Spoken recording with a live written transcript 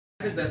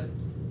that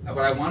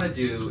what I want to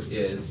do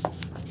is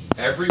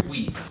every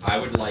week I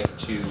would like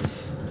to,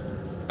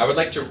 if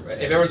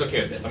everyone's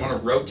okay with this, I want to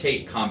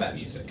rotate combat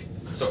music.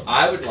 So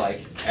I would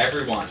like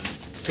everyone,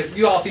 because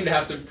you all seem to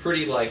have some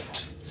pretty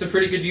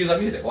good views on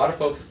music. A lot of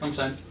folks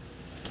sometimes.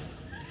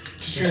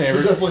 There's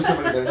definitely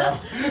somebody there now.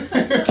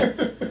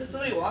 There's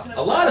somebody walking up.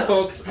 A lot of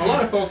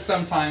folks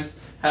sometimes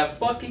have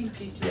fucking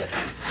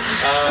PTSD.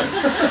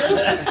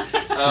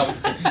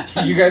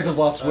 You guys have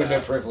lost window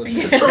privilege.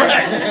 That's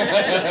correct.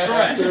 That's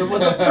correct. There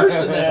was a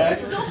person there.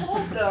 There's still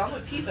holes though. I'm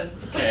with peeping.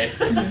 Okay,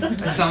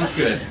 that sounds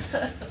good.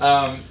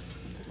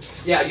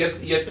 Yeah,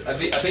 you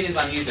have opinions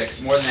on music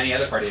more than any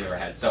other party I've ever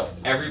had. So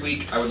every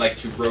week I would like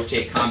to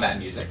rotate combat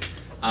music.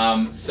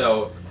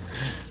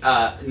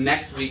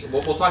 Next week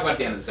we'll talk about it at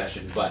the end of the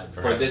session, but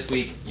for this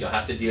week you'll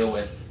have to deal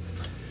with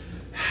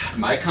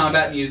my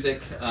combat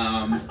music.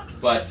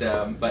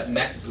 But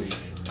next week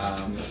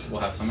we'll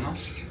have someone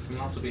else.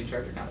 Someone else will be in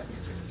charge of combat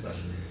music. So.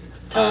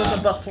 Tell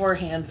them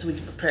beforehand so we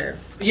can prepare.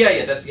 At the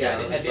end of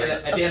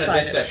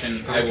this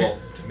session, I will.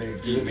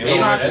 Maybe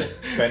not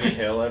just Benny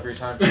Hill every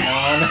time from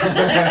now on. No,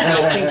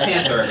 Pink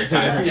Panther every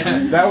time. Yeah.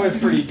 That was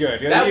pretty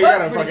good. That you was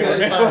gotta pretty fucking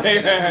good.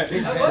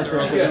 That was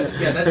pretty good.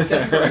 Yeah, that's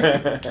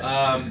correct.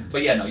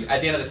 But yeah, no.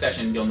 At the end of the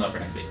session, you'll know for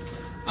next week.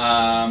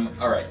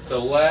 All right.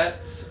 So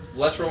let's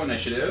roll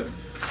initiative,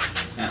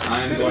 and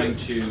I'm going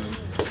to.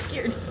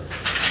 Scared.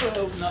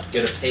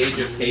 Get a page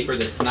of paper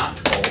that's not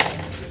full.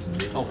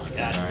 Oh my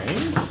god.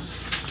 Nice.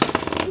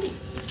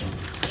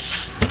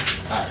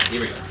 Alright,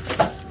 here we go.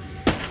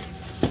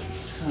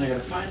 I gotta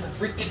find the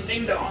freaking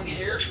ding dong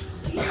here.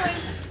 Do you mind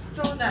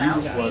throwing that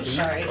out?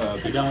 Sorry.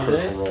 You done with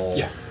this?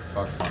 Yeah.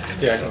 Fox Hunting.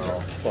 Yeah, I can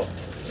roll. Well,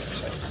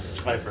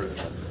 I've heard of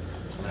that.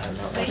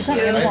 Thank It's on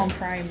you. Amazon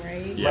Prime,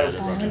 right? Yeah, it's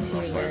I on haven't Amazon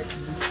seen it Prime. yet.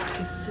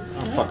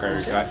 Oh, fuck, I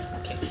already got.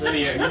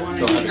 Lydia, you want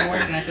to keep more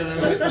connected to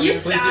them? You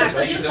stop.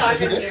 Please You do. stop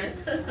here.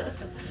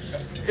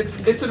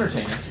 It's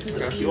entertaining.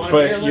 but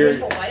you're.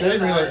 I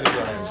didn't realize it was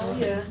on Amazon.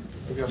 Yeah.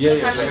 Yeah,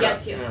 That's how she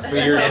gets you.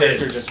 But your It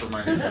character is. just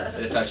reminded me.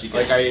 That's how she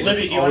Like gets. I Libby, just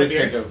do you want a always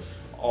beer? think of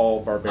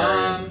all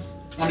barbarians.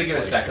 I'm gonna give it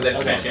a sec because I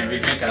just finished Andrew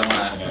drink. I don't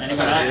want to.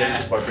 Anyone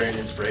else? Barbarian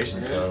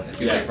inspiration, so. It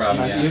seems like a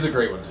problem. Yeah. He's a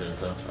great one too,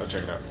 so I'll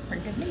check it out.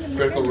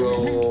 Critical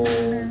roll.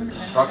 It's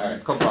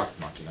called Vox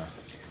Machina.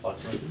 All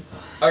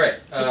right.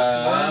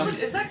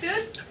 Is that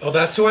good? Oh,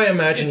 that's who I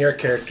imagine your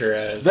character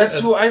as. That's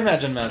who I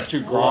imagine Matt's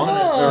too. Grong?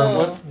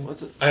 Oh. Or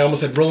what's it? I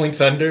almost said Rolling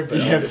Thunder, but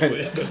Yeah,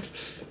 obviously but- that's-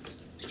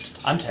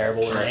 I'm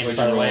terrible with Alright, names, what'd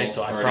by you the way, roll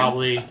so I already?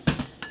 probably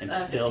am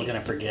still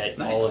gonna forget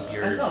Nice. all of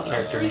your I know,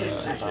 character three names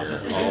is if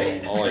possible.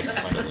 I'll like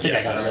find I it. think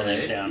I got real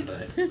names down,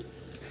 but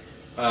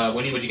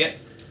Winnie, what'd you get?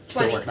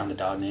 still 20. working on the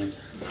dog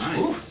names.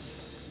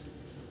 Nice.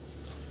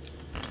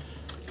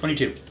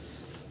 22.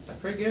 That's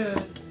pretty good.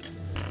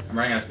 I'm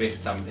running out of space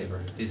for top of paper.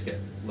 Please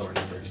get lower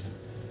numbers.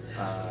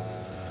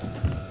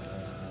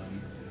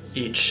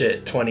 Eat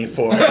shit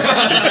 24.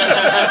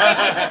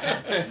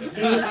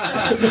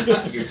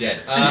 You're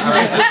dead. All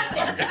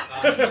right.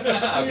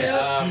 Okay.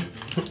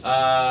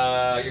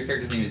 Your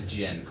character's name is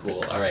Jen.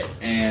 Cool. All right.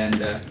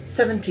 And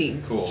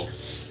 17. cool.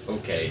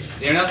 Okay.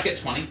 Did anyone else get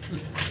 20?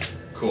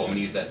 Cool. I'm gonna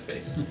use that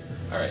space.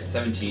 All right.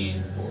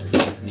 17 for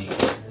Anthony.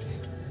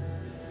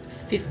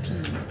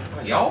 15.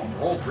 Oh, y'all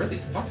rolled really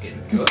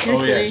fucking good. Oh yeah,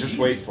 Seriously? just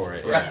wait for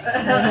it.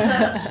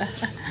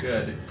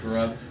 Good.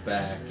 Grub's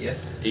back.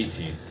 Yes.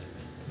 18.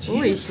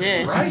 Holy Jesus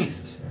shit.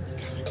 Christ.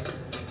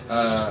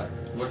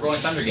 What'd Rolling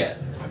Thunder get?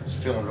 I was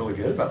feeling really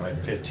good about my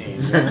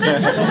 15.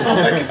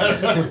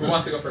 Who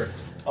wants to go first?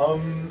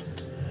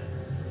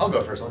 I'll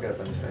go first. I'll get up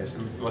in his face,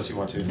 unless you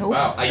want to. Nope.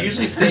 Wow, I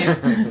usually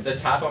save the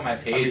top of my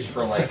page for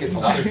like Second to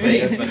other last.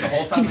 things. Like the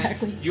whole time,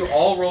 Exactly. you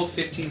all rolled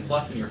 15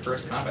 plus in your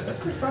first combat. That's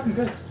pretty fucking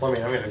good. Well, I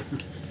mean, I'm gonna. Got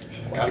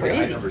the high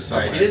Crazy. number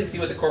Sorry, somewhere. you didn't see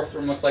what the corpse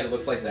room looks like. It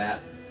looks like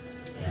that.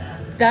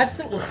 That's.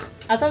 I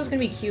thought it was gonna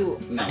be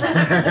cute. No.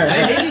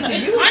 It's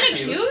kinda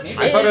cute.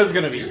 I thought it was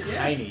gonna be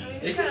tiny.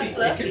 It could be.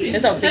 It could be.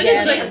 It's a big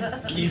It's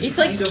ass. He's It's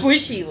like kind of-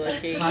 squishy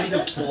looking. Kind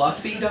of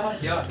fluffy dog.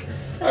 Yuck.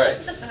 All right.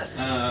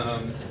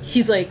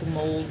 He's like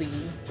moldy.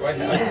 Do I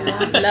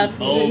have? Fluffy.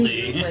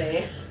 Moldy.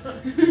 Way.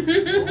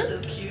 Mold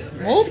is cute.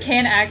 Right? Mold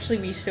can actually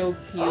be so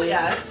cute. Oh,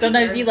 yeah, it's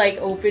Sometimes super. you like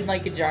open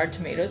like a jar of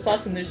tomato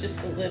sauce and there's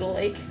just a little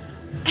like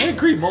I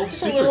agree, mold's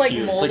just a super little like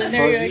cute. mold it's like in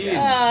there. fuzzy You're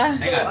like,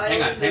 and-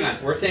 ah. Hang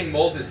on. We're saying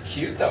mold is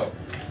cute though.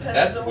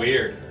 That's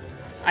weird.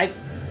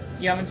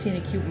 You haven't seen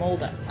a cute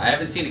mold. I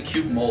haven't seen a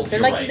cute mold. They're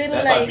You're like right. little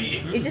That's on like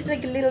me. it's just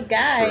like a little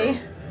guy. True.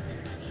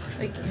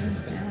 Like I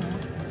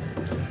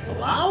don't know.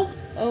 Wow.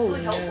 Oh It's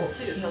really no.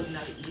 helpful too. It tells you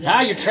how to eat it.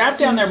 Ah, you're trapped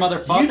down there,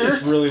 motherfucker. You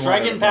just really Try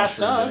wanted getting a past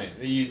mushroom, us.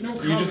 didn't you? No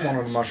You just comment.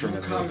 wanted a mushroom No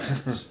in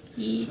comment.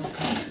 He-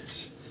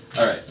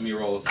 All right, let me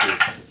roll. Let's see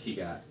what he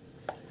got.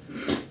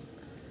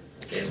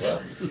 Okay,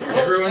 well,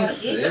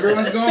 everyone's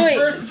going So wait.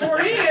 first before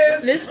he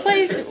is. This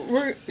place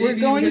we're See if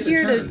you going can get the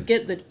here to turn.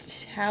 get the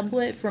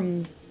tablet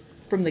from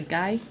the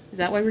guy. Is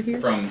that why we're here?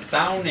 From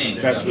Sounding.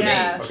 That's the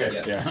Yeah. mage. Okay,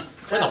 Yes. Yeah.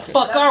 Where the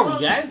fuck are we,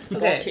 guys?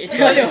 Okay. So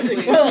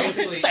basically,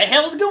 What the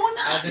hell's going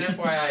as an on?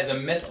 FYI,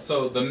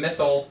 the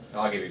mythal.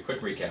 I'll give you a quick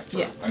recap.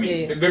 Yeah, I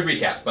mean, yeah. a good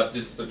recap, but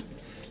just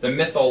the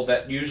mythal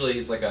that usually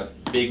is like a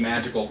big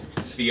magical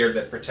sphere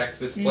that protects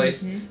this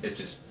place is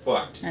just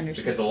fucked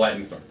Understood. because of the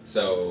lightning storm.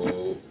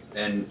 So,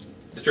 and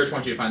the church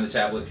wants you to find the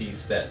tablet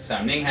piece that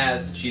Sao Ning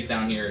has. She's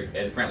down here,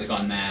 has apparently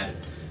gone mad.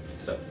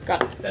 So,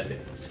 Got it. that's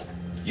it.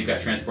 You got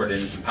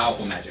transported in some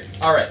powerful magic.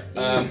 All right.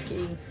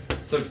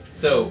 So,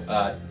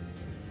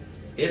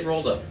 it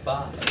rolled a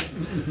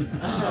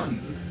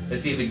 5.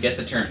 Let's see if it gets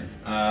a turn.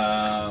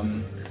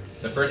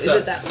 So first Is up,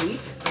 it that weak?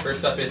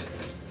 First up is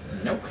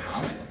no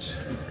comment.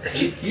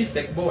 You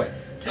thick boy.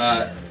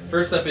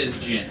 First up is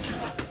Jin.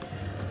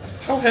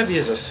 How heavy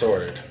is a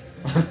sword?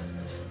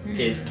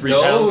 Those 3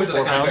 are pounds, the 4 kind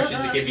of pounds?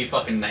 questions that give me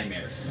fucking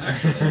nightmares.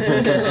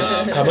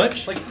 How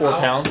much? Like 4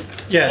 pounds.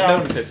 Yeah, I no.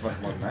 wouldn't say it's much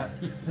more than that.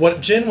 What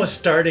Jin was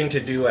starting to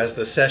do as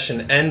the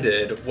session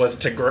ended was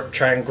to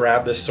try and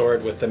grab the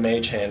sword with the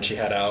mage hand she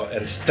had out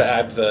and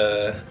stab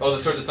the... Oh, the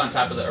sword that's on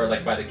top of the, or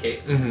like by the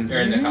case? Mhm. Or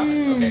in the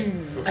coffin, okay.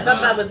 I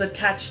thought that was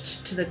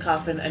attached to the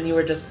coffin and you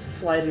were just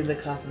sliding the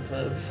coffin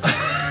closed.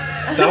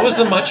 That was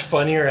the much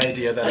funnier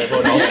idea that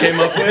everyone else came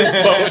up with,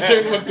 but what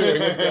Jin was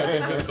doing was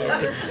grabbing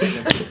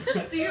the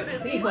sword. So you're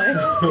busy. Anyway.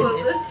 What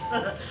was this?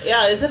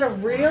 Yeah, is it a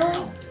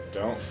real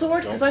Don't.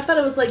 sword? Because don't- I thought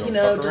it was like, don't you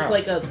know, fuck just around.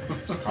 like a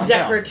Just calm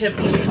decorative,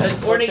 an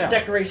Fuck ornate down.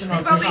 decoration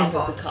on Think top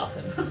about of the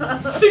coffin.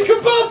 Think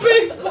about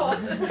baseball!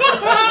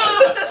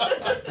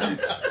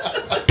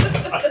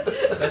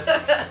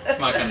 That's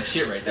my kind of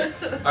shit right there.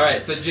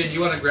 Alright, so Jin,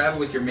 you want to grab it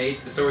with your mage,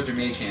 the sword with your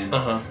mage hand.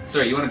 Uh-huh.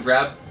 Sorry, you want to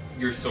grab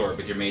your sword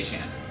with your mage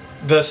hand.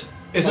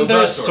 Isn't Oh, there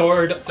the a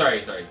sword?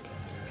 Sorry.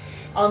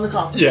 On the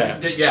coffin. Yeah.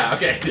 Yeah,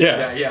 okay.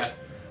 Yeah. Yeah.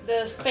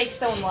 The fake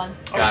stone one.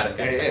 Got it.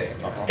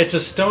 Yeah. It's a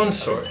stone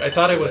sword. I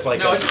thought it was like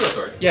No, a... it's still a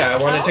sword. Yeah,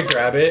 I wanted to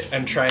grab it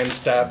and try and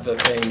stab the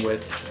thing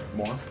with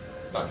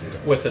That's easy.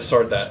 with the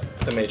sword that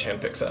the mage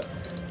hand picks up.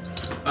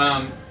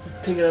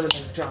 Pick it up and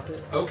just drop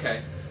it.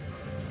 Okay.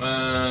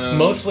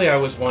 Mostly I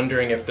was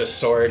wondering if the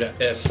sword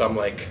is some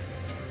like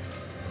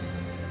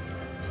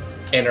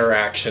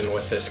interaction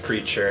with this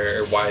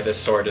creature, or why the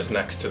sword is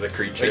next to the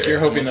creature. Like you're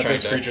hoping that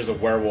Almost this trying to- creature's a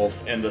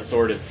werewolf and the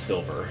sword is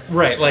silver.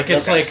 Right, like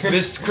it's Okay. like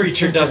this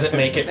creature doesn't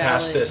make it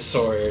past Valid. this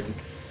sword.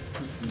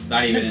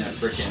 Not even in a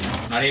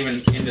freaking. Not even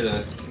into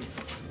the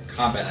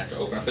combat. I have to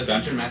open up the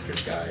Dungeon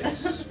Master's Guide.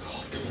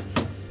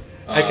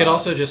 I could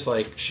also just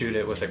like shoot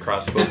it with a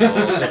crossbow bolt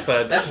if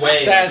that's... That's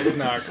way. That's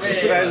not cool.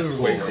 Way That less is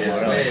way cool. cool. Yeah, I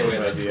don't way, like way this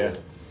less idea.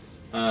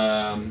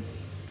 cool.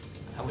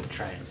 I would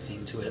try and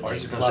sing to it. Are you like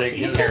just gonna say Fluffy.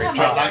 you're You just have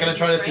not my gonna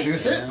try to guidance,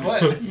 seduce right? it? What?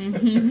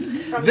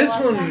 From This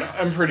the last one, time?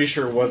 I'm pretty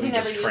sure, wasn't You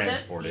never just used it?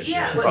 transported.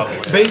 Yeah.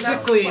 Probably.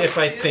 Basically, if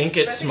I think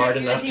it's smart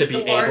enough to be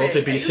able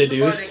to be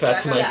seduced,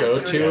 that's my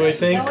go-to, I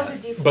think. That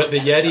was a D4. But the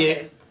Yeti,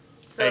 Okay.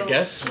 I So-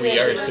 guess Do we they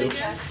are have to super...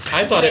 check?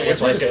 I thought it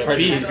was We're like just a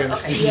prejudiced beast.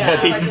 against the Yeah,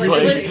 Yeti. like- It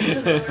like- was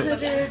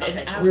considered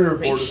an We were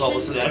bored with all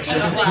aberration. this action.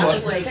 Like,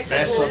 Like, like,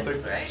 smash something.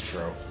 right? That's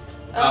true.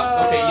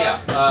 Okay,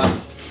 yeah.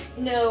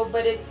 No,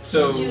 but it.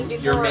 So do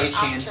it your before or mage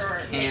hand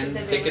after can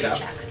the pick it memory up.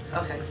 check.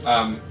 Okay.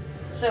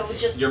 So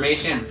just. Your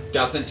mage hand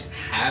doesn't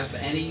have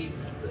any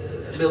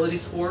ability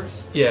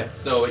scores, Yeah,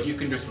 so you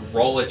can just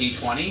roll a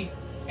d20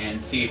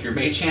 and see if your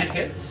mage hand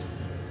hits.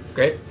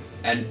 great.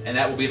 And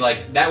that will be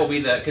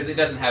the because it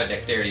doesn't have a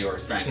dexterity or a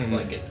strength Mhm.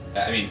 like it.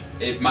 I mean,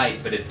 it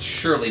might, but it's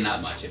surely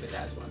not much if it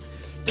has one.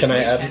 Can I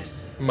Mage add hand-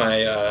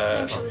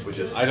 my... Which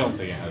is I don't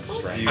think it has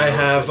strength. I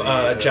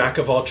have Jack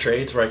of all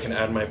trades where I can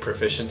add my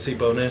proficiency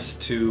bonus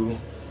to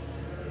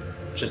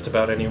just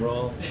about any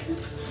roll.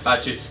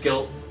 to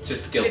skill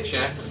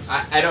checks.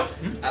 I don't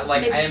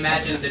I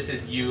imagine this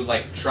is you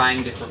like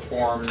trying to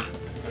perform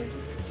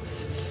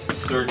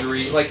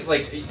surgery. Like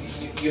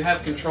you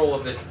have control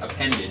of this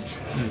appendage,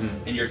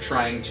 and you're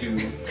trying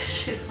to.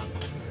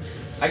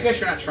 I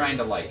guess you're not trying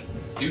to like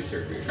do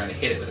surgery. You're trying to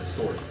hit it with a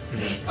sword.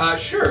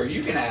 Sure,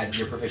 you can add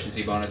your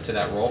proficiency bonus to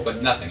that roll,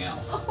 but nothing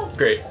else.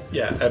 Great.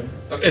 Yeah.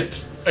 Okay.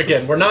 It's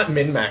again, we're not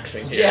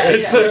min-maxing here. Yeah,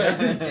 It's,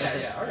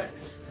 yeah. All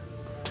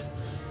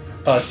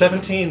right.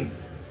 17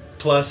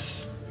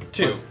 plus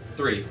 2 Plus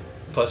 3.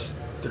 plus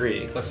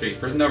 3. Plus 3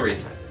 for no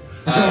reason.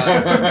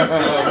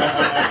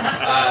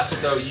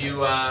 So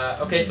you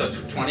okay? So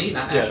 20,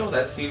 not Yeah. natural.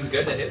 That seems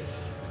good. That hits.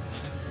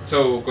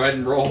 So go ahead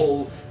and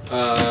roll.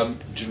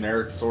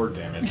 Generic sword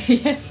damage.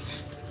 Yeah.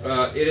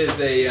 It is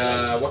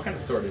a what kind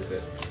of sword is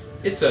it?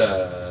 It's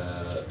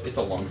a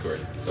long sword.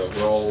 So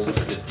roll.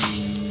 Is it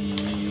D?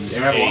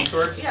 Anyone have a long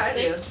sword? Yeah, I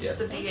do. Six. Yeah.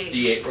 It's a D8.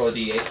 D8. Roll a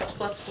D8.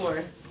 Plus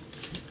 4.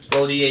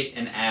 Roll a D8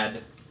 and add.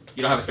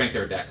 You don't have a strength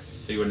or a dex,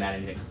 so you wouldn't add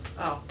anything.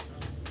 Oh.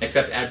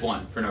 Except add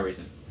 1 for no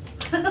reason.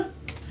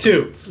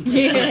 2.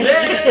 3!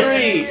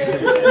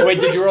 Wait,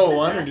 did you roll a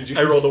 1 or did you?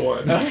 I rolled a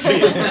 1. It's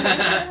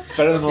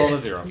better than rolling a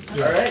 0. All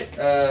right.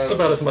 It's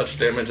about as much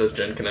damage as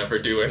Jen can ever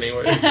do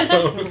anyway.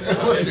 So.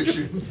 Unless you're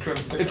shooting from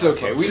It's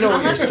okay. We know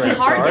what your Unless it's strengths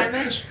hard are.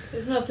 damage.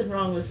 There's nothing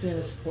wrong with being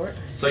a support.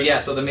 So yeah,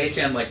 so the mage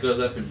hand like goes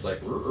up and it's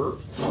like Oh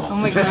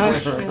my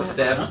gosh.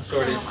 stabs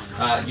sword.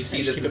 You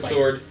see that the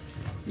sword,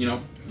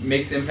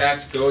 makes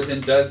impact, goes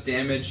and does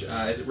damage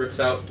as it rips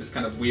out this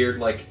kind of weird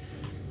like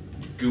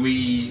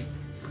gooey,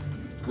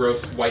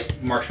 gross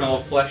white marshmallow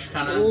flesh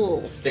kind of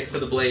Ooh. sticks to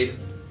the blade.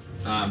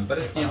 But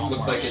it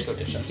looks like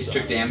it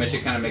took damage.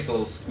 It kind of makes a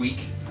little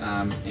squeak.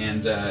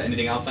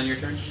 Anything else on your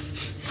turn?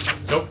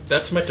 Nope,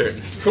 that's my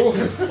turn. Cool.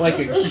 Like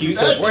a cute.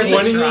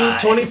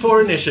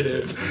 24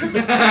 initiative.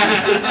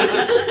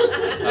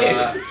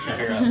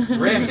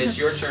 Rim, it's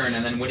your turn,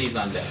 and then Winnie's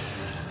on deck.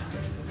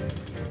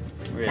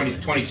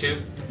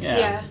 22?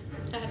 Yeah.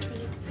 I had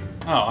 20.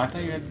 Oh, I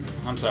thought you had.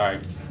 I'm sorry.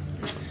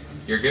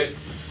 You're good.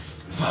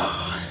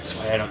 That's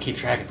why I don't keep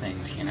track of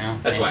things, you know?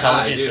 That's My why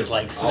intelligence I do. is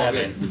like All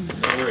 7.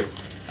 good. No worries.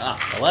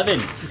 11.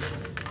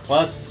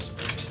 Plus.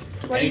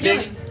 What anything?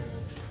 are you doing?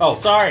 Oh,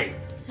 sorry.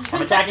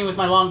 I'm attacking with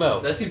my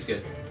longbow. That seems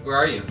good. Where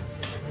are you?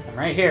 I'm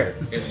right here.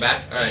 You're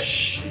back? Alright.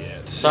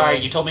 Shit. Sorry,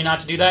 you told me not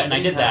to do that, and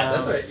I did that.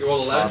 That's alright. You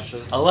rolled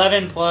 11?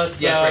 11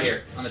 plus. Yeah, it's right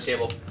here on the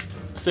table.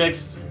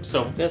 6,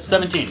 so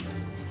 17.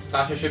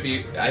 Tasha should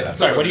be.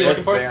 Sorry, what are you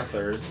looking for?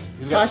 Panthers.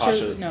 He's got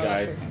Tasha's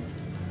guide.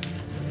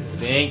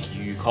 Thank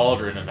you,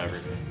 cauldron of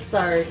everything.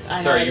 Sorry.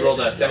 Sorry, you rolled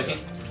a 17?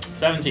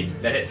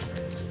 17. That hits.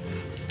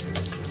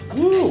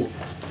 Woo!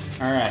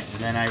 Alright, and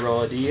then I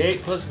roll a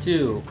d8 plus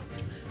 2.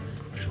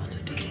 Which one's a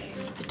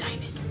d8? The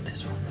diamond.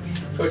 This one.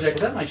 Kojak,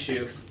 is that my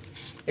shoe?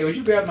 Hey, would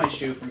you grab my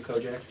shoe from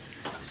Kojak?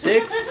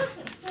 6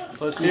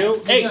 plus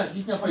 2, 8.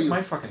 He's not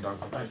My fucking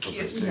dog's a nice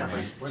little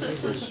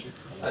bitch.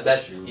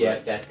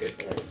 That's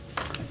good.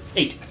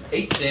 8.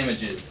 8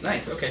 damages.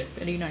 Nice, okay.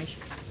 Very nice.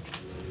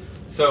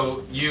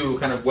 So you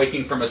kind of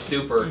waking from a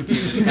stupor, you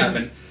just kind of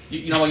been,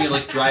 you know when you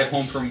like drive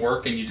home from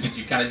work and you just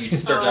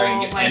start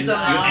driving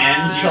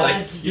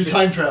and You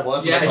time travel.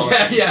 That's what I call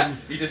it. yeah.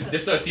 You just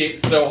dissociate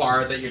so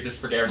hard that you're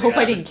just forgetting. Hope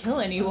I didn't kill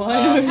anyone.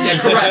 Yeah,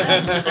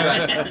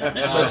 correct.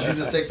 Let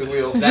Jesus take the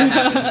wheel. That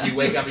happens. You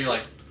wake up and you're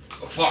like,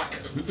 oh, fuck,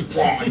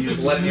 and you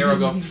just let an arrow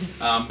go.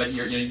 But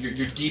your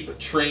deep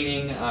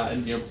training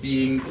and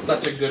being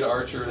such a good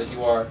archer that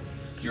you are.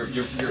 Your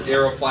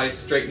arrow flies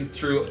straight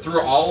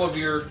through all of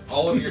your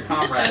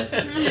comrades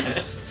and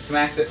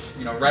smacks it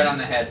right on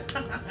the head.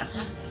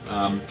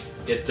 I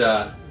guess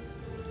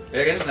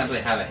it doesn't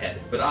really have a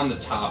head, but on the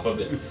top of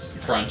its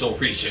frontal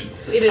region.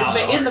 It is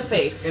in the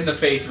face. In the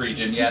face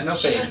region, yeah, no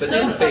face, but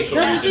in the facial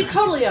They region.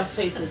 totally have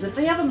faces. If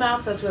they have a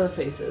mouth, that's where the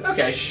face is.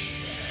 Okay,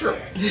 sure.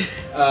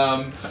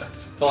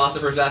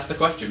 Philosophers ask the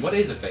question, what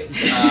is a face?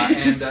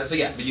 So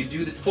you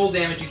do the full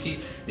damage. You see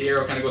the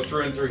arrow kind of go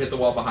through and through, hit the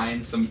wall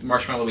behind. Some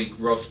marshmallowy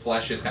gross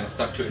flesh is kind of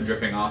stuck to it and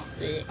dripping off.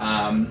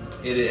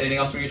 Anything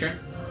else from your turn?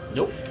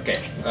 Nope.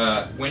 Okay.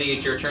 Winnie,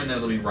 it's your turn, then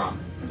it'll be Rom.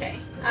 Okay.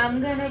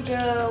 I'm gonna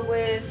go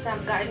with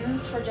some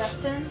guidance for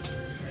Justin.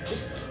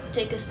 Just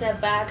take a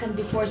step back, and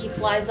before he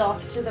flies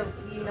off to the,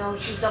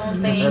 his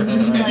own thing,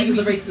 just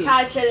like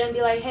touch it and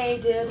be like, hey,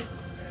 dude.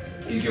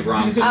 You give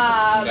Rom some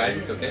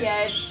guidance, okay?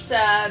 Yeah, it's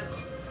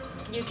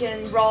you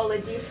can roll a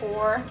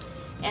d4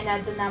 and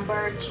add the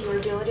number to your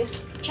abilities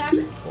check,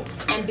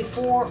 and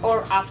before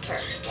or after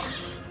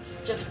once,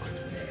 just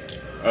once.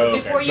 Oh,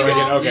 before okay. you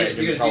roll,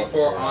 You get a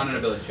d4 on an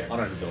ability check. On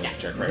an ability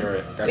check, right.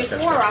 Gotcha,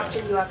 before or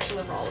after you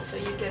actually roll, so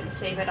you can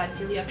save it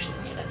until you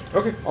actually need it.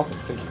 Okay, awesome,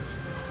 thank you.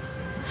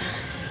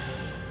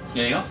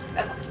 Anything else?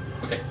 That's all.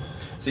 Okay.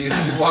 So you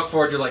walk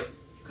forward, you're like,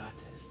 you got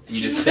this. And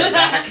you just step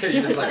back, you're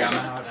just like, I'm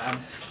out.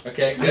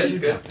 Okay,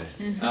 good. Got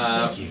this.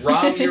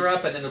 Rom, you're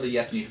up, and then it'll be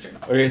Yethni's turn.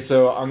 Okay,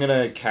 so I'm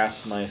gonna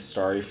cast my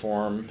starry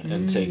form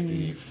and take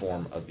the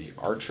form of the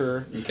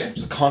archer. Okay.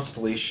 It's a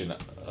constellation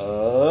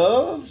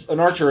of an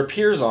archer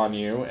appears on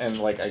you,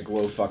 and I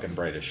glow fucking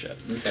bright as shit.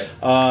 Okay.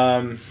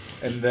 And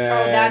then.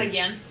 Oh, that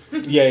again.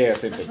 Yeah,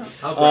 same thing.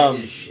 How bright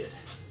is shit?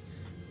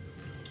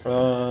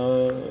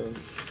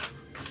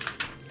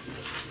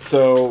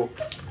 So,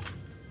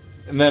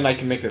 and then I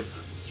can make a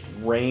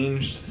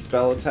ranged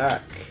spell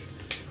attack.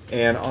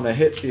 And on a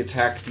hit, the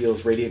attack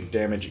deals radiant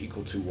damage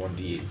equal to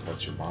 1d8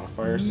 plus your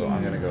modifier. So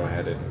I'm going to go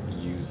ahead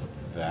and use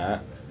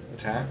that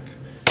attack.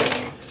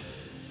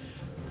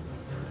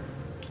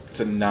 It's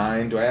a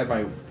 9. Do I add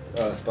my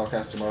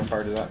spellcaster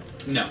modifier to that?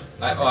 No.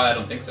 I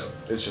don't think so.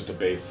 It's just a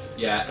base.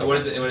 Yeah. What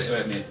does it say?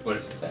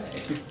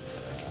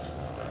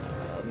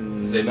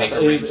 Does it make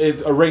a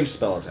it's a ranged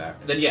spell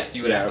attack. Then yes,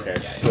 you would Yeah, have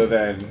okay. Yeah. So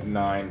then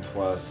 9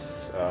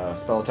 plus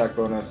spell attack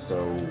bonus,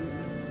 so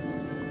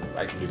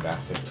I can do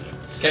math 15.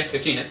 Okay,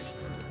 15 hits.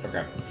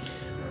 Okay.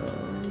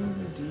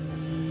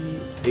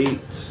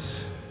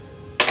 D8.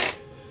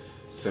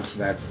 So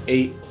that's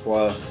 8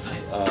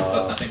 plus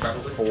Plus nothing,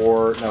 probably?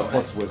 4. No, Oh,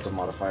 plus nice. wisdom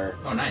modifier.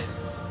 Oh, nice.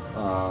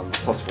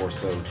 Plus 4,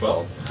 so 12.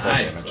 12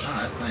 Nice. damage. Oh,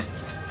 that's nice.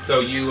 So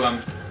you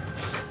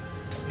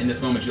in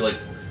this moment you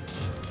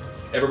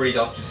everybody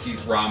else just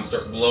sees Rom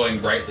start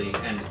glowing brightly,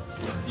 and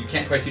you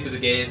can't quite see through the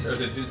gaze or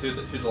through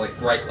the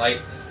bright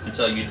light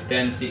until you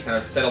then see it kind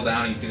of settle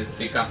down, and you see this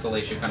big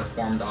constellation kind of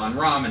formed on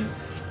Rom, and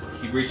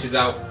he reaches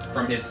out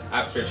from his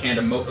outstretched hand.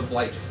 A mote of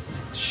light just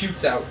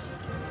shoots out.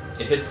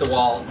 It hits the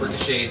wall,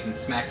 ricochets, and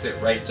smacks it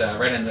right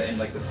in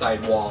the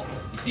side wall.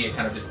 You see it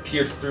kind of just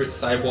pierce through its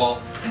side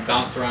wall and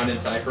bounce around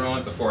inside for a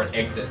moment before it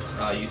exits.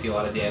 You see a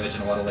lot of damage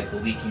and a lot of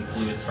leaking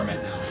fluids from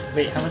it now.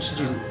 Wait, how much did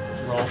you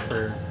roll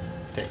to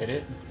hit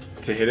it?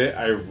 To hit it,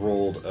 I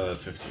rolled a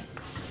 15.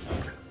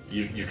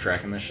 You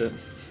tracking this shit?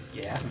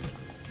 Yeah.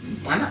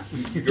 Why not?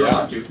 You're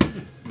allowed to.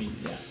 I mean,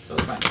 yeah, so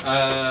it's fine.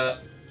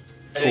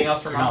 Anything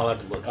else from You're not Ron? allowed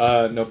to look.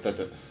 Nope, that's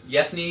it.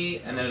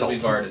 Yesney, and then it'll be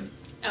Varden.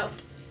 Oh.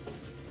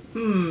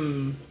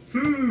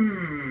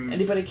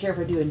 Anybody care if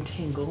I do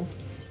entangle?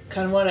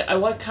 Kind of want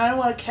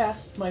to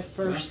cast my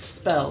first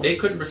spell. They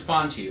couldn't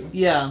respond to you.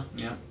 Yeah.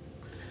 Yeah.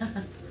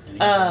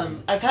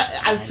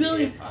 I feel like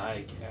If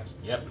I cast.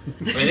 Yep.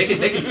 I mean,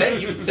 they can say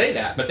you can say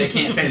that, but they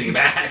can't say anything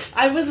back.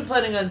 I wasn't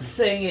planning on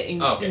saying it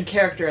in, Oh, okay. in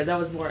character. That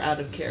was more out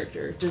of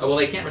character. Just, Oh, well,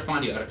 they can't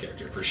respond to you out of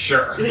character for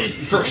sure.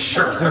 For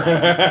sure.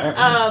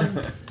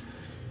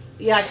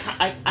 Yeah,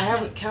 I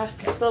haven't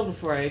cast a spell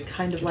before. I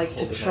kind of like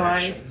to Hold an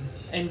try action.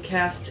 and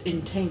cast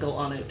entangle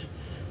on it.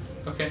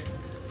 Okay.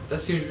 That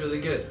seems really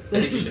good.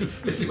 I think you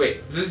should.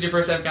 Wait, this is your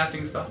first time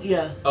casting a spell?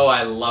 Yeah. Oh,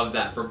 I love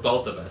that for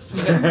both of us.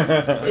 Go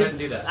ahead and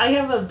do that. I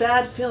have a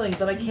bad feeling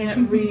that I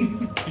can't read.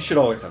 You should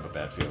always have a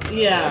bad feeling.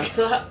 Yeah.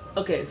 So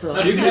so.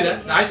 No, you can do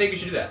that. I think you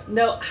should do that.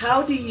 No,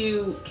 how do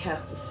you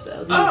cast a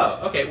spell? Do you- Oh,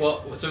 okay.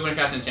 Well, so we're gonna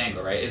cast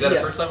Entangle, right? Is that Yeah.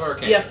 a first level or a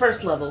cantrip? Yeah,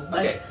 first level.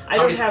 Okay. I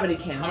don't have any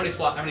cantrips.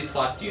 How many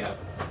slots do you have?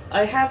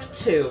 I have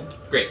 2.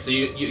 Great. So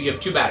you have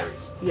 2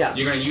 batteries. Yeah.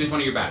 You're gonna use one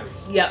of your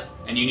batteries, Yep.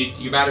 and you need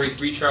your batteries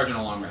recharge on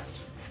a long rest.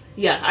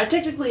 Yeah, I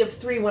technically have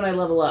 3 when I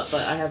level up,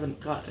 but I haven't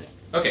got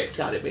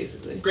it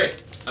basically. Great.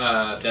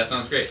 That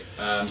sounds great.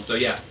 So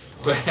yeah,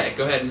 go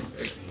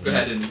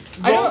ahead and.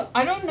 I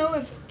don't know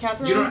if You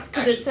Catherine don't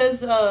because it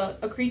says a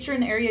creature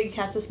in the area you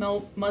cast a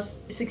spell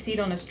must succeed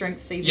on a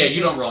strength save. Yeah,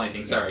 you don't roll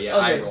anything. Sorry. Yeah,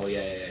 I Okay. roll.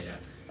 Yeah.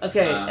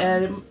 Okay,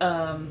 Um,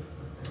 and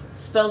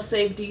spell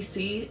save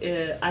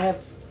DC. I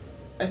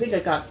think I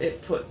got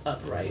it put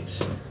up right.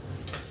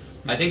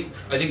 I think.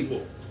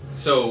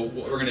 So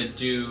what we're gonna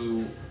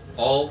do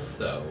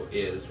also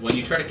is when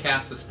you try to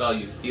cast a spell,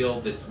 you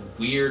feel this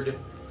weird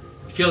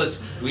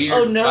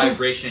Oh, no.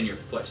 vibration in your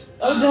foot.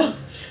 Oh no.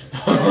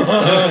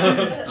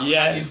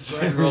 Yes. Go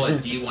ahead and roll a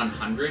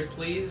D100,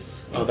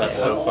 please. Oh, that's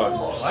Okay. so fun.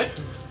 What?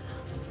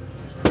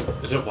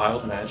 Is it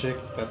wild magic?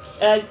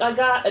 That's. I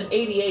got an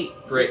 88.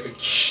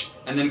 Great.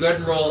 And then go ahead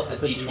and roll a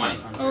D20.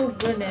 Oh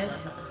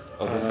goodness.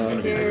 Oh, this is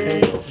gonna be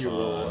Okay. real You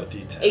roll a fun.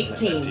 D10.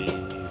 18. and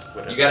a D,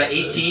 whatever You got an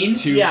this is. 18?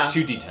 Two Yeah.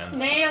 2d10s.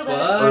 Nailed it.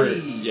 Or, Buddy.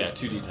 yeah,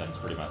 2d10s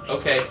pretty much.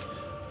 Okay.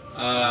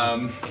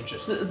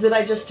 Interesting. So, did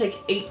I just take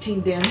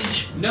 18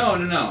 damage? No.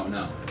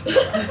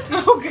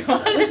 Oh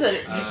god. Listen.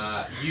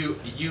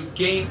 You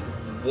gain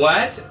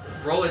what?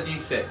 Roll a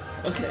D6.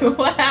 Okay.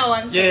 Wow,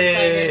 I'm so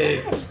Yay!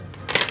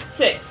 excited.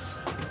 6.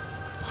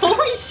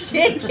 Holy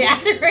shit,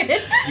 Catherine.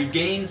 You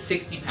gain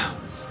 60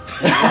 pounds.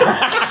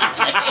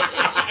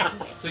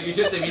 So you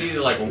just immediately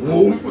like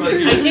whoop, like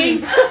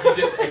you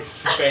just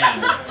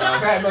expand.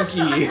 Fat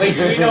monkey. Wait,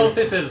 do we know if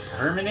this is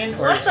permanent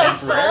or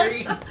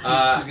temporary?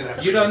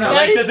 You don't know. That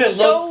Like, is does it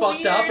so look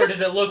fucked up, or weird.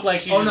 does it look like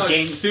she Oh just no,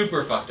 gained? it's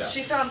super fucked up.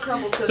 She found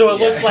crumble cookies. So it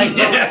looks like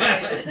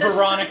Yeah.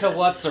 Veronica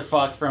What's her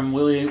fuck from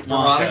Willy Wonka.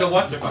 Veronica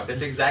what's her fuck?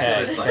 That's exactly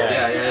what it's like.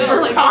 Okay. Yeah.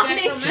 Oh, like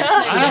Veronica.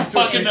 Veronica. I don't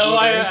fucking know.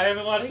 I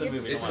haven't watched the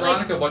movie. It's in a while.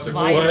 Veronica what's her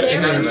Like, fuck? What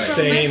in Darren the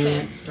from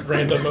insane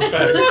random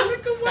effect?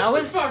 That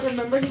was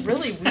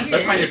really weird.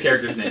 That's my new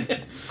character's name.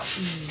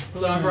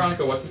 Hold on,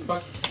 Veronica what's her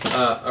fuck?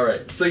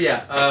 Alright. So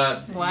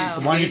yeah. Wow.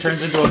 The one who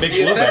turns into a big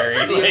The blueberry.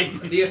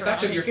 effect, the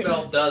effect of your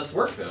spell does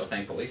work though,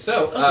 thankfully.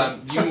 So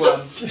you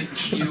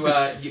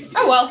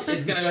Oh, well.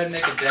 It's gonna go ahead and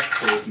make a dex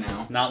save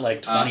now. Not like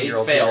It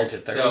 20-year-old failed. to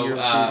 30-year-old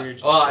So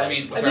teenagers. well, I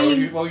mean, I sorry,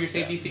 mean- what was your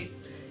save DC?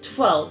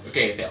 12.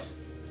 Okay, it fails.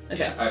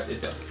 Okay. Yeah, it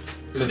fails.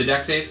 So the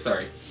dex save,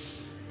 sorry.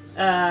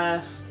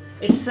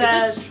 It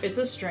says It's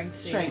a strength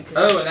save. strength.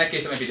 Oh, in that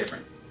case, it might be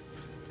different.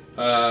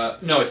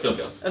 No, it still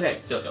fails. Okay.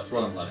 It still fails.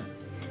 Roll an 11.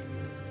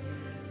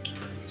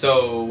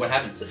 So what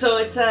happens? So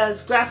it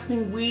says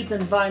grasping weeds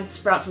and vines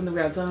sprout from the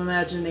ground. So I'm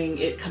imagining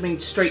it coming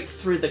straight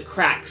through the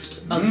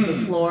cracks of the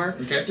floor,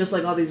 Okay. just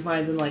like all these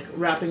vines and like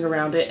wrapping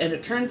around it, and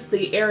it turns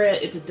the area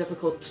into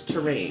difficult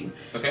terrain.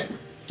 Okay.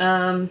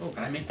 Um, Oh,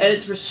 can I make? and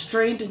it's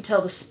restrained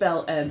until the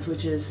spell ends,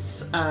 which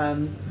is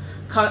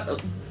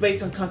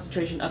based on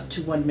concentration up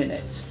to 1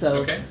 minute. So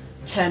Okay.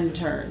 10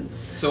 turns.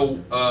 So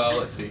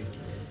let's see.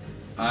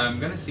 I'm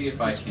gonna see if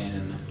I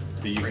can.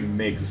 But you can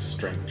make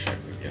strength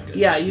checks against.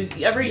 Yeah,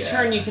 every Yeah.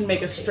 turn you can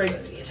make a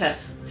strength check.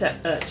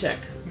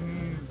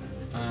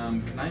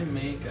 Can I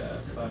make a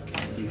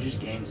fucking? So you just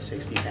gained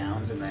 60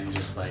 pounds and then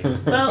just like.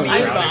 Well,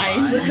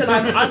 Vines. listen,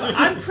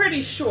 I'm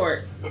pretty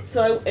short,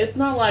 so it's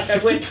not like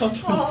I went.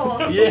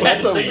 Oh. Yeah,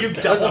 so you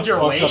doubled your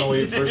Fuck ton of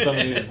weight. weight for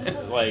somebody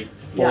like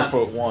Yeah.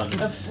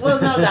 4'1".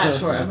 Well, not that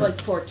short. I'm like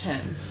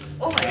 4'10".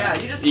 Oh my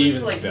god, you just Even went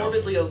to like still.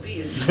 morbidly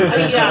obese. I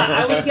mean,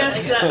 yeah, I would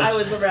guess that I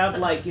was around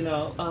like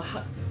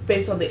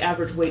based on the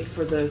average weight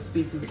for the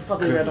species,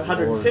 probably Good around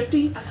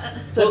 150.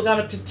 So I've gone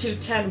up to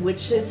 210,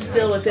 which is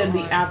still within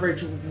the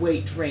average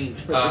weight range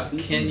for the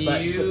species. Can but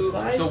for you?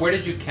 the size, So where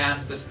did you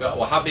cast the spell?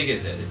 Well, how big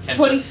is it? It's 10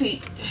 20 foot?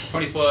 feet.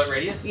 20-foot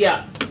radius?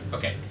 Yeah.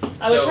 Okay.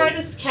 I would So- try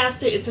to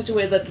cast it in such a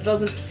way that it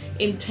doesn't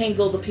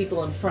entangle the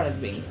people in front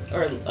of me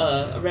or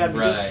around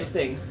me, just the Right.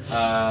 thing.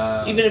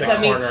 Even Even if the that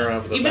means, corner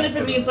of the even if it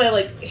back means of I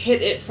like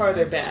hit it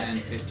farther back. 10,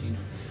 15.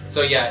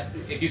 So yeah,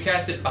 if you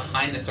cast it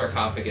behind the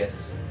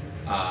sarcophagus,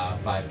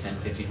 5, 10,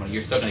 15, 20.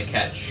 You're still going to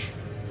catch.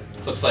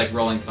 Looks like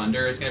Rolling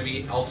Thunder is going to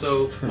be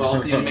also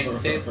need to make the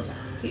save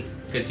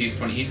because he's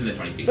in the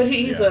 20 feet. But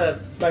he's a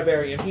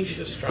barbarian. He's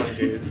a strong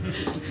dude.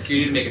 So you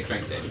need to make a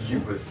strength save. You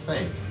would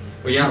think.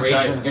 Well, you're not These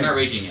raging. dice- You're not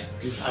raging yet.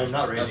 I'm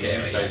not raging. Okay,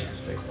 These yeah, dice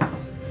yeah. are fickle.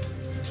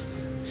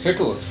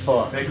 Fickle as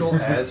fuck. Fickle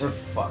as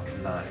fuck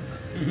 9.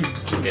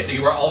 Okay, so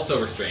you are also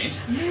restrained,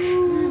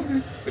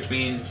 which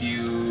means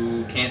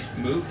you can't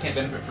move, can't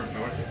benefit from.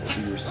 What is it called?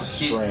 You're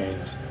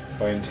restrained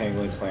by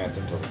entangling plants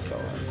until the spell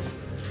ends.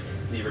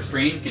 The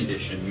restrained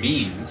condition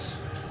means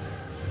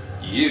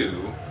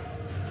you.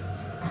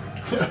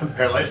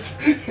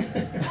 Paralyzed.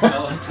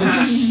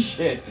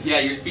 Shit. Yeah,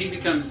 your speed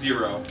becomes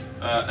 0.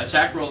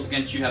 Attack rolls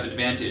against you have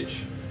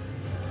advantage,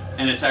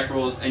 and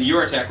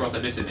your attack rolls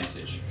have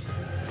disadvantage.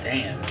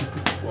 Damn.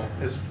 Well,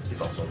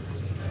 he's also.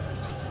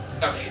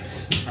 Okay.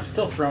 I'm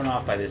still thrown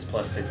off by this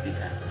plus 60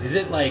 pounds. Is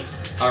it like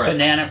All right.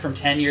 banana from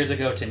 10 years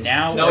ago to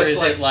now, No, or it's is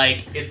like- it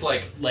like It's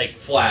like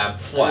flab.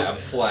 It's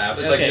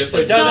okay, like just so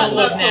it like doesn't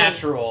look muscle.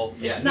 natural.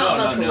 Yeah, It's not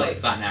no, muscle weight.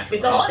 it's not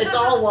natural. It's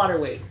all water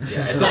weight.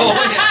 Yeah, it's all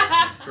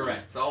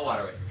correct. It's all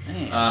water weight.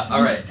 Man.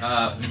 All right.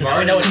 Now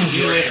I know what to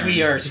do if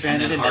we are And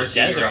stranded then in the RC,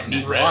 desert you're and up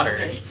need next. water.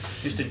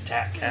 Just to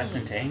cast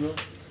Entangle.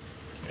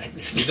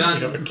 You've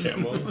done You have a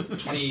camel.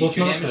 22 Well, it's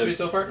not damage to the- it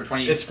so far, or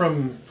 20? It's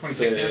from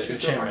 26 damage the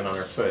so far. enchantment on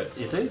her foot.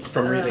 Is it?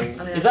 From reading.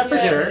 Is that for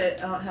sure? I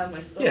don't have my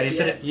spell. Yeah, he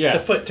said it. Yeah. The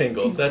foot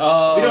tingle. That's.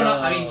 We don't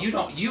know. I mean, you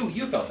don't.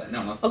 You felt that.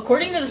 No.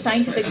 According to the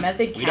scientific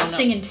method, We don't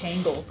casting know.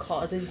 Entangle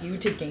causes you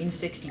to gain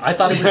 60. I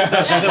thought it was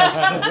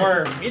the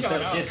worm We don't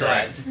that know. did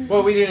Correct. that.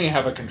 Well, we didn't even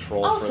have a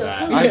control Also, for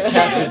that. please I've don't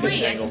casted agree.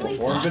 Entangle It's like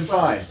before. It's been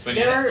that. fine.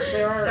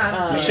 There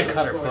are. We should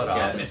cut her foot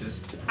Yeah, off. it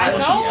misses.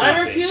 I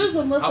refuse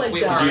unless Oh, I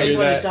wait, die. did you I'm do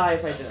going that? to die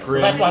if I do.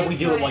 Grim. That's why we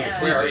do it while you're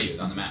Where Where are sleeping.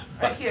 you on the map?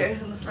 Right here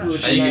in the front. Ooh, I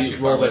think you She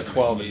too rolled far a away.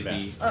 12 You at need to be-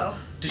 best. Oh.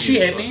 Did she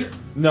hit me? closer.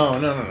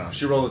 No.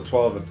 She rolled a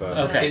 12 at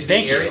the. Okay. Is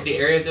Thank the area you. the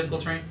area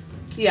difficult terrain?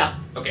 Yeah.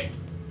 Okay.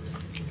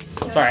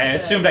 Sorry, I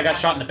assumed I got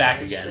shot in the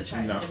back again.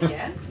 No.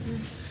 Again?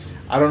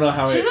 I don't know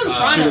how She's it in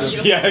front should of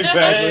have. you. Yeah,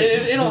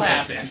 exactly. It'll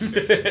happen.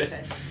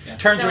 Okay.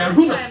 Turns Now, around. this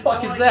Who the time, fuck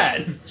I is wanna that?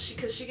 use-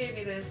 Because she gave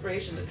me the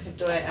inspiration.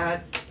 Do I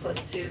add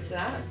 +2 to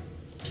that?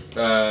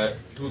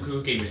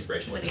 Who gave you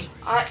inspiration? Winnie.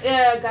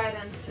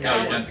 Guidance.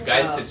 No,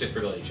 guidance is just for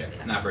ability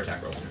checks, not for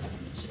attack rolls.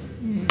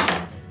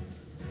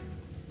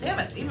 Damn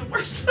it, even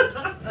worse.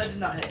 I did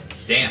not hit.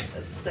 Damn.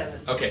 That's 7.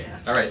 Okay. Yeah.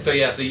 All right. So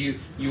you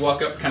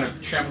walk up, kind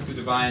of trampling through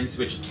the vines,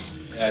 which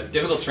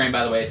difficult terrain,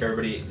 by the way. If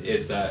everybody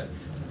is,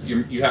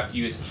 you have to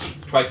use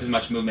twice as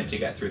much movement to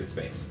get through the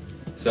space.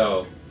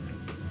 So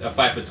a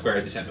 5-foot square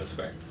is a 10-foot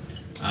square.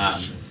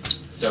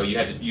 So you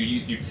had to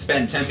you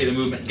spend 10 feet of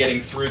movement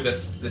getting through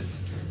this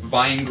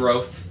vine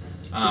growth.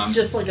 It's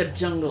just like a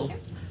jungle.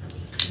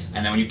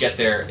 And then when you get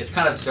there, they're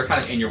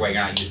kind of in your way.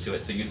 You're not used to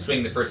it. So you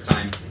swing the first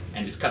time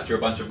and just cut through a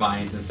bunch of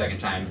vines, and the second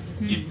time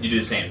you do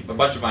the same. A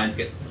bunch of vines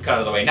get cut out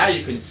of the way. Now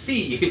you can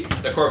see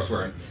the corpse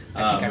worm,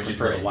 I think I which is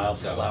prefer great. the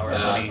wildflower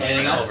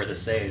Anything else? over the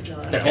sage.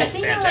 No, They're I both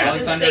think I like Rolling fantastic.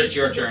 the Thunder, it's sage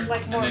your 'cause it's turn,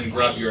 like and more then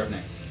Grub, plain. you're up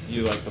next.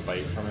 You like the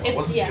bite from it? I It's-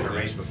 wasn't yeah. gonna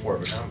rage before,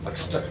 but now I'm like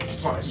stuck.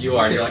 Fine. You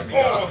are. You're like,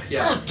 oh,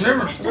 yeah. God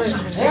damn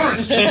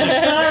it!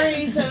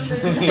 Sorry, Thunder.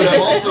 But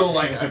I'm also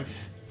like,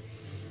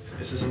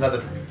 this is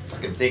another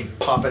fucking thing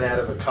popping out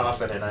of a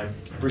coffin, and I'm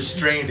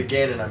restrained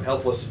again, and I'm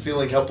helpless,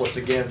 feeling helpless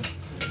again.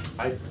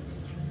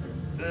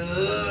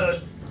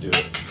 Do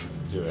it.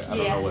 Do it. I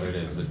don't Yeah. know what it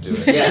is, but do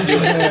it. Yeah, do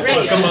it.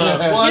 Ready. Come on.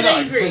 Well, Get no,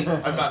 angry.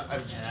 I'm not.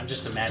 And I'm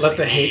just imagining Let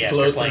the me hate after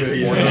flow playing through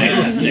you.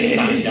 Fortnite 6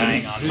 times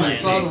dying on I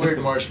saw the landing. weird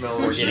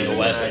marshmallow. Or getting a and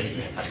weapon.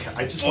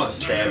 I just want to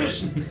stab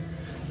it.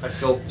 I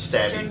feel Turn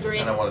stabby,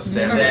 green. and I want to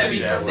stab Stabby, the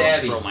javelin.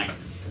 stabby. Throw my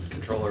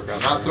controller I'm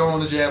across not the throwing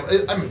the jab.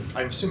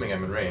 I'm assuming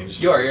I'm in range.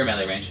 You're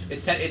melee range.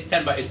 It's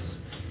 10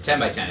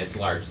 by 10. It's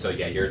large. So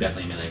yeah, you're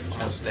definitely melee I'll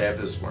range. stab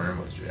this worm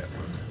with the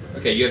javelin.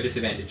 Okay, you have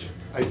disadvantage.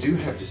 I do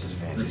have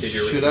disadvantage. Because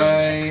you're Should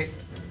restrained. I?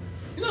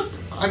 You know,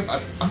 I'm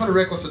gonna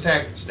reckless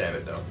attack stab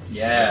it though.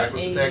 Yeah.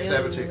 Reckless attack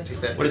stab it.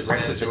 Take that. What is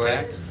reckless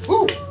disadvantage away.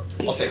 Woo!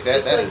 I'll take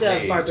that. That It's is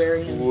like a a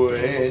barbarian.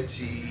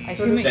 20. I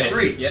assume it- That is-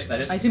 3. Yep,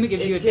 that is. I assume it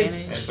gives you It gives-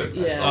 advantage. But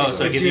Yeah. that's Oh, also-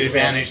 so it gives you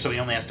advantage, so he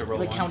only has to roll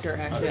Like once.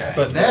 counteract Okay. it.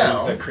 But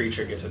Now- the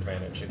creature gets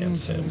advantage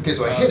against him. Okay,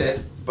 so I hit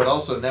it, but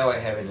also now I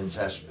have an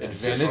ancestral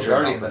Advantage or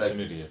guardian that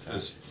opportunity attack?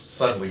 is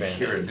suddenly Advantage.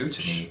 here and new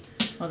to me.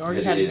 Well, it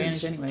already It had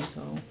is- advantage anyway,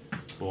 so.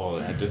 Well,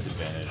 it had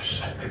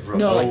disadvantage. I wrote-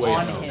 No, like wait,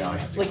 on no, him. now I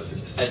have to Like go to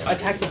this.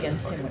 attacks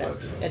against him, whatever.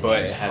 But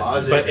it has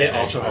Positive. But it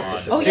also has advantage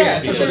disadvantage. Oh yeah,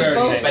 so Yeah, they're yeah.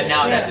 both. But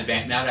now it yeah. has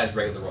advantage. Now it has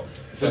regular roll.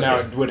 So now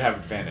it would have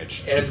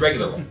advantage. It has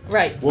regular roll.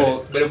 Right.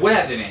 Well, But it would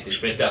have advantage,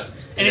 but it doesn't.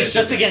 And It it's has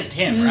just disadvantage. against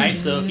him, right?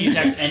 So if he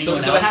attacks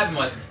anyone So else. what happened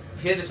was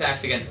his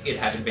attacks against it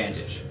have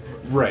advantage,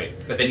 right,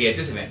 but then he has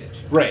disadvantage.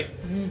 right,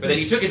 But then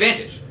you took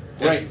advantage.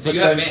 So, Right, So but you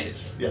have then-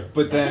 advantage. Yeah.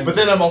 but then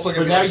I'm also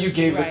gonna But be now like- you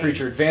gave the Right.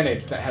 creature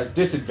advantage that has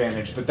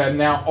disadvantage, but then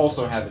now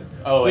also has it.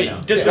 Oh, Wait, I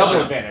know. just No, double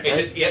no, advantage, it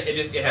right?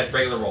 just it has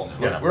regular roll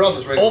now. Yeah, we're all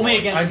just regular. Only I'm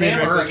against being him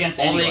or reckless. against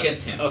Only anyone?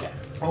 against him. Okay.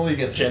 Only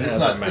against Jen it's has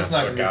not. a map It's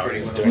not book gonna out. be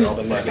He's pretty doing when all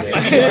the we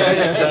negatives. fight.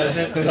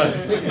 Doesn't.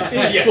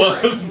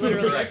 Close.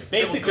 Literally.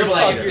 Basically, Triple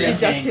fuck negative, your yeah.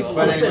 deductive.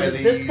 But anyway,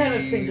 Listen, this kind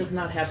of thing does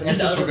not happen in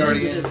Ancestral other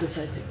Guardian, languages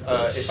besides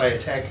if I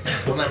attack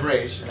when I'm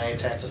raged and I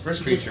attack the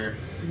first creature,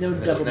 no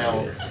that is double now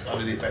negatives.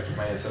 under the effect of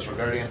my Ancestral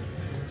Guardian.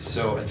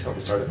 So until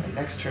the start of my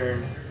next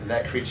turn,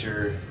 that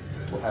creature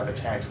will have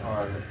attacks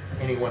on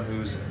anyone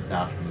who's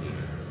not me.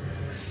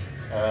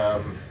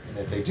 And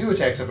if they do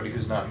attack somebody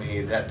who's not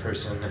me, that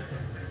person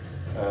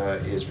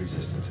is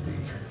resistant to the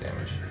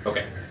damage.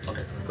 Okay.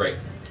 Okay. Great.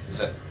 Does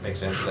that make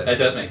sense? That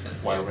does make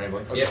sense. Wild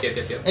rambling. Okay.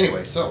 Yep.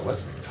 Anyway, so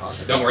let's talk.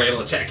 Don't worry,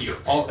 it'll attack you.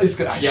 It's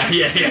good. Yeah.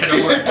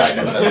 Don't worry.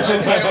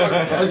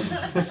 I was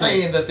just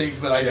saying the things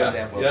that I know Yeah.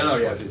 damn well Yeah, is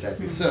no, going to attack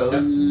me. So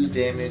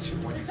damage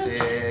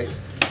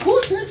 1d6.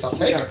 Ooh, 6. I'll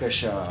take it.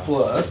 Yakasha.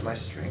 Plus my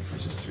strength,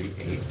 which is 3,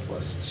 8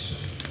 plus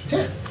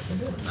 10.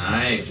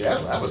 Nice. Yeah,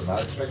 I was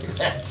not expecting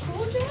that.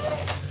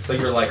 So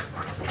you're like,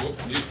 whoop,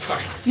 you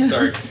fuck.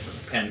 Sorry,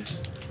 pen.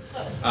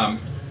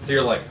 So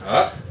you're like,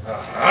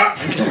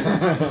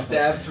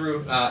 stab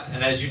through,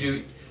 and as you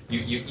do,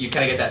 you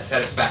kind of get that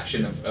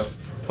satisfaction of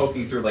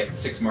poking through like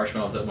 6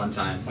 marshmallows at one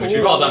time, which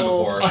we've all done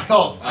before. I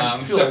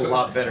feel a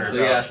lot better. So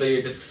yeah, so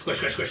you just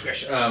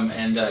squish,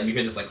 and you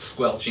hear this like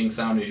squelching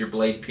sound as your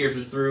blade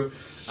pierces through.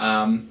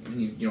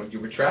 You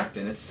retract,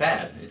 and it's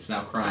sad. It's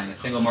now crying. A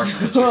single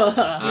marshmallow.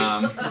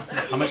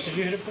 How much did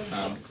you hit it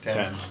for?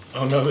 10.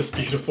 Oh no, this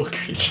beautiful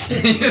creature.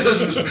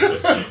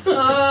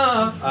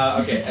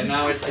 Okay, and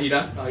now it's. Are you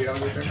done? Oh, you done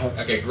with your turn?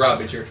 Okay,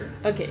 Grub, it's your turn.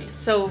 Okay,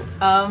 so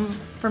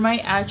for my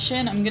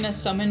action, I'm gonna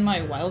summon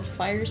my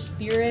wildfire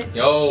spirit.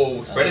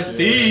 Yo, spread a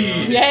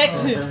seed.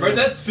 Yes. Spread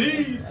that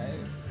seed.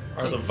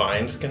 Are the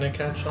vines gonna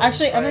catch on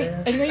Actually, I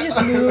fire? might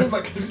just move.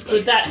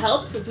 Would that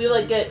help if we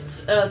like get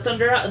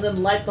thunder out and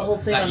then light the whole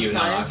thing Not on you, no.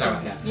 fire? I'm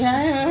talking about him.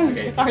 Yeah.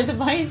 Okay. Are the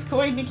vines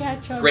going to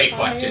catch on Great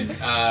fire? question.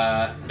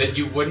 That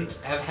you wouldn't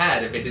have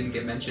had if it didn't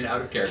get mentioned out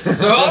of character.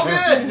 So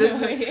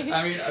good.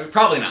 I mean,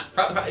 probably not.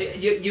 Probably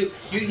you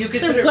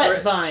consider wet it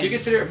for vines. you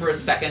consider it for a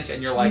second,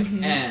 and you're like,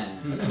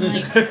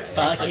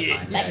 Fuck it.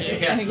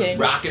 Yeah. Okay.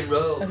 Rock and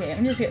roll. Okay,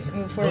 I'm just gonna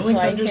move forward Rolling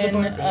so I Thunder's a can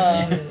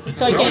barbarian.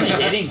 so I We're only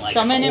can hitting, like,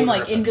 summon a him quarter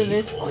like of into the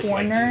this people, if I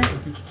corner. do.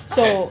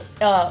 So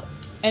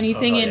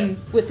anything Oh, yeah.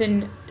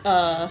 within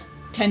 10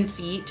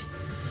 feet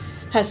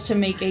has to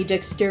make a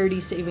dexterity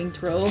saving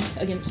throw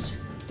against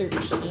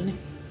 13,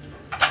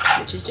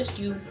 which is just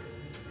you.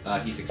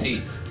 He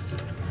succeeds.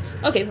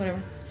 Okay,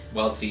 whatever.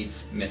 Wild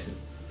seeds missing.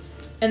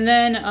 And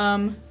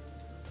then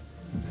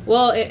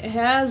well, it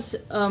has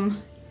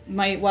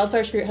my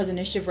wildfire spirit has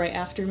initiative right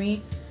after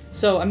me,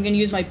 so I'm gonna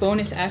use my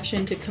bonus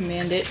action to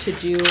command it to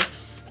do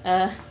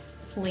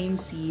flame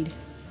seed.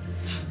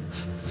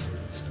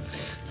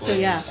 So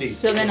yeah,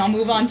 so then I'll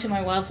move on to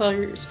my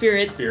wildfire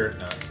spirit, Spirit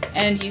nut.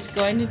 and he's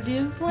going to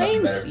do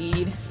flame better.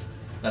 seed.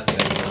 Nothing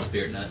better than a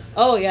spirit nut.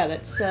 Oh yeah,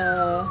 that's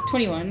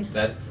 21.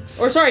 That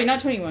Or sorry,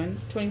 not 21,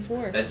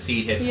 24. that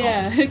seed hits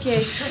Yeah, home.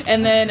 okay.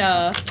 And then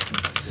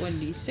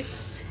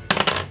 1d6.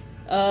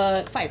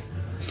 5.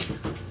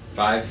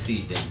 5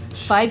 seed damage.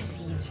 5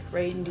 seeds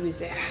right into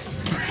his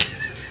ass.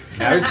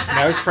 Now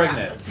he's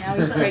pregnant. Now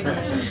he's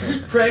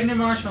pregnant. Pregnant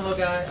marshmallow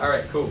guy. All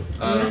right, cool.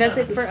 That's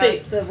it for State,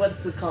 us.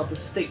 what's it called? The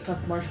State Puff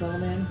Marshmallow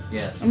Man?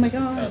 Yes. Oh my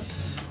gosh.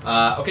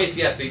 Okay, so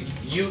yeah, so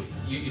you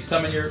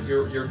summon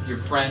your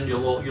friend, your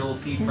little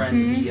seed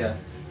friend. He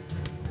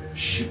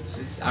shoots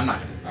this. I'm not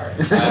gonna. All right.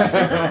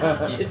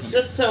 It's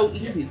just so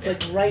easy. It's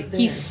like right there.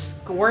 He's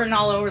squirting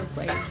all over the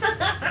place.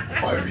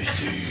 Fiery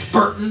seed.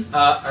 Spartan.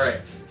 All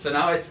right. So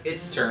now it's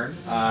its turn.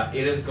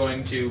 It is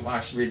going to. Well,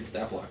 I should read the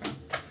stat block.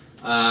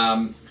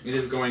 It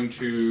is going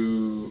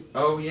to.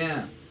 Oh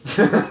yeah.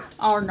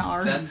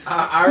 Arnar. That's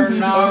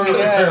Arnar.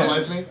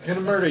 Paralyze me.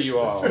 Gonna murder you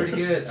all. Pretty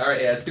good. All right,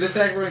 yeah, it's gonna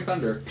attack Rolling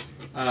Thunder.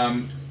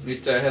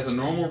 It has a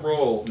normal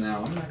roll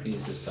now. I'm not gonna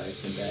use this die.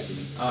 It's been bad to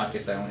me. Oh, I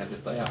guess I only have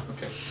this die out.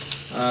 Okay.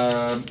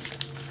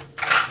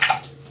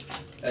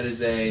 That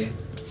is a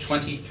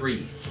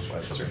 23. Well,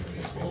 that certainly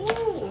hits me.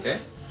 Okay.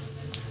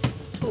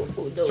 Oh,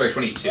 no. Sorry,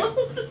 22.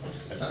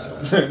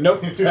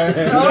 Nope.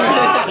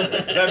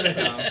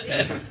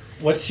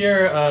 What's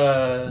your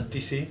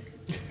DC?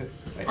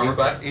 My Armor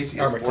class? AC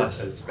Armor is class.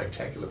 a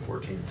spectacular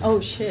 14. Oh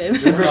shit.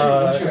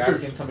 Weren't you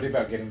asking somebody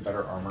about getting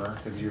better armor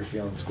because you were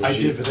feeling squishy? I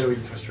did, but then we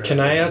pushed her. Can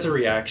I, as a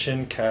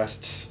reaction,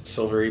 cast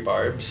Silvery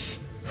Barbs?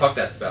 Fuck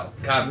that spell.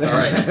 God, all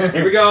right,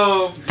 here we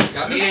go.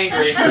 Got me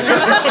angry.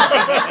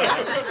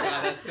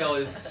 That spell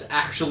is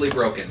actually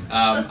broken.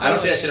 I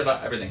don't say that shit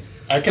about everything.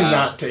 I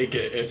cannot take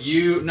it.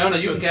 If No,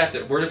 you can cast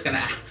it. We're just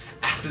gonna.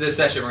 After this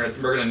session, we're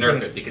gonna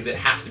nerf it because it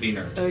has to be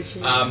nerfed. Oh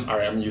shit. all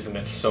right, I'm using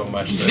it so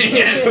much. All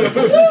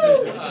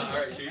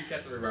right, so you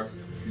cast the reverse.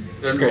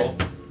 Good roll.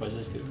 What does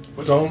this do?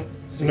 Don't.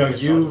 No,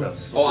 you.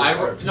 Oh, I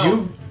roll.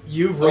 No.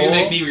 You Oh, roll. you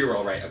make me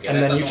re-roll, right? Okay. and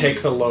that's then you not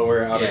take the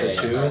lower out Yeah, of the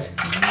yeah, two, alright.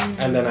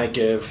 and then I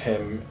give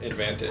him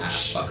advantage.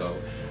 Fucko.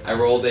 I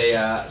rolled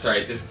a.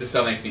 Sorry, this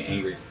spell makes me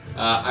angry.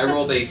 I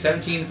rolled a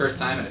 17 the first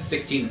time and a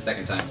 16 the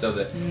second time. So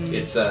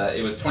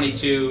it was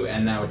 22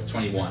 and now it's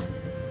 21.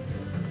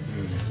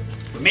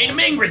 We made him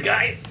angry,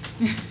 guys.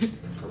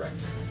 correct.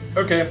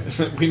 Okay.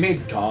 We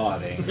made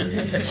God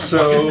angry.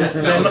 So That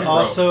spell then is broke.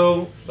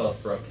 also, Spell is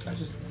broke.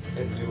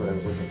 I knew what I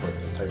was looking for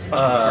because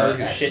I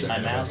typed shit in my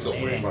mouth,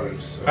 silver man.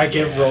 bars. So. I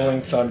give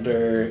Rolling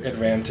Thunder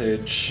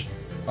advantage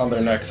on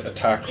their next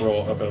attack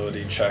roll,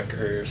 ability check,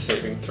 or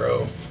saving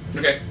throw.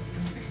 Okay.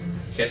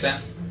 Catch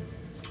that?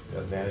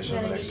 Advantage I'm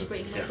on the gonna next. need to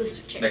bring my Yeah.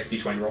 booster check. Next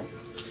D20 roll.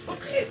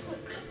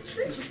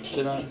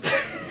 Sit on.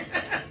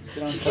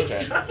 Sit on. She keeps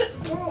Okay. dropping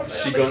more.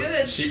 She goes.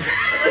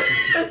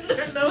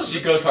 She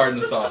goes hard in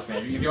the sauce,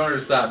 man. If you want her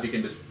to stop, you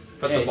can just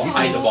put the Hey, ball you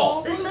behind the can-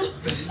 ball.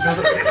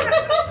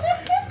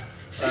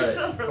 She's Alright.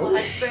 so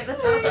relaxed right now.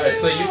 Alright,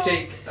 so you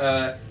take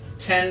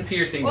 10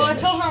 piercing Well, I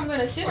damage. told her I'm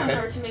gonna sit on Okay.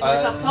 her to make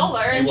myself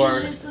taller, and you she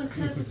are- just looks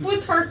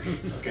puts her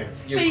Okay.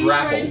 You face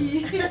grapple, right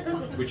here.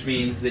 which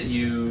means that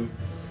you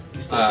You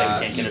still say we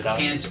can't get you it out.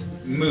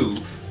 can't move.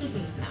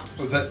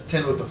 Was that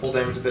 10 was the full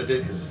damage that it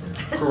did? Because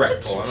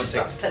Correct. I'm gonna take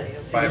Stop studying.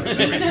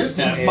 5%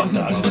 resistant Yeah, fuck and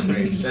dogs. well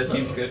range. That so-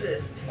 seems good.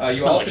 Exist. You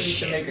Smell also like need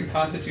shit. to make a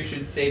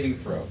Constitution saving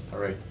throw. All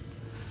right.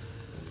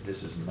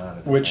 This is not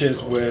a Which is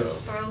roll,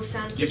 with- so- Or else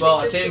sound Well,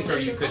 a just saving throw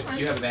to you could.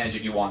 You have advantage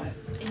if you want it.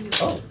 And you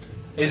Oh.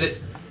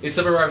 Is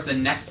Silver Barbs the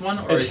next one,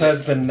 or It is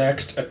says the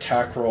next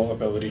attack roll,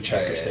 ability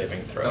check, or Okay.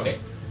 saving throw. Okay,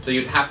 so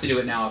you'd have to do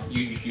it now.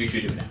 You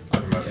should do it now.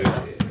 I'm not doing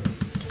it.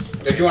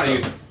 If you want to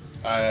use it.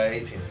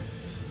 18.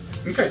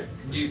 Okay,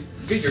 you're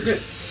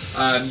good.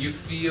 You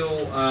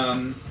feel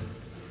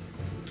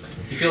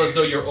as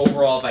though your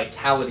overall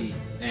vitality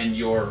and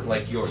your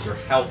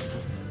health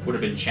would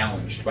have been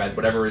challenged by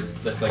whatever is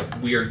that's like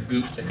weird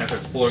goop that kind of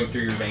starts flowing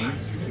through your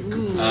veins.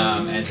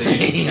 And so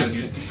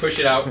you push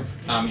it out.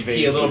 You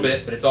pee a little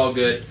bit, but it's all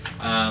good.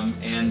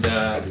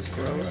 That is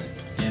gross.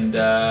 And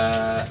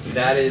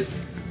that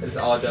is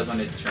all it does on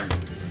its turn.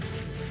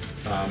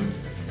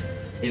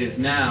 It is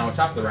now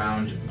top of the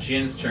round.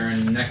 Jin's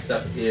turn. Next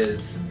up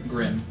is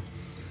Grim.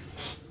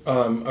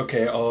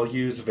 Okay, I'll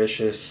use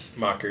Vicious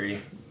Mockery.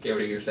 Okay,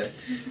 what are you gonna say?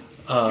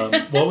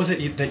 What was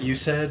it that you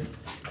said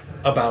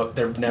about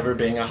there never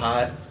being a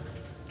hot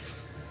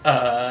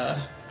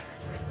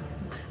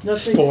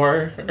Nothing.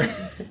 spore?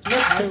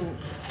 Nothing.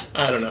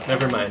 I don't know.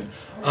 Never mind.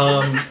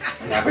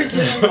 never do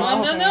it.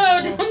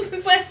 No,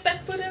 don't let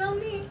that put it on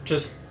me.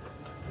 Just,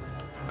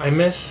 I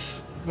miss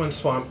when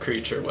Swamp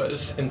Creature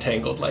was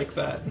entangled like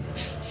that.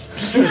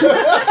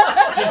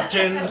 Just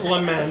Jin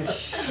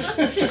laments,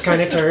 just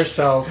kind of to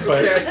herself,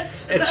 but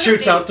it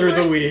shoots out through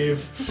the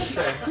weave.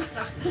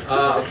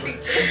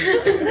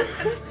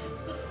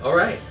 All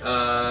right.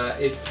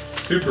 It's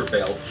super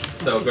failed.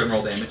 So go ahead and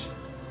roll damage.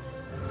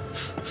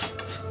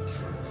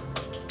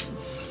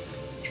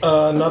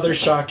 Another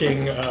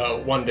shocking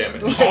 1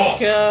 damage.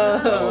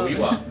 Oh, we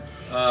won.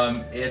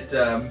 It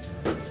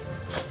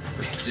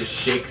just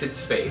shakes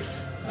its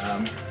face.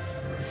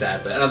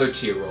 Sad, but another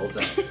tear rolls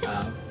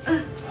out.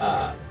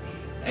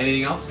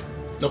 Anything else?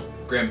 Nope.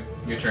 Grim,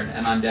 your turn.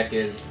 And on deck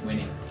is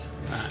Winnie.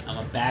 I'm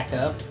gonna back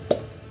up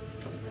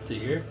to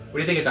here. What do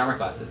you think its armor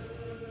class is?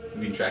 Have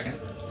you been tracking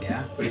it?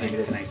 Yeah. What do you think it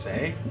is? Can I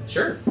say?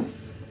 Sure.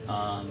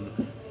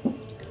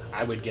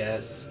 I would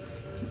guess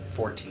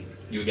 14.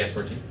 You would guess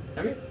 14.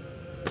 Okay.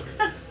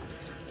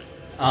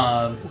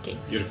 Okay.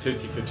 You had a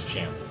 50-50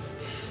 chance.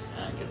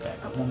 Get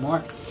back up one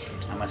more.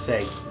 I'm gonna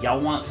say, y'all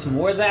want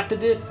s'mores after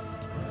this?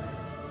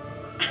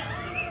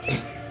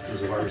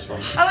 This is my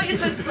response. I thought you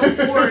said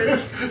s'mores.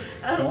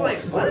 I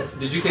was like, what?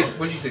 Did you say?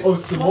 What did you say? Oh,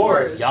 some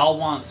more. Y'all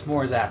want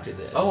s'mores after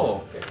this?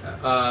 Oh,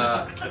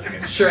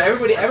 okay. Sure.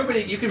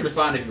 Everybody, you can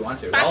respond if you want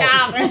to. Fuck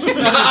off.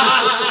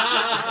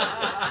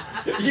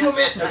 You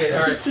admit. Okay.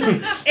 All right.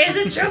 Is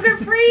it sugar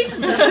free? All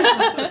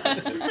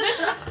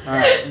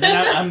right.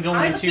 Then I'm going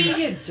I'm to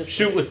vegan, just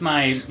shoot with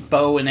my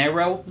bow and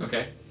arrow.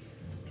 Okay.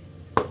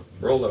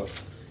 Roll low.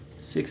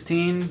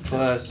 16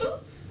 plus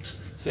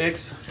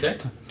 6. Okay.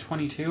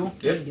 22.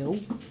 Good.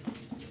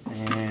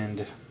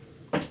 And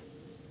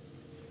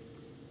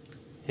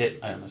hit,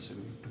 I'm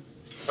assuming.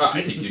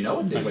 I think you know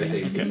it. What do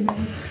you think?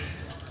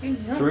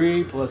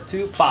 3 plus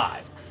 2,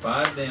 5.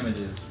 5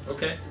 damages.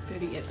 Okay.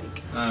 Pretty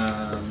epic.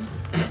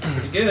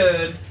 Pretty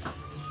good.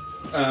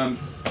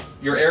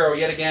 Your arrow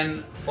yet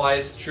again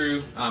flies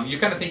true. You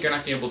kind of think you're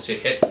not going to be able to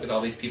hit with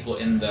all these people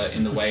in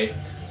the way,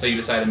 so you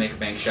decide to make a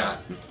bank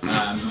shot.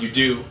 You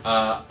do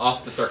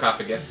off the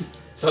sarcophagus.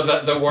 So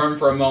the worm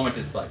for a moment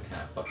is like,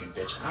 ah, fucking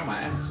bitch, ow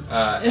my ass,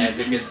 as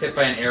it gets hit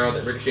by an arrow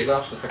that ricochets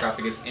off the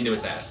sarcophagus into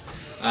its ass.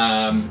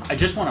 I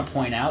just want to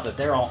point out that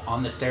they're all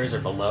on the stairs or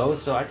below,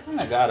 so I kind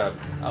of got a.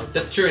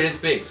 That's true. It is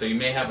big, so you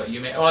may have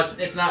Well,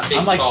 it's not big.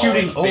 I'm like tall,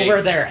 shooting it's big.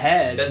 over their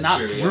heads, That's not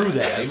true, through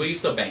yeah. them. Yeah, well, you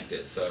still banked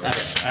it, so.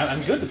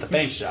 I'm good with the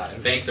bank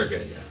shot. Banks are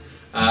good,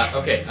 yeah.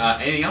 Okay.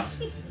 Anything else?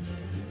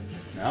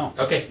 No.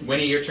 Okay,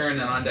 Winnie, your turn,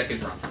 and on deck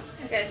is Ron.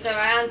 Okay, so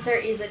my answer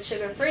is it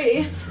sugar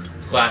free.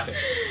 Classic.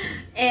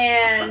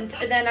 And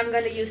then I'm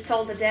gonna use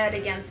Toll the Dead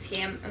against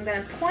him. I'm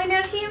gonna point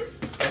at him.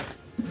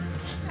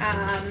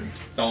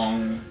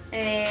 Dong.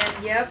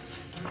 And yep.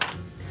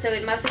 So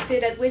it must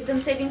succeed at Wisdom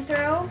saving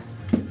throw.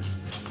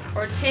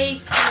 Or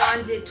take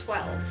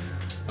 1d12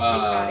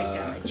 necrotic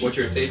damage. What's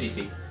your save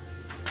DC?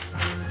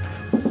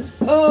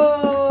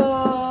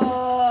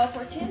 Oh.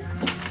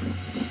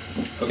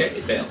 Okay,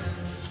 it fails.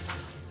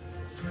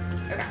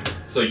 Okay.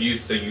 So you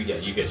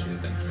get through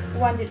the thing.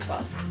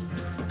 1d12.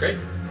 Great.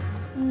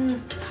 I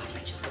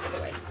just put it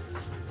away.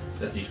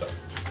 That's D12.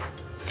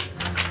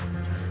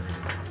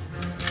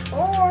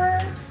 4.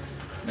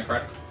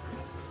 Necrotic.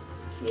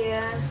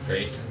 Yeah.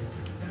 Great.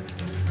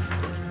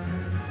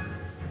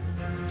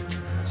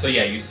 So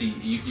yeah, you see,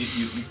 you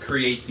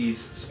create these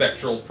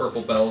spectral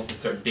purple bells that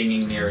start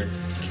dinging near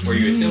its where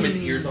you assume its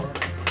ears are,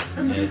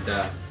 and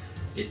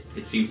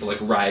it seems to like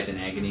writhe in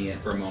agony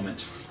for a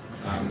moment.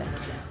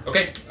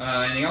 Okay,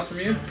 anything else from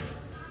you?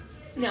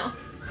 No.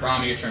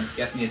 Rom, your turn.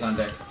 Gathany is on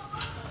deck.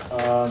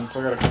 So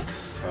I got a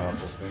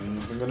couple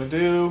things I'm gonna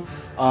do.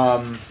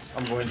 I'm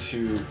going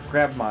to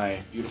grab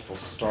my beautiful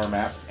star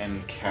map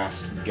and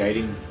cast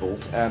Guiding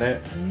Bolt at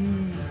it.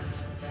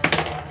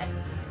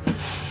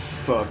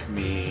 Fuck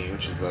me,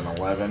 which is an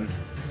 11.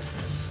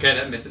 Okay,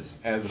 that misses.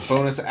 As a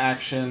bonus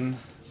action,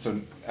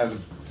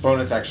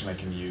 I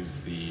can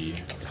use the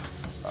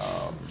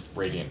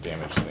radiant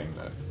damage thing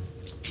that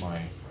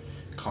my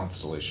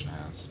constellation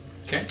has.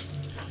 Okay.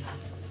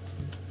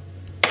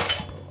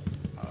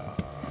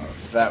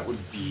 That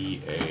would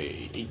be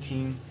a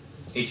 18.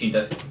 18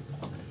 does.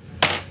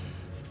 That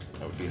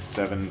would be a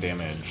 7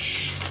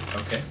 damage.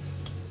 Okay.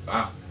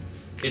 Wow.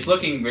 It's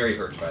looking very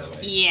hurt, by the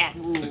way. Yeah.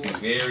 It's looking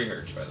very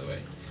hurt, by the way.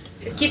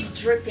 It keeps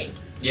dripping.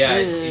 Yeah,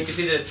 you can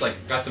see that it's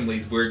like got some of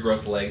these weird,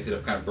 gross legs that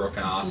have kind of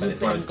broken off, and it's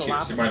one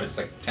of its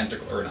like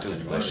tentacle or not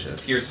tentacle, one of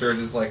its piercers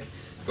is like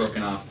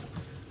broken off.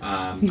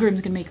 Grim's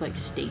gonna make like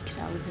steaks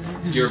out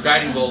of it. Your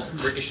guiding bolt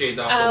ricochets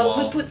off the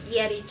wall, We put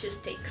yeti to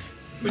steaks.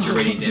 which your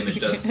radiant damage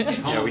does hit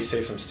home. Yeah, we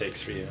saved some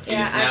steaks for you.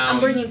 Yeah, now- I'm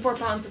bringing 4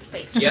 pounds of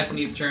steaks.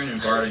 Gathany's turn, and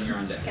Varden, you're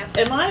on deck.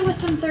 Am I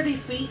within 30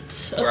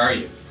 feet? Where are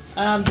you?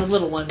 The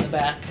little one in the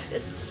back.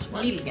 This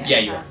one. Yeah,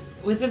 you are.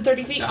 Within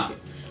 30 feet? Uh-huh.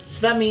 So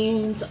that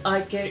means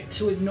I get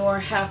to ignore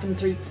half and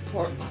 3/4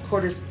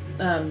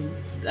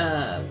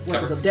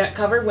 what's it called? Deck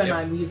cover when Yep.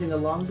 I'm using a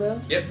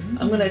longbow. Yep.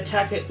 I'm going to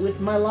attack it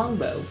with my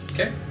longbow.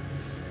 Okay.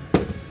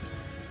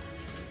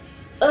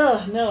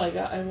 No,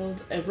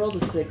 I rolled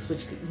a 6,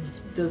 which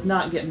does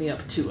not get me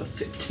up to a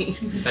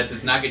 15. That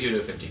does not get you to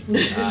a 15.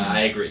 I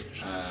agree.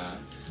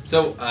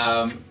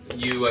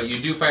 You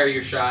do fire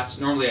your shots.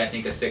 Normally, I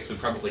think a 6 would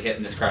probably hit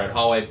in this crowded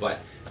hallway, but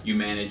you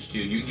manage to.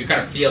 You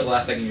kind of feel the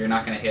last second you're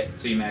not going to hit,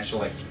 so you manage to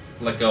like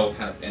let go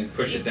kind of and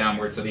push it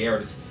downward, so the arrow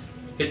just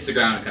hits the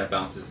ground and kind of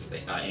bounces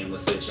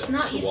aimlessly. She's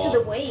not used to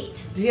the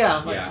weight.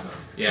 Yeah.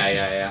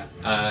 Yeah.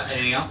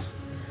 Anything else?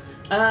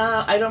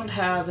 I don't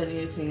have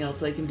anything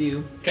else I can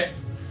do. Okay.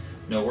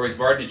 No worries,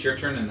 Varden. It's your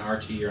turn, and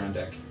RT, you're on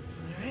deck.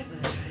 Alright,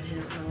 I'm gonna try and hit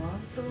it with my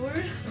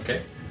longsword.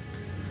 Okay.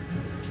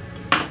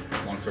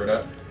 Longsword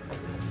up.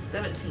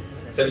 17.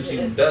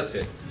 17 does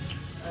hit.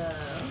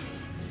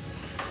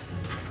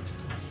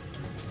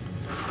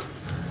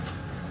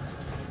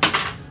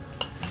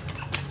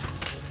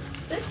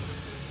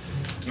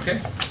 Okay.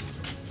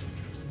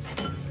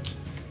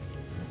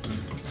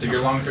 So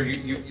your longsword,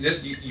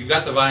 you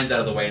got the vines out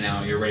of the way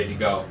now. You're ready to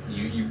go.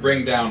 You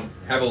bring down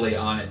heavily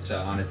on its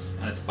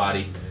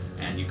body,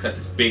 and you cut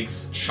this big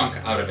chunk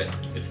out of it.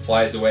 It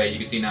flies away. You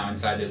can see now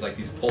inside there's like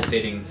these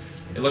pulsating.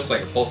 It looks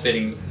like a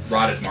pulsating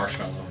rotted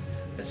marshmallow.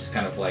 It's just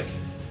kind of like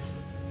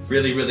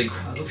really, really.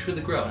 It looks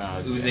really gross,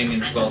 oozing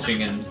and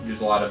squelching, and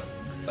there's a lot of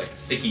like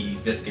sticky,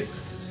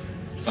 viscous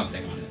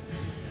something on it.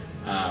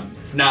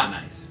 It's not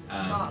nice.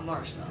 Not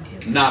marshmallow.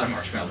 Not a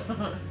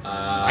marshmallow.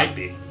 Might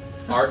be.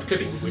 Could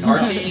be.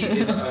 RT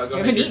is go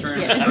ahead your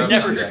turn.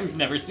 I've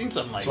never seen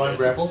something like So I'm this.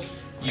 grappled?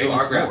 You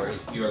are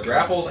grappled. You are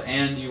grappled,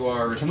 and you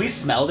are. Can we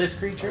smell this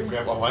creature? I'm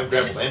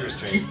grappled and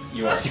restrained.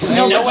 You are. Do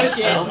you know what it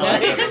smells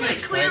like?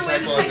 Clear Can I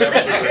tackle and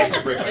grapple, or I need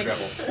to break my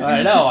grapple?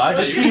 I know. I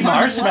just You see can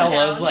mark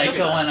marshmallows one down. like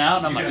going out,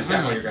 and I'm You like, can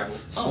attack while you're grappled.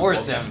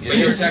 Force him. But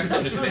your attack's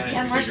on disadvantage.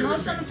 Yeah, because you're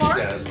marshmallows on the restrained. farm?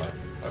 Yeah, that's fine.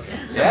 Okay.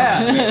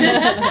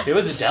 Yeah. It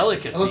was a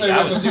delicacy. Unless I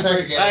I was super super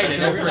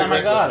excited every time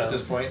I got at him.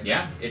 this point.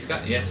 Yeah, it's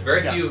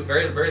very few,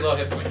 very low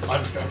hit points.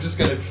 I'm just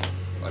gonna,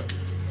 I'm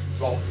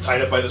all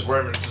tied up by this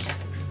worm and just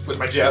with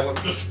my javelin.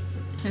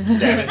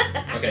 Damn it.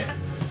 Okay.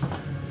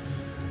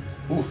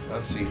 Ooh,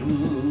 let's see.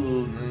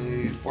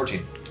 Ooh,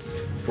 14.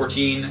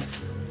 14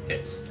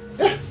 hits.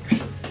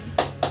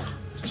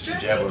 Just a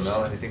javelin,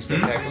 no? Anything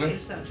spectacular?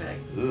 Soundtrack.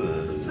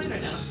 Ooh. Play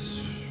right now.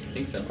 I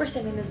think so. We're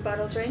saving these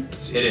bottles, right? Let's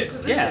see. It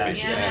is. Yeah.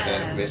 Basic math.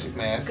 Yeah. Basic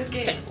math. Good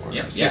game. Or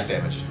Yeah, 6 yeah.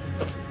 damage.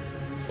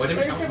 What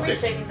damage? We're Six.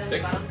 saving those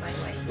Six. bottles, by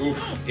the way.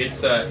 Oof.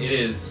 It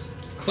is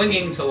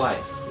clinging to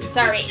life.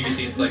 Sorry. You can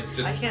see it's like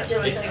just. I can't Just-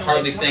 really It's think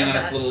hardly of staying on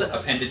that, its little so-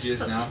 appendages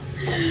now.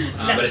 That's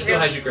But it still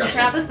true. has you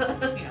grappled.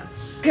 Trap. Yeah.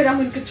 Good,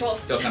 I'm in control.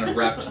 Still kind of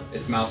wrapped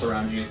its mouth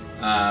around you.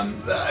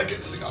 Get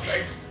this thing off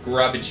me.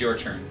 Grub, it's your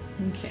turn.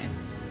 Okay.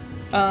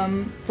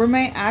 For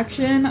my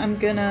action, I'm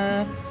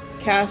gonna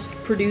cast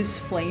Produce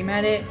Flame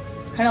at it.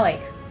 Kind of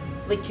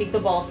like take the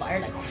ball of fire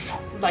and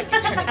like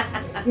turn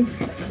it.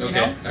 You Okay.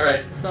 know? All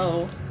right.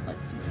 So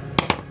let's see.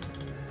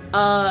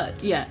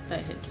 Yeah,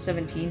 that hits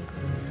 17.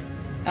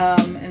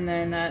 And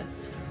then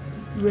that's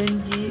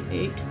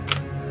 1d8.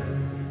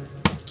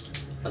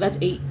 Oh, that's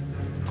 8.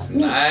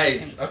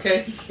 Nice.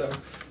 Okay. So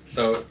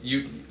So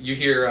you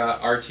hear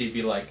RT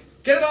be like,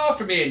 "Get it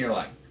off of me," and you're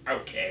like,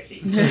 "Okay."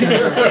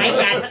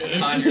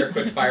 Conjure your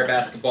quick fire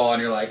basketball,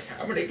 and you're like,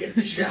 "I'm gonna get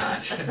the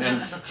shot."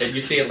 And you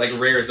see it like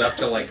rears up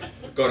to like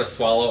go to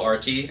swallow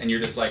RT, and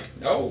you're just like,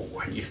 "No."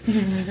 And you,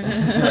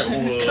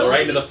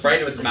 right into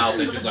its mouth,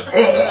 and just like,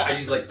 and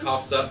he's like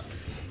coughs up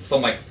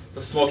some like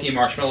smoky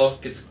marshmallow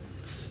gets.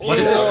 What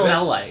does it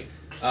smell like?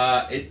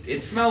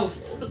 It smells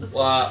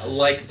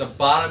like the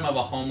bottom of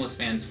a homeless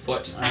man's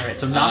foot. All right,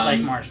 so not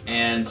like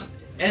marshmallow.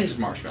 And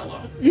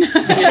marshmallow.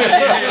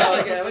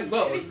 yeah, like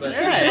both. But,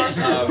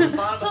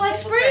 So like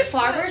spray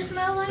farmer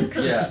smell like?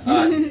 Yeah,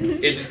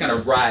 it just kind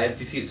of writhes.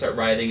 You see it start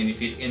writhing, and you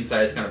see its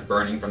inside is kind of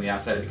burning from the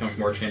outside. It becomes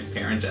more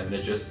transparent, and then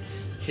it just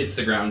hits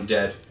the ground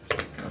dead.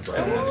 Kind of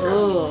writhing on the ground.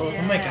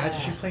 Oh my god,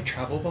 did you play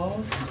travel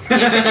ball? You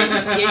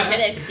should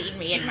have seen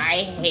me in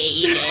my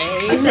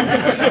heyday.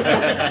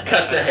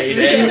 Cut to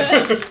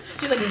heyday.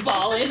 She's like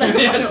balling.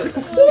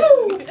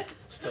 Woo!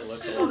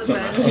 Still on the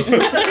bench.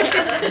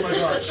 Oh my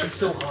god, she's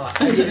so hot.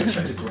 I think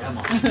she's a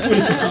grandma.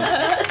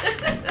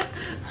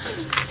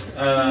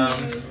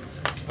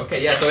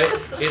 Okay, yeah, so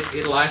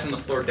it lies on the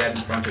floor dead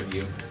in front of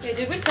you. Okay,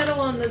 did we settle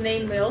on the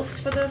name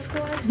MILFs for the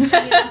squad?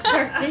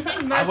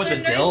 I was a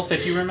DILF,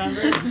 if you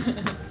remember.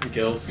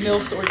 Gilf.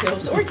 MILFs or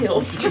GILFs or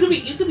GILFs.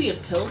 You could be a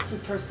PILF, a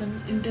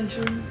person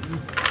indentured.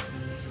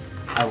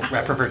 I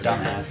prefer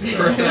dumbass.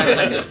 Person I'd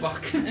like to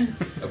fuck.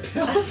 A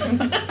pill.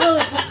 Well,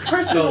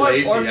 person So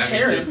lazy. or I mean,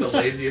 parent. just the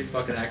laziest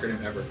fucking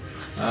acronym ever.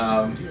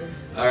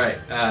 All right.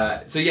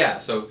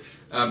 So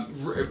a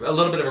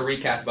little bit of a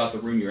recap about the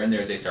room you're in.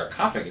 There's a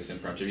sarcophagus in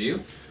front of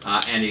you,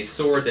 and a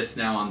sword that's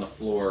now on the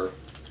floor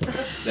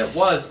that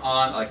was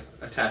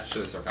attached to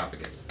the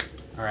sarcophagus.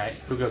 All right,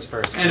 who goes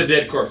first? And a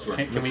dead corpse.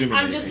 I'm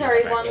just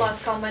sorry, one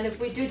last comment. If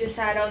we do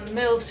decide on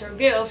MILFs or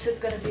GILFs,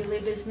 it's gonna be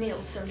Libby's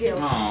MILFs or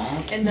GILFs.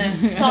 Aww. And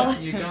then it's all...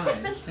 You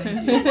guys.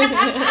 Thank you.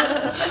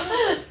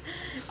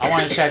 I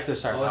want to check the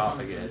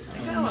sarcophagus.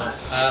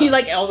 He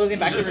like elbowing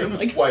back the room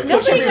like.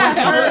 Nobody got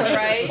hurt,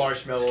 right?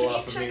 Marshmallow Can you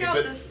off of me, check out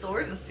but this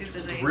sword and see if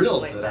there's anything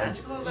Riddled like that I-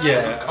 magical about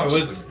Yeah, it? I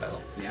was.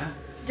 Yeah.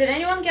 Did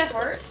anyone get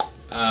hurt?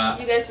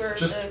 You guys were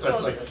just, the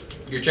closest.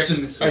 You're checking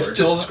the sword. just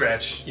a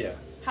scratch. Yeah.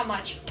 How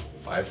much?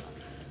 5.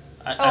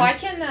 I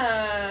can.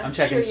 I'm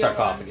checking cure the your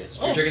sarcophagus.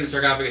 wounds. You're checking the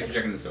sarcophagus. You're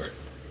checking the sword.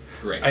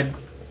 Great. I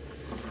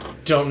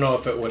don't know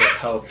if it would have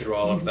held through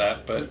all of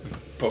that, but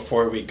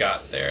before we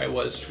got there, I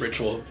was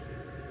ritual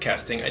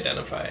casting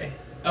Identify.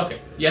 Okay.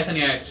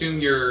 Yethany, I assume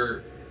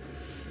you're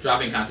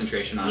dropping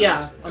concentration on it.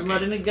 Yeah, I'm Okay.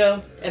 letting it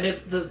go, and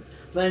if the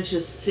bench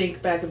just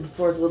sink back and the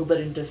floor's a little bit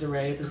in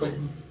disarray. There's like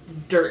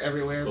dirt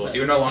everywhere. Cool. but- So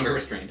you're no longer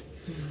restrained.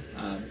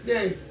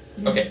 Yay.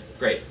 Okay,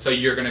 great. So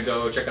you're going to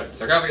go check out the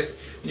sarcophagus.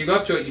 When you go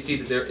up to it, you see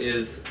that there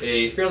is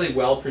a fairly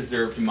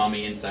well-preserved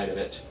mummy inside of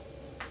it.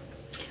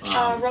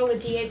 Roll a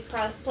d8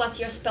 plus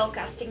your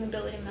spellcasting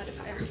ability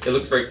modifier. It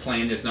looks very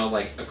plain. There's no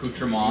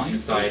accoutrement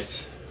inside.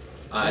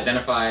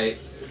 Identify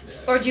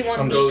Or do you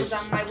want me to? goes,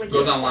 Because my wizard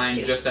goes is online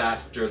 +2. just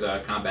after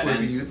the combat Wait,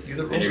 ends. you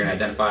the And you're going to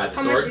identify the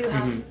How much do sword. you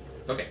have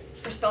Okay.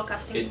 for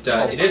spellcasting?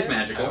 It is modifier? I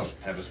magical. don't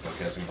have a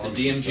spellcasting The bonus.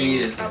 DMG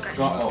is Okay.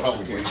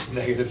 Probably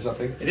negative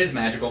something. It is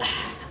magical.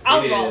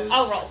 I'll It roll. is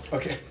I'll roll.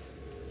 Okay.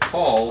 I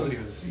Called. don't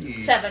even see.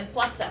 7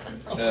 plus 7.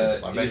 I'm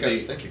It back is up.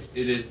 a- Thank you.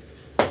 It is.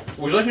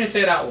 Would you like me to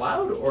say it out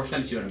loud or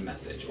send it to you in a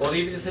message? Or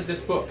leave it just at this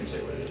book and tell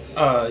you what it is?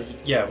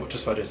 Yeah,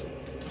 just what is it?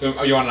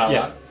 So, you want it out Yeah.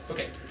 loud?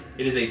 Okay.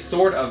 It is a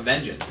sword of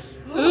vengeance.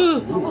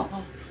 Ooh.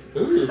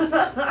 Ooh.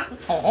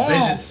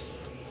 Vengeance.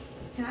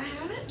 Can I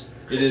have it?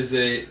 It is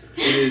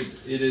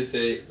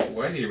a.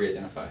 Why do you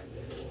re-identify?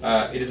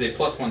 It is a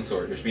 +1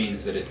 sword, which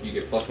means that if you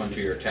get +1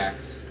 to your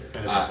attacks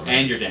And it's also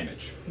and your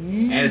damage,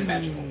 and it's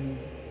magical.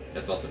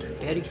 That's also very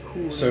important. Very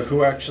cool. So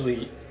who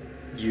actually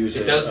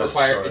uses It does a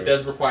require sword? it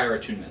does require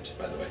attunement,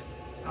 by the way.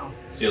 Oh.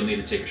 So you'll need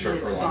to take a short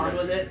You or long bond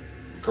rest. with it.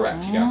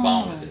 Correct. You got a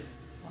bomb with it.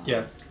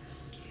 Yeah.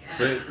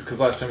 Because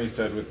last time you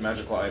said with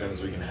magical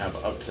items we can have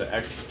up to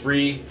Act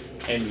 3,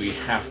 and we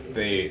have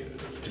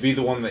to be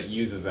the one that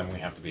uses them. We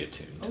have to be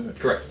attuned to it.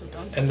 Correct.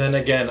 And then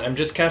again, I'm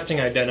just casting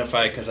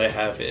Identify because I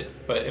have it.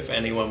 But if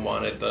anyone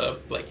wanted the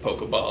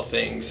Pokeball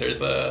things or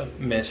the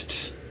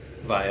Mist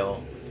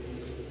Vial,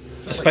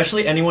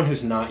 especially anyone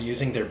who's not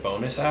using their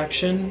bonus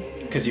action,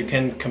 because you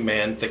can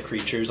command the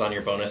creatures on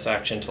your bonus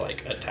action to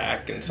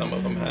attack, and some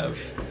of them have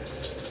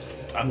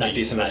I'm not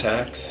using decent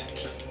that.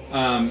 attacks.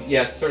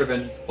 Yes, sort of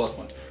vengeance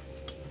 +1.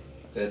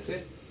 That's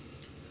it.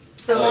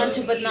 I want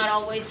to, but not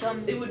always. So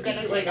I'm It would be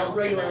gonna say like a no to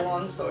regular that.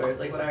 longsword,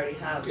 like what I already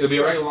have. It would be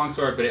a regular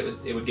longsword, but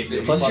it would give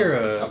you a Plus you're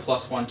a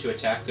 +1 to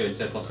attack. So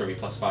instead of +4, it would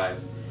be +5,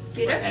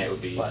 Peter? and it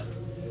would be What?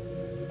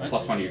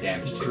 +1 to your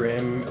damage too.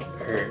 Grim,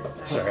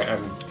 sorry,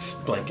 I'm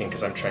blanking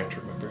because I'm trying to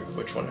remember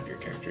which one of your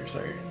characters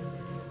are.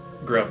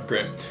 Grim.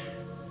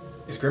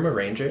 Is Grim a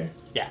ranger?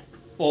 Yeah.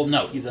 Well,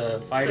 no, he's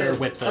a fighter So,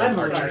 with the I'm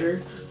a archer.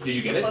 ranger. Did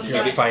you get it? Plus Did you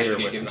five. get Fighter did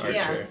you with get an it?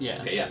 Yeah. archer.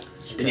 Yeah. Okay, yeah.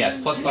 And yes,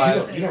 You +5.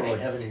 don't really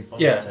have any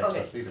bonus Yeah. attacks Okay.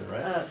 up either,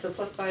 right? So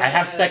 +5. I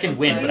have second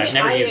wind, but I've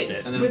never used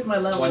it. And then With my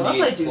level up,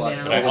 1d8 I do plus-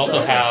 now. But I also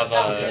So- have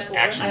Okay.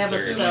 action I have a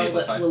surge. spell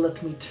Plus that five. will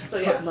let me So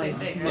yeah, put my same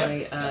thing,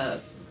 my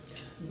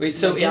Wait,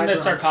 so in dagger the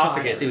on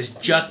sarcophagus, fire. it was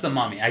just the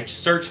mummy. I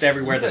searched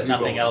everywhere. There's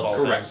nothing else.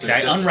 Correct. Okay,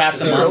 I unwrap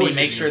the They're mummy, always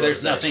make using sure the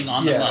there's bonus nothing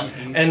on the mummy.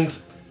 And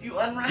You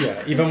unwrap.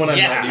 yeah, even when I'm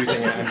Yeah. not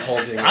using it, I'm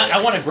holding it.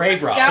 I want a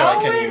grave rock. So I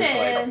can Going use,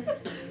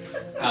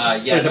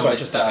 in. There's a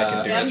bunch of stuff I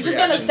can do. Yeah, I'm as just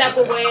gonna reactions. step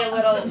away a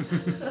little.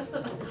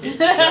 It's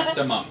just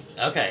a mummy.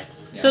 Okay.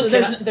 Yeah. So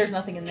Can there's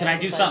nothing in there. Can I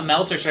do besides- something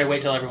else, or should I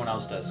wait till everyone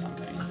else does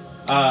something?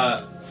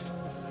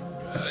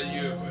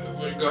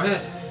 Go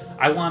ahead.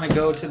 I want to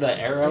go to the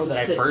arrow that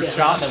I Sit first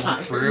down. shot that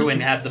went through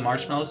and had the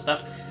marshmallow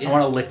stuff. I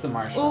want to lick the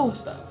marshmallow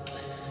stuff.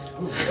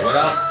 What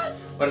else?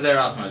 What does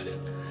everyone else want to do?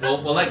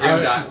 We'll let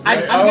Grim die.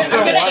 I'm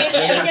gonna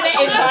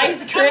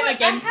advise Grim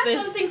against I have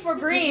this. something for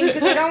green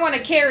because I don't want to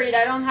carry it.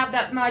 I don't have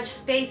that much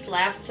space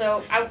left,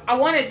 so I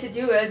wanted to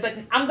do it, but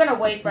I'm gonna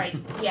wait. Right?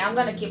 Yeah, I'm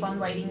gonna keep on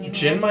waiting. In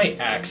Jin here. might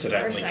For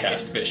accidentally a second.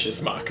 cast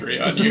vicious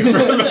mockery on you.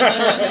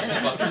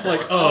 Just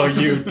like, oh,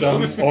 you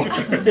dumb fuck.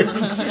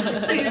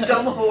 You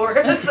dumb whore.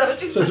 That's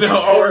what you So said.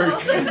 no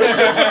orc.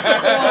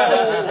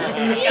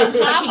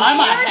 I'm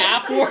a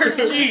half orc.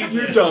 Jesus.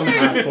 You dumb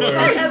half There's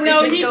orc. no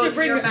Everything need goes to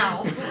bring your it.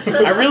 mouth.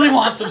 I really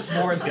want some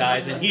s'mores,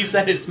 guys, and he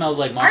said it smells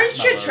like marshmallows.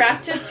 Aren't you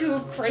attracted to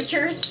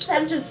creatures?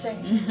 I'm just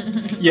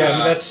saying.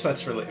 Yeah,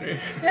 that's for later.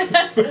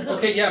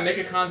 Okay, yeah, make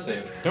a con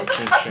save. Don't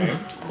kink shame.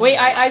 Wait,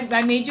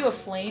 I made you a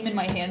flame in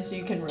my hand so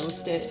you can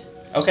roast it.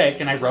 Okay,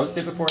 can I roast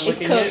it before It's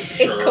licking cooked.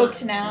 it? It's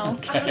cooked now.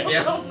 Okay.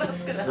 Yeah.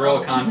 That's gonna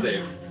Roll a help. con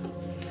save.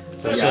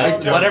 So Yeah,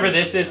 just whatever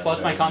this is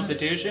plus my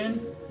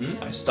constitution.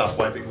 I stopped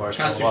wiping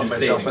marshmallow off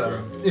Constitution myself,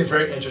 and saving I'm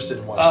very interested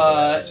in watching what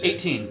happens here.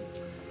 18.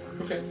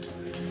 Okay.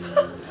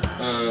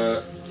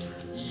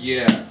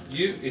 Yeah,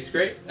 it's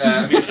great.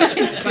 I mean, it's not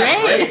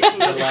great,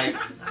 but like,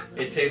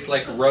 it tastes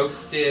like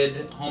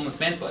roasted homeless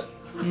man foot.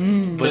 So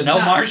But it's no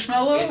not-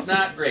 marshmallow? It's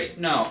not great.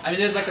 No, I mean,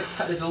 there's like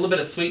there's a little bit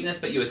of sweetness,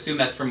 but you assume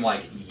that's from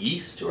like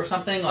yeast or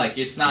something. Like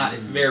it's not.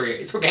 It's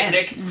it's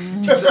organic.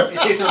 It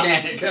tastes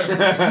organic.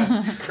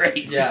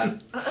 Great. Yeah.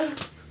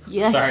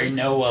 Yes. Sorry,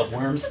 no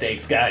worm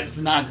steaks, guys. It's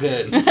not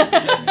good. Cool.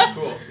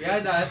 Yeah,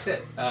 no, that's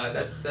it.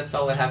 That's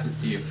all that happens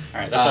to you.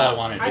 All right, that's all I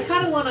want to do. I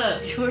kind of want to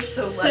You are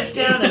so sit lucky.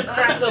 down and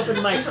crack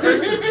open my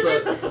curses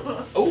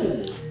book.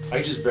 Oh.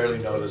 I just barely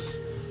noticed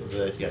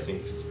that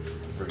Yeti's.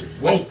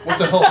 Whoa! What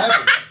the hell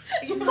happened?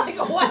 You're like,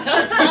 what?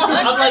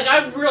 I'm like,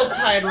 I'm real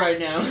tired right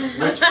now.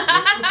 Which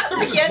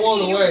just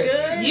blown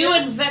away. You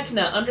and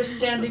Vecna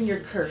understanding your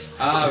curse.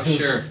 Oh,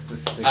 sure.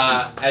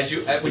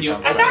 When you I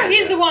thought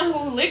he's the one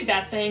who licked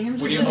that thing. I'm when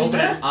just you saying. open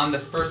it, on the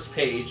first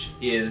page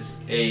is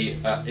a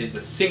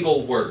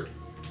single word,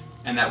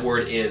 and that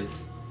word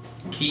is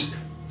keep. You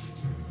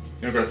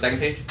wanna go to the second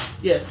page?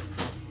 Yes.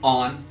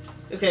 On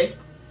Okay.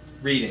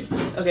 reading,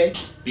 Okay.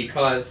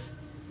 because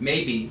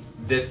maybe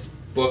this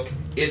book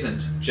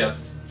isn't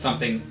just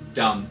something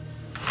dumb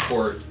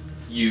for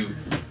you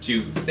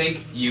to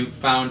think you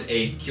found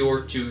a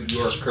cure to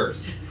your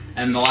curse.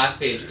 And the last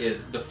page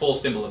is the full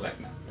symbol of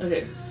Vecna.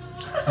 Okay.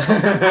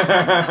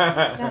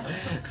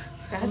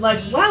 That's I'm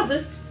like, neat. wow,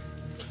 this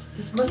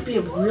must be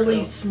a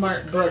really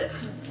smart book.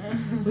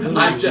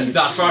 I'm just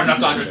not smart enough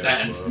to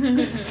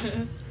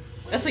understand.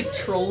 That's like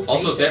troll.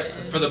 Also, face.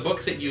 for the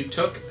books that you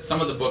took, some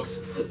of the books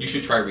you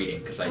should try reading,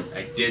 because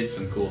I did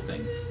some cool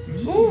things.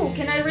 Ooh,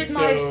 can I read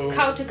So- my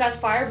how to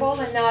cast fireball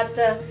and not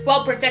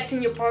while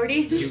protecting your party?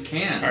 You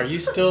can. Are you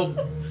still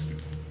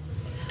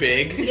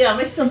big? Yeah, am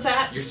I still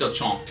fat? You're still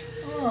chonked.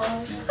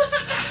 Oh.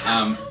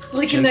 Yeah.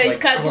 Like a Jin's nice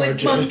like, cuddly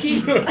gorgeous.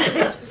 monkey.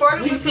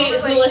 Barney We was see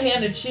totally Hula like,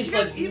 Hand and she's you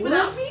guys like, eat what?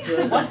 without me?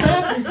 What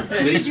happened?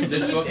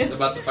 This book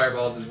about the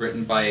fireballs is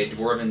written by a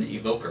dwarven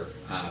evoker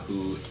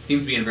who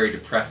seems to be in a very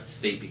depressed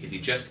state because he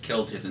just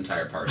killed his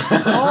entire party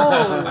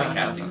by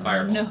casting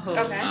fireball. No.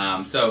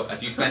 Okay. So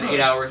if you spend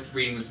 8 hours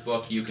reading this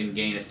book, you can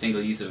gain a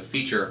single use of a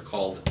feature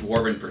called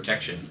Dwarven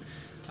Protection.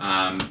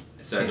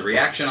 So as a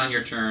reaction on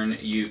your turn,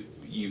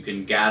 you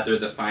can gather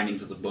the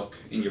findings of the book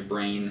in your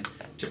brain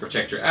to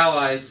protect your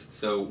allies.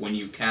 So when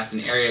you cast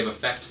an area of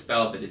effect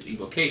spell that is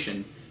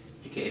evocation,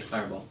 aka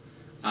fireball,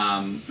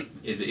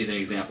 is an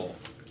example.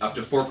 Up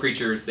to 4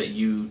 creatures that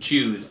you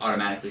choose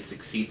automatically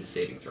succeed the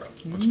saving throw.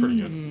 That's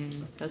pretty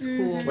good. That's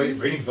cool. Wait,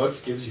 reading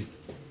books gives you.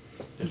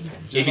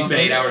 If you spend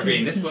 8 hours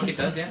reading this book, it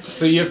does, yeah.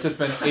 So you have to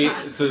spend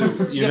 8. So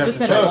you have to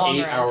spend a long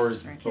 8 rest.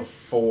 hours Right.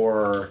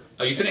 before.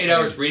 Oh, you spend 8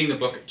 hours reading the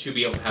book to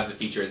be able to have the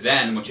feature.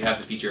 Then, once you have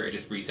the feature, it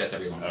just resets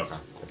every long rest. Oh,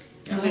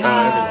 Yeah. every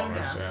long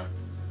rest, yeah.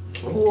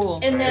 Cool.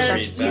 And then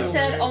Read you that.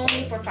 said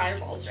only for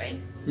fireballs, right?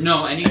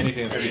 No,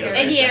 Anything that's area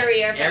Any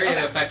area.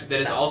 of effect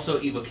that is also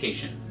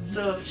evocation.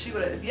 So if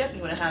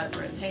Yeti would have had it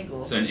for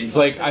Entangle. So an It's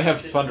like I have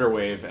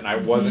Thunderwave and I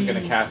wasn't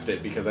gonna cast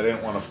it because I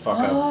didn't want to fuck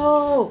up.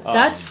 Oh, Um,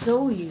 that's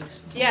so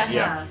useful. Yeah.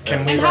 Yeah.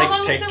 Can we And how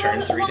long is take the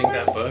turns long reading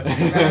that rest? book?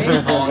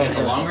 How long is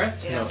a long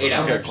rest? Yeah. 8 That's a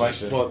hours. good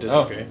question. Well,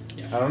 disagree.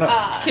 I don't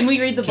know. Can we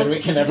read the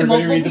book? Can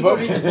everybody read the book?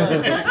 Multiple people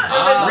read the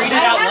book. Read it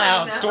out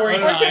loud. Story Or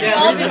can we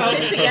time. all just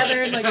sit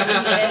together and like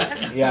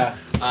read it? Yeah.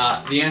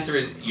 The answer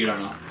is you don't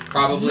know.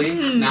 Probably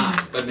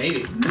not, but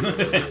maybe.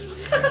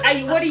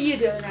 What are you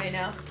doing right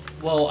now?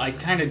 Well, I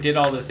kind of did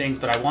all the things,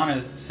 but I want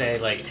to say,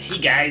 like, hey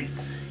guys,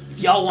 if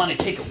y'all want to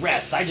take a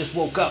rest, I just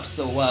woke up,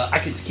 so I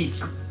can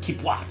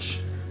keep watch.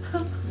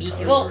 Me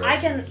too. Well, I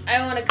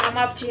want to come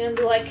up to you and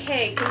be like,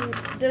 hey,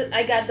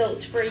 I got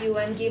those for you,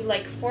 and give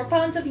like 4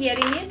 pounds of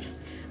yeti meat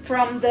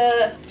from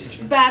the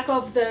back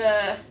of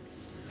the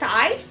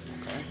thigh,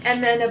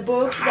 and then a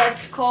book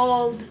that's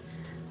called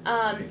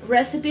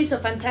Recipes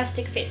of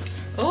Fantastic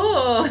Fists.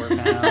 Oh. 4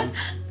 pounds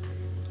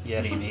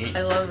yeti meat.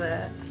 I love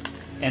that.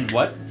 And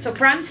what? So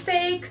prime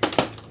steak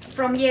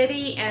from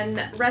Yeti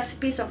and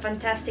Recipes of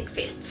Fantastic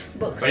Fists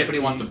books. If anybody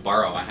wants to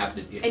borrow, I have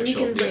the And you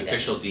can read it.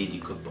 official D&D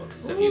cookbook.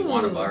 So if you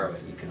want to borrow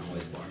it, you can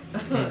always borrow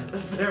it.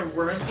 Is there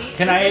worm meat?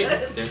 Can I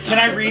There's can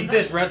I not- read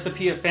this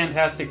recipe of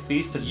Fantastic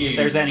Feast to see if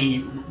there's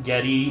any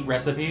Yeti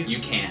recipes? You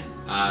can.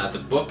 The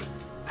book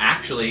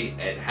actually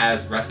it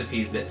has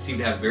recipes that seem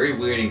to have very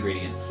weird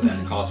ingredients. And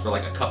it calls for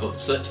like a cup of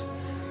soot,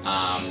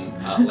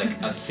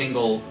 like a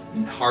single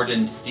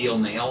hardened steel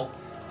nail.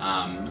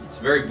 It's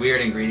very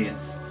weird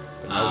ingredients.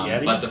 No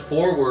Yeti? But the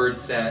foreword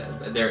said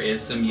there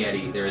is some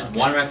Yeti. There is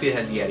one recipe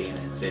that has Yeti in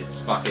it. It's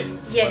fucking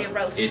Yeti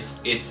roast. It's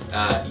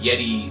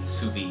Yeti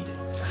sous vide.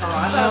 Oh,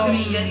 I thought it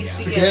was gonna be Yeti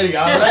Spaghetti, spaghetti.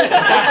 all right.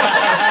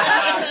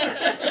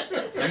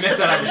 I missed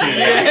that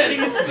opportunity.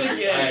 Yeti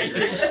spaghetti. I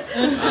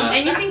agree.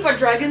 Anything for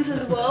dragons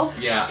as well?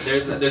 Yeah,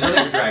 there's nothing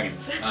for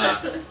dragons.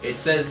 It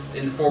says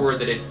in the foreword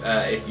that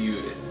if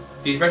you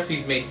these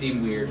recipes may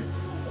seem weird,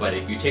 but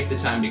if you take the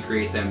time to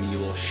create them, you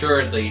will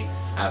assuredly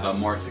have a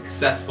more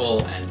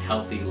successful and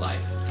healthy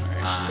life.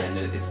 And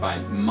it's by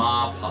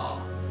Ma Pa.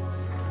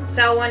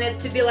 So I wanted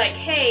to be like,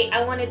 hey,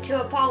 I wanted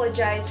to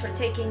apologize for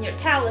taking your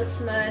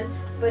talisman,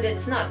 but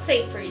it's not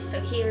safe for you. So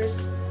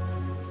here's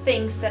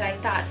things that I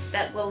thought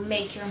that will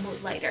make your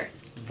mood lighter.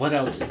 What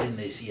else is in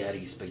this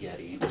Yeti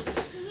spaghetti?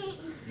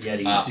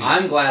 Yeti soup.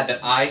 I'm glad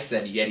that I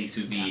said Yeti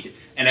sous vide,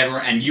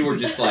 and you were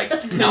just like,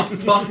 no,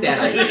 fuck that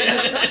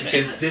idea,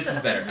 because this is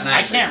better. And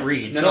I can't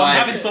read, No, so no, I'm I-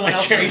 having someone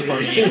else read for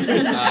me.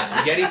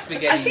 Yeti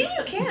spaghetti. I think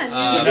you can.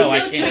 No, I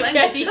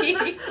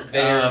can't.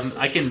 There's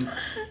I can.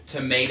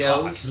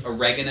 tomatoes,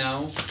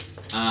 oregano,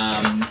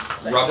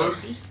 rubber,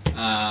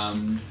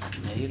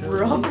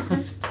 Tomatoes,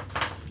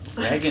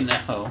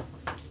 oregano,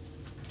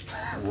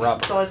 rubber,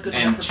 It's always good to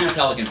and have 2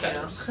 pelican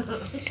professional,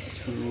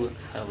 feathers. 2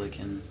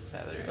 pelican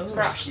feathers.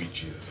 Crushed. Sweet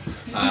Jesus.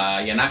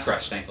 Yeah, not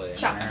crushed, thankfully.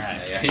 Chopped.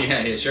 Alright.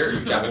 Yeah, sure.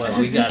 Chop it What for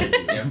we me. gotta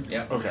do.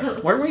 Yeah.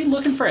 Okay. Were we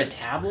looking for a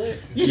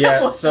tablet?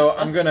 Yeah, so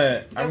I'm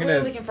gonna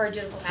We're looking for a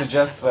gentle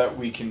suggest that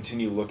we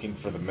continue looking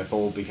for the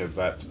mythal because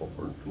that's what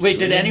we're. Wait,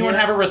 did doing anyone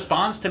here. have a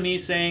response to me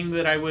saying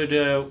that I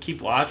would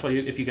keep watch while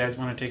if you guys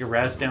want to take a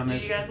rest down Do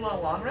this? you guys want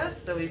a long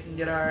rest so we can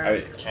get our Can we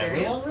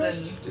experience? long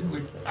rest? And... Didn't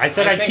we? I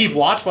said I I'd think- keep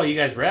watch while you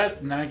guys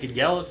rest, and then I could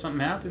yell if something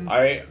happened.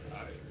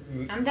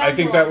 I'm down I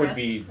think for that long would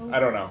rest. be. I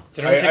don't know.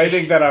 Can we take I a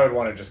think that I would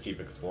want to just keep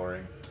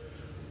exploring.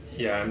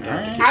 Yeah, I'm down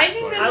to Alright. keep I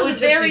think this I is would a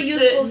just very be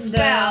useful sitting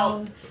spell.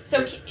 down.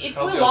 So if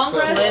How's we your long spell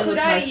rest, slot? could With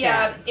I, my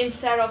staff.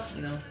 instead of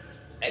You know.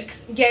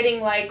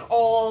 getting like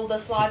all the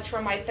slots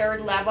from my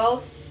 3rd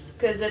level,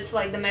 because it's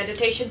like the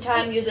meditation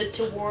time, use it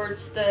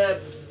towards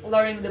the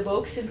learning the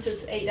book since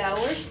it's 8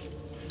 hours.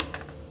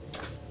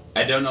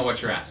 I don't know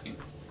what you're asking.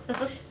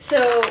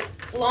 So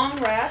long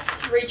rest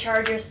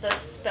recharges the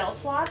spell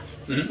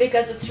slots Mhm.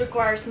 because it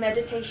requires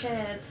meditation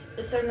and it's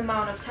a certain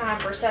amount of time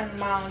for a certain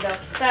amount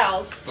of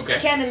spells. Okay.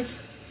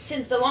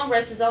 Since the long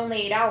rest is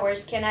only 8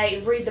 hours, can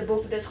I read the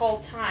book this whole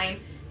time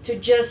to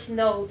just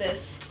know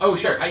this? Oh,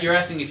 sure. You're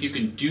asking if you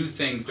can do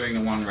things during the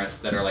long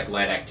rest that are like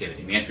light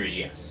activity. The answer is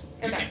yes.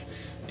 You Okay. can.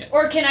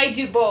 Or can I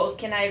do both?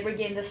 Can I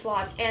regain the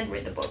slots and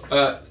read the book?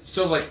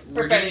 So like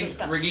Prepare the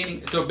spells.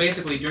 regaining. So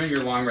basically, during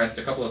your long rest,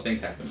 a couple of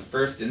things happen. The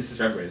first, and this is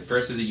for everybody. The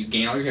first is that you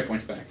gain all your hit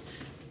points back.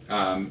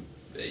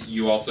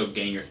 You also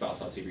gain your spell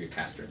slots if you're a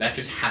caster. That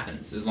just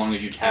happens as long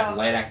as you have Oh.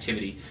 light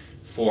activity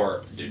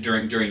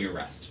during your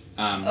rest.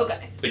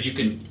 Okay. But you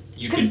can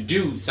 'Cause-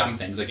 do some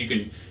things like you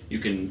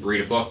can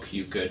read a book,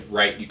 you could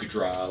write, you could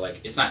draw. Like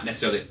it's not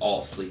necessarily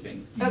all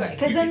sleeping. Okay,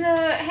 because You in can-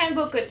 the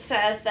handbook it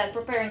says that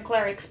preparing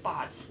cleric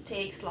spots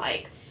takes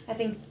like, I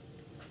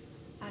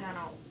don't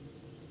know,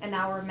 an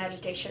hour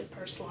meditation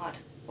per slot,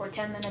 or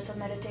 10 minutes of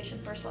meditation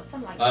per slot,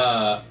 something like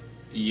that.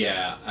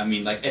 Yeah. I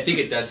mean, like I think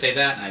it does say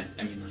that. And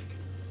I mean, like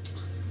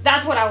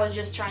That's what I was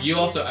just trying you to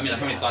also. I mean, like, how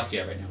figure many out. slots do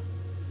you have right now?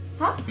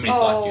 Huh? How many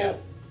slots do you have?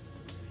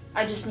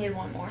 I just need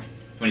one more. How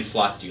many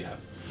slots do you have?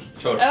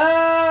 Total.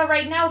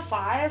 Right now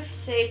 5,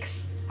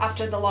 6,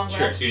 after the long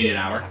Sure, rest. so you need an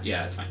hour?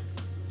 Yeah, that's fine.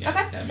 Yeah,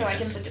 Okay, that so I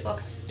makes can sense. put it,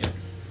 okay.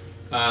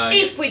 Uh,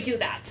 If we do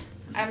that.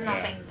 I'm not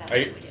Yeah. saying that's Are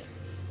what you- we do.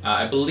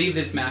 I believe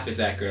this map is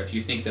accurate. If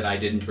you think that I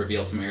didn't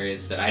reveal some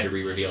areas, that I had to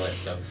re-reveal it.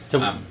 So,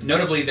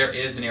 notably, there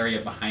is an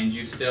area behind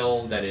you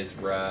still that is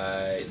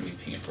right. Let me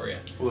ping it for you.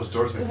 Well, those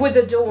doors make With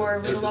the door,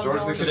 with There's the the long doors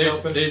door. we So can there's,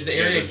 open. there's the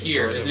area there's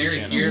here. doors There's an that we area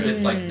can't here open.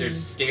 that's like there's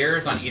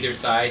stairs on either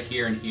side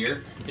here and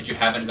here that you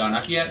haven't gone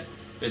up yet.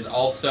 There's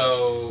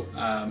also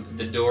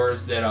the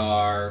doors that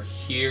are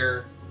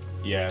here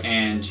Yeah.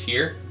 and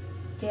here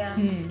Yeah.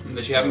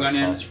 that you haven't gone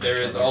in. Across from There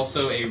each is other.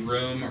 also a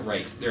room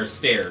right. There are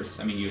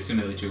stairs. I mean, you assume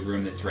they lead to a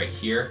room that's right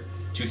here.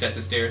 2 sets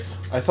of stairs.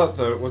 I thought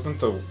wasn't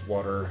the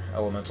water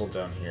elemental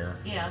down here?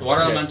 Yeah. The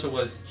water elemental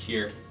was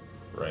here.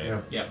 Right.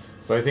 Yeah. Yeah.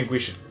 So I think we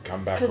should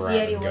come back 'Cause around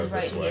Yeti and go was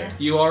this right way. here.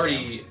 You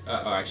already.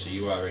 Actually,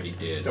 you already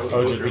did. That was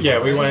Oh, the did we? order. Yeah,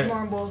 we There's went.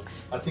 more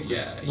books. I think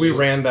Yeah. We you-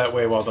 ran that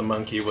way while the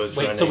monkey was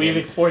running. Wait, so we've in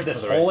explored this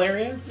the other whole way.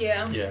 area?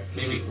 Yeah. Yeah.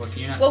 Maybe. What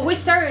can you not? Well, we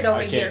started over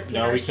I here, can't. Peter.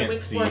 No, we so can't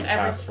see explored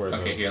past where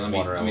Okay, the here, let me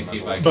water see if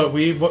elemental I is.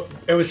 can- But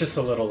it was just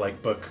a little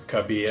like book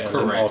cubby and an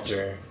Correct.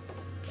 altar.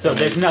 So And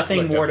there's we nothing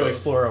looked more up to those-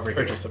 explore over or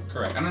here. just a-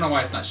 Correct. I don't know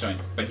why it's not showing,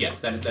 but yes,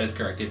 that is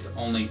correct. It's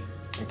only.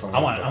 It's only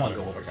I want one to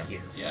book. go over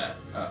here. Yeah.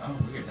 Oh,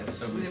 weird. That's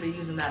so We're weird. gonna be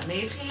using that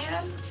mage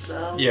hand,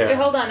 so. Yeah. Wait,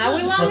 hold on. Are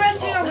we long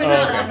resting or we're Oh,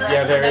 not okay. long resting?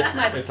 Yeah, there That's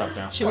it's, my... it's up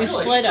now. Should we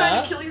Really? split Trying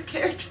up? to kill your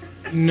character.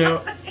 No,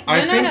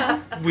 I No, think no,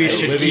 we Yeah,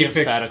 should Livy keep.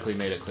 emphatically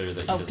made it clear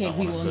that he Okay, does we not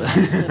will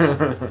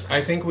want not. to.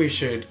 I think we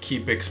should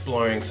keep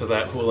exploring so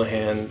that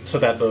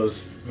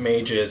those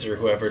mages or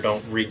whoever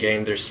don't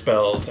regain their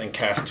spells and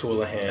cast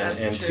Houlihan That's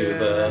into true.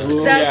 the.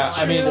 Ooh, That's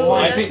yeah, I mean, true.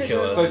 I That's think a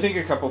good so. I one. think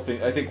a couple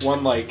things. I think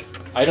one, like,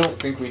 I don't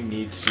think we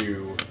need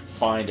to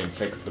find and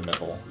fix the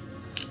mythal.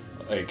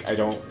 Like, I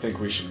don't think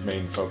we should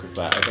main focus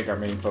that. I think our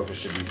main focus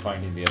should be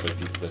finding the other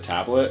piece of the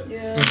tablet.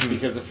 Yeah.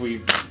 Because if we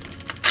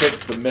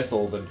fix the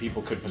mythal, then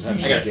people could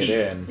potentially I gotta get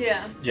pee. in.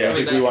 Yeah. Yeah. I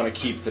think we want to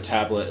keep the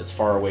tablet as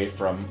far away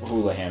from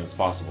Houlihan as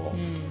possible.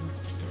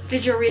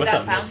 Did you read What's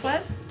that up,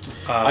 pamphlet?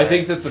 I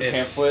think that the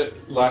it's-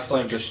 pamphlet last looks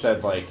time like just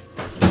said, like,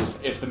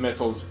 if the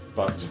mythal's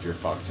busted, you're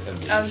fucked. And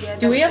leave. Oh, yeah. Do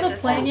that's we have right, a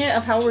that's plan right. yet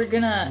of how we're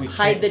gonna We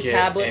hide can't the get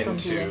tablet from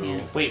into-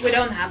 Houlihan? Wait, We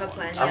don't have a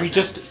plan are yet. we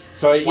just?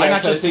 So Why yeah,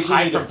 not so I just think we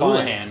hide need to from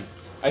find. Houlihan?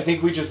 I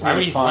think we just Are need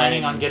we to find.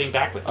 planning on getting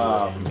back with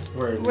Houlihan?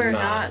 We're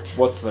not.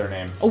 What's their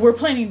name? Oh, we're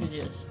planning to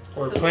just.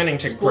 We're planning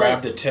to Split.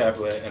 grab the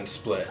tablet and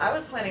split. I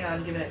was planning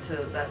on giving it to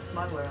that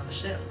smuggler on the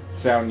ship.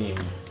 Sounding.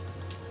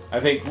 I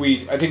think we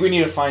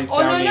need to find Oh, no,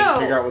 Sounding, no.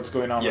 figure out what's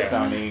going on with Yeah.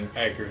 Sounding,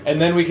 I agree. and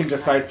then we can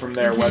decide from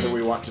there whether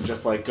we want to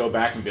just like go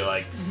back and be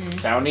like,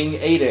 Sounding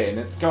ate it and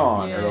it's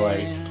gone, or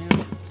like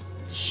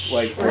She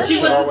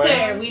bullshit our wasn't way.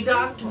 there. We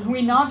knocked.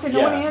 We knocked and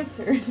no one Yeah.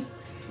 answered.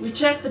 We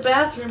checked the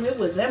bathroom. It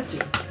was empty.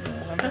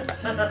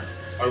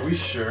 Are we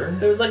sure?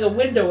 There was like a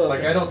window open.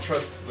 Like, I don't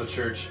trust the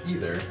church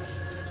either.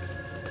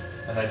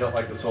 And I don't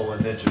like this whole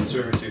indentured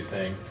servitude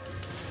thing.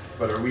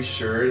 But are we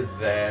sure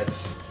that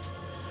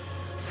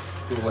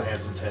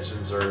Houlihan's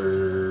intentions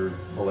are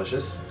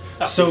malicious?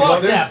 So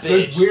Well, what-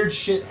 there's weird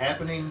shit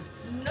happening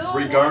No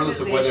regardless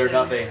of whether or organization-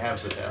 not they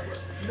have the tablet.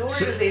 No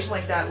organization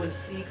like that would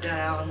seek that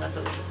out unless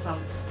it was some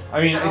I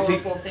mean, I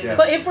think. powerful thing. yeah.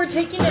 But if we're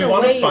taking it We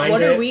wanna away, find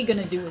what are it. we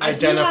gonna do with I it?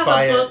 do have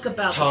identify a it, book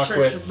about talk the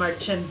Church with- of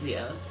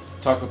Marchenzia.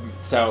 Talk with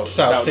Sao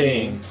Sao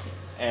Ding,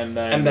 and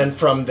then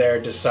from there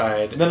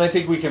decide. then I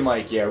think we can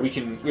like we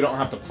don't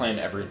have to plan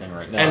everything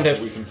right now. And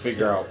if- we can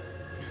figure out.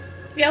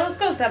 Yeah, let's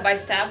go step by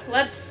step.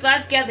 Let's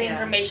get the Yeah.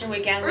 information we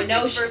can. First we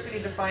know. things first, we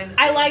need to find.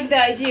 The I thing. like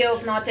the idea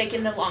of not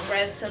taking the long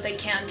rest so they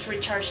can't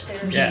recharge their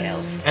Yeah.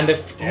 skills. And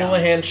if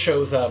Houlihan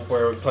shows up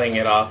where we're playing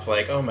it off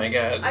like, oh my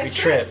god, I we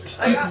tripped.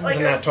 I got, like,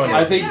 Isn't that 20?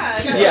 I think,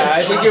 Yeah, yeah,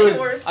 I think it was.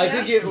 Horse, I yeah.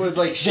 think it was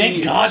like Thank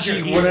she. God she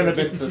you're here. wouldn't have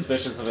been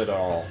suspicious of it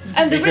all.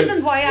 And the because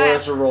reason why I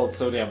Larissa rolled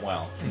so damn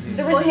well. The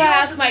Well, reason he why I also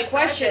asked my described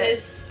question it.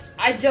 is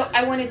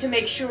I wanted to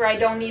make sure I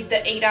don't need the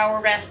 8-hour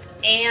rest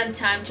and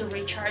time to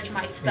recharge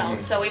my spells.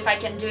 So if I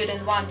can do it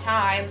in one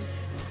time,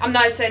 I'm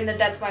not saying that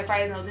that's my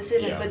final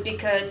decision, Yeah. but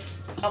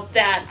because of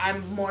that,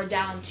 I'm more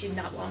down to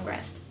not long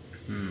rest.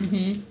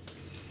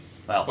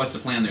 Well, What's the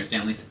plan there,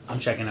 Stanley? I'm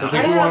checking So I out.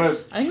 think we want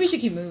to. I think we should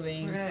keep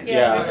moving. Right.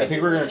 Yeah, I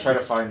think we're gonna try to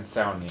find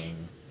Sounding.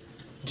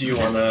 Do you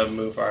want to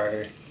move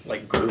our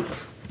like group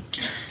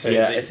to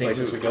Yeah, the I think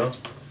places we- we go?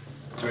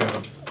 Do we have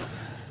a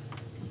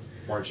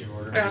marching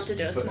order? I have to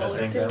do a Put that smaller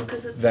thing thing down?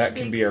 because it's That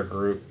big. can be our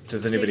group.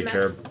 Does anybody map.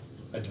 care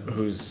I don't.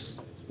 who's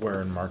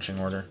where in marching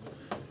order?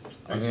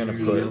 I'm I gonna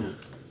do- put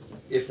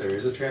If there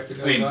is a trap that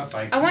goes Wait. off,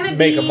 I want to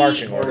make be. a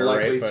marching More order,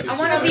 likely right? to- I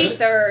want to be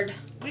third.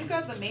 We've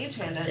got the mage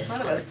hand in This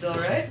front of us still,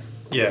 part. right?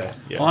 Yeah.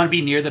 I want to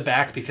be near the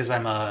back because I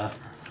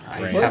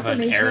Right. What's have the an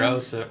mage arrow,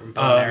 hand? so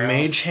bow and arrow.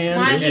 Mage hand.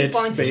 My hit It's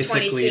points is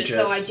basically 22, just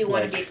so I do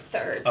want like to be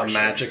third. a for sure.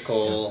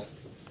 magical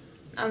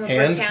I'm a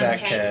hand pretend that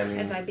tank, can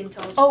as I've been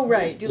told. Oh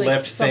right, do like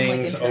lift some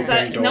things, like open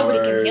Because nobody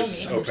can heal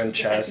doors, me open besides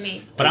chests.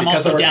 me. But I'm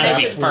Because also of our down to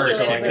be traps, first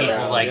we're if going people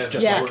around, like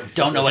just Yeah.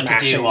 don't know what to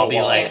smashing do. I'll the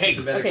be like, walls.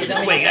 hey, Okay, this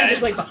that way, makes sense. I'm guys.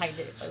 just like behind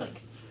it. But, like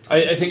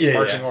I think Yeah,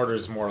 marching yeah. order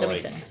is more that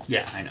like makes sense.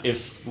 Yeah, I know.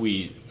 if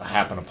we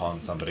happen upon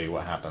somebody,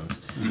 what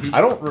happens? Mhm.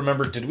 I don't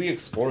remember. Did we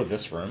explore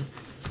this room?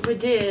 We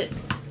did.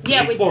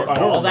 Yeah, we explore did. I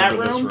don't all that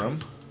remember this room? room.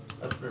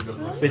 That room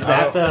doesn't look- Is I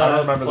that don't- I don't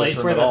the remember this place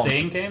room where at the all.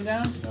 thing came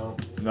down? No.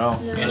 No.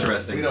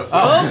 Interesting. We don't.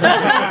 Oh.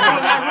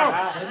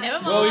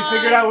 Never Well, we mind.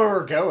 figured out where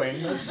we're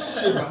going. There's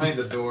shit behind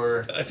the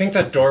door. I think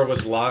that door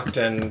was locked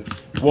and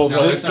Well,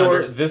 No, this it's not door,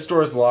 under- this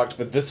door is locked,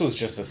 but this was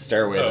just a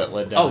stairway that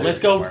led down. Oh, there let's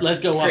go. somewhere. Let's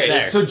go up Okay,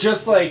 there. So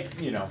just like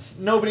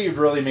nobody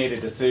really made a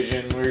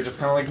decision. We were just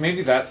kind of like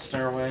maybe that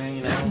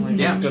stairway. Like,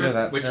 Yeah, let's go sure. to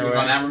that Which stairway.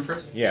 on that room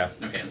first? Yeah.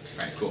 Okay. All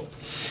right. Cool.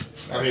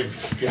 I mean,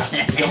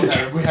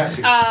 yeah, we have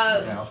to.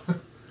 Uh, now.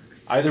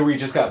 Either we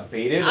just got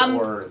baited I'm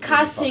or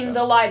casting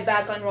the light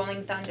back on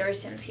Rolling Thunder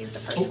since he's the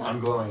first Oh, one. I'm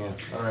glowing in.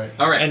 Alright.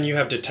 All right. And you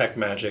have detect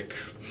magic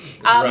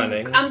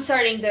running. I'm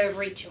starting the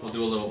ritual. We'll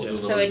do a little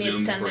So it needs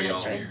zoom 10 for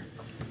minutes, y'all right? here.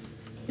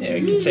 Yeah, we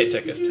can say it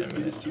took us 10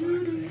 minutes to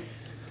walk.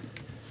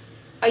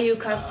 Are you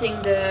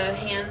casting the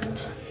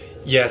hand?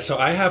 Yeah, so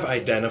I have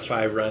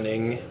Identify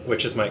running,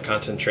 which is my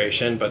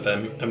concentration, but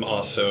then I'm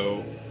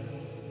also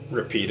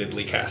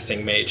repeatedly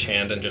casting Mage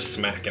Hand and just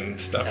smacking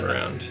stuff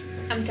around.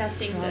 I'm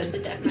casting the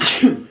detect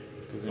magic.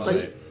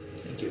 Gesundheit.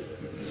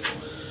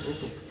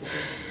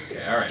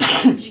 Okay, all right.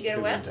 Did you get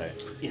a web?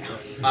 Yeah.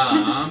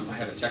 I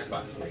have a text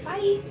box for you.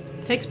 Bye.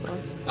 Takes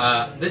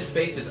box. This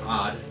space is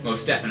odd,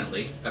 most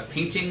definitely. A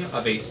painting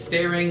of a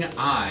staring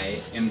eye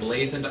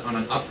emblazoned on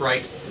an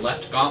upright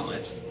left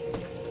gauntlet,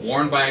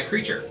 worn by a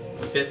creature,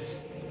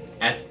 sits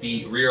at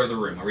the rear of the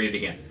room. I'll read it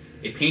again.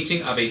 A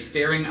painting of a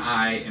staring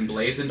eye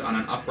emblazoned on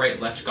an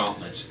upright left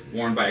gauntlet,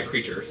 worn by a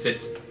creature,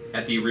 sits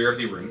at the rear of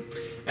the room.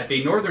 At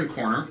the northern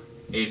corner,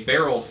 a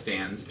barrel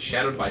stands,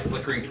 shadowed by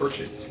flickering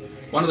torches.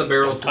 One of the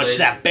barrel's Touch lids,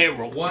 that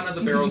barrel. One of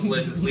the barrel's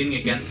lids is leaning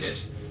against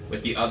it,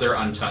 with the other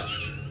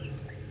untouched.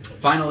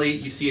 Finally,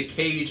 you see a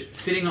cage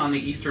sitting on the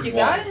eastern You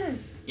wall. got it?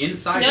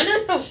 Inside No,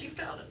 it, no, no. She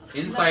found it.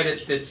 Inside it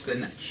sits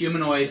an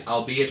humanoid,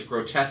 albeit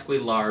grotesquely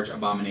large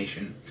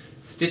abomination.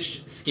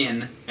 Stitched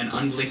skin and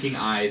unblinking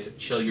eyes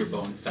chill your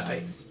bones to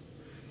ice.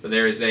 So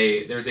there's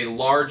a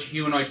large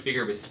humanoid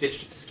figure with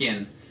stitched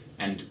skin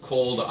and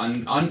cold,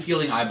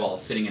 unfeeling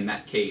eyeballs sitting in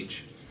that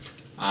cage.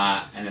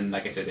 And then,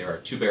 like I said, there are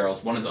two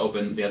barrels. One is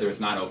open, the other is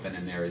not open,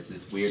 and there is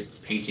this weird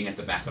painting at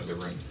the back of the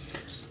room.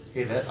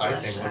 Hey, that eye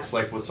thing looks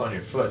like what's on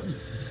your foot.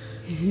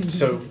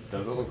 So,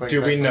 Does it look like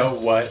do we know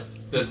what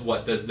Does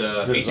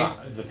the painting?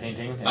 The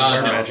painting?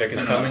 Our No. magic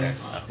is No, coming? okay.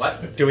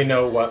 What? Do we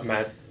know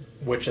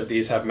which of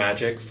these have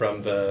magic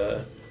from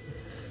the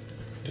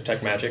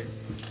detect magic?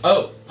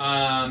 Oh,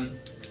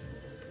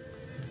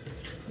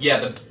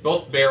 yeah,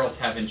 both barrels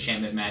have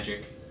enchantment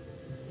magic.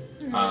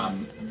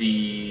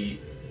 The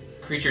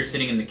creature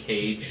sitting in the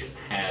cage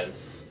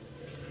has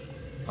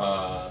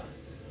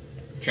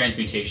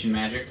transmutation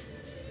magic.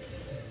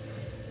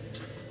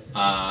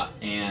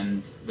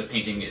 And the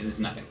painting is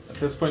nothing. At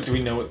this point, do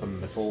we know what the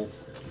mythal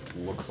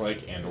looks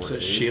like and or It's a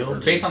is? shield? Or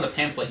Based on the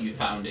pamphlet you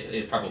found, it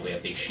is probably a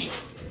big shield.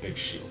 big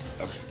shield.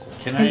 Okay, cool.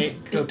 Can I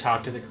go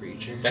talk to the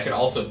creature? That could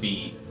also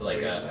be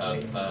like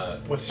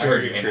a What's I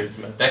heard your you, Hannah.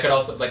 charisma? That could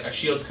also like a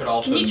shield could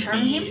also Can you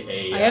charm be him?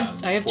 a.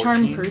 I have charm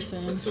 14?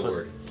 person. What's the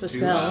word? The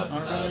spell.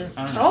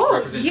 I don't know.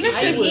 Oh, give it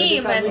I to would if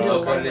him I would and do a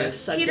what long it is.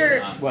 rest. I'd Peter,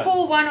 do What?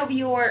 pull one of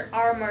your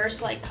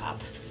armors like up.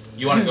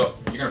 You want to go?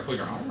 You're gonna pull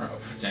your armor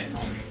up. Dang.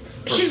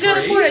 She's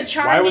gonna put a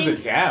charming. Why was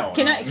it down?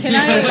 Can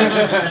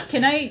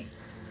I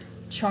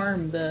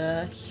charm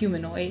the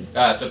humanoid?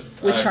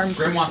 With charm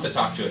Grim wants to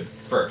person. talk to it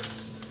first.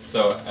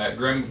 So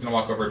Grim's gonna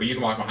walk over, but you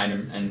can walk behind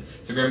him. And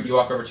so Grim, you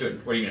walk over to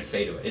it. What are you gonna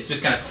say to it? It's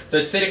just kind of so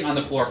it's sitting on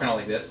the floor, kind of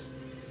like this.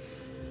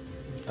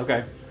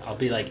 Okay. I'll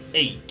be like,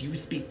 hey, do you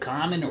speak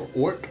common or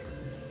orc?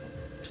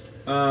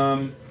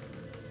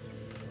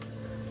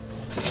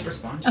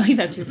 Respond. I think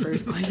that's your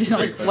first question.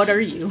 Like, what are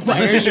you?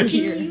 Why are you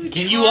here?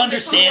 Can you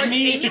understand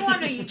me?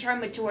 Anyone, or you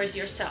charm it towards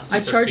yourself? I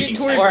charge it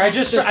towards. Or I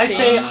just the I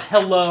say thing,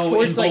 hello in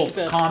towards both like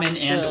the common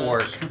and the,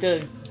 orc.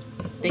 The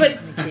thing But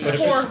in the cage.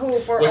 for who?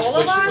 For all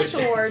of us,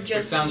 or which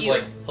just sounds you?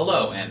 like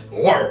hello and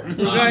or.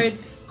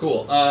 Guards.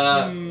 Cool.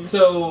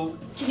 So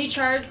Can you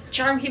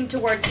charm him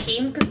towards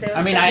him? Because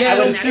I mean, I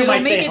would assume I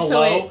say make it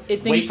so hello, it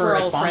wait thinks for we're a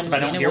all response. If I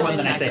don't friendly, hear and it one,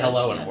 then I won't say attack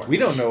hello us, in yeah. orc. We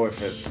don't know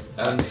if it's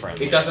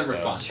unfriendly. it doesn't though.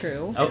 respond.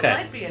 True. It Okay.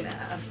 might be a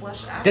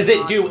flesh out. Does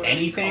it do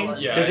anything?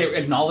 Yeah, Does it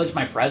acknowledge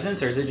my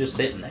presence, or is it just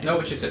sitting there?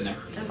 No, it's just sitting there.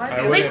 It might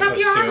I be. Lift wouldn't up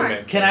your assume armor.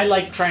 it. Can I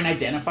like try and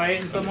identify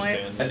it in some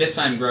way? At this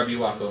time, Grub, you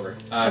walk over.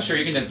 Sure,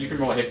 you can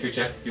roll a history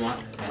check if you want.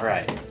 All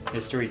right.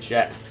 History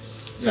check.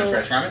 You want to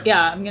try to charm it?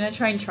 Yeah, I'm gonna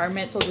try and charm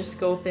it. So I'll just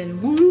go up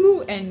and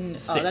woo, and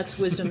Six.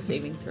 that's wisdom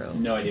saving throw.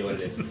 No idea what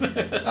it is.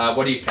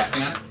 What are you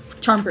casting on it?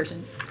 Charm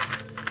person.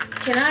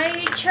 Can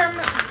I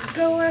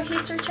go a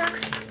history check?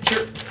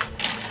 Sure.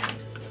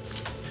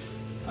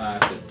 I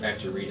have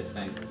to read a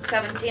thing.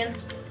 17.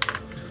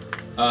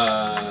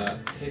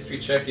 History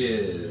check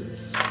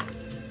is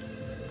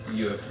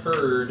you have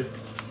heard.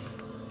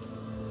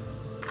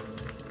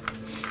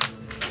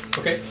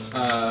 Okay.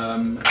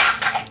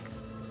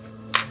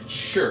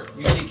 Sure.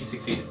 You think you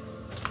succeeded.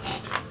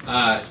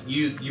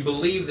 You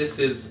believe this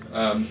is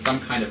some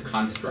kind of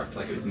construct,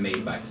 like it was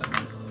made by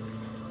someone.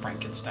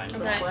 Frankenstein. It's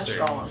a Okay. flesh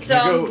golem.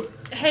 So,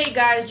 hey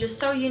guys, just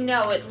so you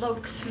know, it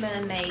looks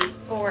man-made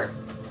or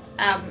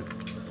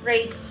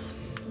race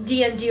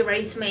D&D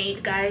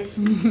race-made, guys.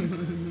 It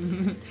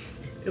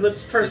looks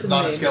It's person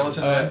not a made.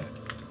 skeleton then.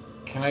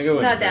 Can I go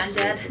Not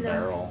investigate undead, the no.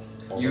 barrel?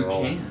 while You we're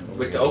all can. over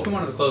With the here? open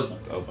one or the closed one?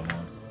 The open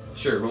one.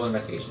 Sure. Roll an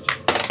investigation check.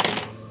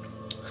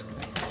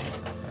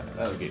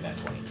 That would be a net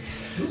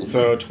 20.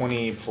 So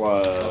 20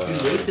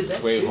 plus. You wasted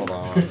that Wait, shit. hold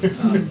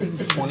on.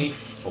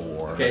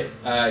 24. Okay.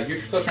 You're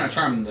still trying to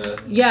charm the.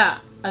 Yeah,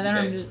 and then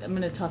Okay. I'm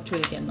gonna talk to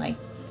it again, like,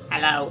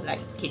 hello, like,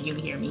 can you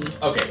hear me?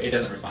 Okay, it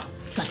doesn't respond.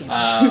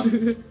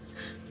 Goddamn.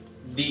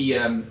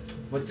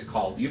 what's it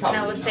called? You probably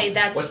And I would know. say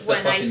that's What's the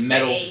when I fucking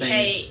metal say, thing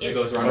hey, that it's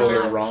goes around Oh, the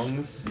they're not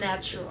rungs?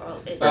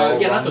 natural. It's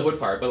yeah, not the rungs? wood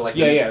part, but like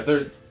Yeah,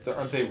 they're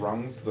aren't they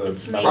rungs? The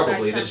It's made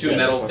probably by the two something.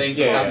 metal things.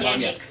 Yeah, on yeah, top of them,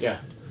 organic. Yeah.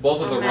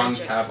 Both of Or the rungs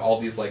magic, have all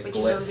these like which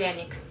glyphs is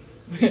organic.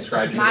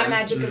 inscribed into My them.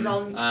 magic is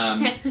all But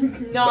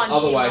non-GMO.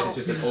 otherwise, it's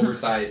just an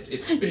oversized.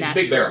 It's a big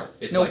Natural. barrel.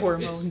 It's No like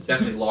hormones. it's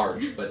definitely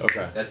large, but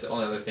Okay. that's the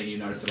only other thing you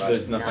notice about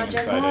There's it. nothing Not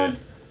inside it.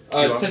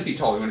 It's 10 feet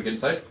tall. You want to get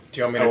inside? Do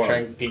you want me I to want try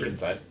to and peek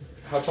inside.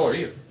 How tall are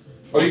you?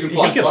 Oh, you can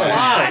fly. He can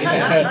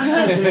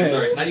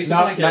Sorry, not used to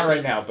flying Not right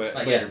characters. now, but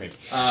Not later yet. maybe.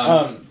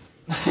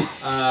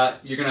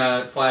 You're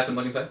gonna fly up and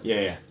look inside.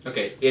 Yeah.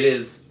 Okay, it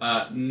is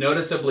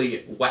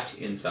noticeably wet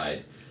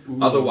inside.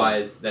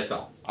 Otherwise, that's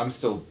all. I'm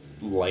still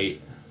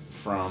light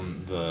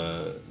from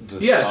the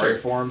Yeah, starry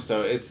sure. form,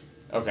 so it's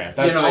okay.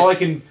 That's no, all I it's-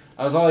 can.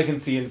 That's all I can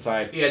see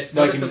inside. Yeah, it's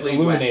so I can noticeably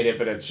illuminate wet. it,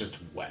 but it's just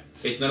wet.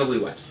 It's notably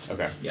wet.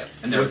 Okay. Yeah,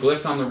 and there are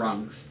glyphs on the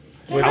rungs.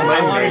 With I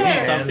my want mage to do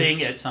hand-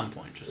 Something at some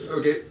point. Just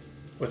Okay.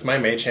 With my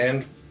mage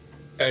hand,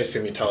 I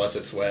assume you tell us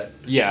it's wet.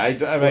 Yeah,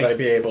 Would I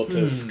be able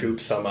to scoop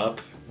some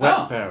up?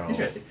 wet barrel.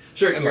 Interesting.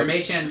 Sure, And your like-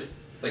 mage hand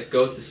like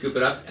goes to scoop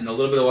it up, and a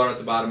little bit of water at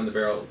the bottom of the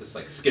barrel just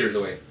like skitters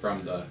away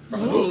from the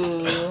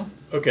Ooh.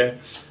 Okay.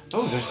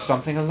 Oh, there's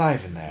something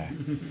alive in there.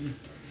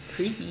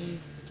 Creepy.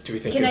 Do we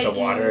think Can it's I a do-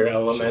 water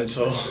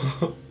elemental?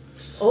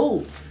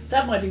 Oh,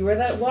 that might be where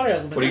that water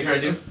element What are you is.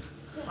 trying to do?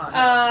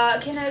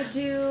 Can I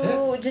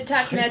do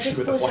detect magic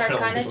With the plus water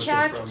arcana looking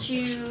check from-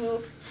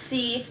 to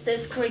see if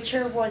this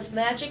creature was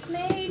magic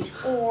made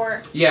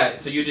or Yeah,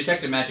 so you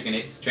detected magic and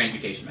it's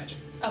transmutation magic.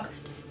 okay.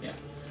 Yeah.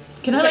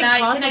 Can I like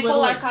toss can a I little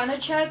call like, arcana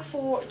check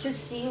to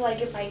see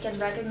like if I can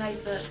recognize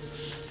the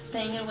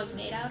thing it was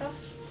made out of?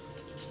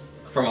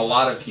 From a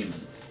lot of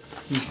humans.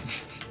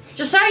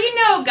 Just so you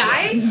know,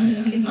 guys,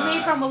 it's Uh,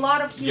 made from a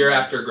lot of humans. You're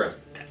after Grub.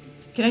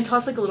 Can I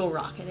toss like a little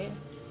rock at it?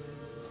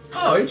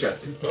 Oh,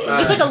 interesting.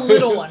 Just like a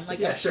little one, like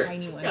yeah, a sure.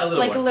 tiny one. Yeah, a little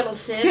like one. a little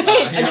Sid.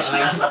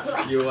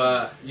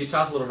 You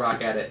toss a little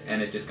rock at it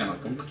and it just kind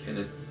of like and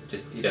it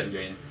just he doesn't do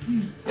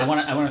anything. I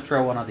want to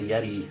throw one of the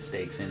yeti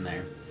stakes in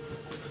there.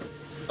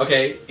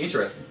 Okay,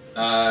 interesting.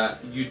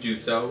 You do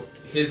so.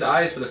 His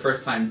eyes for the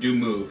first time do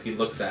move. He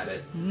looks at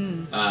it.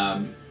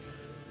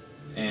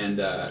 And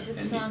Is it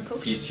still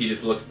uncooked? he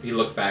just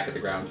looks back at the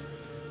ground.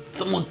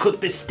 Someone cook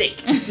this steak.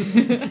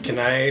 Can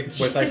I,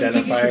 with Can give you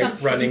identify,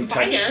 some running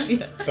touch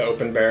fire. the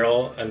open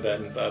barrel and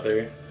then the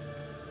other?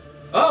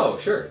 Oh,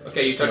 sure.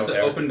 Okay, you Just an touch the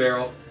okay. open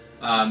barrel.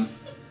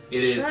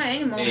 It is Try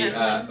animal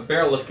handling. a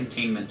barrel of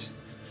containment.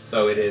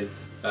 So it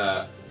is,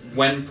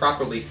 when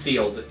properly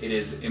sealed, it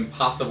is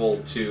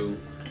impossible to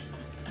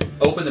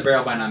open the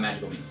barrel by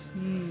non-magical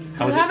means.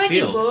 How Do is you it have any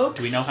sealed? books?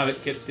 Do we know how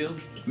it gets sealed?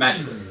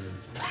 Magically.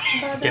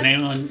 Can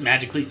anyone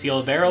magically seal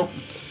a barrel?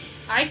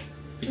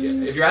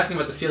 If you're asking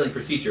about the sealing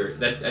procedure,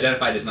 that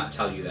Identify does not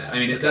tell you that. I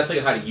mean, it does tell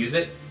you how to use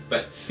it,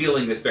 but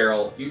sealing this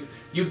barrel,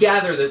 you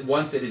gather that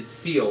once it is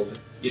sealed,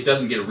 it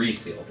doesn't get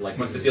resealed. Like,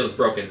 once the seal is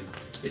broken,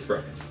 it's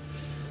broken.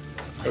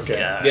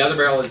 Okay. The other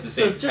barrel is the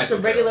So same it's just type a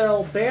of barrel. regular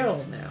old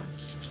barrel now.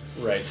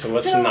 Right, so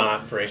let's So,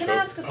 not break can I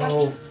open. ask a question?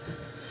 Oh,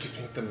 do you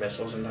think the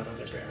missile's in that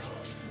other barrel?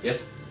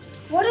 Yes?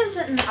 What is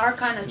an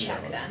arcana check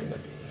No, it's then?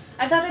 gonna be-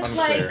 I thought it's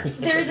Unclear. like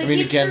there's a I mean,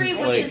 history again,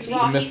 which like, is the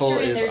raw missile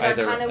history and is there's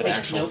either arcana an which is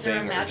actual considered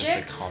thing or just a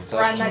magic.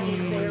 concept. Or I might be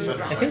very I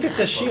wrong. I think it's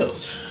a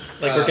shield.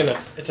 Like we're gonna,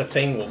 it's a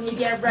thing.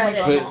 Maybe I read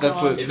it. But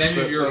that's what It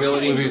measures but your that's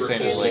ability what to we were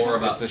saying recall is like more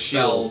about it's a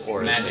shield spells,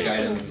 or magic it's a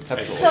items.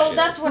 conceptual So shield.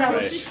 that's what I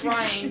was Right.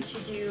 trying to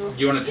do. Do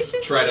you want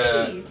to try to...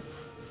 Arcana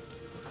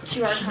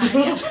check.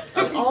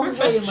 I'm all the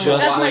way in my Just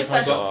That's my like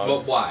special.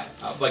 But why?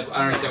 Like, I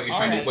don't understand what you're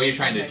trying to... What are you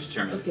trying to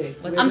determine? Okay.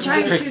 I'm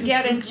trying to Trixie.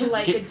 get into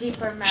like the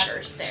deeper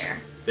matters there.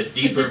 The To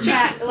deeper detect,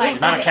 magic. like,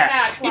 Not to a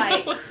cat.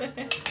 detect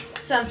like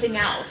something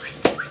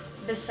else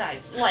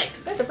besides like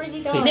That's a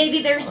pretty dog.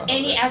 maybe there's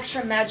any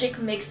extra magic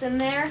mixed in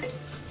there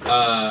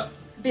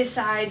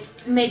besides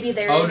maybe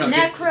there's Oh no!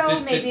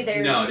 necro, maybe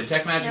there's no.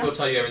 Detect magic no? will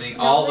tell you everything.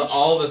 Knowledge?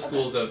 All the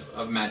schools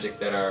of magic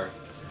that are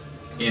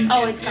in,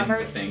 Oh, in, it's in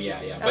covered? the thing.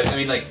 Yeah, yeah. But Okay. I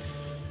mean, like,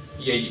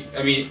 yeah.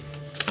 I mean,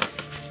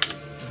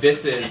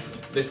 this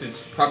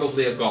is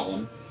probably a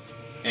golem,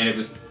 and it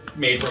was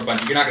made from a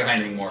bunch. You're not gonna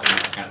find anything more from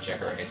that kind of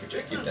check or I guess we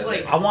check. This is That's like-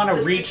 it. I want to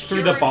The reach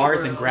through the security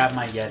bars and room. grab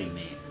my yeti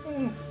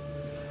meat.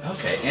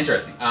 Okay,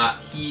 interesting.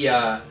 He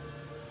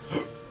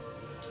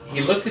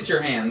looks at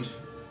your hand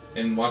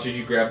and watches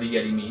you grab the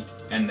yeti meat,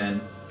 and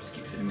then just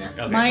keeps sitting there.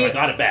 Okay, My- so I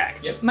got it back.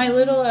 Yep. My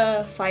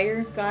little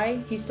fire guy,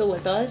 he's still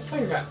with us.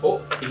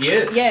 Oh, he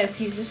is. Yes,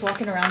 he's just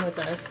walking around with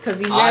us because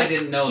he's there. I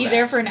didn't know He's that.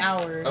 there for an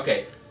hour.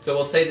 Okay, so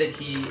we'll say that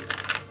he.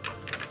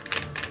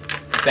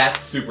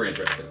 That's super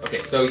interesting.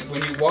 Okay, so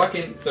when you walk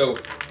in, so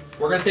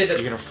we're gonna say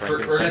that You're gonna we're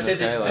gonna say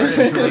Frankenstein that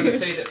this guy, we're gonna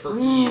say that for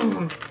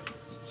ease,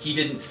 he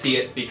didn't see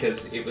it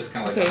because it was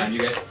kind of like Okay. behind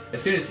you guys.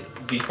 As soon as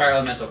the fire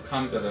elemental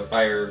comes, or the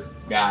fire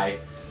guy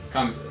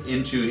comes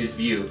into his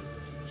view,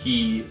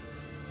 he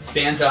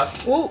stands up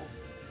Whoa.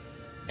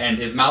 and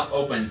his mouth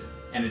opens,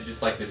 and it's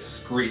just like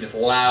this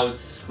loud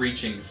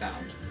screeching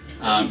sound.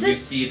 Is You it-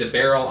 see the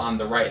barrel on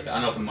the right, the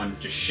unopened one, is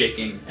just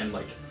shaking and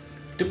like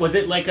Was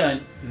it like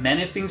a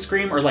menacing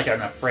scream or like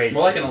an afraid?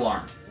 More like an scream?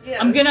 alarm. Yeah.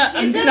 I'm gonna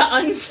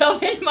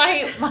unsummon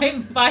my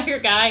fire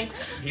guy.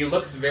 He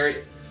looks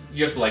very.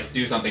 You have to like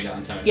do something to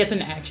unsummon. Gets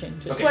an action.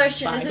 Just Okay.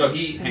 Question, fine. is So it-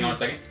 he, hang on a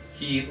second.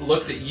 He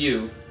looks at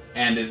you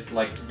and is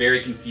like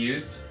very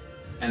confused,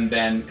 and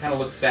then kind of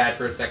looks sad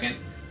for a second.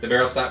 The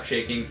barrel stops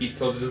shaking. He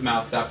closes his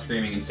mouth, stops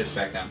screaming, and sits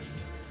back down.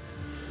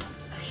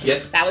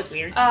 Yes. That was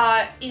weird.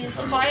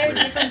 Is fire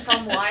different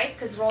from light?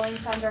 Because Rolling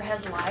Thunder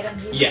has light and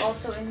he's Yes.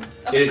 also in.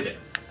 It is it.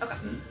 Okay.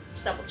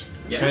 Just double check.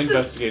 Yeah. Can I This is-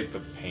 investigate the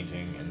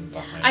painting and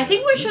behind I it?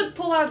 think we should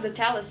pull out the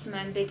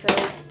talisman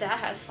because that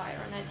has fire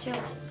on it too.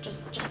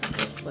 Just in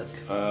case.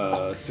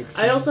 Look.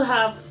 16. I also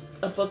have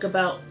a book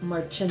about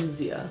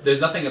Marchenzia.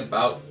 There's nothing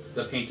about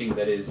the painting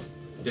that is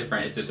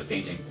different. It's just a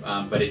painting.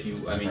 But if you,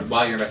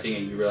 while you're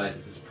investigating, you realize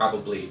this is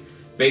probably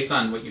based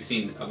on what you've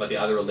seen about the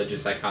other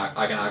religious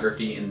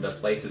iconography in the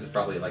place. This is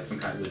probably like some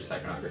kind of religious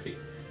iconography.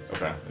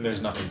 Okay. And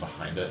there's nothing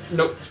behind it.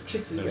 Nope.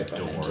 Trixie's No right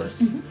behind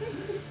doors. you.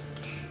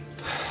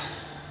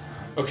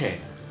 Okay.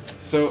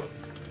 So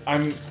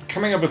I'm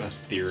coming up with a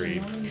theory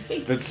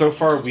that so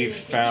far we've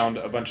found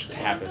a bunch of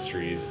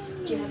tapestries,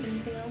 Do you have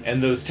anything else?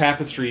 and those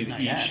tapestries Not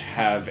each yet.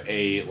 have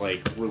a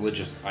like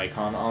religious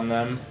icon on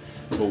them.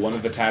 But one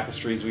of the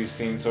tapestries we've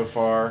seen so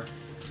far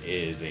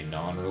is a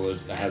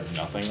non-religious that has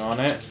nothing on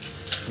it.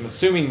 So I'm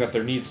assuming that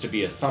there needs to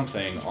be a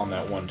something on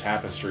that one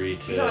tapestry You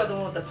talking about to. the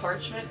one with the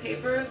parchment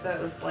paper that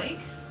was blank?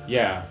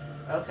 Yeah.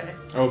 Okay.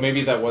 Oh,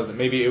 maybe that wasn't.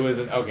 Maybe it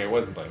wasn't. Okay, it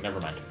wasn't blank. Never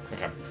mind.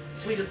 Okay.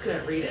 We just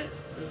couldn't read it?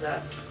 Is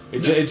that... It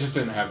just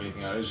didn't have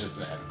anything on it. It was just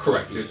an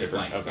Correct, piece it was of just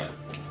paper. blank, Okay.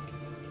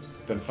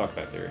 Then fuck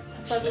that theory.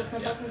 Puzzles, no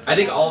Yeah. puzzles. I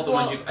think no all of the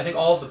puzzles. ones you, I think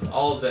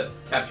all of the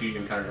tapestries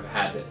you've encountered have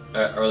had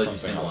a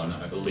religious Something symbol on on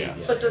them. I believe. yeah.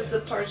 Yeah. But does the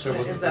There parchment,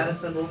 wasn't is that a one.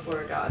 symbol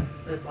for a god?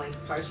 The blank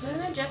parchment?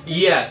 Isn't it just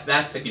Yes,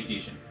 that's the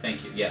confusion.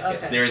 Thank you. Yes,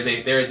 yes. Okay.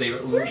 There is a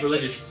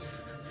religious.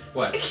 I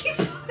What? keep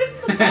putting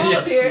the ball Yeah,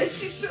 up here and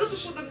she shows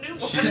us with a new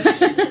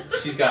one.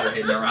 She's got her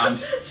hidden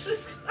around.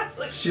 She's got,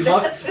 like, She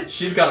loves.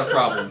 She's got a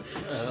problem.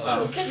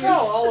 You can throw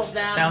all of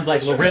them. Sounds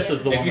like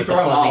Larissa's the If one you with the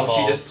throw them fuzzy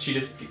all, balls. she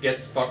just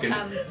gets fucking.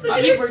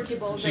 Puberty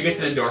balls. She gets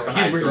an endorphin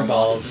high. Puberty throw 'em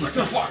all. balls. Like,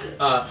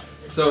 fuck.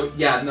 So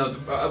yeah, no, a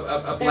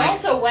They're blank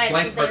also wet,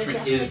 blank so they're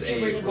parchment is definitely a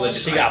puberty balls.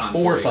 religious She got icon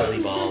 4 for a fuzzy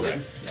god. balls.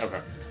 Yeah. Okay.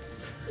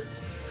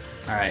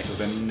 All right. So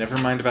then never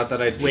mind about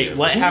that idea. Wait,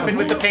 what happened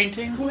with the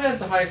painting? Who has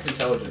the highest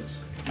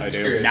intelligence? I Just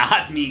do. curious.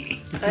 Not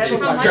me. I have a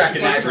How much Track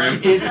is and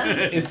it?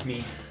 diagram. It's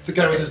me. The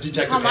guy with his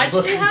detective How much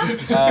handbook. do you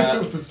have?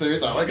 With his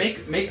theories, I like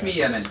it. Make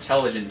me an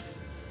intelligence.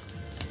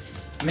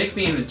 Make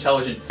me an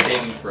intelligence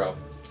saving throw.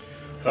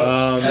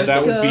 As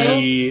That the- would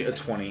be a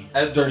 20.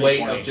 As the Dirty weight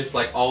 20. of just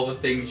like all the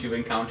things you've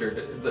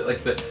encountered,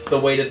 the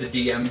weight of the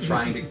DM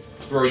trying to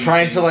throw you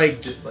Trying to things,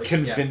 like just like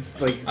convince,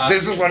 like Yeah.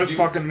 this is what it you-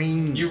 fucking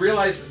means. You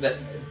realize that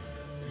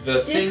the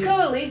thing. Disco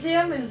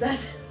Elysium, is that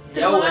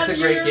the Oh, one that's a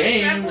great you're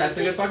game. That's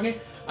a referencing? good fucking game.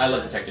 I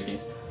love detective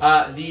games.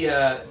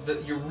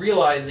 You're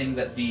realizing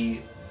that the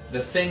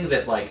thing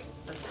that like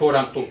quote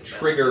unquote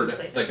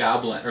triggered the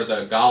goblin or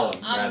the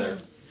golem rather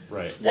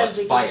Right. was That's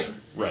a fire. game.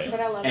 Right. But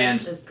I love And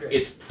it. That's great.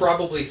 it's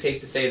probably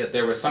safe to say that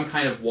there was some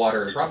kind of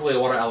water, probably a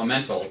water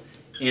elemental,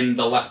 in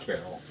the left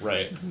barrel.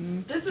 Right.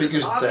 This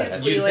Figures is that.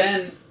 obviously You like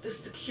then- the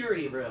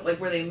security room,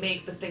 like where they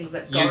make the things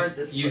that You, guard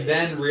this you place.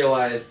 then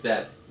realize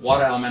that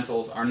water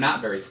elementals are not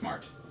very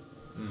smart,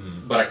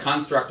 Mm-hmm. but a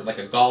construct like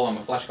a golem,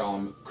 a flesh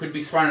golem, could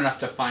be smart enough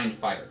to find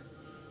fire.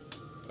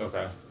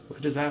 Okay.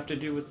 What does that have to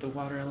do with the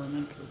water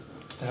elementals?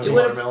 To have It the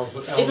would've- water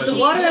If the elementals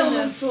water Yeah.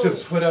 elemental, to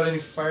put out any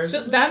fires.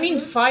 So that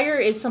means fire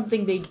is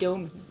something they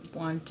don't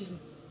want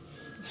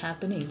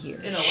happening here.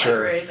 in a Sure.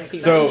 library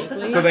makes So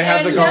sense. they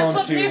have the And that's golem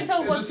what to.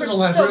 Mirthel Is was this an so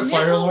elaborate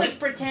fire Mirthel alarm? was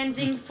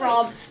pretending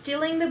from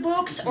stealing the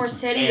books or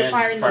setting the And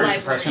fire in the fire library.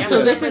 suppression. I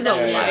So this is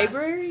remember a that.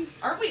 library?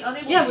 Aren't we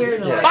unable Yeah, to we're use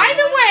in a the library. By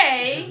the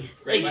way,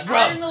 Hey, Great.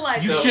 fire in the bro,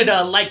 library. you So- should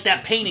light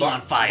that painting on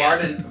fire.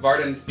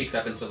 Varden speaks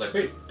up and says like,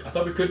 "Wait, I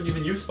thought we couldn't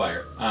even use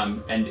fire."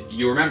 And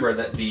you remember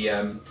that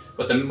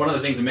one of the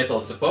things the Mythal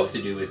is supposed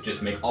to do is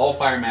just make all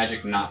fire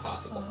magic not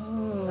possible.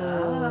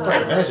 Ah.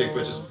 Fire magic,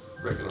 but just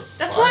regular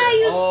That's fire. why I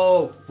use.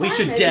 Oh, we fire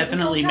should magic this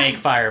definitely whole make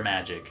time. fire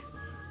magic.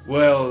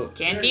 Well,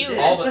 Can do.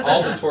 All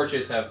the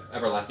torches have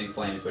everlasting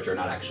flames, which are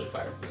not actually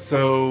fire.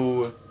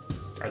 so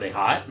Are they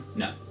hot?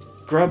 No.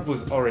 Grub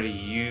was already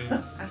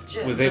used, That's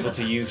Jim. was able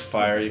to use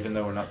fire, even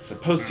though we're not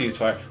supposed to use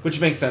fire, which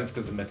makes sense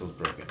because the Mythal's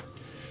broken.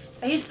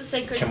 I used the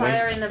sacred Can we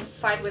fire in the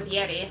fight with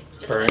Yeti.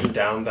 Just Burn saying.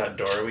 down that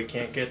door we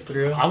can't get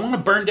through. I want to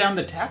burn down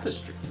the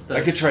tapestry.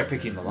 I could try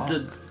picking the lock.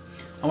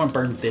 I want to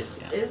burn this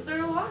down. Is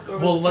there a lock? Or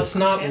Well, was it let's just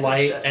not enchanted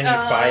light shit? any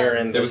fire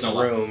in There this was no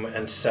light. room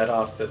and set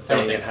off the don't thing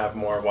think- and have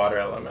more water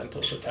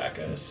elementals attack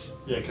us.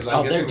 Yeah, because Oh,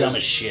 I'm they're guessing dumb there's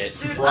as shit.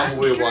 Dude, probably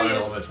I'm a water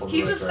curious. elemental in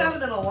He the just right there.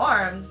 sounded an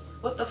alarm.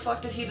 What the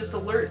fuck did he just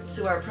alert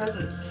to our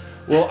presence?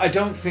 Well, I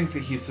don't think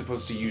that he's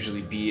supposed to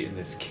usually be in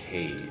this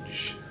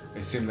cage. I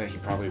assume that he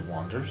probably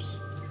wanders.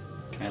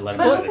 Can I let him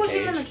But out who of the put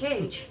him in a cage?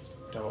 cage?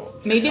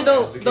 Don't. Maybe Is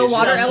the the cage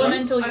water open?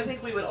 elemental I you,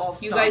 think we would all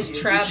you stop guys you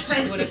if trapped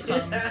tried to would've do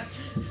come. that.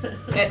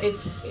 if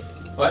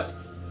What?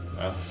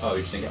 Oh,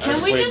 you're thinking. Can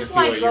just we waited to just see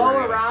what like you go were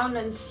gonna- around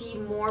and see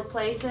more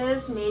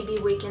places? Maybe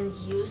we can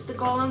use the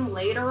golem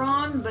later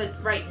on,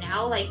 but right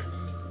now, like,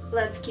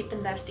 let's keep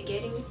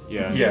investigating.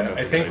 Yeah. Yeah, that's I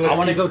a think good let's I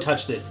want to keep- go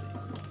touch this.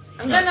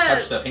 I'm You wanna gonna.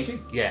 touch the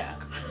painting? Yeah.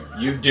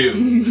 You do.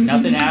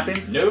 Nothing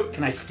happens? Nope.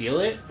 Can I steal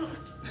it?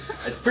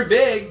 It's pretty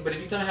big, but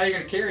if you tell me how you're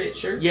gonna carry it,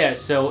 sure. Yeah,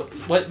 so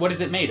what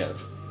is it made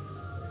of?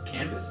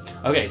 Canvas.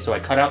 Okay, so I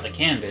cut out the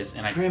canvas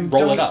and I Grim,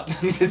 roll don't- it up.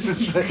 This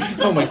is like,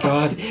 oh my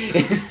god.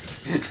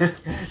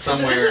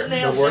 Somewhere, Isn't the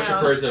nailed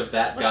worshippers of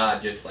that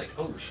god just like,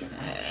 oh shit.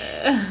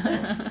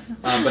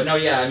 But no,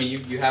 yeah, I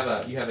mean, you have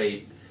a. I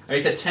mean,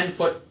 it's a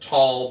 10-foot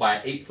tall by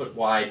 8-foot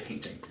wide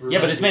painting.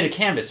 Yeah, but it's made of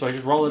canvas, so I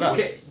just roll it up.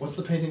 Okay. What's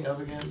the painting of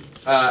again?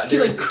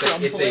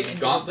 It's a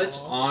gauntlet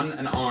on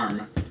an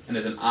arm, and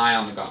there's an eye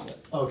on the gauntlet.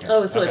 Okay.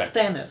 Oh, so Okay. it's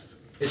Thanos.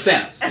 It's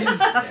Thanos.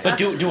 Yeah. But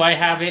do I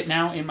have it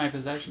now in my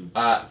possession?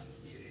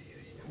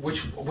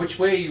 Which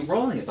way are you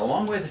rolling it? The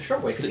long way or the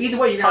short way? Because either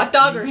way, you're gonna Hot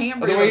dog or hamburger?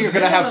 By the way, you're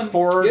gonna have minimum-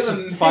 4 you have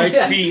to a- 5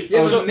 yeah, feet you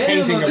have a of painting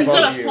minimum- He's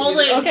gonna above you. fold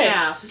it in Okay.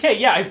 half. Okay,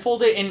 yeah, I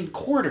fold it in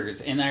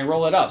quarters and I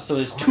roll it up, so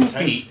there's 2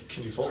 feet.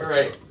 Can you fold? All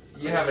right.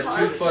 You have a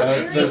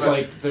 2-foot.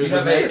 There's you a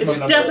have maximum It's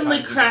number of definitely times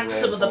you can cracked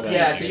roll some of the for that.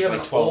 Yeah, so you have Like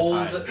an 12 old,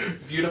 times.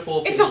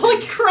 beautiful. It's all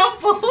like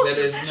crumpled. that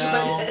is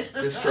now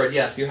destroyed.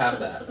 Yes, you have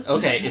that.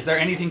 Okay, is there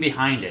anything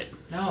behind it?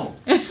 No.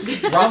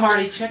 Rom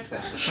already checked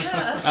that.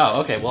 Oh,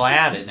 okay, well I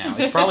have it now.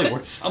 It's probably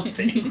worth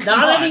something. Come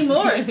Not on.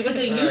 anymore. It's like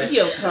a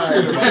Yu-Gi-Oh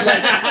card.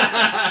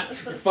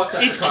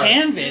 It's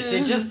canvas.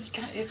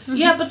 It's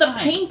Yeah, but the fine.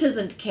 paint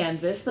isn't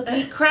canvas. The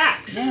paint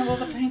cracks. Yeah, well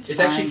the paint's It's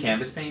fine. actually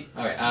canvas paint.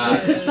 All right.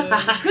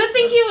 Good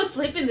thing he was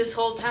sleeping this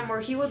whole time, or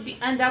he would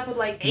end up with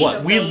like 8 What?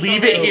 of We those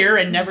leave on it the- here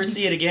and never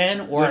see it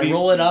again, or Let I me-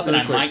 roll it up and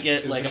really I quick, might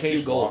get is like the a few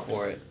cage gold locked?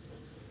 for it.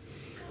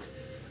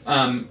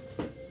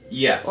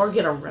 Yes. Or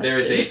get arrested. There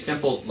is a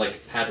simple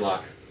like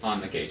padlock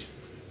on the cage.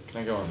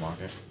 Can I go unlock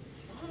it?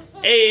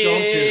 Hey!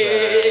 Don't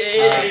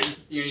do that.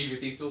 You gonna use your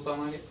thieves tools to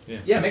unlock it? Yeah.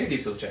 Yeah, make a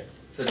thieves tools check.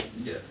 So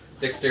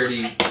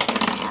dexterity.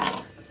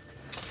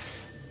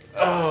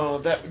 Oh,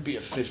 that would be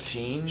a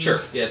 15.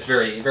 Sure. Yeah, it's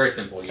very very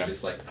simple. You Okay.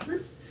 just like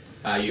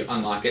you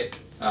unlock it.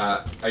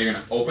 Are you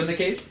gonna open the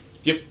cage?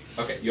 Yep.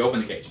 Okay, you open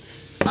the cage.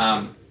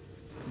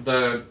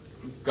 The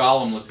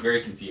golem looks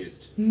very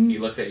confused. He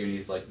looks at you and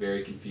he's like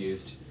very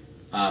confused.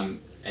 And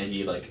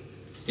he like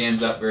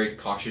stands up very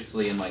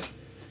cautiously and like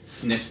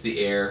sniffs the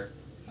air.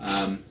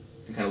 And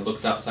kind of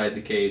looks outside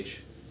the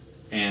cage.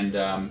 And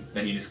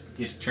then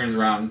he turns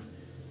around.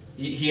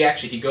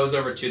 He goes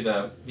over to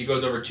the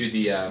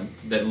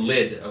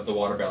lid of the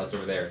water barrel that's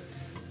over there,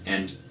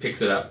 and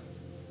picks it up,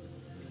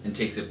 and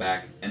takes it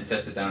back and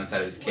sets it down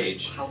inside of his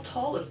cage. How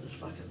tall is this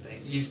fucking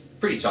thing? He's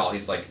pretty tall.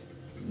 He's like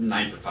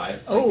 9'5".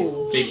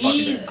 Oh, He's big fucking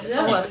Jesus.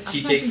 guy.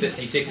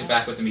 He takes it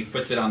back with him. He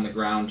puts it on the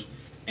ground,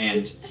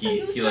 and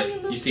he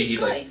like you see he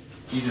like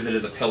uses it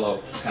as a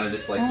pillow, kind of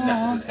just like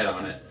nests his head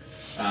on it.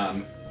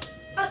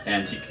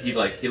 And he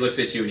looks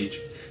at you and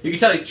you can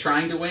tell he's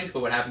trying to wink,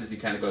 but what happens is he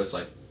kind of goes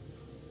like.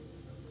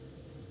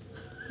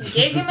 You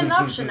gave him an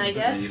option, I And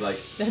guess. he like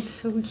That's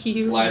so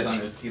cute. lies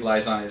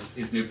on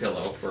his new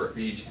pillow for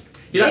he's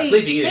not Hey,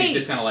 sleeping either. hey. He's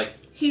just kind of like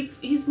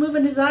He's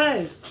moving his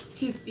eyes.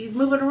 He's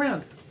moving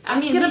around. I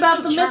mean, Get he's about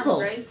still the charmed, missile.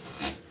 right?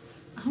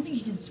 I don't think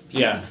he can speak.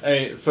 Yeah.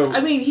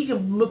 I mean, he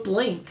can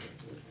blink.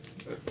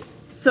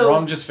 So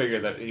Rom just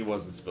figured that he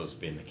wasn't supposed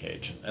to be in the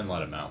cage and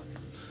let him out.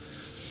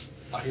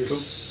 I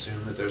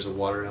assume that there's a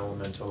water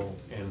elemental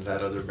in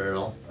that other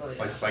barrel. Oh, yeah.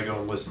 Like if I go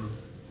and listen,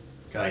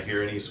 can I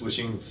hear any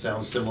swishing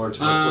sounds similar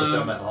to what goes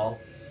down that hall?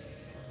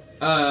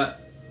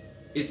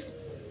 it's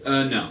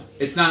no,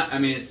 it's not. I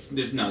mean,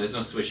 there's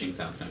no swishing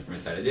sounds coming from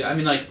inside. I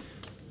mean, like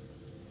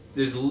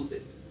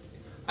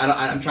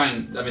I'm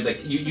trying. I mean,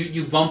 like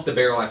you bump the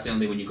barrel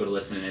accidentally when you go to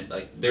listen, and it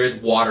like there is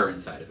water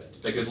inside of it.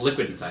 Like there's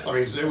liquid inside I of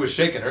mean, it. it was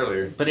shaking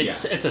earlier. But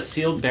it's a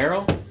sealed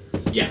barrel.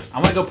 Yeah. I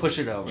want to go push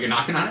it over. You're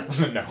knocking on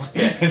it. No.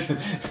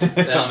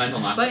 The elemental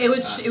knocks. But it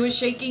was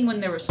shaking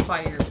when there was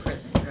fire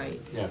present, right?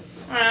 Yeah.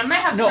 Alright, I might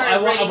have No, started I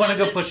want writing to on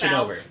go this push it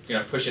spells. over. You're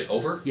gonna push it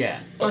over. Yeah.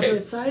 onto Okay.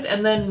 its side,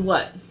 and then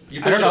what?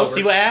 You I push don't it know. over.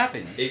 See what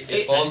happens.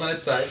 It falls on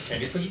its side.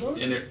 Can you push it over?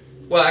 And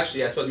well,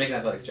 actually, yeah. I suppose make an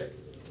athletics check.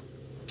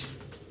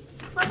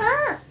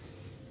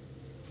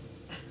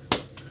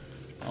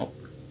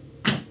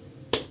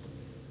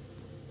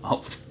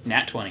 Oh,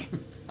 nat 20.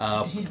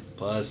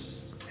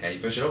 Plus Yeah, you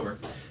push it over.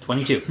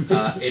 22.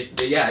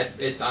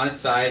 It's on its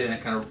side and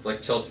it kind of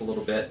like tilts a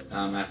little bit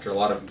after a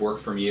lot of work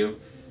from you.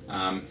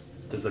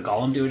 Does the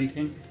golem do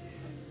anything?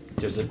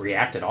 Does it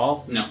react at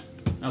all? No,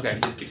 Okay.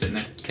 it just keeps sitting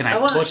there. Can I I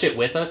want- push it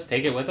with us?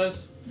 Take it with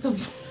us?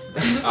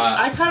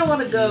 I kind of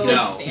want to go.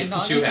 No, stand it's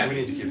on too it. heavy.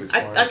 We need to keep I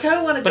exploring. kind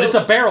of want to go. But it's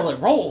a barrel. It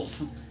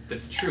rolls.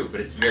 That's true, but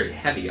it's very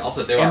heavy.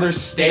 Also, there are And there's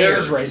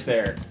stairs right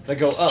there that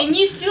go up. And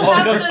you still Oh, it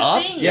have goes the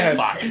up? thing. Yes.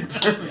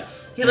 Yeah.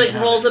 He like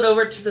rolls it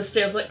over to the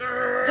stairs like.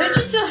 Don't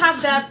you still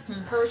have that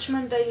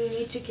parchment that you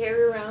need to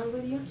carry around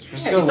with you? I'm just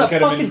It's gonna a look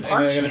at him fucking and I'm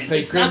gonna parchment.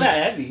 say, It's Grim, not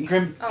that heavy.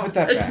 Grim, Oh. put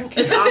that back.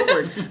 It's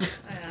awkward.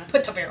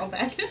 Put the barrel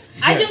back.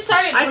 I just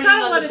started I reading kind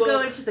of on want the to go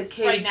book into the right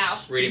cage now.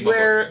 Reading what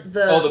where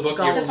the book.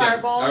 golem The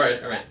fireballs? All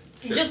right.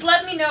 Sure. Just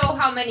let me know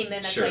how many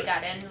minutes Sure. I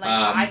got in,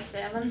 like 5,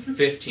 7.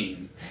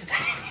 15.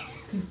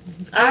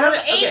 I have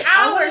 8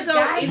 hours, I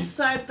wanna go guys.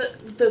 inside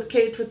the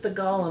cage with the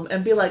golem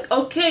and be like,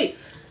 okay,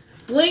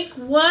 blink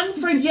 1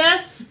 for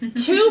yes,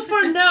 2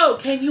 for no.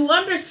 Can you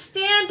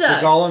understand The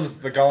us?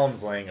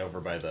 golem's laying over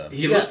by the.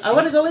 I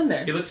want to go in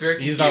there. He looks very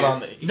confused. He's not on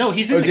the. No,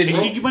 he's in the did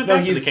cage. He went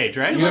back to the he's- cage,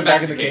 right? He went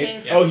back in the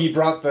cage. Yeah. Oh, he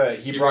brought the.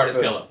 He brought his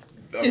pillow.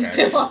 Okay. His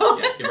pillow.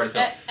 Yeah, he brought his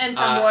pillow. And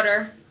some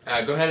water.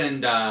 Go ahead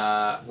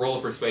and roll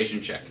a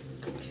persuasion check.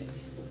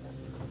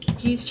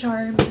 He's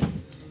charmed.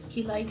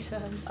 He likes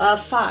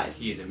us. 5.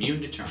 He is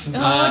immune to charm.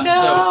 Oh,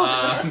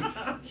 no.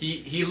 So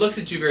he looks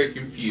at you very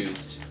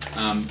confused,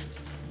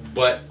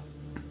 but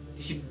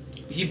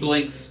he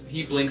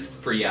blinks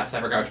for yes.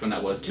 I forgot which one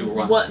that was. 2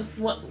 or 1.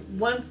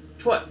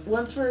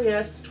 Once for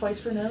yes, twice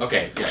for no.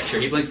 Okay, yeah, sure.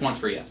 He blinks once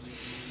for yes.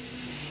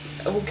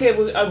 Okay,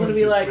 I'm gonna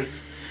be like,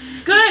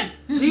 good.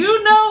 Do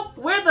you know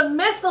where the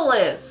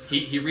mithril is?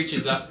 He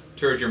reaches up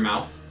towards your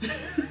mouth.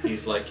 He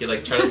tries to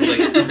very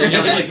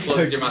gently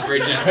closes your mouth very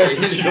gently.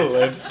 Your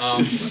lips.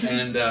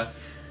 And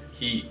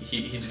he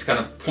just kind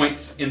of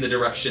points in the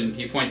direction.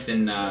 He points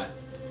in. Let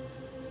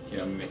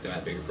me make the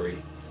map bigger for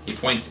you. He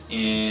points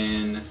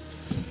in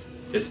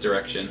this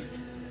direction.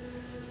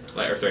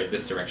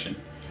 This direction.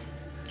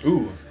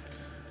 Ooh.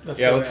 Let's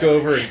Let's go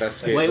over and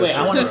investigate. Wait, this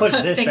I want to first.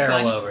 push this Thanks,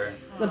 barrel Bonnie. over.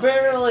 The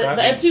barrel,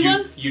 the empty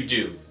one. You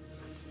do.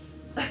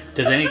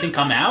 Does anything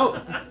come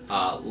out?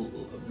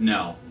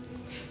 No.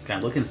 Can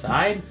I look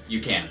inside?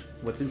 You can.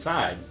 What's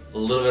inside? A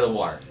little bit of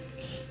water,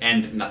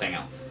 and nothing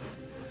else.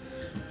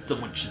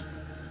 Someone should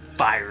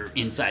fire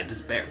inside this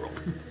barrel.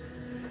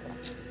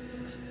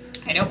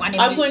 I don't want him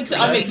I'm to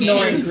I'm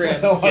ignoring Grim.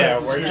 Yeah,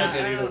 we're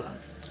just.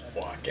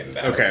 walking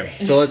that Okay, way.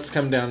 so let's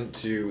come down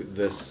to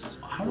this.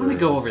 I don't want to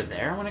go over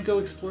there. I want to go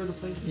explore the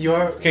place.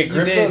 Okay,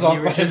 Grim did, goes off you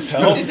by were just-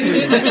 himself.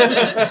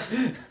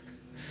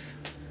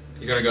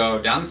 You're gonna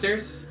go down the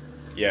stairs.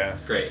 Yeah.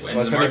 Great. And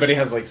Unless the march- anybody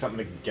has like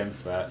something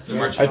against that. The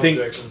march- I think.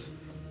 Objections.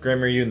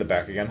 Grim, are you in the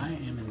back again? I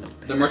am in the.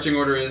 The marching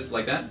order is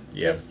like that.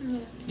 Yep.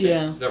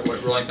 Yeah.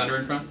 Rolling thunder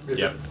in front.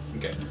 Yep.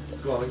 Okay.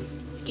 Glowing.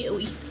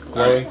 Gooey.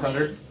 Glowing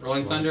thunder.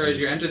 Rolling thunder. As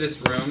you enter this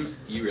room,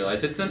 you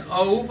realize it's an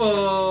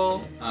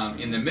oval.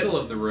 In the middle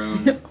of the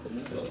room,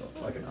 It's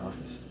like an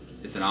office.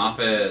 it's an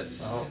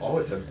office.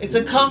 It's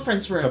a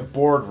conference room. It's a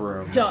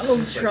boardroom.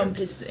 Donald Trump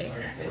is there.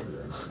 Boardroom.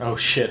 Oh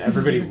shit!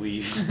 Everybody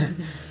leave.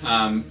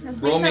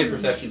 Roll me a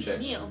perception check.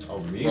 Oh,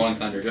 me? Rolling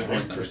thunder. Just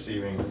rolling I'm thunder.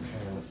 perceiving. Okay,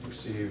 let's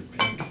perceive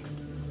pink.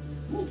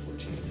 Ooh,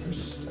 14.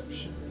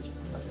 Perception is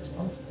nothing as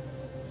well.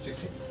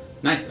 16.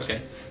 Nice.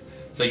 Okay.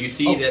 So you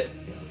see that.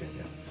 Yeah,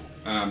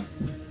 okay,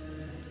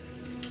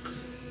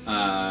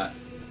 yeah.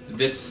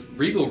 This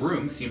regal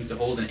room seems to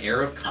hold an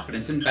air of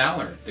confidence and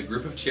valor. The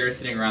group of chairs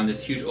sitting around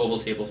this huge oval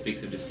table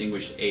speaks of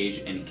distinguished age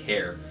and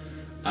care.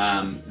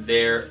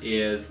 There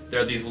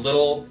are these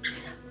little,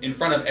 in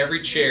front of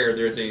every chair,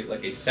 there's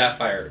a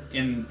sapphire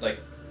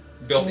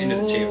built into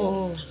the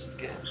table.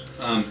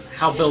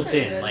 How built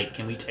in? Like,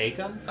 can we take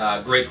them?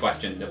 Great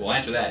question. We'll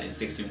answer that in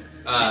 60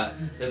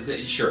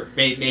 minutes. Sure,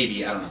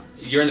 maybe, I don't know.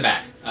 You're in the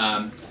back,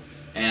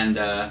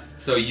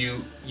 so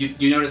you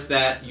notice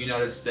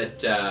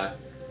that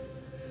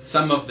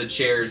some of the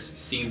chairs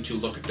seem to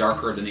look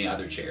darker than the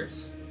other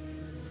chairs.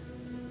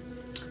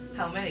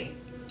 How many?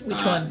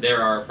 Which one?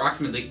 There are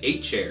approximately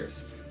 8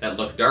 chairs that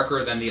look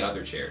darker than the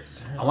other chairs.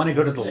 I want to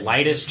go to the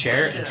lightest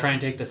chair and try and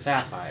take the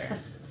sapphire.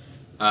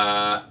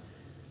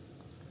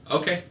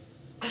 Okay.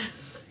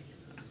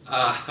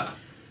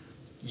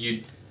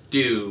 You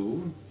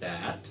do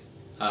that.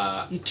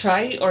 You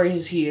try, or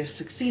is he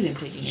succeed in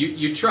taking it?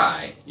 You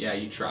try. Yeah,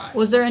 you try.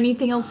 Was there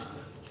anything else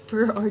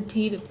for RT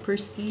to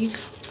perceive?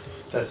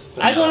 That's.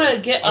 I want to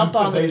get up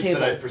on the amazed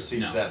table. that I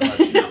perceived No. that much.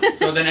 No.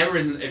 So then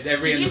if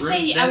everyone Did in you the room,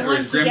 say then, I or want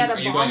is to Grim, get a are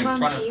you going in bomb on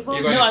front of? table? Are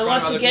you going No, in I front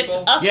want of to other get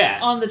people? up Yeah.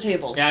 on the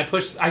table. Yeah,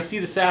 I see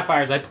the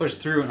sapphires. I push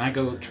through and I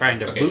go trying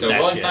to Okay, loot so that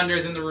Rolling shit. Thunder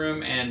is in the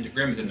room and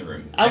Grim's in the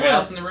room. I Anyone will-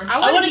 else in the room? I I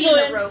want want to to be go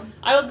in in. the room.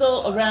 I will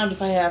go around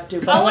if I have to,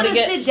 but I I want want to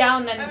to get sit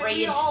down and I mean, we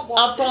rage. all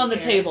walked up on in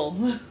the here.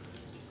 table.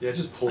 Yeah,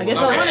 just pull. I guess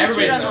them I out. wanna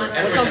everybody's sit in on the the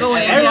room. Let's all go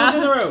in. Everyone's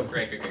in the room.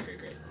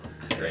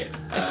 Great.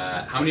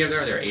 How many are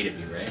there? There are 8 of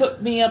you, right?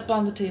 Put me up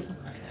on the table.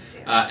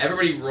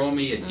 Everybody roll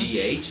me a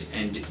d8,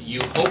 and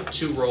you hope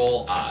to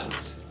roll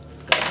odds.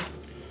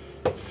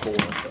 4.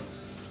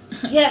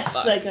 Yes,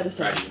 I got a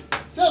 7.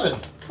 7.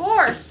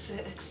 4.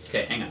 6.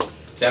 Okay, hang on.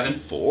 7?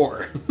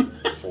 4.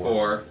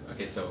 4.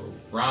 Okay, so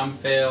Rom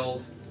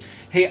failed.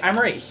 Hey, I'm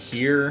right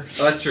here.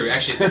 Oh, that's true.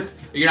 Actually,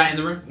 you're not in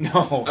the room?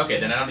 No. Okay,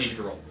 then I don't need you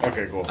to roll.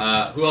 Okay, cool.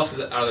 Who else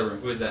is out of the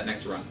room? Who is that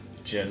next to Ron?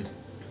 Jin.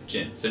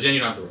 Jin. So Jin, you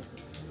don't have to roll.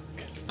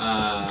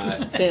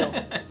 Fail.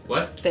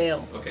 What?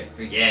 Fail. Okay.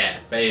 Yeah,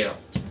 fail.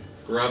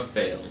 Grub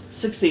failed.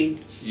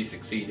 Succeed. You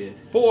succeeded.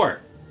 4.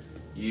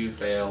 You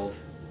failed.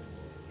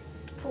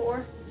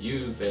 4.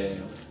 You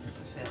failed.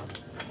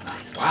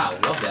 Nice. Wow,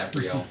 love that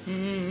for y'all.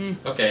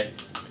 Okay.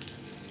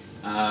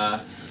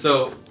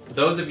 So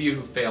those of you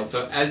who failed,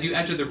 so as you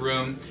enter the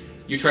room,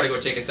 You try to go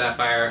take a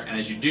sapphire, and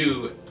as you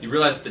do, you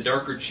realize the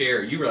darker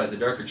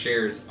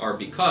chairs are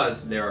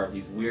because there are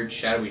these weird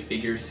shadowy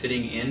figures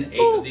sitting in 8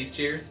 of these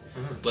chairs.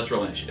 Let's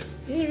roll initiative.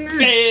 Did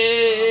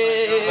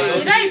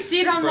I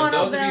sit on For one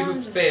those of of you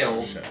them? who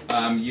failed,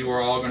 you are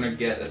all going to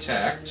get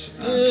attacked.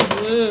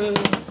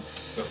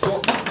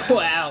 Before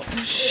Wow.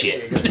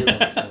 Shit.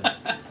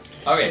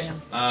 Okay.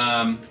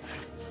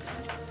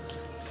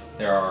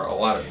 There are a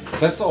lot of these.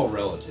 That's all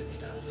relative.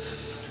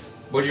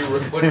 What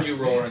did you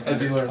roll?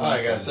 As you learn. Oh,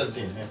 I got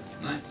 17. Yeah.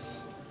 Nice.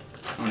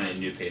 I'm gonna need a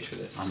new page for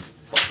this.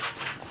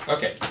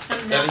 Okay.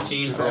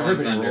 17 for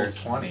Everybody Thunder. rolls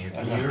 20s.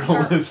 And you Or roll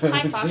a high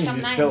 17. five, You're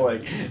I'm still 9.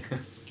 like.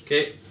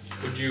 Okay.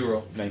 What'd you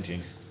roll?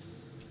 19.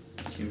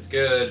 Seems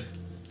good.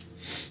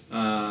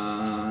 4.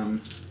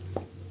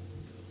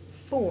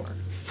 For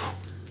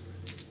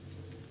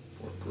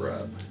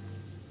grub.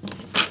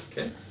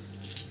 Okay.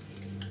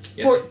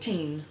 Yeah.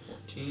 14.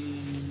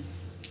 14.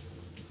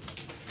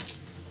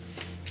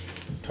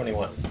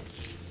 21.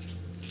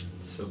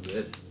 So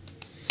good.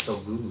 So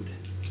good.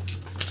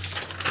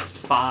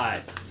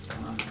 5.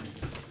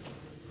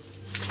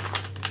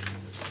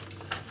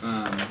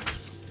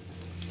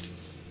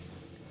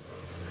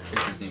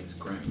 His name is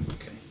Grim.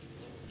 Okay.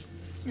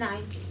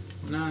 9.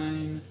 9. I got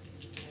 9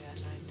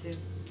 too. Do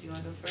you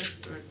want to go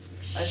first, or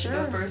I should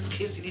Sure. go first in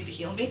case you need to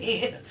heal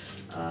me?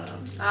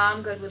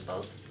 I'm good with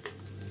both.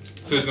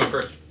 So who's going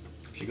first?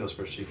 If she goes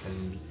first, she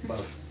can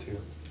buff too.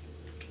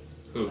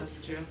 Who? That's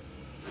true.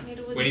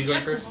 Winnie's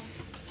going first?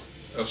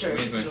 Okay, Sure,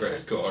 Winnie's going go first.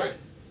 first. Cool. All right.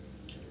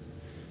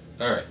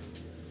 All right.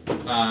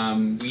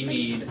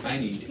 I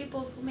need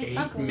people who make 8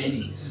 taco.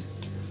 minis.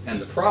 And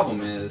the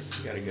problem is,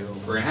 You gotta go.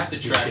 we're gonna have to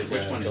We track should,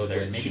 which one go is there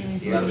which. and make it So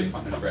easier. that'll be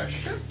fun and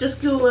fresh.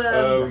 Just do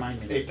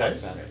Remind me to 8 talk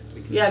dice. about it.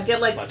 We can yeah, get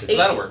like budget 8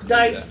 That'll work.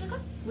 dice.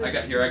 I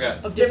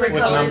got Of different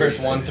With colors. numbers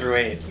 1 through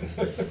 8.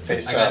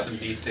 Face I got up. some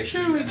D6s,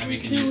 Sure, we and then we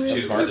can can do use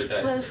it. 2 other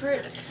Plan dice. for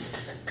it.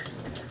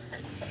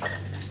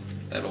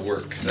 That'll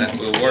work. That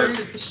will work.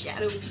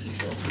 Shadow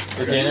people.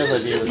 But Daniel's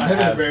idea was to I have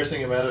an have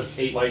embarrassing amount of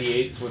 8 like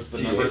D8s with the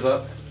D8s. numbers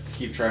up to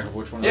keep track of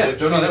which one. Yeah, They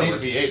don't no, even that'll need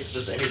work. to be 8s,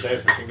 just any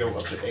dice that can go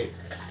up to 8.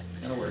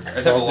 That'll work. I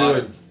So have a I'll lot do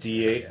a of.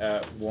 D8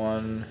 at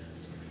 1.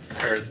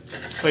 Or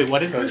Wait,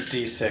 what is those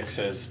this?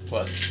 C6s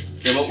plus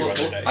Yeah, 2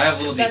 other dice. I have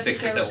little That's D6s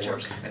that will work.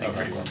 characters. I think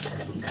pretty well.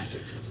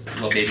 D6s.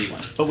 Little baby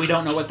ones. But we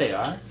don't know what they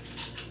are.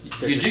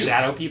 They're You just do.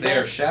 shadow people. They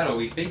are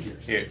shadowy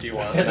figures. Here, do you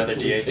want another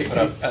D8 to put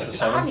up as a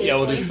 7? Yeah,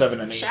 we'll do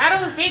 7 and 8.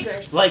 Shadow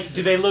figures. Like,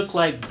 do they look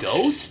like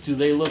ghosts? Do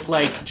they look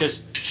like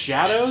just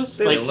shadows?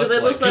 Do Like, they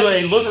look do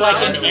they look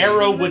like an flowers?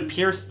 arrow would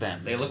pierce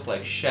them? They look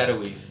like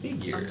shadowy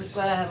figures. I'm just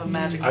glad I have a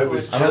magic I sword.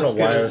 was I don't just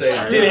know why gonna I was say.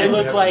 trying Do they you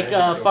look have a like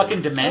magic sword.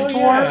 fucking Dementors?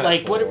 yeah.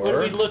 Like, what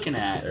are we 4. looking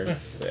at? There's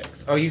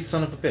 6. Oh, you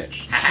son of a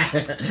bitch.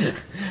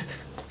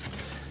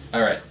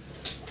 All right.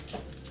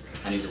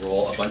 I need to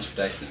roll a bunch of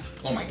dice now.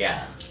 Oh my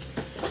god.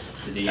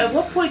 The D8s. At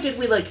what point did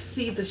we like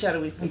see the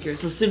shadowy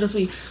figures? As soon as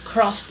we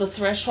crossed the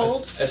threshold?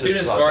 As soon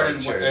Just as saw Garden,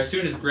 dark chairs. as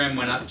soon as Grim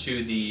went up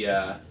to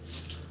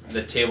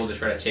the table to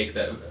try to take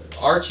the,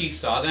 Archie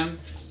saw them,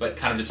 but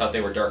kind of just thought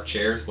they were dark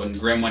chairs. When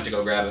Grim went to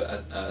go grab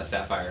a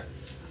sapphire,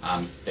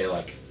 they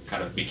like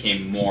kind of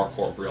became more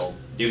corporeal,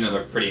 even though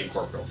they're pretty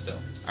incorporeal still.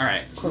 All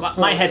right.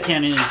 My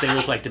headcanon is they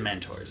look like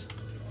Dementors.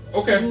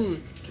 Okay.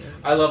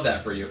 I love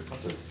that for you.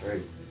 That's a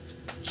very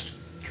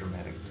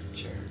dramatic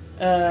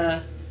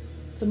chair.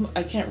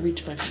 I can't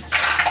reach my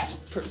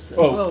person.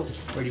 Oh. Whoa.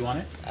 Where do you want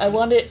it? I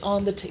want it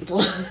on the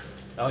table.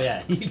 Oh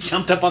yeah, you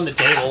jumped up on the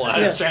table while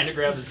I was Yeah. trying to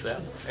grab the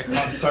cell.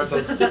 Start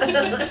those.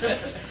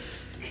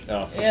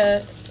 Oh.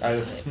 Yeah. I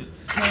just. No,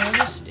 I'll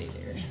just stay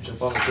there.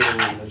 Jump on the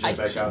table and then jump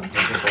back out and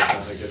then jump back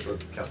down to get where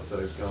the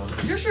calisthenics going.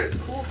 Your shirt's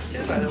cool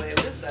too, by the way.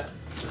 What is that?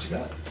 What you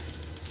got?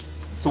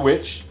 It's a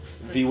witch.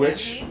 The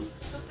witch.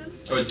 Something?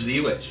 Oh, it's The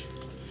Witch.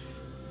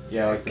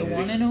 Yeah, like the The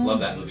one movie. and only. Love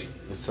that movie.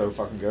 It's so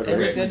fucking good. Is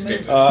right? it good It's a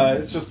great movie?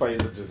 It's just by a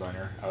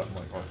designer out in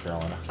like North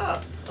Carolina.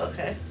 Oh,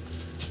 okay.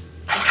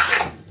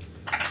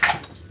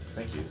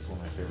 Thank you. It's one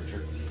of my favorite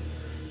shirts.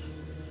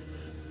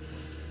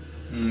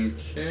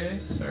 Okay,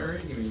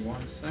 sorry, give me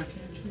 1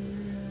 second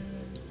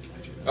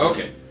here.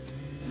 Okay.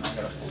 Now I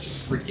gotta pull your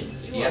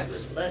freaking You are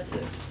skits.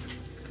 relentless.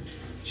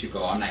 Should go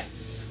all night.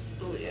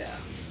 Oh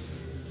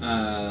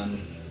yeah.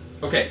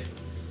 Okay,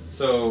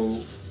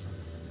 so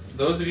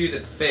those of you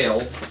that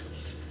failed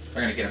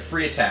are gonna get a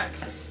free attack,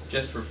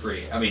 just for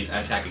free. I mean,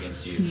 attack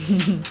against you.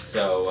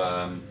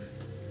 So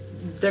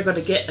They're going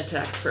to get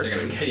attacked first.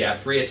 they're gonna get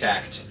free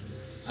attacked.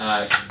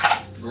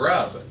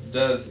 Grub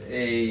does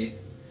a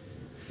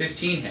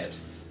 15 hit.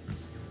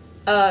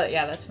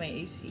 Yeah, that's my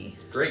AC.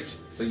 Great.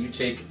 So you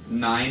take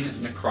 9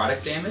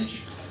 necrotic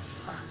damage,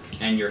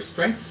 and your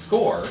strength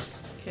score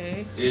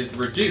Okay. is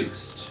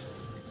reduced.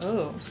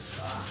 Oh.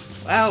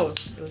 Wow.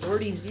 It was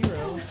already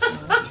 0.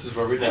 This is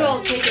where we We're all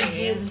die. taking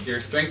hits.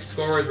 Your strength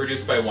score is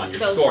reduced by 1. Your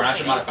Those score, are not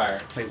your fail.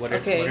 modifier. Wait, what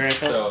Okay. did I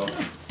say? So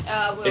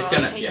We're It's all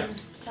gonna- taking yeah.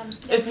 some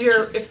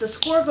If the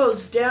score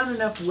goes down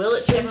enough, will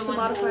it change the Everyone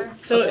modifier? will-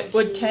 So Okay.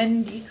 would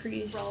 10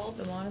 decrease Roll.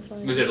 the modifier?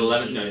 Was it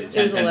 11? No, 10, was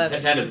 10,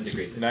 11. 10 doesn't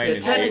decrease it. 9 Yeah,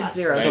 and 10 8. is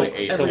 0. Nine So and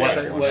eight. every So what-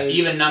 other. what-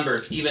 Even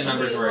numbers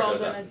where it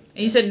goes up. And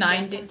you said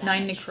 9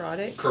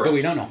 necrotic? Correct. But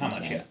we don't know how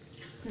much yet.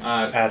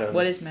 Adam,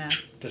 What is math?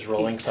 does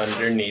Rolling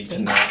Thunder need to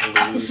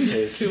not lose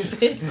his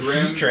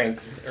Grim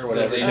strength or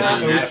whatever does to a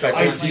do nat that effect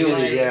effect? on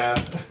Ideally, yeah.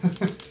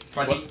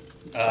 20.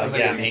 I'm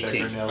Yeah, making a check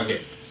 18. right now.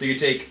 Okay, so you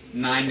take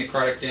 9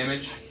 necrotic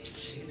damage,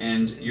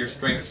 and your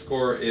strength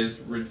score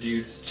is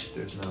reduced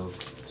There's no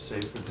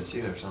save for this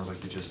either. Sounds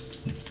like you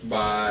just.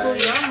 by Well,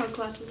 your armor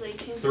class is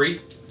 18. 3.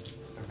 Or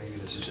maybe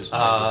this is just.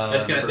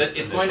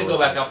 It's going to go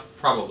back up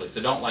probably, so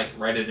don't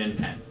write it in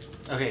pen.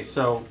 Okay,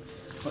 so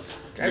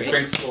Your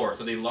strength score,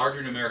 so the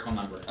larger numerical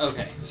number.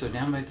 okay, so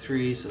down by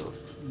 3, so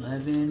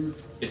 11.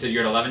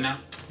 You're at 11 now?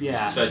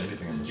 Yeah. So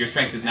your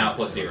strength is now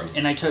plus 0.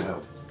 And I took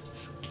Wild.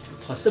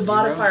 plus The 0?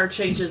 modifier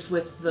changes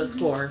with the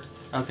score.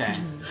 Okay.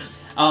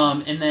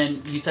 And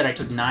then you said I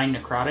took 9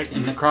 necrotic,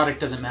 and necrotic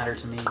doesn't matter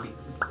to me,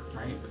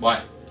 right?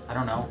 Why? I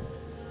don't know.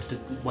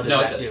 What does No,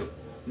 it that does. do?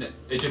 No,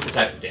 it's just a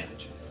type of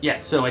damage. Yeah,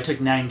 so I took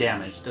 9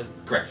 damage.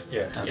 Correct.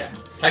 Yeah. Okay. Yeah.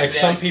 Types Like of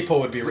some damage- people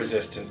would be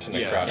resistant to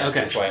Yeah. necrotic. Okay,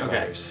 That's why it okay.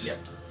 matters. Yeah.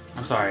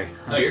 I'm sorry.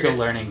 No, I'm you're still good.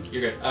 learning.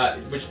 You're good.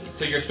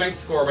 So your strength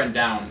score went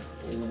down.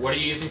 What are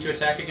you using to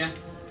attack again?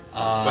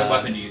 What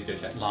weapon do you use to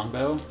attack?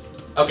 Longbow.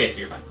 Okay, so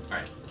you're fine. All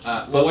right.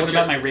 Well, what what's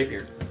about my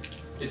rapier?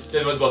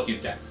 It was both use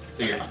dex,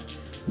 so you're fine.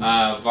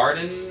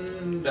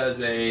 Varden does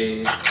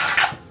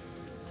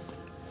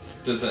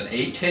an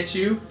 8 hit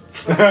you?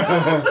 You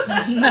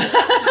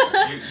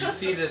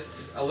see this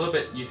a little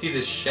bit. You see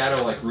this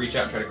shadow reach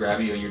out and try to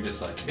grab you, and you're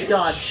just like bitch.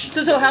 Dodge.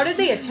 So how did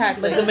they attack?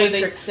 Like Like, the were they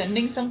Matrix.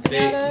 sending something They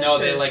at us? no, or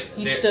they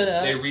He they, stood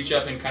up. They reach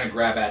up and kind of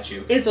grab at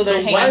you. It's So they're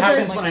So hands what are,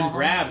 happens like, when I'm long.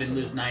 grabbed and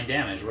lose 9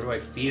 damage? What do I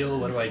feel?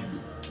 What do I?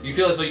 You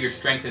feel as though your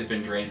strength has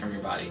been drained from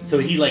your body. So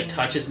he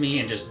touches me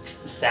and just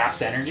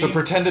saps energy. So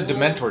pretend a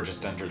Dementor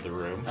just entered the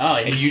room. Oh,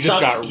 and he you just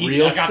sucks- got he-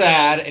 real I got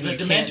sad the and you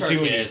can't Dementor do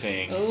kiss.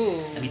 anything.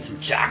 Ooh. I need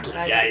some chocolate,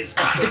 guys.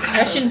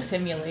 Depression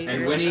simulator.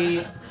 And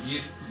Winnie,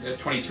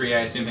 23, I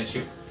assume, hits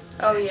you.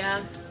 Oh,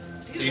 yeah.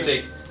 So you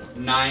take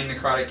 9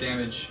 necrotic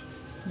damage,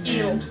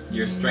 and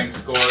your strength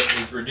score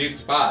is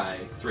reduced by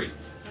 3.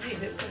 How many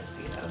hit points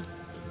do you have?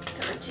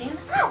 13.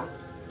 Ow!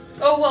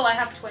 Oh, well, I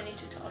have 22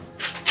 total.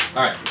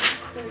 All right.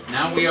 13.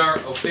 Now we are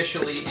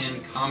officially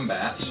in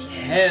combat.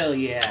 Hell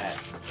yeah.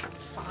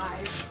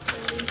 5.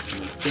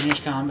 Finish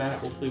combat.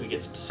 Hopefully we get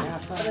some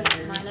What is sapphires.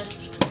 it?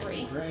 Minus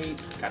 3. Great.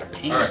 Got a All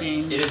right.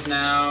 painting. It is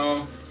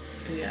now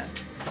Yeah.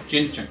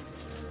 Jin's turn.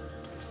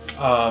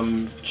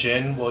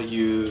 Jin will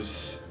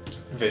use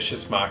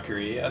Vicious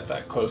Mockery at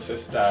that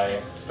closest die,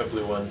 the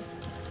blue one.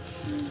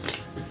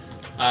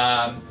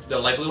 The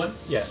light blue one.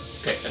 Yeah.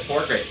 Okay, that's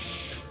 4. Great.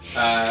 What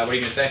are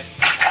you gonna say?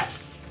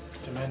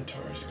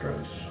 Dementors,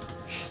 gross.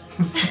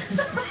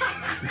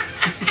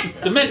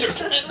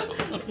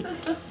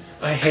 Dementor.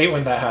 I hate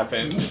when that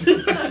happens.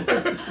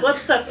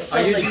 What's that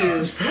spell you they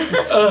use?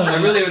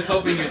 I really was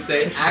hoping you'd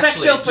say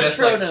actually Expecto just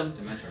like Patronum.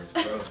 Dementor's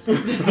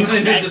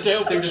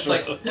gross. They're just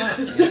like, fuck, man.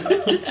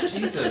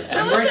 Jesus,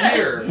 I'm right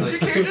here. Your Like,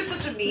 character's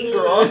such a mean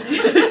girl.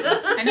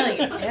 I know, like,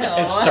 ew.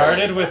 It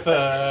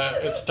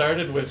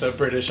started with a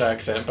British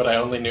accent, but I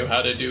only knew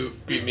how to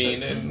be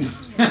mean and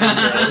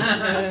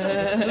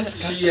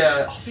she,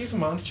 all these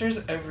monsters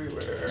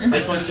everywhere.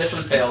 this one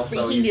fails,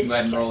 so you Freaking can go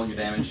ahead and roll your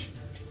damage.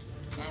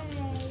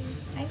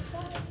 I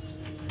saw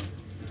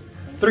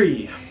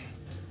 3.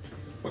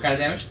 What kind of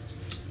damage?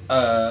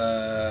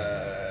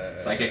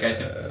 Psychic, I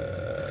assume.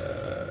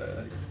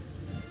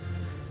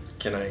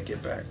 Can I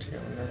get back to you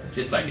on that?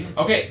 It's psychic.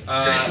 Okay.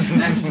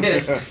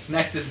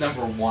 Next is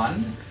number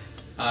 1.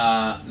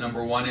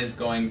 Number 1 is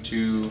going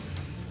to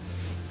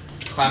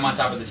climb on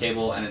top of the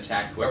table and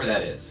attack whoever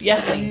that is.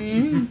 Yes.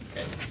 Mm.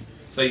 Okay.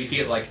 So you see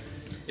it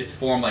its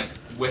form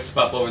wisp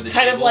up over the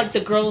Kind table. of like the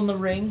girl in the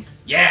ring.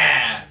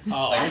 Yeah.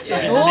 Oh, Like, I yeah.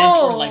 thought the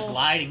Dementor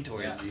gliding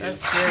towards you.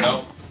 That's good.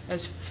 Nope.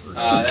 That's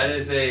That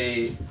is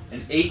an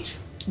 8.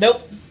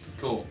 Nope.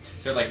 Cool.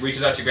 So it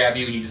reaches out to grab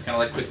you, and you just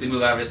kind of quickly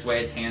move out of its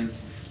way. Its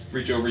hands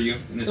reach over you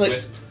in this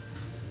wisp.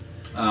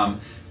 Rom,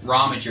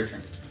 it's your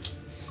turn.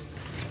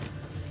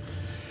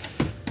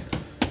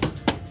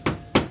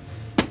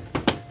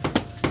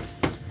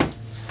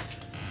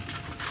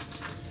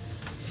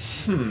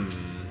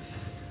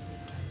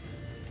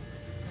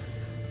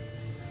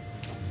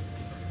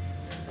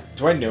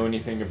 Do I know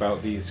anything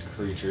about these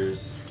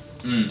creatures?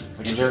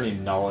 Is there any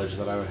knowledge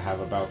that I would have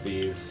about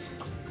these?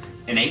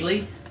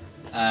 Innately?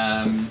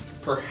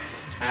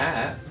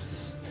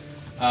 Perhaps.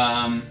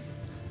 I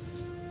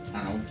don't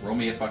know. Roll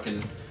me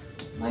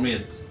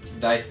a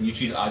dice and you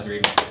choose odds or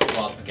evens.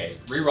 Well, okay.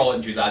 Reroll it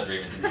and choose odds or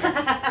evens.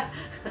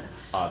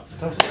 Odds.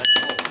 That was a nice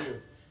roll,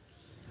 too.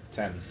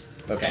 10.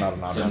 That's Okay, not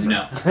an odd so number.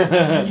 no. You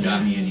don't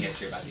have any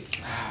history about these.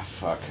 Ah,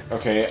 fuck.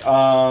 Okay.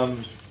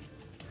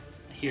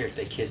 Here, if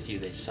they kiss you,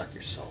 they suck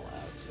your soul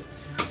out. So.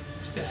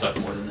 They suck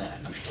more than that.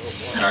 I'm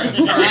sorry.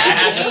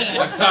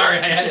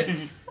 I had to.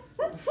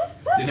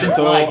 Didn't have,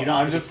 So Why? You don't have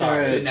I'm to just be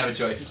sorry. didn't gonna have a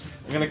choice.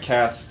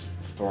 cast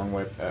Thorn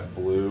Whip at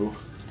blue.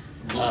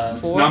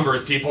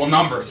 Numbers, people,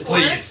 numbers,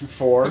 please.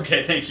 4.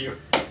 Okay, thank you.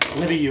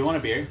 Libby, you want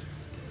a beer?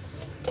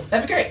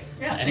 That'd be great.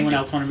 Yeah. Anyone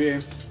else want a beer?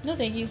 No,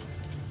 thank you.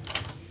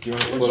 Do you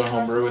want to split a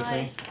homebrew with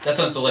me? That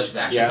sounds delicious,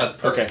 actually. Yeah? That's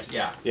perfect.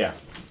 Okay. Yeah.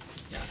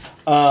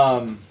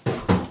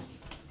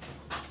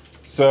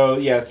 So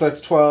that's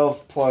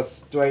 12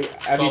 plus. Do I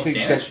add 12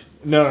 anything? damage?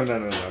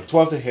 No.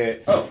 12 to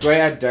hit. Oh. Do I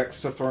add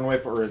Dex to Thorn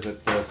Whip, or is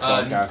it the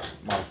spellcast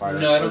modifier?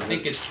 No, I Or don't is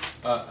think it,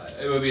 it's.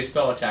 It would be a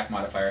spell attack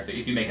modifier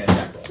if you make an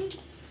attack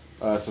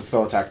roll. So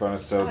spell attack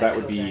bonus. So that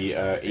would be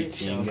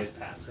 18. Gets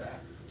past that.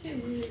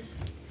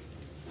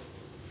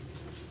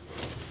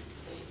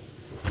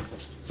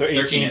 So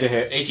 18 to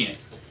hit. 18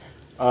 hits.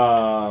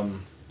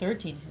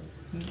 13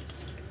 hits.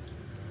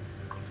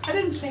 I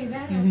didn't say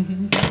that.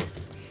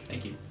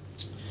 Thank you.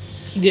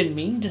 He didn't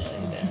mean to say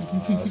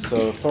that. So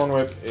Thorn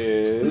Whip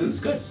is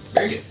Good.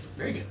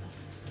 Very good.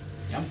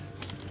 Yum.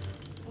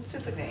 This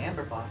tastes like an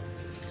amber block.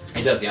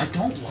 It does, yeah. I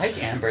don't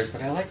like ambers,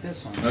 but I like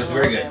this one. No, it's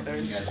very good.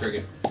 Ambers. Yeah, it's very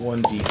good.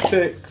 1d6.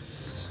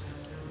 It's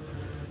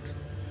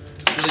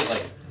really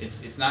like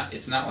it's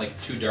not like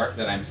too dark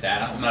that I'm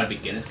sad. I'm not a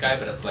big Guinness guy,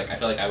 but it's like I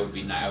feel like I would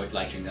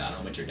like drinking that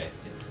on a winter day.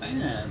 It's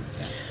nice. Yeah.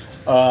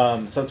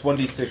 So that's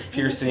 1d6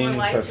 piercing. So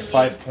light that's to me.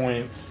 5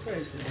 points.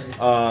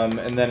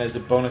 And then as a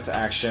bonus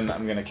action,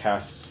 I'm gonna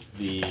cast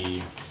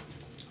the.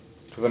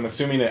 Because I'm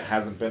assuming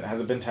has it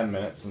been 10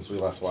 minutes since we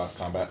left last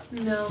combat?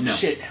 No. No.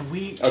 Shit, have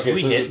we Okay,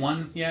 so hit the-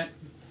 one yet?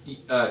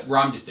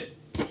 Rom just did.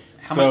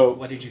 How So- much,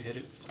 what did you hit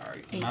it?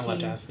 Sorry, am I allowed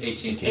to ask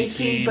this? 18.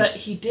 18, but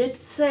he did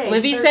say.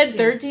 Libby said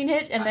 13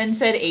 hit and then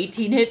said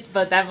 18 hit,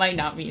 but that might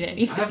not mean I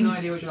anything. have no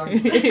idea what you're talking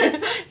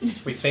about.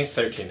 We think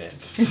 13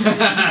 hits.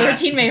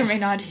 13 may or may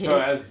not hit. So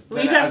as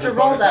We'd have as to a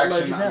roll bonus that low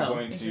action, to I'm know.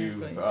 going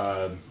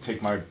to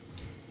take my.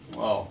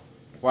 Well,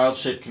 wild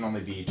shape can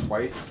only be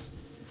twice.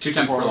 2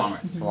 times for a long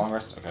rest. For long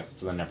rest? Okay,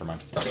 so then never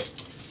mind. Okay.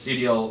 So you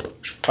deal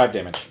 5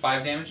 damage.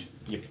 5 damage?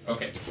 Yep.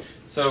 Okay.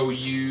 So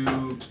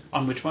you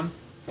On which one?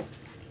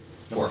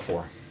 Or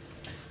 4.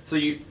 So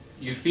you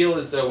feel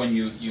as though when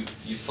you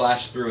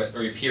slash through it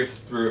or you pierce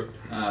through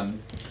it,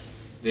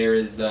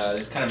 there's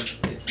kind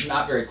of it's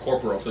not very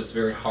corporal, so it's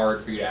very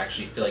hard for you to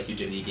actually feel like you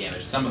did any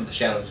damage. Some of the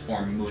shadow's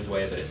form moves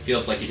away, but it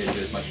feels like you didn't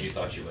do as much as you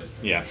thought you would.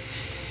 Yeah.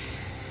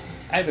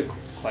 I have a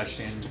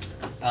question.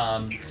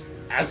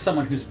 As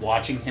someone who's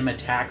watching him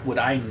attack, would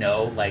I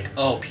know, like,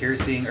 oh,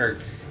 piercing, or,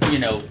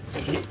 him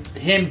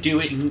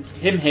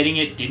hitting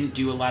it didn't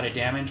do a lot of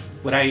damage?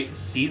 Would I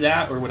see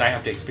that, or would I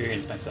have to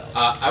experience myself?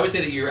 I would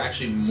say that you're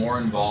actually more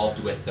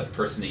involved with the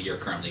person that you're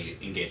currently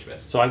engaged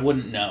with. So I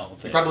wouldn't know.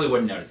 You probably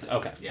wouldn't notice it.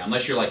 Okay. Yeah,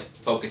 unless you're like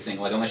focusing,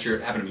 like unless you're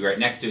happen to be right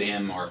next to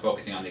him or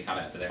focusing on the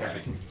combat that they're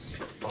having.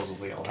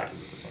 Supposedly all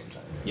happens at the same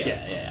time.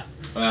 Yeah.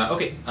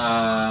 Okay.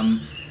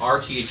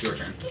 RT, it's your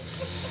turn.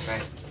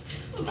 Okay.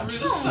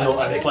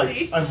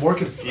 I'm more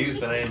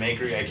confused than I am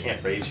angry. I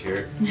can't rage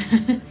here.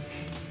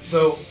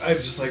 So I'm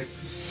just like,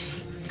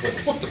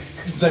 what the?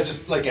 That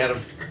just like out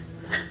of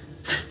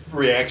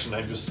reaction,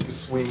 I just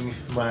swing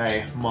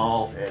my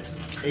maul at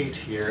 8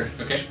 here.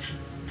 Okay.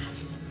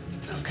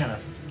 Just kind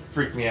of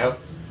freak me out.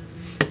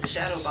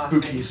 Shadow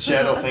Spooky boxing.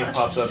 shadow thing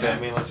pops up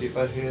at me. Let's see if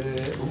I hit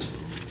it. Ooh.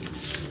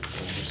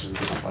 Just so we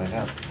can find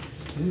out.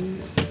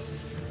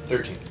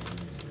 13.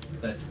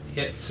 That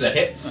hits. That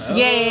hits.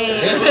 Yay!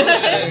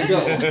 There you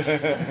go. And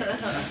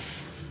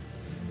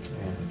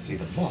let's see,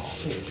 the maul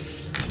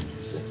is 2,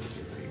 6. Let's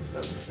see if it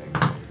does the thing.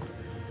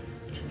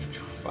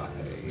 5,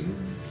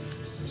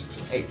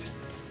 6, and 8.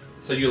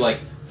 So you like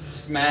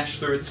smash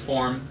through its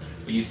form,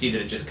 but you see that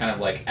it just kind of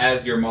like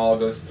as your maul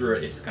goes through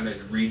it, it's kind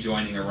of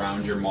rejoining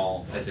around your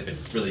maul as if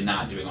it's really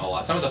not doing a whole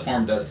lot. Some of the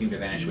form does seem to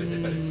vanish with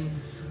it, but it's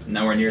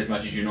nowhere near as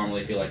much as you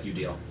normally feel like you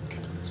deal.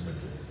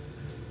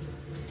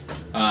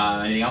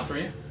 Anything else from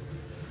you?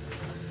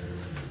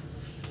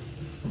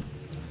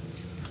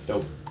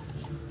 Dope.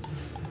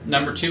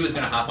 Number 2 is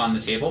going to hop on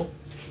the table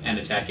and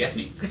attack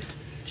Yethny.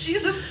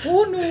 Jesus.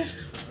 Oh no.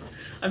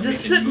 I'm Somebody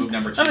just can sitting. move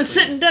number 2, I'm a please.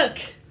 sitting duck.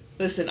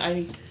 Listen,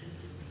 I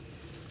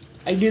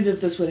knew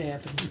that this would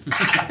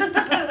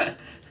happen.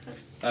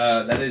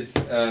 That is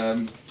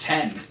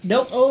 10.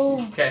 Nope.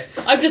 Oh. Okay.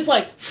 I'm just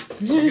like.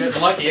 Good,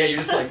 lucky, yeah, you're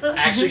just like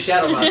actually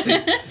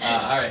shadowboxing.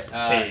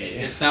 Alright,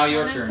 it's now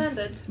your turn.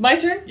 Unintended. My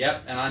turn?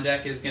 Yep, and on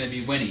deck is going to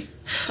be Winnie.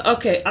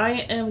 Okay, I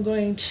am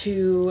going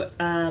to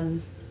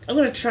I'm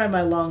going to try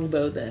my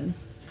longbow then.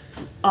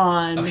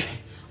 On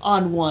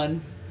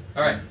one.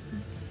 Alright.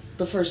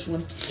 The first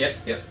one.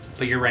 Yep.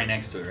 But you're right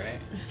next to it, right?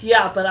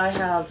 Yeah, but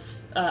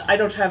I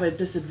don't have a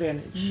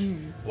disadvantage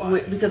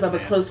Why? because I'm a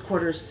Yes. close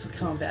quarters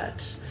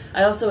combat.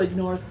 I also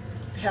ignore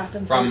half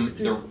and From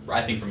through.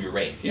 I think from your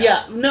race, yeah.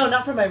 Yeah, no,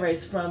 not from my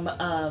race, from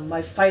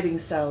my fighting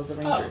style as a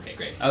ranger. Oh, okay,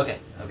 great. Okay,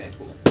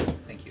 cool.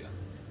 Thank you.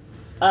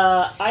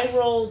 I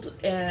rolled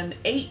an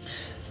 8,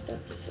 so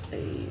that's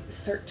a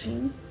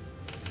 13.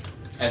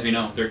 As we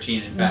know,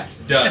 13 in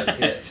fact does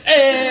hit.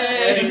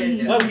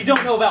 Hey! Well, we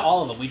don't know about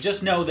all of them. We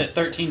just know that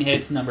 13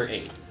 hits number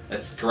 8.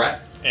 That's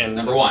correct. And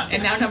number 1.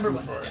 And now number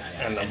 1. Yeah.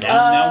 And And number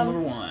now number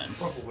 1.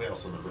 Probably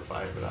also number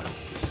 5, but I'm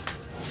just.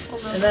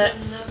 And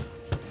that's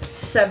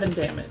 7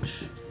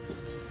 damage.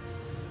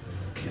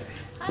 Okay.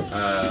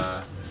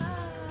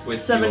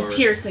 With 7 your,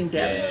 piercing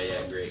damage.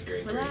 Yeah, great.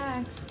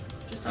 Relax.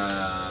 Just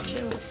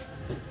chill.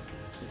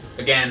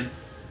 Again,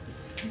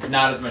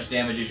 not as much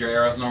damage as your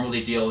arrows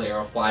normally deal. The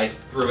arrow flies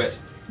through it,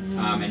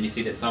 and you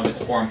see that some of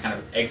its form kind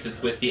of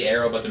exits with the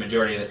arrow, but the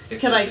majority of it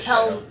sticks Can with I the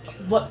tell shadow.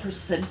 what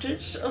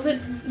percentage of it?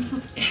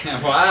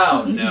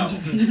 Wow, no.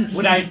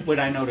 Would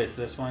I notice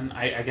this one?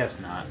 I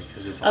guess not,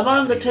 because it's all I'm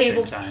on the happening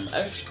table. at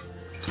the same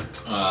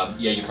time.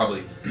 Yeah, you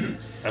probably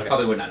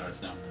probably would not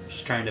notice, no.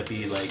 Just trying to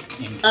be like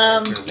in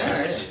character what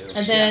I would do.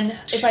 And then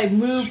if I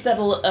move,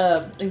 that'll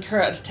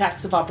incur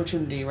attacks of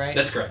opportunity, right?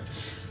 That's correct.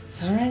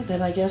 All right,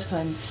 then I guess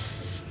I'm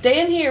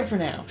staying here for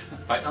now.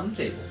 Fighting on the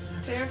table.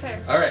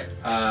 Fair. All right.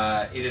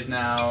 It is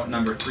now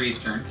number 3's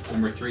turn.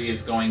 Number 3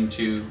 is going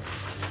to,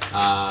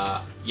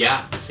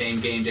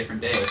 same game,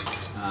 different day,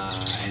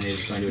 and it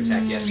is going to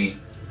attack Yeti.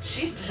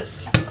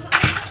 Jesus.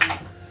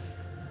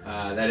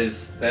 That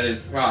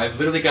is. Wow, I've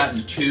literally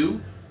gotten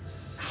 2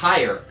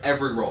 higher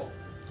every roll.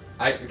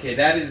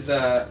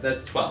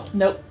 That's 12.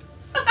 Nope.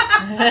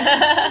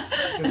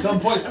 At some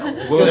point, though,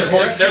 it's Well, gonna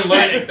they're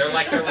learning. They're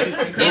like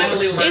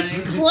incrementally learning.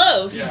 It's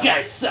close. Yeah. You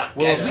guys suck.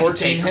 Will a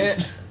 14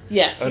 hit?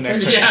 Yes. Oh,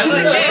 next Yeah.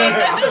 turn.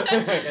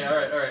 Okay,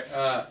 all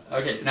right.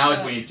 Okay, now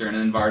it's Winnie's turn,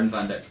 and then Varden's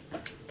on deck.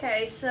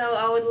 Okay, so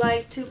I would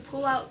like to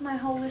pull out my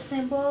holy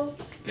symbol,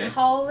 Okay.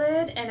 hold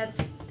it, and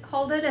it's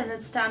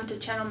time to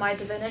channel my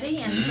divinity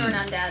and turn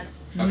undead.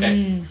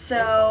 Okay.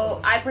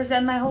 So I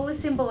present my holy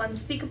symbol and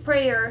speak a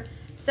prayer,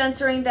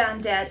 censoring the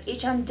undead.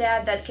 Each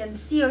undead that can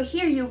see or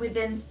hear you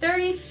within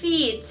 30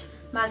 feet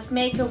must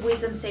make a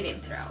wisdom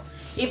saving throw.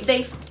 If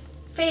they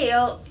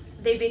fail,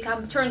 they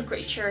become turn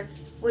creature,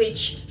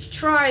 which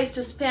tries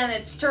to spend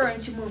its turn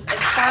to move as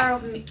far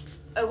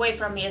away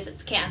from me as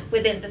it can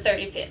within the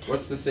 30 feet.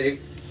 What's the save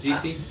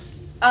DC?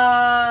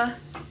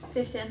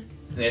 15.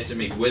 They have to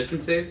make wisdom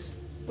saves?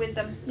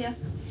 Wisdom, yeah.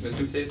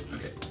 Wisdom saves?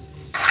 Okay.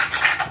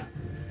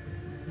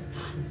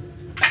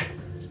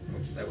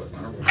 That was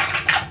not a roll.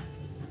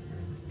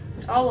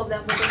 All of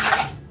them within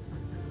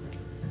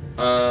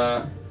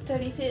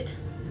 30 feet.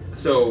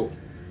 So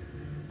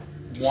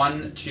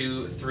 1,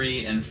 2,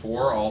 3, and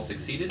 4 all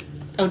succeeded.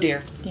 Oh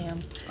dear. Damn.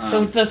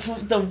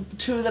 The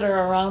 2 that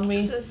are around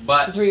me.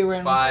 But the 3 were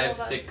in. 5,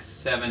 6,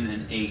 7,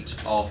 and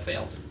 8 all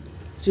failed.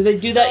 Do they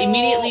do that So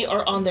immediately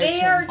or on their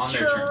turn? On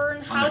their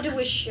turn. How On do their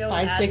we show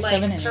 5, that? 6, like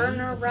 7, and turn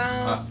 8?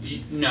 around?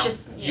 No,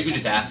 Just- you can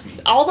just ask me.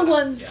 All the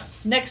ones Yeah.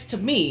 next to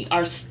me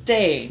are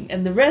staying,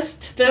 and the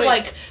rest they're So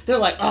like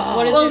oh.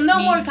 What is Well, it no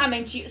mean? more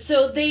coming to you.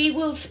 So they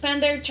will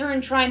spend their turn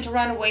trying to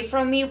run away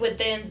from me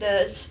within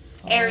this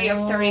area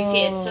of 30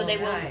 feet. So they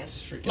will,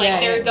 Nice.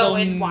 they're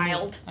going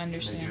wild. They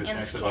Understand. do And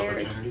attacks of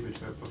scared. opportunity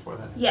before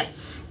that.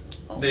 Yes.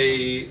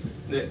 They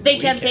They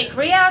can take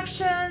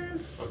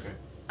reactions. Okay.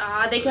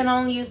 They can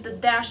only use the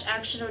dash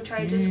action or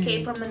try to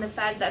escape from an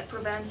effect that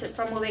prevents it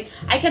from moving.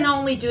 I can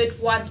only do it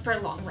once per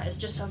long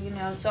rest, just so you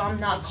know. So I'm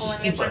not calling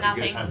Just it seems for like a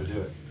nothing. good time to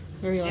do it.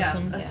 Very Yeah,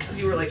 awesome. because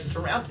you were like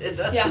surrounded.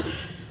 Yeah.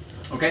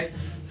 Okay.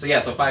 So yeah,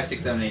 so 5,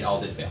 6, 7, 8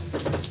 all did fail.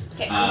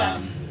 Okay. I'm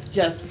done.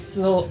 Yes,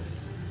 so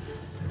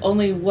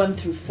only 1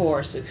 through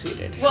 4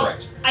 succeeded. Well,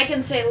 Correct. I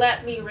can say,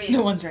 let me read.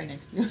 The one's right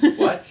next to you.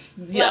 What?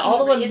 Yeah, Let all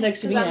the me ones read,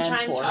 next to me 'cause I'm and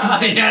trying to 4.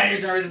 Ah, yeah,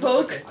 you're trying to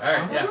Poke. Okay. All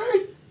right. Yeah.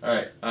 All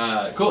right.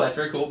 Cool. That's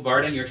very cool.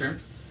 Varden, your turn.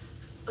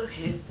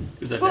 Okay.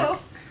 Who's on Well,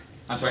 deck?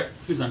 I'm sorry.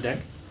 Who's on deck?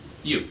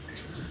 You.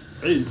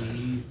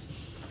 Grimacy.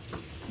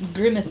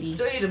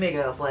 do I need to make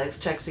athletics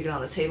checks to get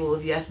on the table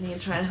with Yethny and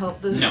try and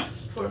help this No.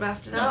 poor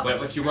bastard No, out?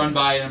 but if you run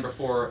by number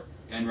 4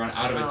 and run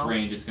out of its Oh.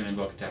 range, it's going to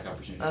invoke attack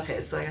opportunity.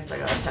 Okay, so I guess I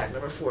got attack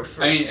number 4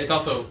 first. I mean, it's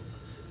also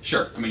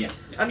sure. I mean, yeah.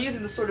 I'm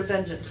using the Sword of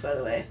Vengeance, by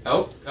the way.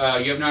 Oh,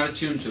 you have not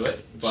attuned to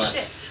it, but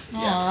Shit. yeah.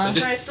 Aw. So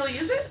Can I just still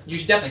use it? you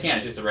definitely can.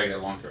 It's just a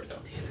regular longsword though.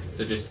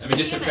 So just Damn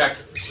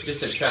subtract one. Just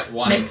subtract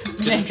one. Next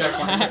Just subtract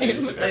one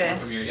Okay.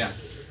 from your yeah.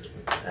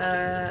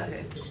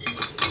 Okay.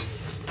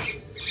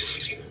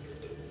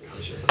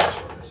 Probably should have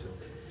shortness it.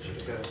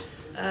 Should've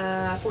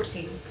got it.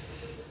 14.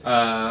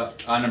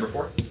 On number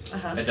 4,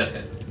 Uh-huh. it does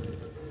hit.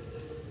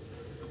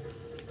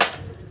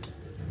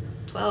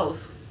 12.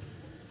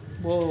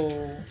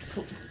 Whoa.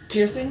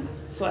 Piercing?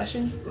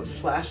 Slashing?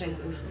 Slashing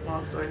with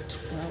longsword.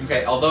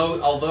 Okay.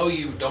 Although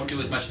you don't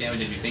do as much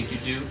damage as you think you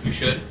do, you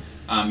should.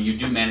 You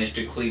do manage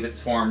to cleave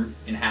its form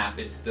in half.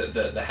 It's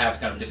the halves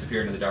kind of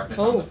disappear into the darkness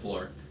on the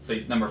floor. So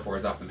number 4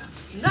 is off the map.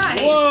 Nice!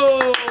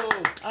 Whoa!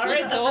 All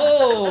Let's right.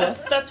 go.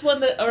 That's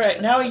one that. All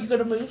right. Now are you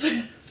gonna move?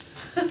 Can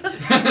yeah.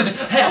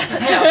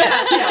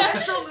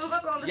 I still move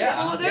up on the Yeah.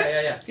 table with her?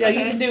 Yeah. Yeah, you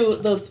Okay. can do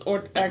those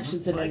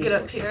actions in I any get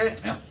up order. here,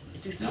 Yeah.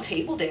 do some Yeah.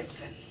 table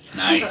dancing.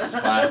 Nice.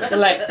 Classic. They're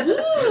like, woo!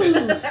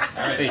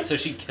 All right. Wait, so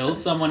she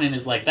kills someone and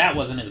is like, that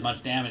wasn't as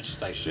much damage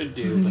as I should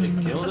do, but it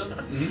killed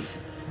him?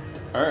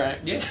 Mhm. Alright.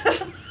 Yeah.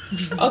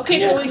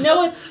 Okay, so we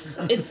know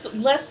it's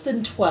less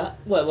than 12.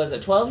 What was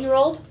it?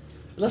 12-year-old?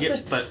 Less Yeah,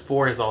 than. but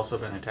 4 has also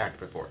been attacked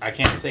before. I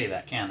can't say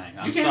that, can I?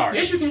 I'm You can. sorry.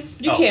 Yes, you can.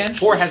 You can.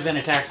 4 has been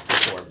attacked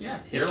before. Yeah.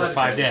 Hit for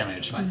 5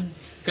 damage.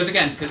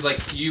 Because like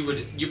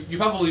you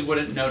probably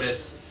wouldn't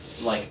notice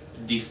like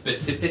the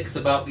specifics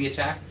about the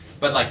attack,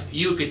 but like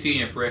you could see in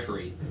your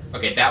periphery.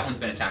 Okay, that one's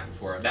been attacked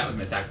before. That one's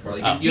been attacked before.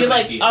 Like, you You're have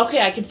an like, idea.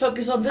 okay, I can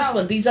focus on this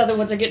one. These other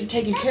ones are getting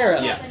taken care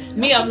of. Yeah.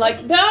 Me, I'm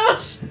like, no.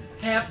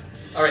 Yep.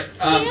 All right.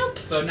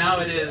 So now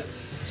it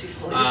is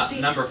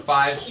number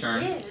 5's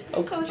turn.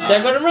 Oh,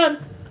 they're gonna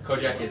run.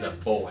 Kojak is a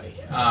boy.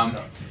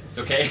 It's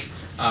okay.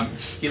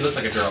 He looks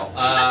like a girl.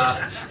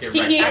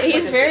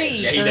 He's very.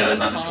 Yeah, he does.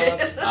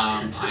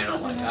 I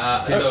don't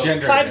like. So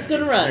gender 5's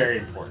gonna run. Very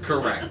important.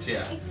 correct.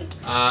 Yeah.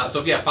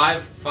 So yeah,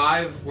 5.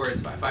 Where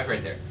is 5? 5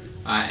 right there.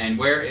 And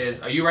where is?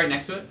 Are you right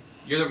next to it?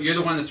 You're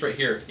the one that's right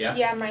here. Yeah.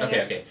 Yeah, I'm right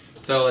here. Okay.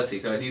 So let's see.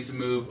 So it needs to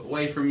move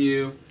away from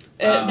you.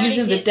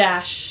 Using the feet.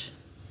 dash.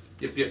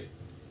 Yep.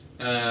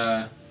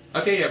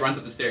 Okay. Yeah. It runs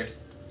up the stairs.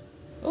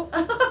 Oh,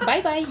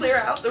 bye bye. Clear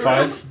out the room.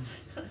 5.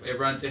 It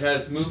runs. It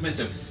has movement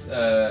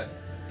of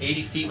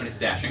 80 feet when it's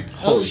dashing.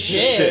 Oh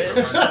shit.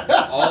 It runs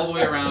all the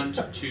way around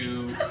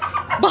to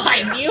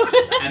Behind you.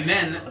 and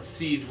then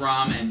sees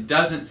Rom and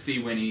doesn't see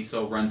Winnie,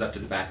 so runs up to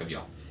the back of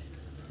y'all.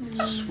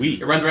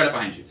 Sweet. It runs right up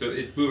behind you, so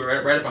it moves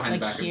right up behind Like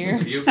the back here?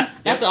 of you.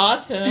 That's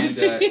awesome.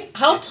 And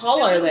How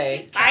tall are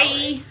they?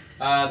 Bye.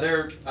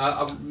 they're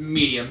a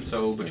medium,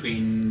 so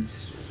between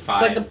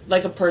 5.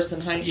 Like a person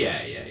height. Yeah.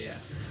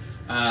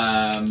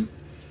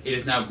 It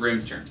is now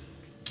Grimm's turn.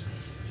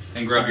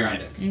 And Grub, you're on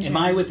deck. Am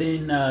I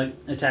within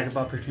attack of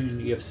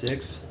opportunity of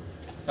 6?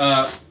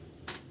 Like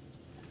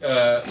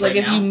right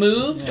if now? you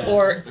moved Yeah.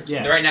 or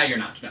Yeah. Right now you're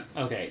not. No.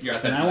 Okay. You're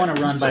outside Then the I want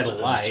to light. run by Just the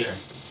sit light, there.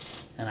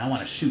 and I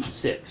want to shoot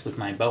 6 with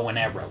my bow and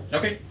arrow.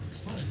 Okay.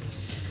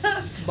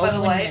 By the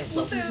light.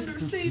 Lavender,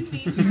 save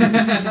me.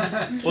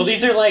 Well,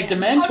 these are like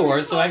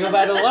Dementors, so I go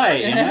by the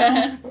light, you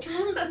know?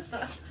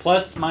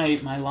 Plus, my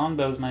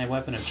longbow's my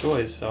weapon of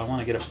choice, so I want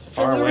to get it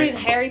So far we're away. with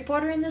Harry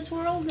Potter in this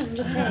world? I'm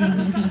just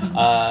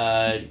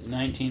saying.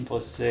 19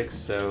 plus 6,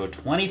 so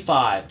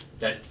 25.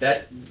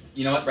 That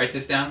you know what? Write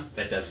this down.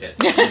 That does hit.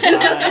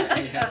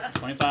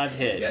 25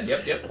 hits.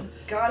 Yep.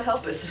 God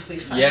help us if we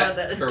find Yeah, out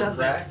that it correct.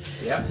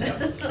 doesn't. Yep.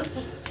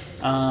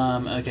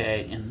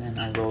 Okay, and then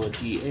I roll a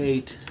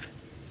d8.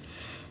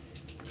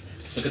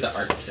 Look at the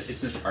art. It's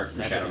this art for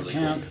That Shadow doesn't really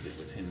count cool. because it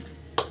was in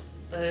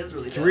That is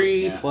really dope.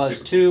 3 Yeah, plus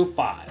super 2,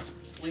 5.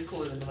 It's way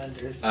cooler than the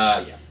Avengers. Yeah.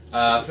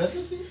 Is that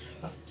the thing?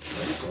 That's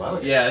cool. I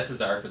like it. Yeah, this is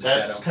the art for the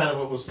That's Shadow. kind of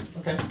what was.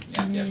 Okay.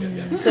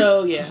 Yep.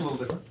 so yeah. It's a little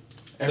different.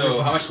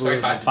 So how much? Sorry,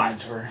 5. 5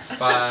 to her.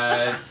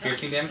 5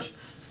 piercing damage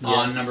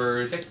on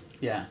number 6.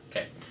 Yeah.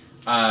 Okay.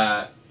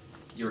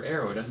 Your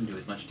arrow doesn't do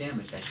as much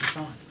damage as you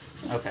thought.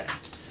 Okay.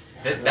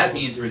 That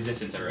means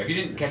resistance arrow. If you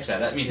didn't catch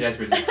that means it has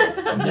resistance.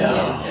 No.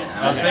 Yeah,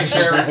 I'm just making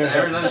sure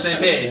everyone's on the same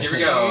page. Here we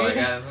go.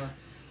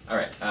 All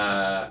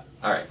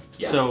right.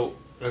 Yeah. So,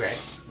 okay.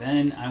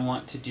 Then I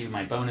want to do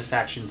my bonus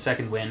action,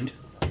 Second Wind.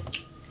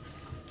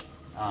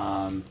 You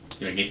want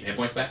to get some hit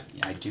points back?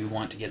 I do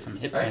want to get some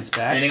hit All right. points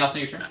back. Anything else on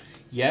your turn?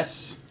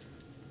 Yes.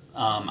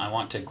 I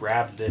want to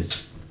grab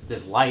this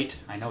light.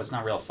 I know it's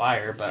not real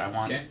fire, but I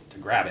want to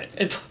grab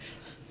it.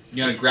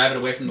 You want to grab it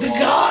away from the wall?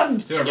 gun!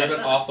 So you want to rip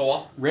it off the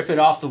wall? Rip it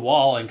off the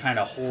wall and kind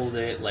of hold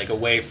it like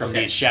away from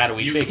these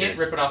shadowy You figures. can't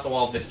rip it off the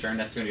wall this turn.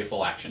 That's going to be a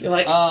full action. You're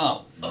like,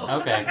 Oh,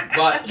 okay.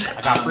 But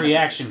I got free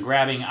action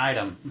grabbing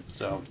item,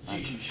 so.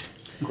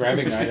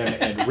 Grabbing item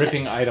and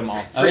ripping item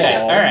off the Okay,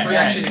 wall. all right. free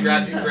action to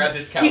grab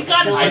this couch. He's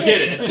got it. I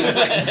did it. It's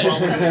like, all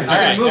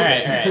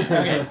right.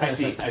 Okay,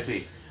 I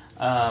see.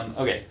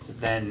 Okay, so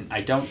then I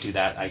don't do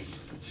that.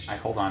 I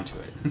hold on to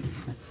it.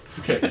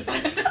 Okay.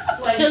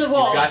 To the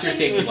wall. You got your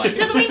safety blanket.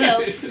 To the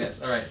windows.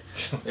 Yes. All right.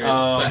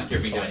 There's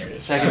dripping down here.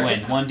 Second win,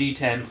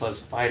 1d10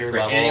 plus fighter Great.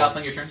 level. Anything else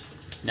on your turn?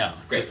 No,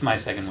 Great. just my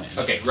second win.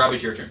 Okay, Rob,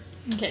 it's your turn.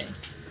 Okay.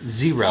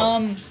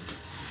 0.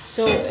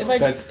 So if I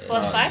That's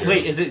Plus 5?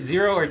 Wait, is it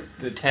 0 or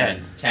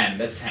 10? 10.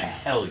 That's 10.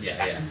 Hell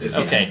yeah. Yeah. This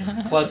Okay,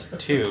 plus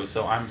 2,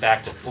 so I'm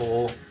back to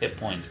full hit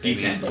points,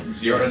 baby. D10.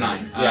 0 to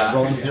 9. Yeah,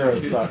 rolling 0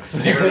 sucks.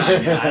 0 to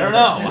 9. Yeah. I don't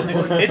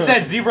know. It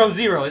says 0,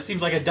 0. It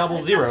seems like a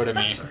double 0 to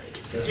me.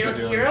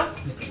 Hero? 0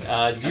 to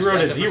That's a 0.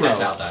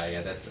 percentile die. Yeah,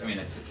 it's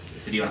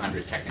a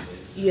D100 technically.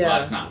 Yeah.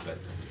 Well, it's not, but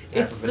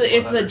it's the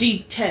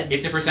D10.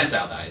 it's a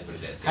percentile die is what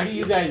it is. How do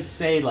you guys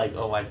say, like,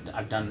 oh,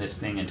 I've done this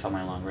thing until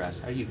my long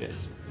rest? How do you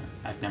guys?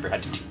 I've never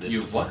had to do this.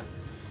 You've what?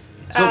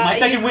 So my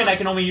second you win I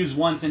can only use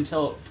once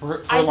until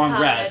for I a long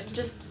can't, rest.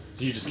 Just,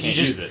 So you just can't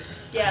use it.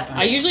 yeah.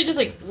 I usually just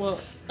like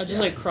I just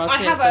like cross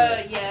I it. have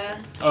but- yeah.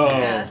 Oh,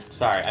 Yeah.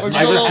 sorry. Or I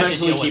just a just little- had to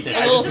deal with this.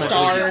 a I little just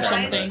star mentally or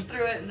tried. something.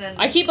 Through it and then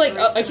I keep like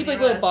erase I keep like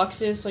the little rest.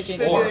 boxes like in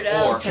Figure it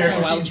out. Or kind of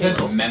Character wild sheet chamber.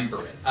 pencils. remember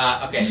it.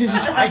 Okay.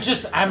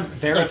 I'm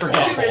very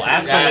forgetful.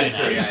 Ask Yeah, Elena. that's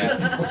true.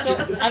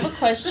 Yeah. So I have a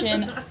question.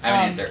 I have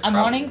an answer. I'm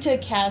Probably. wanting to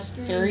cast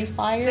Fairy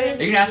Fire.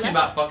 Are you gonna ask me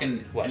about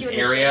fucking What? an Do you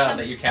wanna area share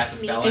that you some? cast a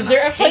spell Is in?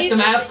 there a I hate place? the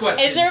math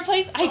questions. Is there a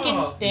place I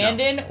can stand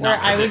no. in where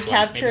Not I for would this one,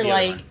 capture maybe the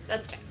other like one.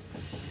 That's fair.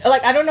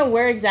 like I don't know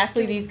where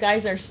exactly these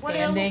guys are What do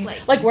I look standing.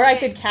 like? Like where I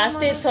Okay, could cast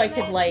someone it so I who's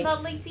could mad like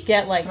about lazy?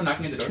 get like Someone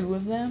knocking at the door? 2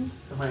 of them.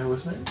 Am I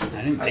hallucinating?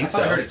 I didn't I think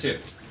thought I so. heard it too.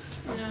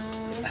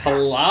 No.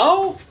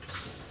 Hello?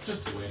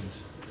 Just the wind.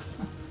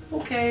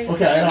 Okay.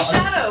 Okay, I know.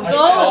 Shadow.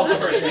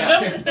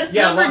 It's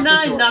number lock the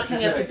 9 door.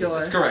 knocking at the door.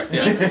 That's correct.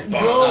 Yeah.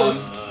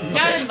 Ghost. Um,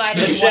 Not okay.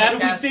 invited. So you Shadowy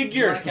want to cast,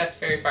 figure. You want to cast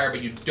Fairy Fire,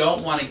 but you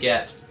don't want to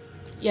get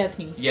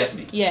Yeti.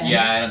 Yeti. Yeah.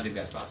 Yeah, I don't think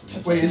that's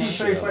possible. Wait, is the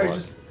Fairy Fire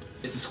just...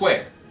 It's a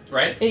square,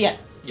 right? Yeah.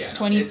 Yeah. No,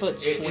 20 it's,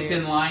 foot It's square.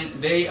 in line.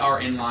 They are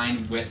in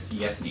line with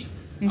Yeti.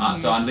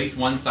 So on at least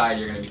one side,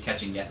 you're going to be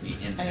catching Yeti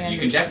in there. I You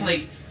can understand.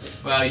 definitely.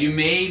 Well, you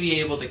may be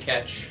able to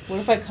catch. What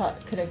if I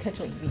could I catch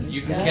like these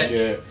You can guys?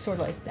 catch. Sort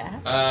of like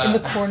that? In the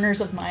corners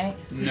of my...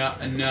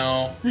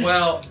 No.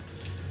 Well,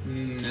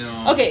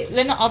 no. Okay,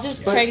 then I'll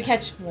just try to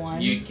catch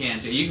one. You can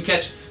too. You can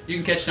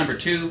catch number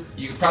 2.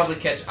 You can probably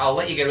catch. I'll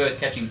let you get away with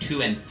catching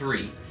 2 and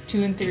 3.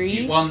 2 and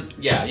 3? Well,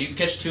 yeah, you can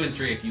catch 2 and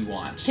 3 if you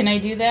want. Can I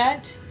do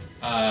that?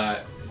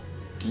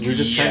 You're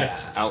just trying to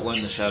Yeah.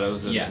 outline the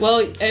shadows. And... Yes.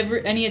 Well,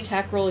 any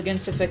attack roll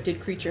against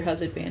affected creature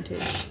has advantage.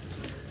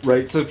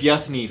 Right, so if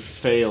Yethny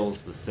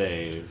fails the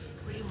save,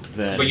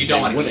 then But you don't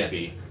they want to wouldn't get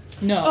be.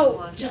 No.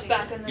 Oh, just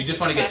back in the... You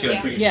just want to get 2 and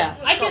 3. Yeah.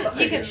 I can... You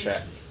Take a can...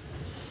 check.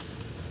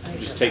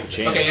 Just take a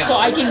chance. Okay, yeah. So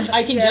I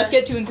can just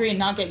get 2 and 3 and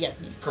not get Yeti.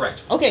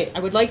 Correct. Okay, I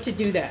would like to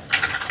do that.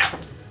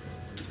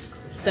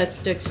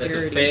 That's That's a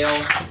dexterity.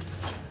 fail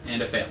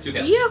and a fail. 2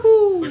 fails.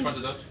 Yahoo! Which ones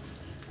are those?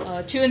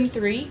 2 and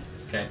 3.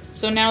 Okay.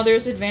 So now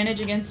there's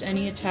advantage against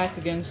any attack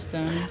against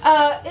them.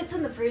 It's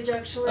in the fridge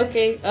actually.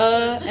 Okay,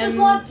 Just and...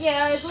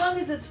 as long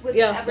as it's with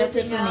Yeah, that's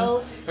it everything for me.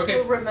 else, Okay.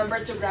 we'll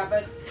remember to grab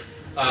it.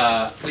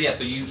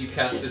 So you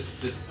cast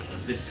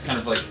this kind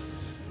of like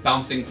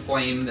bouncing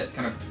flame that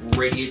kind of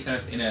radiates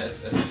in a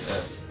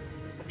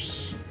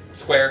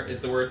square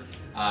is the word,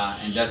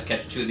 and does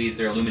catch 2 of these.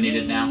 They're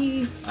illuminated now.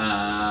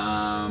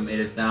 It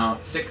is now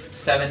 6,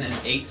 7, and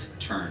 8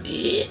 turn.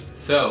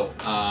 So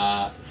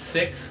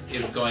 6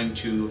 is going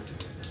to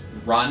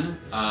run.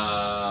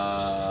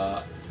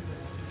 The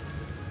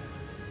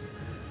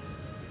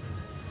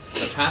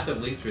path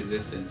of least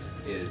resistance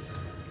is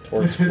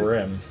Towards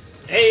Grim.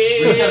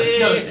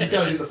 He's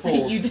got to do the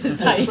full. You full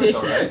decided. sprint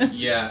though, right?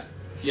 Yeah.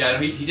 No,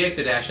 he takes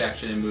a dash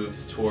action and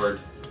moves toward.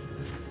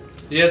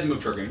 He doesn't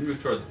move toward Grim. He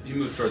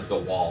moves toward the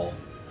wall.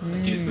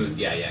 Like he just moves.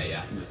 Yeah.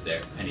 He moves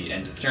there, and he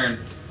ends his turn.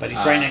 But he's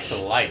right next to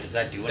the light. Does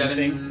that do 7,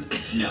 anything?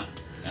 No.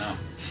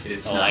 It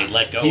is Oh, not. I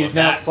let go He's of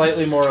now that.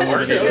 slightly more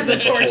illuminated than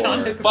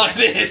before. Fuck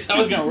this! I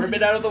was gonna rip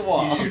it out of the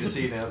wall. Easier to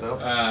see now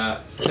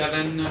though.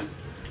 7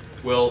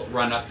 will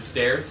run up the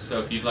stairs.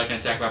 So if you'd like an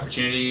attack of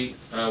opportunity,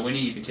 Winnie,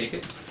 you can take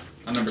it.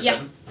 On number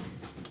 7.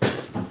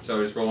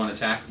 So just roll one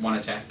attack.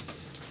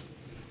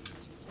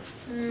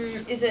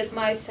 Is it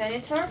my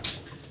scimitar?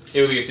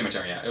 It will be your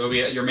scimitar. Yeah. It will be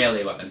your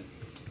melee weapon.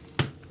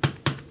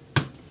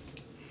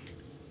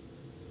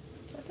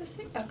 Is that the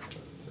same? Okay.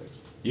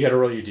 6. You gotta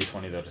roll your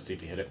d20 though to see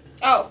if you hit it.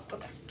 Oh,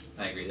 okay.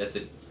 I agree. That's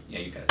it. Yeah,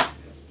 you got it.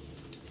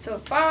 So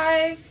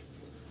 5.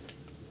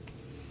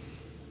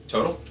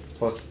 Total.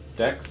 Plus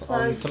dex on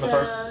Plus,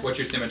 scimitars. What's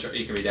your scimitar?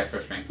 You can be dex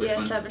or strength. Which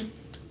one? 7.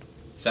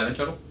 7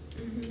 total.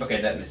 Mm-hmm.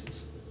 Okay, that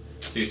misses.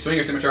 So you swing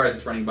your scimitar as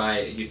it's running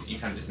by. You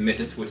kind of just miss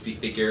its wispy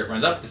figure. It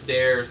runs up the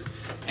stairs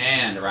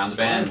and around the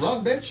bend.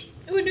 Wrong bitch.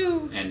 Oh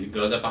no! And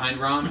goes up behind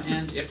Rom,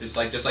 and yep, just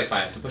like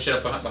 5. So push it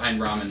up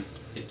behind Rom, and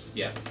it's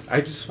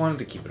I just wanted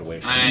to keep it away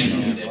from I know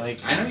you you. did.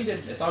 Like, I know you did.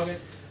 It's all good.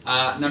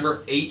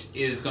 Number 8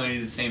 is going to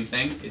do the same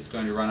thing. It's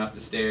going to run up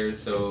the stairs.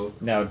 So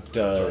Now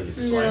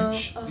does. No.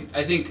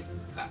 I think.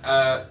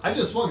 I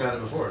just swung on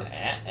it before.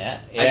 Yeah,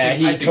 I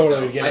he think totally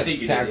so. would get I an think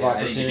you attack did, of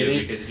yeah. I think you did,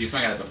 opportunity. because if you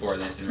swung at it before,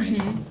 then it's in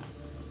range.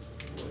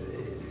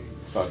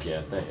 Fuck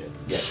yeah, that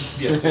hits.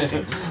 Yeah. Yeah,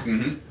 16.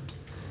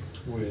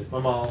 Mm-hmm. With my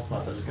mom.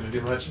 Not that it's gonna do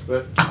much,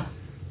 but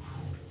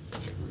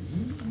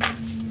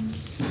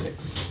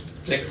 6.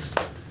 6.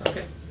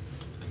 Okay.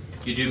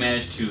 You do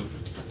manage to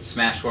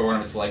smash where one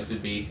of its legs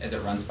would be as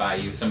it runs by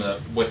you. Some of the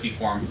wispy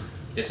form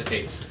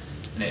dissipates,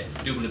 and it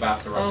doobly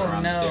bops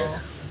around the stairs.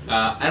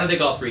 I don't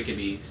think all 3 could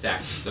be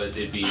stacked, so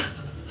it'd be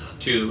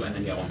 2 and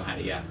then one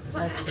behind it. Yeah.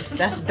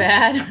 That's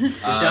bad.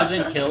 It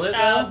doesn't kill it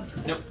though?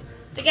 Nope.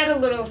 They got a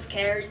little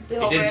scared.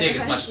 It didn't take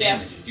as much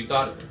damage as you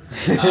thought it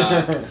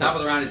would. Top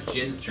of the round is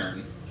Jin's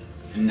turn,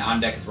 and on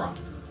deck is Rom.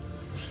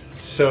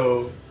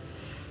 So,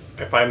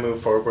 if I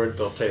move forward,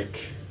 they'll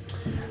take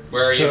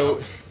Where are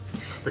you?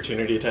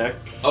 opportunity attack.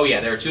 Oh yeah,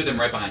 there are 2 of them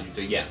right behind you,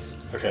 so yes.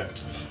 Okay.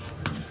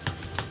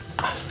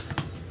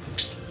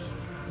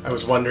 I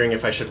was wondering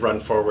if I should run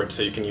forward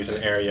so you can use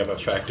an area of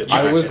effect.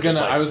 I was gonna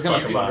fuck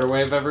 'em up.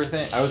 thunderwave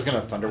everything. I was gonna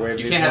thunderwave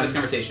You these can't have this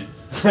ones. conversation.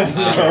 You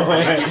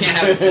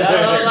can't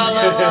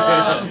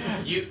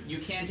have. You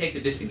can take the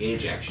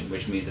disengage action,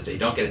 which means that they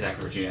don't get attack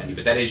opportunity on you,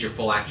 but that is your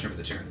full action for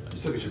the turn. You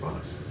still get your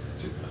bonus.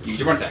 You get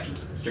your bonus action.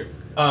 It's true.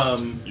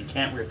 You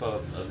can't rip a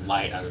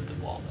light out of the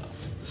wall though.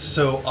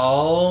 So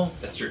I'll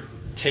That's true.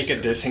 take a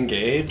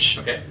disengage.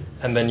 Okay.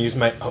 And then use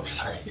my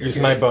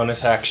my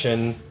bonus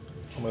action.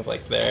 I'll move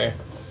like there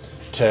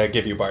to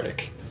give you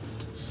Bardic.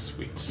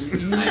 Sweet.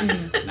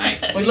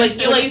 Nice. When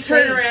you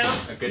turn around,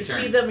 A good you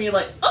turn. see them, you're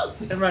like, oh,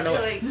 and run You're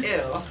away. like,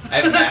 ew.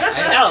 I have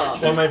Oh.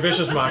 Well, my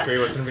vicious mockery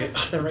was gonna be.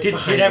 Oh, they're right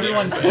behind Did me.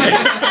 everyone see? Did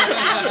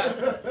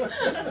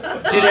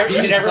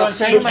everyone see Stop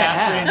saying my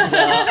Catherine's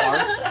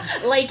art?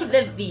 like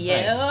the view.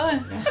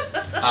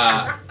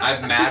 I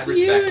have mad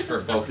respect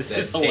for folks This that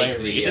is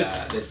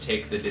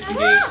take the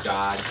disengage,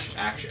 dodge,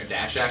 action,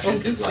 dash action.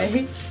 Because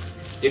like,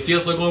 it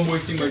feels like I'm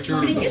wasting my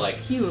turn, but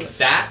like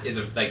that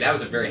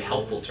was a very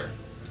helpful turn.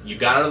 You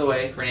got out of the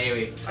way for an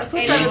AoE. I put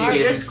And that you on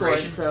gave Discord,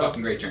 inspiration. so.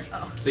 Fucking great turn.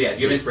 Oh. So yeah, you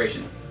give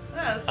inspiration.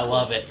 I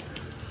love it.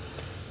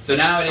 So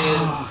now it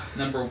is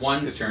number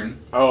one's turn.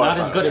 Oh, Not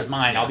as good as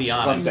mine, I'll be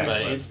honest, deck,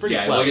 but but- it's pretty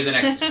Yeah, close. well, you're the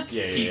next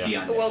Yeah, PC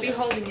on But we'll be this.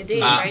 holding a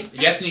date, right?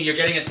 Yethny, you're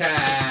getting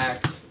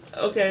attacked.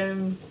 Okay.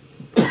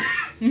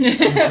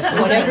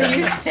 Whatever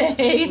you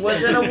say.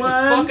 Was it a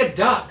one? Fuck a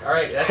duck. All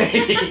right. That's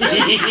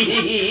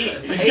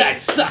You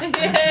guys suck.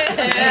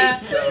 Yeah.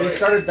 They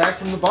started back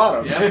from the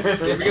bottom. Yeah,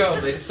 there we go.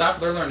 They stopped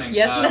their learning.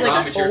 Yeah, it's Rom,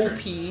 like it's your turn.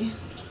 OP.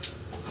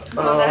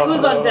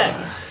 Who's on deck?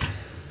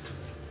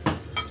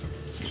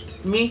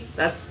 Me?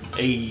 That's.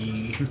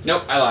 Hey.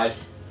 Nope, I lied.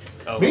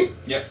 Oh. Me?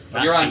 Yep,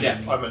 Not you're on me.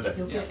 deck. I'm in deck.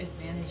 You'll get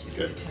advantage if you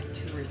Good. attack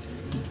 2 or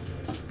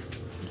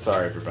 3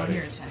 Sorry, on everybody.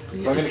 your attack. So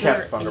I'm going to Is cast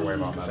there Thunder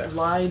Wave a on that.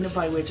 line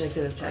by which I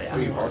could attack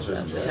We them apologize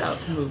for that.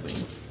 without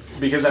moving.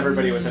 Because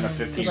everybody within a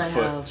Because I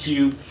 15-foot have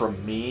cube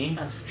from me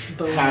A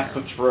bow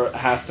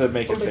has to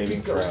make a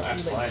saving throw.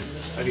 That's fine.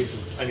 I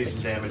need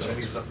some damage. I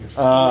need something.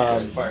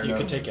 Fired You up.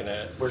 could take in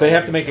a. So they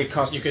have to make a You could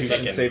Constitution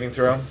take in- saving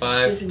throw.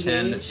 5,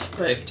 10, Disengage, but-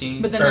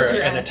 15. But then Or that's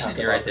your an action. attack.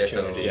 You're right there, so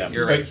Opportunity. Yeah.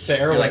 you're But right. the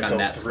arrow You're like would on go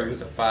that through.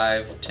 square. So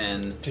 5,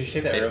 10, Did you say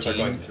the arrows are 15.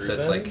 going through So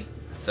it's them? like,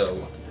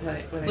 so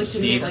Right, when I Which shoot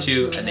would be these like two,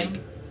 two of I think.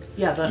 them.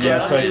 Yeah, the Yeah,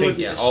 so I it would think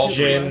be yeah, just all shoot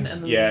Jin, one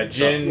and then yeah, the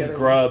Jin, other one.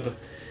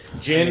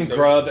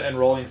 Grub, and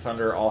Rolling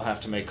Thunder all have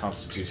to make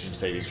Constitution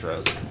saving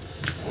throws.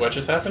 What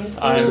just happened?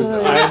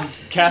 I'm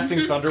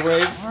casting Thunder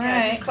Wave.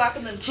 Alright.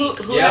 Clapping the Who,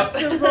 cheeks. who Yep.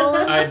 has to roll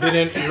it? I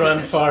didn't run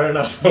far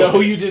enough. No,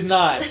 you did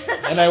not,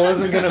 and I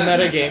wasn't gonna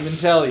metagame and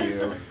tell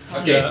you.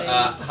 Okay,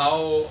 Yeah.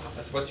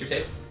 what's your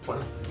save?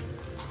 20.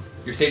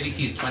 Your save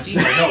DC is 20?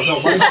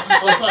 No, my,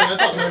 oh, sorry, I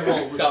thought my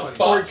roll was So, 20.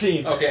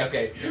 14.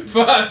 Okay.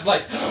 I was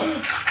like,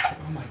 oh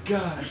my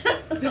god.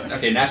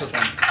 Okay, natural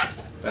 20.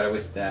 But I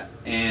wasted that.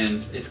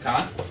 And it's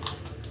con?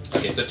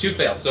 Okay, so 2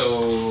 fail.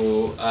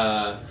 So,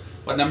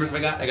 what numbers have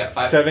I got? I got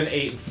 5. 7,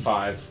 8, and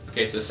 5.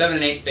 Okay, so 7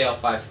 and 8 fail,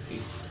 5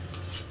 succeed.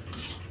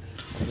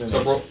 7 So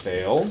and roll- 8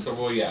 fail. So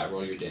roll your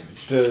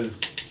damage.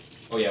 Does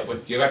Oh yeah,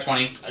 what you got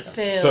 20?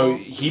 Fail. so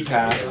he Yeah,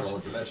 passed.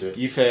 rolling for that shit.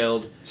 You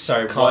failed.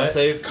 Sorry, Con what?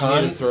 save. You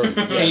Con? need to throw.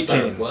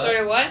 18. What?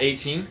 Sorry, what?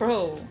 18.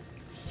 Pro.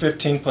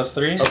 15 plus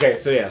 3? Okay,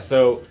 so yeah,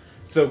 so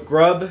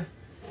Grub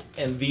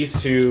and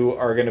these two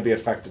are going to be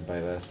affected by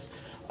this.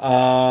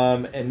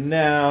 And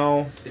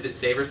now, Is it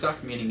save or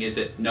suck? Meaning, is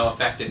it no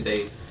effect if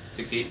they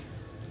succeed?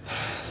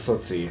 so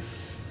let's see.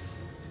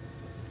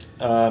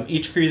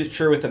 Each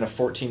creature within a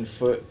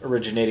 14-foot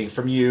originating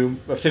from you,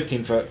 a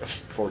 15-foot,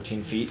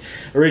 14 feet,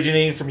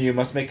 originating from you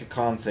must make a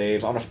con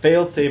save. On a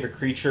failed save, a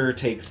creature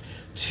takes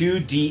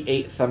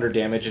 2d8 thunder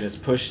damage and is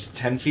pushed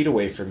 10 feet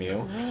away from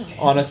you.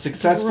 On a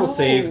successful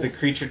save, the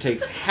creature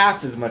takes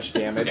half as much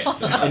damage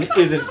and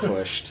isn't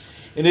pushed.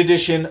 In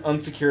addition,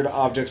 unsecured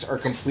objects are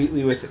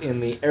completely within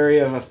the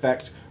area of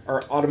effect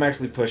are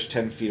automatically pushed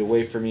 10 feet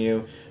away from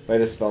you by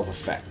the spell's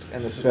effect,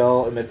 and the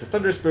spell emits a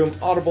thunderous boom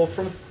audible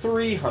from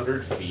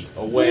 300 feet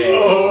away.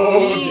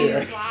 Oh, Jeez.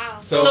 dear. Wow.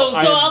 So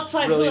I'm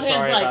outside really Blue Hand's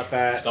sorry like- about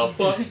that. So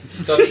Oh,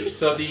 so it's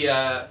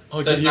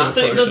did not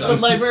you- save or The suck.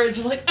 librarians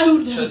are like, oh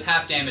So no. it's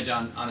half damage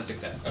on a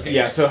success. Okay.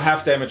 Yeah, so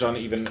half damage on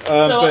even.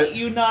 So but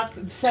you knock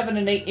 7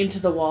 and 8 into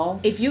the wall.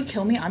 If you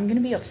kill me, I'm gonna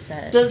be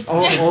upset. Does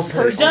I'll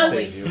save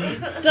does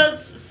you.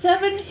 does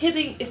 7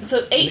 hitting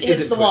so 8 Is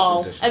hits it the pushed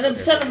wall addition? and then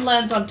Okay. 7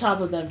 lands on top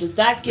of them? Does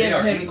that They give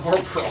are him?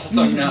 incorporeal,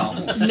 so no.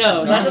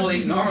 No, that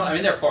normally, I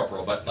mean they're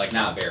corporeal, but like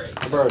not buried.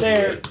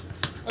 They're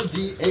A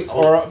D8.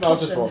 Or I'll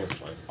just roll this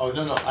twice. Oh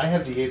no, I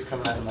have D8s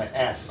coming out of my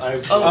ass.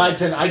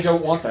 Then I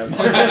don't want them.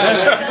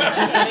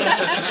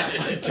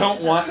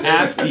 Don't want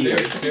ass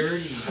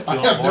deals. I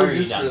have no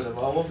use for them.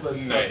 All of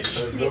them. Nice.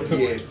 There's no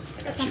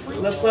D8s.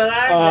 look what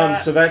I got.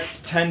 So that's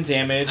 10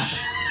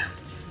 damage,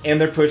 and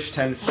they're pushed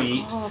 10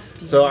 feet.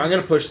 So I'm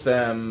gonna push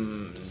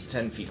them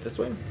 10 feet this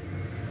way.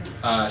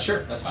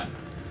 Sure, that's fine.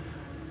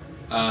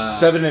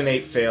 7 and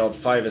 8 failed.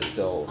 5 is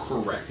still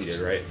Correct. succeeded,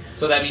 right?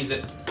 So that means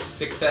that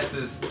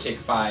successes take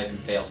 5 and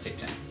fails take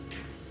 10.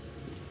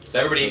 So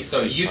everybody,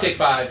 so you take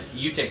 5,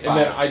 you take 5, And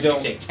then I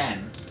don't- you take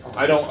 10.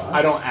 I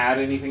don't add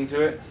anything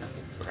to it.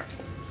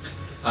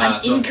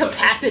 I'm so-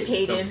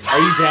 incapacitated. Are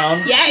you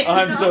down? Yes. Oh,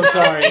 I'm so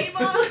sorry.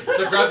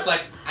 So Grub's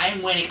like,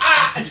 I'm winning.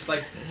 And just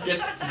like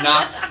gets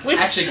knocked. Which-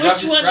 Actually,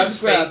 which one Grub's is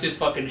Grub? face just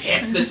fucking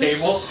hits the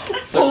table.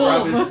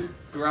 So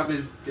Grub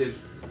is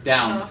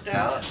down. Knocked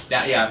out.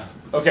 Down, yeah.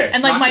 Okay.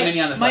 And like Knock my the mini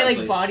on the my side, like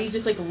please. body's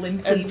just like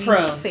limply And being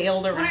prone.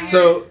 failed around.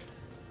 So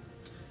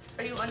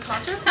Are you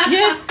unconscious?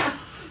 Yes.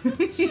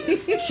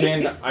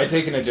 can I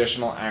take an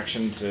additional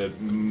action to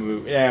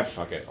move? Yeah,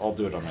 fuck it. I'll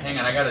do it on my. Hang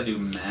next on, I gotta do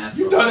math.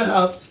 You've done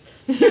enough.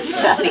 Okay, so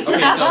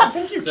I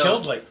think you so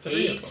killed like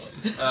 3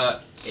 of them.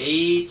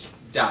 8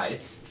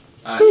 dies.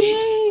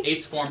 Yay.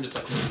 8's form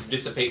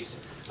dissipates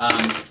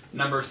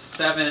Number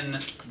 7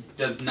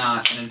 does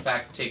not, and in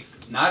fact takes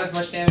not as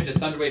much damage as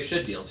Thunderwave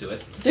should deal to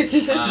it,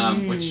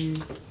 which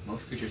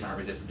most creatures aren't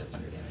resistant to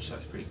thunder damage, so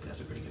that's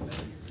a pretty good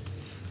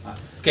bet.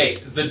 Okay,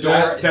 the door.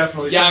 That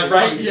definitely. Yeah, sounds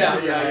right. like Yeah.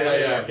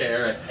 it's- Okay,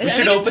 all right. We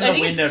should open the I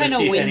think window it's to see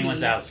kinda if windy.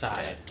 anyone's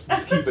outside.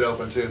 Just keep it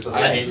open too. So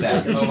I hate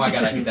that. Oh my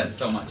god, I hate that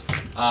so much.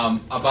 I've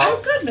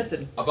About got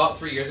nothing.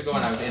 3 years ago,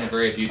 when I was in a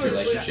very abusive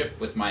relationship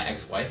with my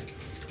ex-wife,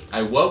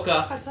 I woke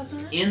up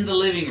in the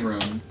living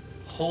room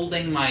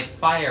holding my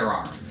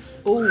firearm.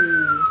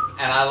 Ooh.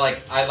 And I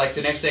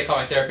the next day I called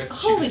my therapist and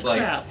she Holy was like,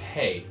 crap.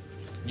 hey,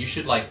 you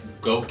should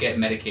go get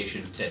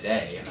medication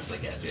today. And I was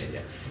like, yeah.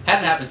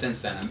 Hasn't happened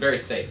since then. I'm very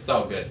safe. It's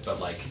all good. But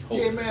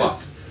holy Yeah, fuck.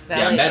 meds.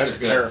 Yeah, meds That's are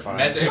good. terrifying.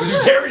 It was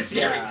very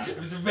scary. Yeah. It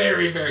was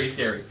very, very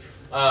scary.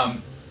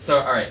 So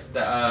alright,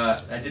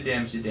 I did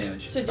damage.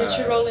 So did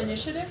you roll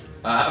initiative?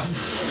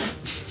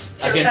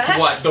 Against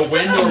what? The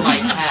wind or my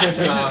cat?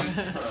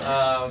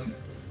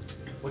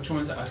 Which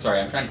one's that? Oh, sorry,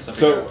 I'm trying to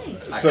So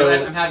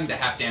I'm having to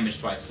half damage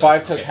twice. So,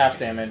 5 took okay. half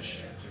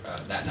damage.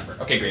 That number.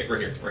 Okay, great. We're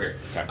here.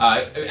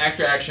 Okay.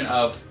 Extra action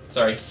of.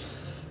 Sorry.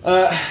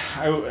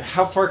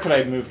 How far could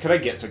I move? Could I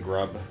get to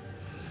Grub?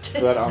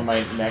 So that on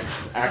my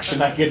next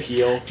action I could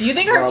heal. Do you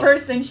think her Grub.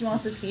 first thing she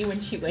wants to see when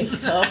she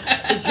wakes up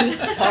is you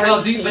sorry?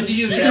 Well, do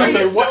you Yeah, know?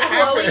 so what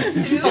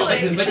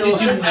happened? But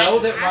did you know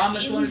that Ram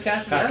is the one who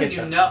cast it? Did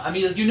you know? I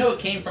mean, you know it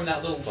came from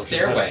that little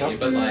stairway,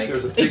 but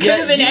There's a It big could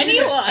have been you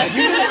anyone.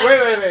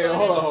 Wait,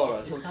 hold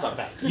on. Let's stop.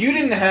 You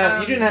didn't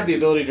have the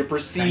ability to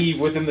perceive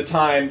within the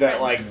time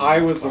that I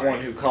was the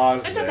one who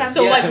caused It's okay. this.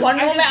 So like one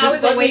moment I Just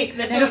was let me- awake,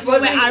 the next just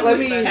let moment me- I let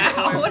was me-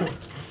 down.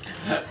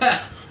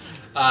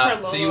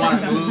 So you want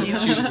to move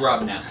to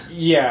Grub now?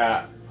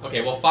 Yeah.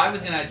 Okay. Well, 5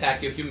 is going to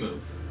attack you if you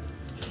move,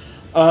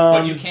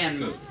 but you can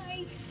move.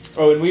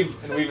 Oh, and we've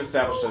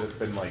established that it's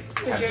been 10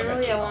 Generally,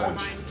 minutes I want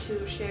mine since.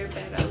 to share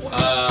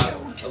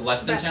that.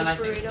 Less than 10, I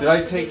think. Did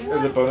I take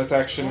as a bonus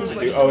action to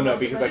do? Oh no,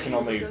 because I can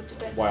only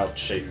wild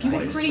shape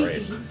twice,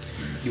 right?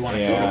 You want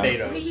to Yeah. go to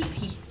Beto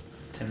Crazy.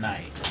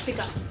 tonight, Pick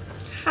up.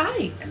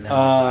 Hi. and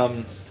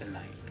then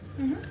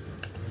tonight.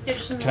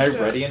 Can I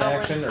ready an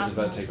action, or does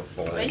that take a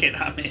full? Get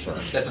on me.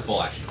 That's a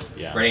full action.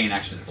 Yeah. Readying an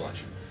action is a full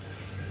action.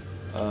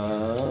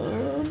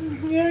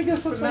 Yeah, I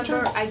guess that's my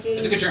Remember, turn. I gave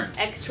It's a good turn.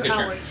 extra Good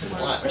turn. hour It's to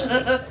a lot.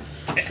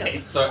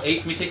 Okay. So 8.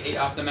 Can we take 8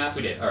 off the map?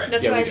 We did. All right.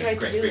 That's Yeah, what we I did. tried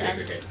Great. to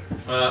do. Great.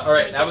 All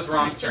right. That was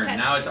Rom's turn.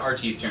 Now it's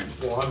RT's turn.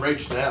 Well, I'm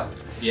raged now.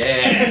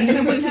 Yeah.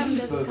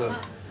 The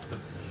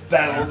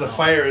battle, the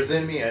fire is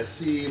in me. I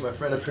see my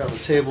friend up here on the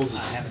table I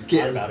just haven't thought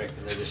getting about it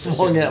because I just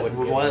swung assumed I at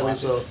wouldn't be able to wildly. watch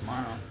it So till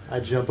tomorrow. I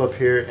jump up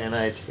here and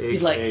I You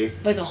take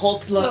like a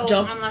Hulk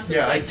jump. Unless it's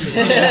Yeah, I like just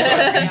 3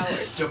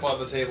 hours. jump on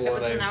the table If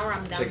and it's an hour,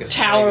 I'm I down. take a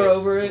Tower swing at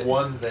over it.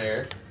 one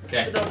there.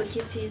 Okay. With all the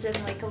kitties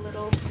and like a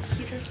little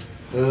heater.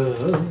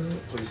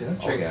 Please hit him.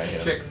 Oh Tricks, yeah, I hit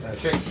him. tricks,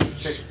 That's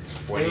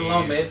tricks. Leave it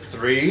alone, babe.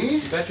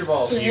 23 Bet your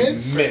balls. You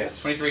missed.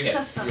 23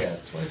 hits. Yeah,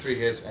 23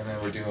 hits, and then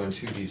we're doing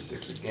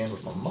 2d6 again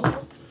with my mom.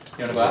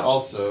 You want to go out?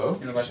 Also, You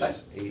wanna go outside?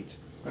 8, You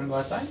want to go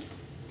outside?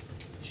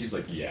 She's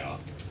like, yeah.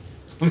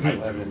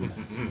 11,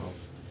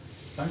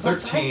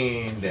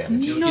 13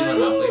 damage. You want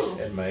to out,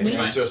 please? And my Would you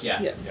mind? ancestral,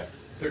 Yeah.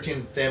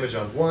 13 damage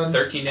on one.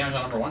 13 damage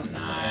on number 1. My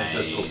Nice.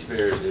 ancestral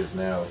spirit is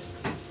now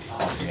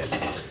haunting it.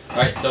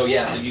 Alright, so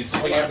you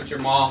swing it up with your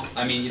maul.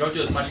 I mean, you don't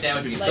do as much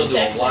damage, but you still do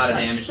a lot of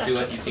damage to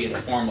it. You see its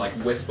form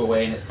wisp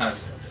away, and it's kind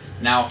of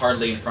now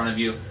hardly in front of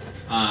you.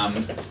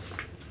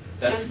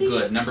 That's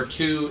good. Number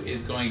 2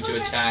 is going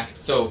to attack.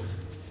 So,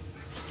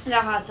 The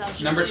hot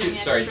sauce. number 2,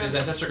 sorry, does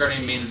Ancestral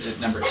Guardian mean that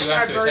number 2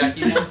 has to attack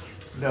you now?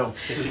 No,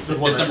 just the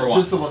It's one. just number 1.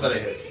 Just the one that I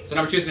hit. So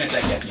number 2 is going to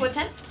attack Yeti. What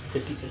time?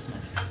 56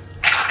 minutes.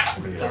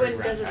 So it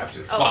doesn't. Have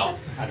to. Oh, Wow.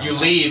 You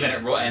leave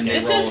and they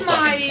This roll is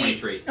fucking my-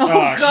 23. Oh,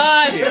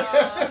 God.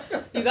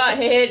 Shit. You got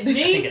hit. I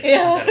think it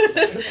Yeah. turns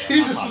out it's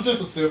Jesus was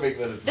just assuming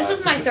that it's This not.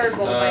 is my third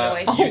roll, by the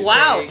way. Oh, You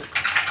wow. take-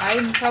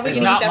 I'm probably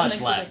There's gonna not eat that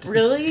much one left. Like,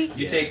 really?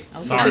 You take I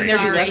was Sorry. hoping there'd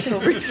be Sorry.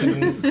 leftovers.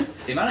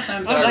 the amount of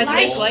times Oh, that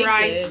I I roll. liked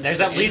rice. it.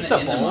 There's at least a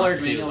bowl or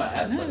two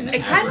left.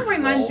 It kind of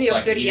reminds me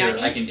of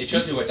biryani. It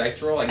shows me what dice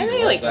to roll. I can I either think,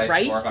 roll like, dice,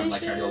 rice or if I'm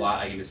like trying to do a dishes. lot,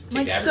 I can just take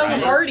Like, the average so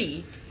dice.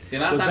 hearty. The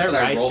amount of Was times there that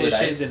I rice roll the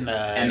dishes dice in the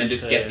and then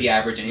just get the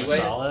average anyway,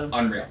 masala?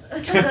 unreal.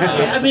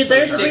 I mean,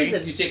 there's you a take,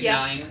 reason. You take Yeah.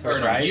 9, or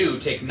With no, rice? you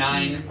take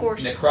 9 Of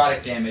course.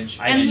 necrotic damage,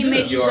 And he made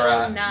his your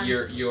own naan.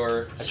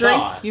 your I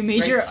saw it. You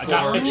made your. strength I got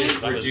score pictures.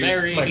 is I was reduced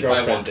very. My by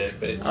girlfriend 1. did,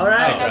 but All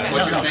right. Okay.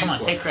 What's your No, strength come on,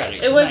 score? take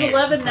credit. It was Come here.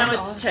 11,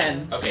 now it's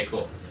 10. Okay,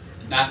 cool.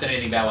 Not that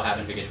anything bad will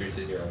happen if it gets reduced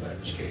to 0, but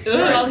I'm just curious. Ugh.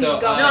 Alright, Well, he's so,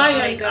 going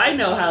No, to I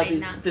know how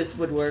this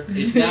would work.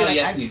 it's now Like,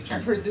 Yesni's turn.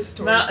 I've heard this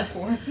story Now-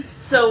 before.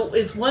 So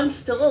is one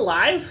still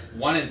alive?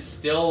 1 is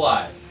still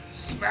alive.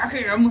 Smack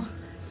him.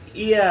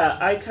 Yeah,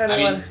 I kind I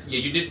of mean, want. yeah,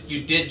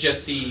 you did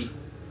just see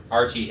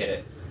RT hit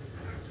it.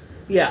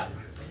 Yeah,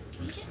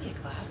 Can you give me a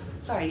class?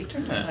 Sorry, you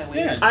turned Yeah. my way.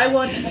 Yeah. I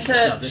want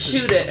to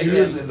shoot it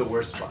You're again. in the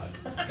worst spot.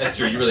 That's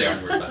true. You really are in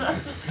the worst spot.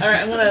 All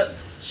right, I'm gonna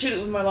shoot it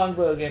with my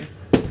longbow again.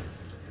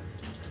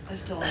 I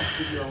still want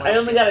to give you a I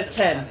only got a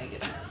 10.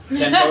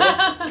 10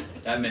 total.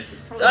 That misses.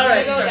 All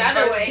right. Go the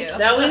other way.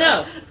 Now we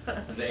know.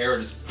 As the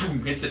arrow just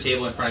hits the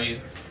table in front of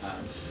you.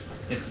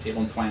 Hits the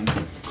table and twangs.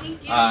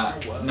 Thank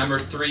you. Number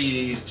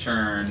 3's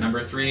turn.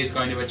 Number 3 is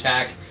going to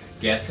attack.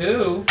 Guess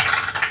who?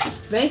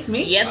 Make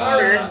me. Yes,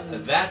 sir.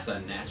 That's a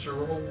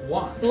natural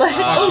 1.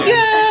 Oh, Okay.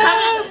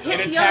 How does it It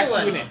hit the attacks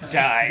other you one? and it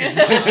dies.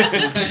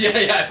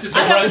 Yeah, it's just It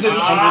runs into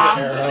the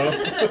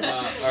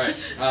arrow.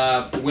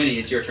 Alright, Winnie,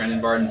 it's your turn,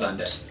 and Barden's on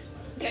deck.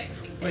 Okay.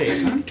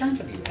 Wait, how many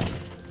turns have you had?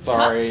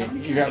 Sorry, Huh?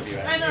 you got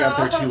I know. you got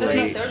there too This is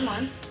my late. third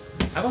one.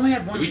 I've only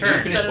had one Did we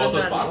turn. finish both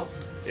those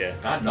bottles? Yeah.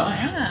 God, no.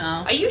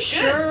 Wow. Are you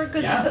sure?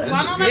 Because Yeah,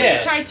 one just- of them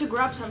yeah. tried to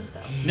grab some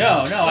stuff.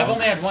 No, I've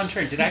only had one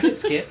turn. Did I get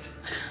skipped?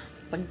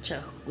 Bunch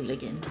of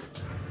hooligans.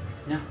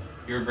 No.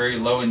 You're very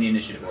low in the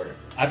initiative order.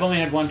 I've only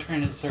had one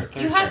turn. It's our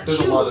third You had turn. There's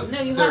a two. lot of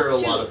No, you there had are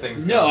a two. lot of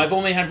things. No, going. I've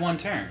only had one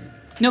turn.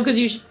 No, because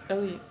you.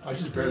 Oh, yeah. I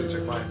just barely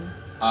took mine.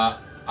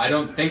 I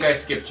don't think I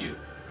skipped you,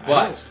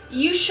 but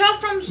You shot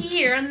from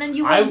here and then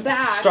you I went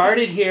back.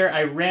 started here,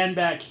 I ran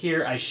back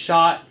here, I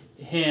shot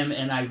him,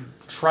 and I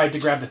tried to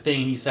grab the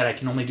thing, and he said I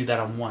can only do that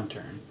on one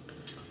turn.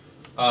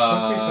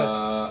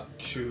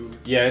 Two.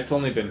 Yeah, it's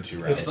only been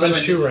 2 rounds. It's been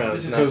two this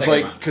rounds. is not the Because second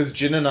like, round. because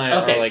Jin and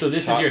I Okay, are like. so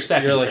this is top, your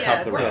second You're like round. top Yeah,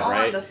 of the we're round, all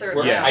right? on the third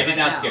We're- round I did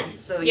not right skip now, you.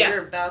 So Yeah.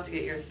 you're about to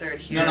get your third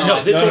here. No,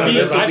 No, this would be.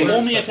 this would I've be-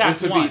 only attacked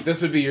this would once. Be,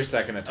 this would be your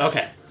second attack.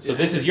 Okay, so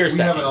this is your We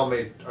second. haven't all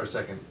made our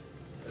second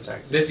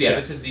attacks. this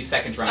is the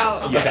second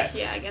round. Oh, okay. Yes.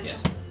 Yeah, I guess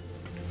Yes. so.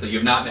 So you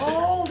have not missed a turn.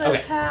 All the Okay,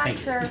 attacks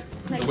thank are.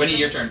 So next Winnie, to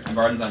your them. turn, and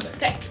Barden's on deck.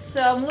 Okay,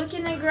 so I'm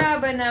looking at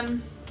Grab and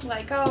I'm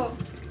like, oh,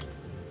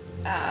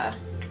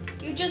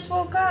 you just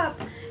woke up,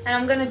 and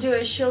I'm gonna do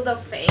a Shield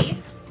of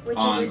Faith, which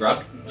On is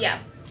Grub?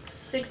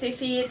 60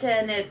 feet,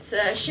 and it's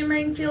a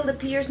shimmering field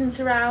appears and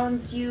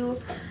surrounds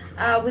you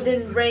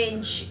within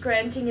range,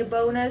 granting a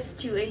bonus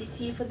to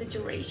AC for the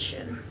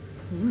duration.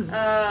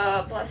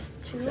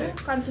 +2, Okay.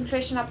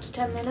 concentration up to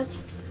 10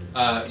 minutes.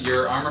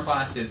 Your armor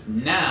class is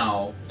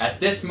now, at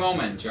this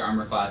moment, your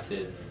armor class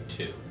is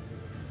 2.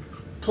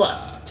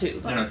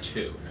 +2. No,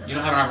 2. You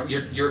don't have an armor.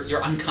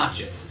 You're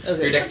unconscious.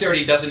 Okay. Your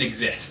dexterity doesn't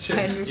exist.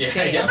 I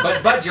understand. Yeah,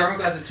 but your armor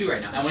class is 2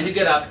 right now. And when you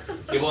get up,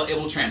 it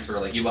will transfer.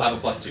 Like you will have a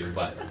 +2.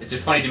 But it's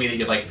just funny to me that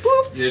you're like,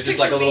 there's just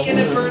like a little. Weekend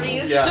at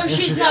Bernie's. Yeah. So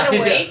she's not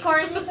awake or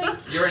anything?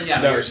 You're in.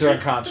 Yeah. No, you're, she's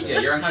unconscious. Yeah,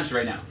 you're unconscious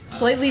right now.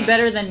 Slightly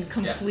better than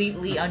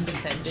completely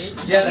undefended.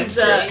 Yeah, She's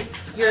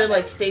that's true. you're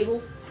like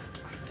stable.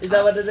 Is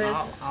that what it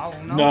is? I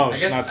don't know. No, I it's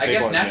guess not I guess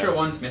stabilized natural yet.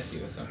 ones miss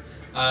you.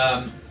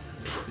 So,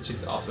 which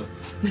is awesome.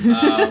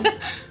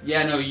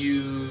 Yeah, no,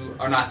 you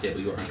are not stable.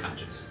 You are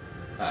unconscious.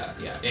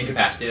 Yeah,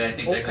 incapacitated. I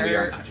think technically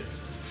you're unconscious.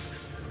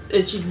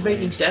 Is she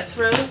making death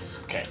throws?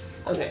 Okay.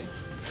 Okay.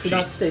 So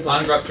not stable.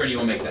 On Grub turn, you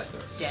will make death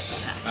throws.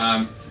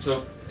 Yeah.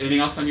 So anything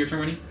else on your turn,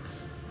 Winnie?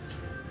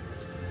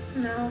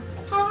 No.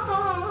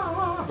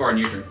 Barden,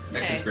 your turn.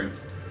 Next Okay. is Grim.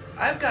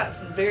 I've got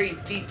some very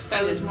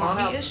deep-seated was more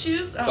mommy help.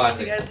 issues. I don't know if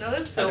you Classic. guys know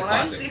this. So That's a when I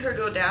classic. see her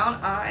go down,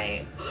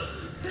 I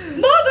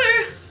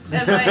mother,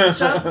 and I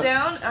jump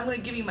down. I'm gonna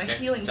give you my Okay,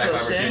 healing attack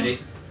potion. opportunity.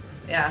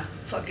 Yeah,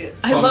 fuck it.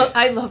 I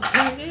love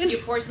Brandon. You're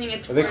forcing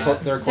it to Are they run.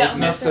 they're close Down.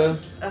 enough to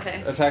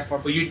Okay. attack?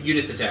 Well, you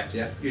just attacked,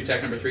 yeah? You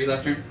attacked number 3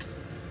 last turn?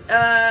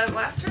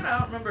 Last turn I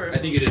don't remember. I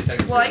think you did attack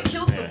number Well, I 3.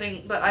 killed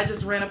something, but I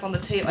just ran up on the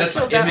table. That's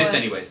I fine. killed It that missed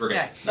one. anyways. We're good.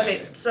 Yeah. Yeah, Okay.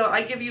 yeah. So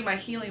I give you my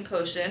healing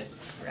potion,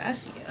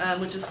 Gracias.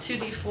 which is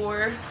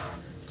 2d4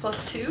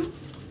 +2.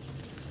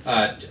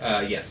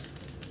 Yes.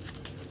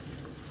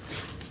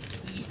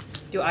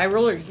 Do I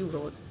roll or you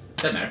roll it?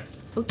 Doesn't matter.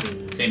 Okay.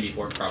 Same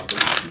D4, probably.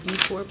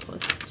 D4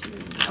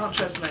 +2. I don't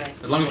trust my.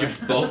 As long as you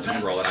both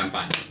don't roll it, I'm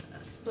fine.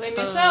 Blame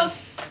yourself.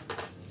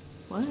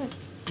 What?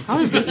 How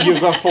does this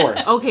You've got 4.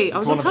 Okay, I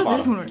was It's one like, at the how's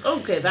this bottom. one work?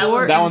 Okay, that Four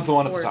one. That and one's the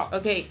one at the four. top.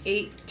 Okay,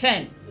 8,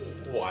 10.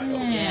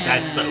 Wild.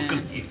 That's so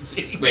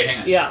confusing. Wait,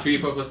 hang on. Yeah.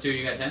 2d4 +2,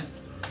 you got 10?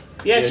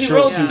 Yeah, Yeah, she she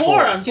rolled rolled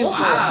 4 2 on Two both.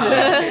 Wow. of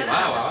them. Okay,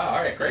 wow.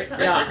 All right, great.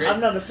 Yeah, Great. I'm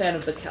not a fan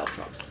of the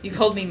caltrops. You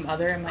called me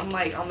mother. I'm like, I'm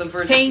like on the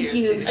verge. Thank of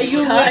you. tears. Are you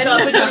Son. like up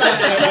and you're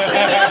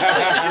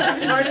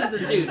like, Hard as the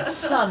dude.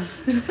 Son.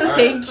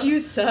 thank you,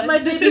 son. My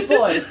baby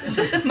boy.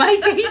 My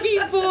baby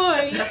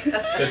boy.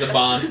 There's a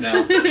bond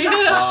now.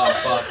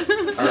 Oh,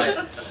 fuck. All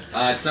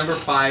right. It's number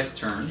 5's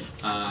turn.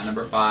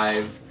 Number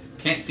 5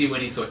 can't see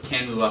Winnie, so it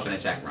can move up and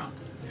attack Ron.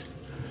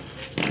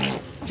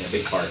 Yeah,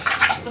 big fart.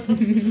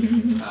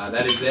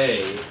 That is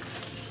a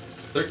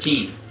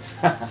 13.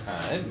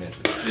 I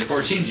missed it. The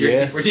 14's your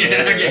Yes, 14.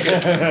 sir. Okay,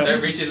 good. So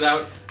it reaches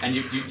out, and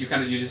you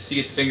kind of just see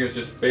its fingers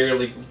just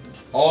barely,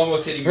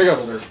 almost hitting your Here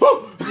we go.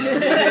 shoulder.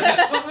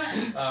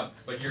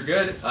 But you're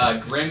good.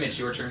 Grim, it's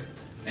your turn,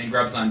 and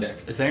Grub's on deck.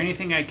 Is there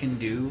anything I can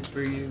do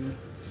for you?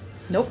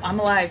 Nope, I'm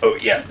alive. Oh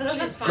yeah.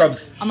 She's fine.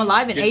 Grubs. I'm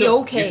alive and You're still,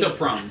 A-okay. You're still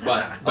prone,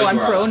 but Oh, I'm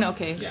you are prone? alive.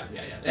 Okay. Yeah.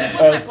 You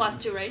put my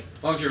 +2, right?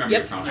 As long as you remember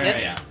Yep, you're prone.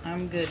 yep. Yeah.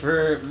 I'm good.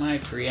 For my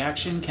free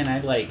action, can I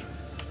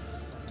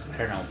I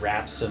don't know,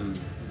 wrap some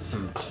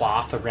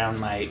cloth around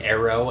my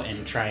arrow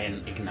and try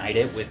and ignite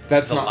it with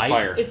That's the not light?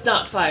 fire. It's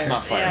not fire. It's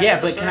not fire. Yeah,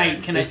 but can I?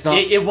 It's not-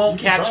 It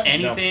won't you can catch try.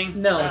 No.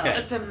 anything. No. Okay.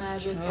 It's a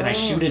magic. Can I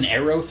shoot an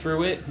arrow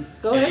through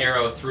it? Go An ahead.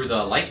 arrow through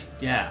the light.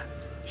 Yeah.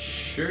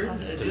 Sure.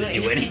 Does it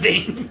do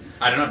anything?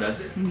 I don't know. Does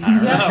it? I don't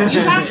know. You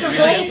have to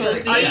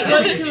roll. Are you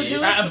going to do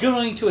it? I'm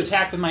going to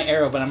attack with my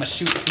arrow, but I'm gonna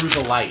shoot through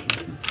the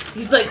light.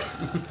 He's like,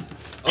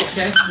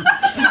 Okay.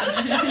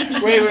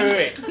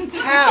 Wait.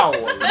 How?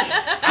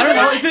 I don't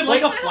know. Is it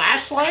like a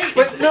flashlight?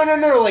 But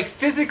no. Like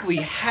physically,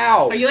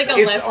 how? Are you like a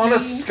It's lefty? on a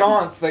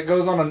sconce that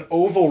goes on an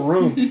oval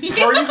room.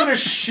 How are you gonna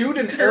shoot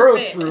an arrow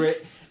through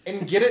it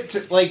and get it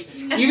to like?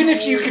 Even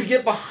if you could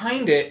get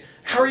behind it,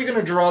 how are you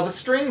gonna draw the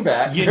string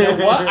back? You know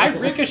what? I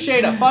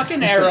ricocheted a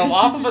fucking arrow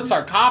off of a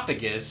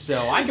sarcophagus,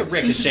 so I could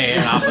ricochet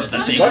it off of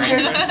the thing.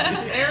 Okay.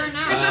 Fair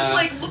enough. You're just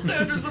like, look,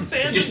 there's a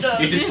panda You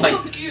just like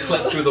Fuck you.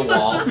 clip through the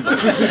wall.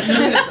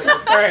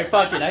 All right,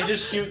 fuck it. I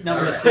just shoot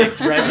number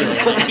 6 regularly.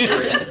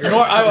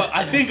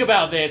 I think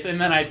about this, and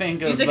then I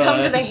think of. These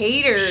come to the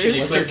haters. Shit,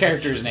 what's your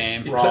character's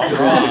name? The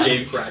Rom.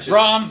 game crashes.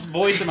 Rom's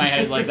voice in my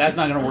head is like, that's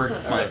not gonna work.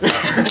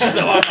 Motherfucker.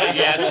 So I'm like,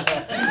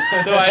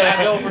 yeah. So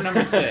I go for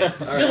number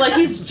 6. you're like,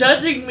 he's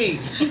judging me.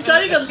 He's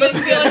not even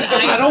looking at me.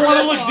 I don't want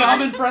to look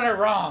dumb in front of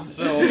Rom,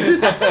 so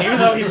even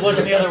though he's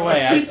looking the other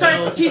way, He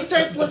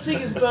starts lifting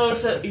his bow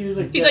to. He's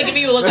like, giving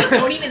you a look like,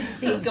 don't even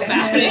think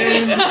about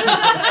it.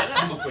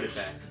 I'm gonna put it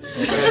back.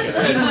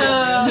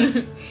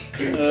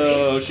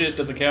 Oh shit,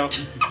 does it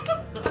count?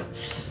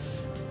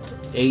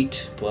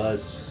 8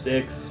 plus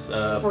 6,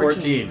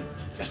 14.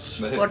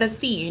 What a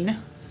scene.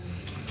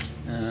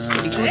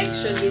 I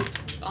should be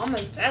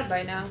almost dead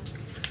by now.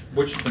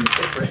 Which is number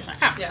 6, right?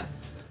 Yeah.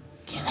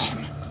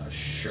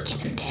 Sure.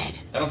 Okay.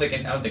 I don't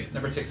think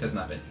number 6 has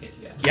not been hit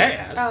yet. Yeah, it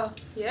has. Oh,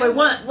 yeah. Wait,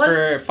 what?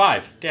 For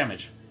 5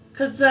 damage.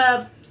 Because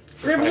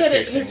Grim hit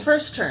it his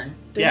first turn.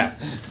 Yeah,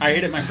 I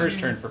hit it my first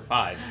turn for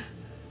 5.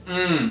 Okay,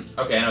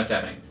 I know what's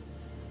happening.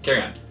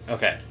 Carry on.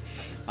 Okay.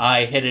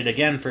 I hit it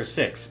again for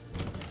 6.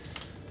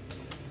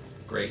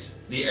 Great.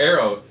 The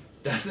arrow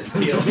doesn't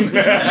deal.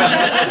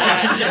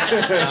 Yeah,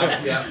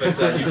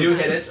 but you do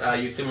hit it.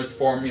 You assume its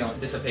form,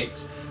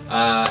 dissipates.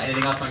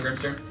 Anything else on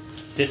Grim's turn?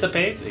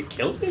 Dissipates? It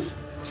kills it?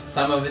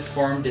 Some of its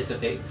form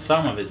dissipates.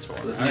 Some of its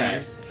form. Listen to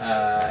Alright. yours.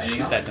 Anything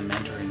Shoot else? that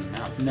Dementor in the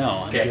mouth. No,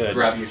 I'm Okay, good.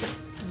 grab your turn.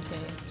 Okay.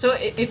 So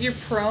if you're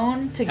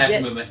prone to Half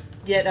your movement.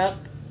 get up.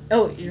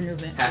 Oh, your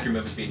movement. Half your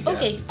movement speed. to get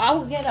Okay,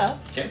 I'll get up. up.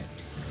 Okay.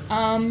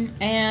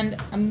 And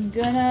I'm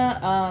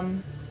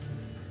gonna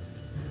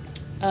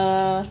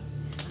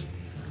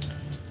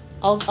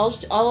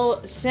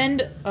I'll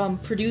send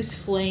produce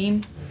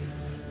flame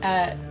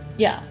at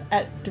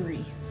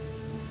 3.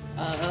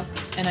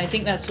 And I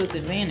think that's with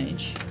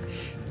advantage.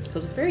 So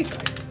it's a fairy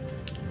fire.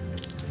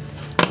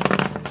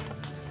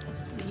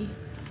 Let's see.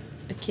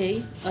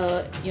 Okay.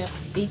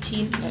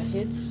 18 that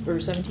hits or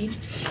 17.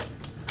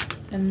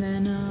 And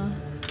then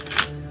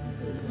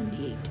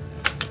 1d8.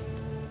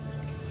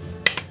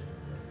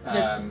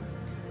 That's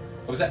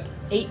What was that?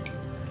 8.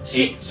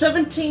 8.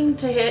 17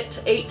 to hit,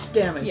 8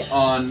 damage. Yeah.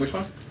 On which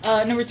one?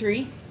 Number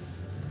 3.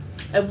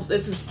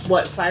 This is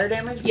what, fire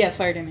damage? Yeah,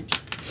 fire damage.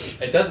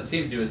 It doesn't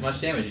seem to do as much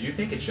damage as you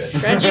think it should.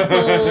 Tragical.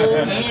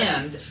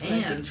 and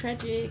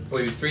Tragic.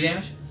 Wait, it was 3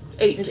 damage?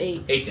 8. It's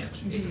 8. 8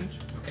 damage. 8 damage.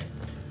 Okay.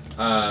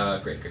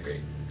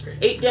 Great.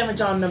 8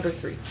 damage on number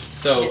 3.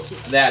 So Yes.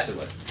 that's what it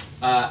was.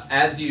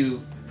 As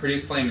you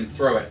produce flame and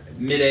throw it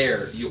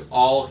midair, you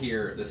all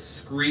hear the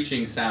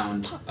screeching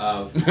sound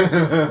of The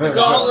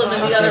golem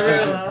in the other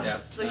room.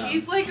 Yep. So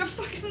he's like a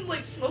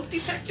fucking smoke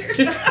detector.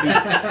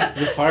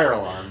 The fire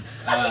alarm.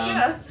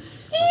 Yeah.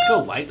 Let's go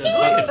light those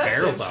fucking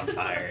barrels on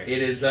fire.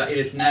 It is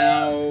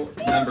now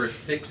number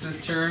 6's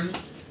turn.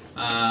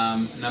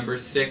 Number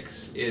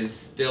 6 is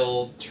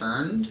still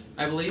turned,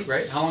 I believe,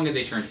 right? How long have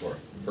they turned for?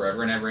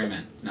 Forever and ever,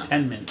 amen. No.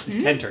 10 minutes.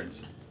 10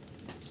 turns.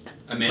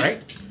 A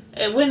minute?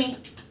 Right? Winnie.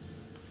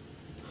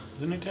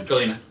 Isn't it 10 turns?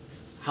 Galena,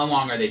 how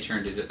long are they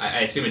turned? Is it?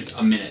 I assume it's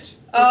a minute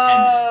or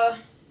 10 minutes.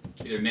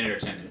 Either a minute or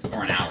 10 minutes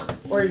or an hour.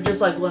 Or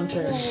just like one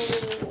turn.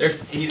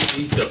 He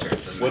still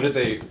turns. What did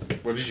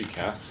you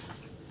cast?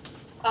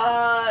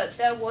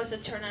 That was a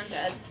turn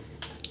undead.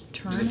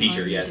 It's a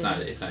feature, yeah. It's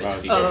not. It's a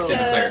feature. Oh. It's in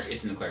the cleric.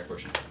 It's in the cleric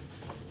portion.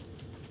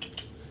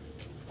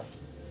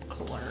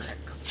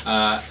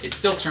 It's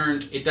still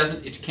turned. It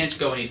can't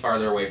go any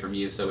farther away from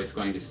you, so it's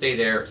going to stay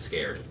there,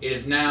 scared. It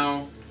is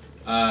now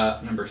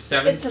number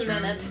 7. It's a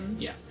minute.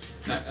 Yeah.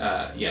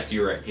 So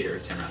you're right, Peter.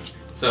 It's 10 rounds.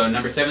 So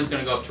number 7 is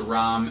going to go up to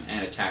Rom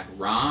and attack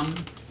Rom.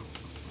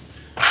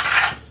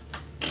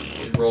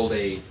 It rolled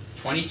a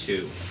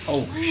 22.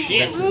 Oh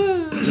shit.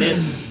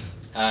 Miss.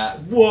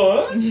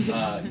 What?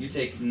 You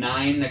take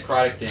 9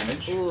 necrotic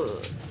damage.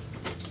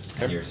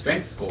 And your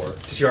strength score.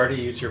 Did you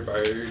already use your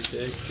bardic? Is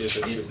it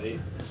too late?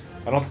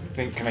 I don't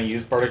think. Can I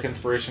use Bardic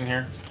Inspiration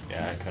here?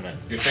 Yeah, I couldn't.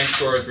 Your strength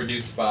score is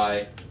reduced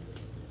by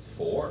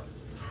 4.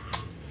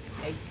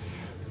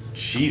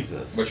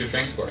 Jesus. What's your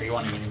strength score? Are you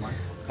wanting any more?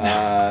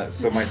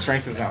 So my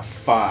strength is now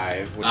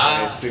 5, which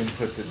I assume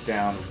puts it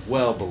down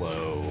well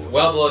below.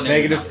 Well below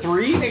negative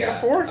 3, negative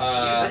 4.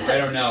 I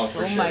don't know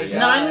for sure. my Yeah.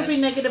 9 would be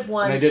negative And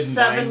 1, I did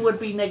 7 9. would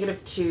be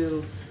negative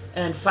 2,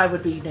 and 5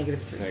 would be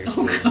negative 3. Negative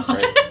 3,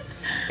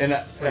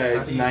 right.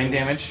 And 9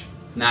 damage.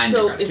 9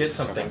 So necrotic. Get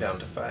something down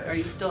to 5. Are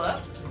you still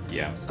up?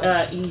 Yeah.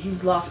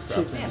 He's lost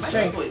his Man, my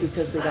strength boys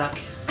because they got.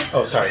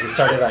 Oh, sorry. He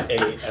started at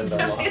 8 and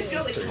then He's lost.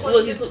 got like 3. 20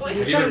 Well, hit points. he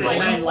Have you started been at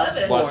rolling? 9, lost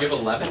Eleven. 4. You have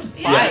 11?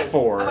 Yeah, Am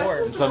 4. I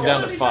supposed And so I'm to down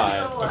roll to every 5.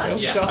 time I roll?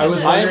 Yeah. I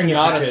was I wondering am if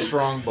not you a could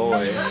strong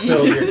boy.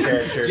 build your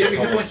character Do you have to your hit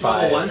level points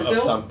level 5 1 of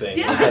still? something.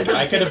 Yeah.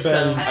 I could have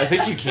been. I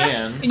think you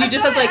can. And you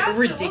just have like I have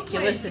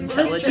ridiculous some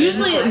intelligence.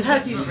 Usually it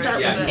has you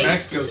start Yeah. with Your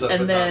max 8, goes up, and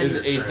but then not Is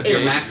it 8 the Your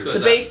base? max goes the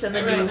up. base, and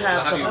then Alright, you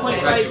have we'll the have point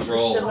you price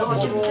roll.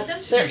 system. Roll.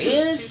 There Two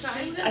is,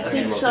 times I it? Okay,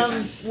 think, roll 2 some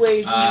times.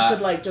 ways you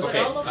could like just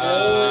Okay, roll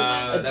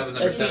that was a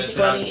number 7.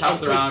 So d20 now top and of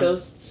the take round.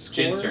 those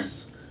Jin's turn.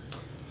 scores.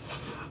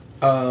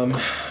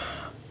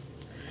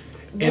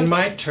 In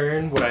my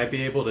turn, would I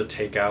be able to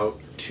take out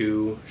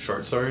 2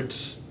 short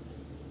swords?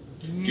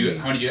 How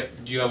many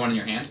do you have one in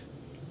your hand?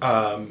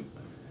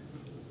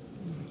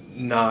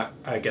 Not.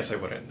 I guess I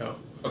wouldn't know.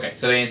 Okay,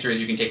 so the answer is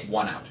you can take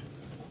 1 out.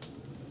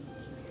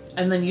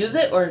 And then use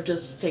it, or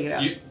just take it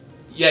out? You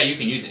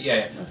can use it.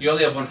 Yeah. You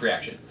only have 1 free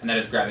action, and that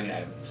is grabbing an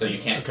item. So you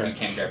can't Okay. you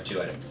can't grab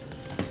 2 items.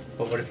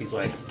 But what if he's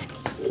like,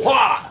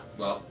 wah?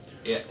 Well,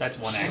 yeah. That's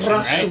 1 action,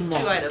 right?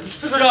 2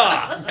 items.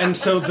 And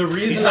so the He's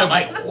reason not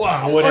I like,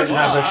 wow. wouldn't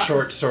have a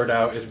short sword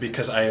out is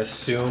because I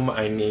assume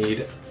I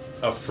need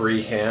a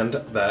free hand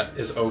that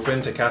is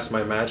open to cast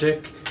my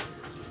magic.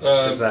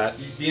 Is that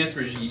The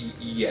answer is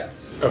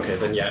yes. okay?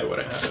 Then yeah, I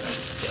wouldn't have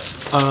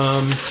it.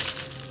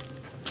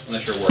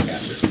 Unless you're a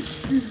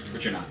warcaster,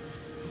 which you're not.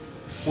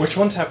 Which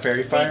ones have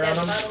fairy fire on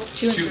them?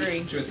 2 and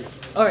 3. 2 and 3.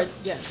 Or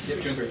yeah.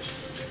 Yep, 2 and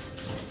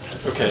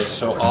 3. Okay,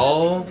 so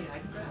all.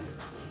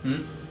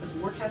 Hmm?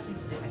 Warcasting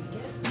thing I can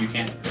get. You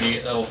can. You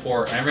get level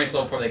 4. And every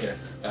level 4 they get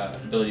a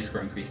ability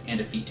score increase and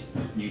a feat.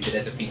 You did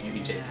as a feat. You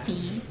can take.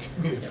 Feet.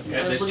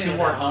 Yeah, there's 2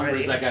 more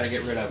humbers I gotta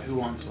get rid of. Who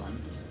wants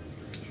one?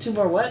 2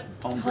 more what?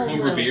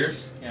 Homebrew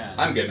beers. Yeah.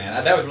 I'm good,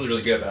 man. That was really,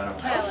 really good, but I don't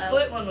know. I'll Hello.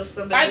 split one with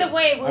somebody. By the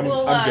way, we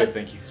will I'm good,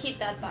 thank you. keep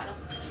that bottle.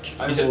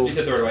 You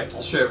said throw it away?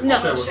 I'll share. No.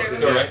 I'll share with Share you. with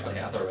Throw it away? Okay,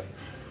 I'll throw it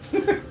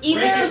away.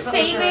 Either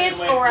save it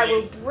or I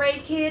will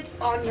break it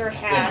on your Oh my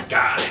head.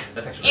 god.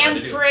 That's actually hard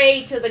And to do.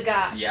 pray to the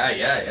god. Yeah.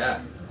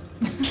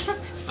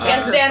 Yes,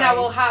 then I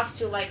will have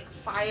to like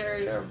fire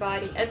your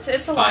body. It's a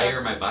lot.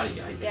 Fire my body.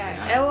 Yikes.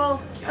 Yeah,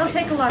 it'll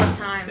take a lot of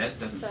time. That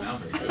doesn't So, smell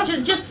very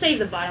good. just save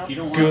the bottle. If you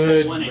don't want Good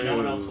to split 1 and no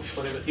one else will move.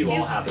 split it with you,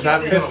 I'll have it. Is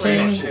that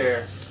 15?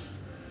 Share.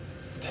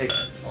 Take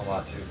a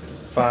lot too.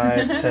 'cause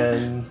 5,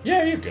 10.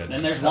 Yeah, you're good.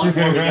 Then there's 1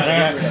 more we gotta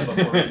get rid of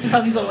before we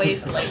Tons of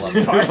ways to like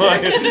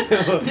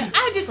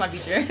I just want to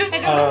be sure.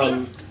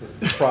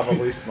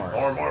 Probably smart.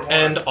 More.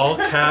 And I'll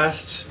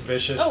cast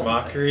Vicious Oh.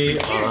 Mockery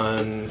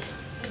on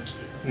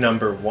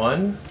number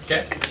 1.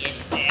 Okay.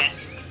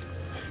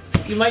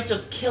 You might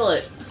just kill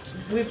it.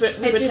 We've It's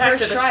your attacked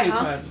first it a try, few huh?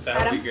 times. That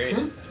would Adam? be great.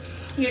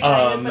 You're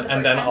trying it for the And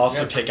first then time?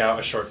 also take out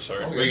a short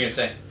sword. What are you gonna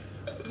say?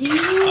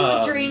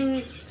 You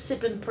drink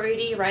sipping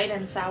pretty, right,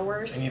 and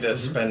sours. I need to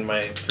spend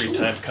my free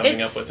time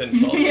coming up with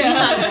insults.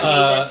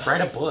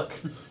 Write a book.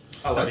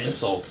 I like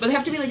insults. But they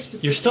have to be like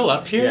specific. You're still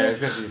up Yeah, here? it's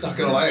gonna be. Not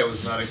gonna lie, I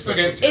was not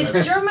expecting to.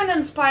 It's German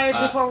inspired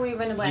Uh, before we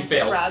even went to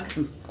failed.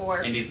 Prague. Or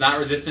And he's not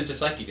resistant to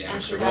psychic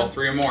damage, so roll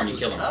 3 or more and you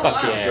kill him. Oh, Let's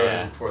wow. go ahead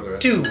and pour the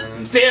rest. 2.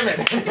 Damn it!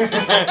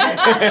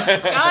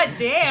 God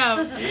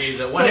damn.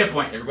 He's at 1 hit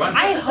point, everyone.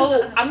 I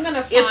hope I'm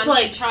gonna find It's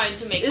like trying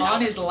to make it's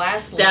On his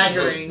last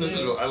staggering. This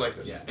is I like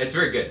this. Yeah, it's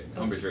very good.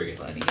 Homebrew's very good.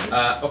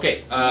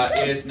 Okay,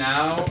 it is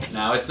now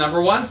it's number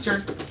 1's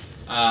turn.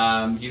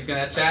 He's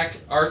gonna attack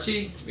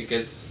Archie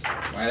because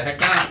why the heck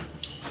not?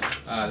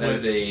 That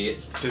is a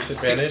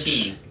Disadvantage?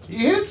 16. He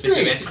hits me.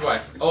 Disadvantage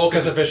why? Oh,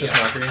 Because of Vicious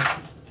yeah. Mockery.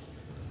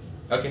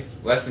 Okay,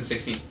 less than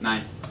 16.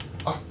 9.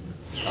 Oh.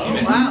 He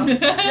misses. wow.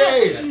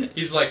 Yay! Yeah.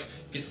 He's like,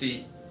 you can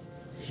see,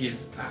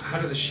 he's how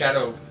does a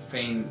shadow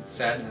feign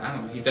sadness? I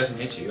don't know. He doesn't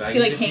hit you. Like, He,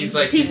 like, he's hangs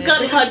like He's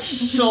got hunched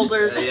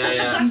shoulders.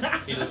 yeah.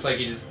 He looks like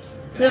he just.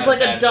 There's had like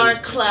a bad dark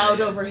food.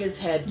 cloud over his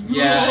head.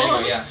 Yeah, there you go.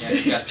 Yeah.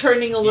 He's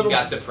turning a He's little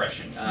got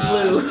depression.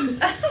 blue.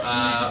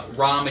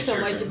 Rom, it's So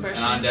your much turn.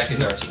 depression. And on deck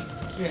is Archie.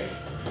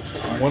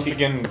 I'm once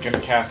again gonna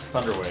cast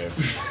Thunderwave.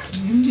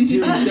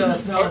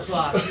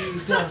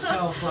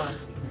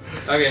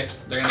 Okay,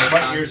 they're gonna make My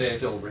con ears are saves.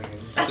 still ringing.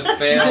 It's a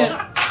fail.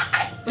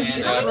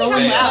 And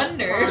rolling fail.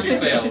 thunder. 2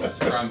 fails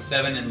from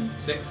 7 and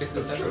 6, 6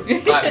 and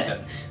 7, 5 and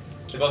 7.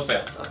 They both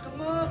fail. Fuck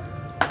 'em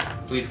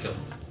up. Please kill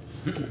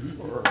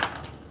him.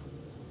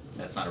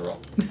 That's not a roll.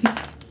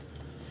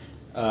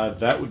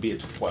 That would be a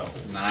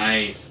 12.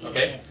 Nice.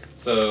 Okay.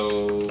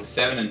 So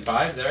 7 and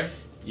 5, is that right?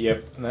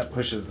 Yep, and that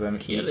pushes them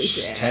Kill his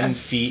each ass. 10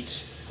 feet.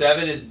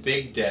 7 is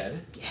Big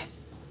Dead. Yes.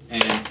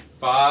 And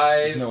 5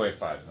 There's no way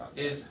 5's not.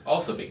 is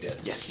also Big Dead.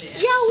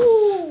 Yes.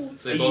 Yahoo!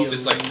 So they both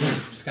just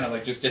kind of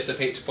like just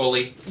dissipate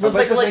fully. I'd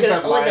like to think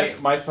that like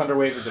my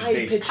Thunderwave is a high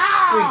big. pitched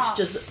screech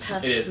just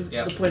past It is, the,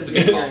 yeah. the point It's of a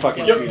big view. ball.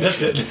 Fucking Yep, huge.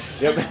 that's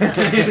it. Yep.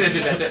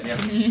 That's it.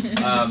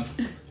 Yeah.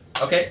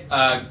 Okay.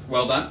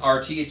 Well done,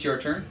 RT. It's your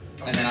turn.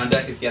 And then on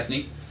deck is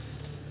Yethny.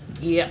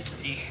 Yep.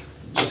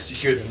 Just to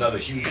hear another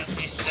huge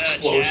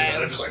explosion,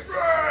 and I'm just like, "Rah!"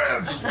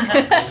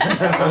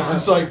 I was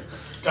just like,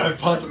 I'm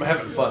pumped. I'm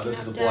having fun. This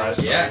is a blast.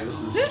 For Yeah. me.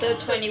 This is. So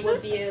 20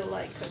 would be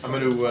like. I'm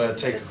going to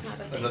take That's not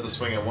a another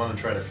swing at one and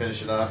try to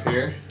finish it off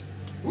here.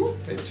 Woo,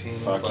 15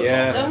 Fuck plus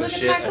yeah. all Don't the look at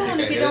shit. my I think phone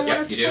I if you hit don't it.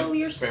 want to you do. spoil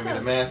your Spare me the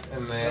stuff. math,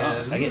 and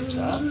then. I get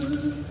stuff.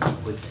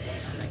 What's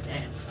that? Like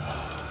that.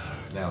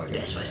 Now I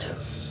get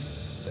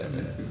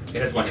 7.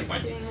 It has 1 hit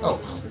point. Oh,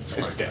 It's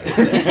it's dead.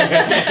 So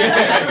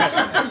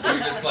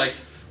you're just like,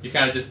 you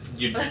kind of just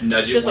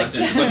nudge it Just once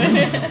like- and just like.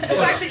 The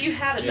fact that you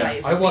had a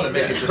dice. I want to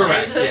make it just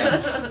Correct.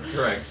 Yeah.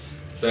 Correct.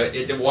 So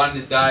the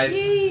one dies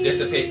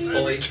dissipates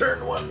fully.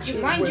 Turn 1,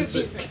 2, Mind your whence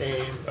it business.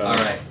 came. All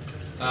right.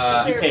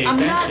 You pay I'm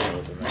not-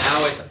 attention.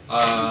 Now it's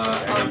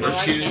number no,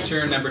 I 2's can't.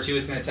 turn. Number 2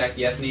 is going to attack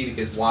Yethny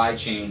because Y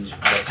changed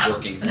what's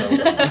working. So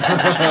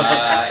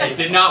it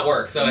did not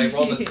work. So I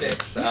rolled a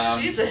 6.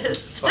 Jesus.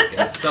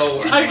 Fucking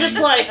so. I'm just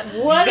like,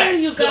 what are guys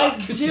you suck.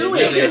 guys They doing?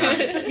 really are not.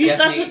 That's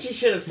Yethny- what you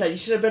should have said. You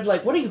should have been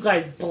like, what are you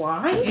guys,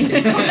 blind?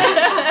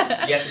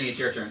 Yethny, it's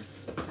your turn.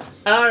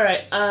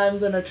 Alright, I'm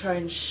gonna try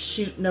and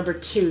shoot number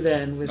 2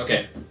 then. With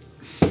Okay.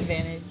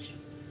 Advantage.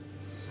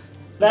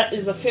 That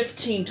is a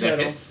 15 That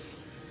total. hits.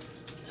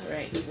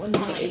 Alright, Kill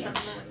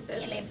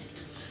 1d8. him.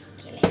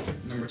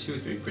 Number 2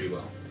 is doing pretty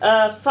well.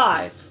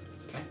 5.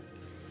 Okay.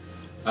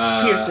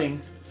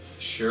 Piercing.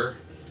 Sure.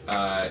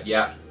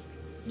 Yeah.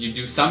 You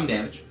do some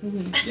damage.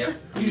 Mhm. Yep.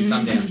 You do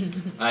some damage.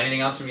 Anything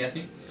else from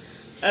Yethny?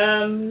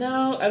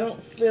 No, I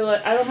don't feel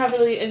like I don't have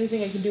really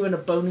anything I can do in a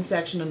bonus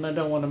action, and I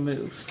don't want to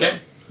move. So. Okay.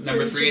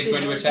 Number 3 is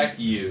going to attack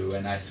you,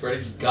 and I swear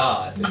to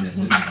God that this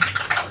is.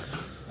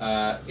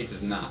 It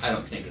does not. I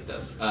don't think it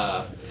does.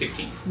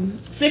 16.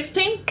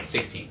 16?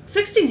 16.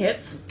 16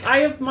 hits. I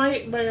have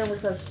my armor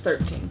class is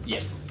 13.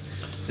 Yes.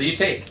 So you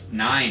take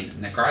 9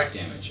 necrotic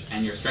damage,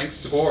 and your strength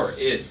score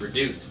is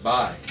reduced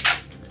by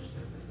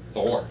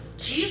 4.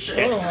 Jesus.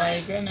 Oh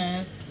my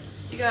goodness.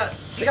 You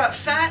got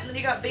fat and then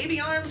you got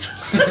baby arms.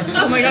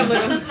 Oh my God,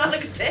 look. That's not a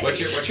good day. What's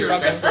your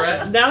strength score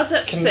at? Now it's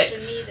at To me,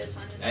 6. this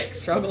one is Yikes.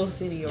 Struggle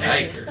City over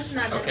here. Yikers.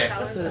 Not this Okay.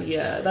 color. So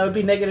yeah, that would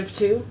be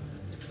 -2.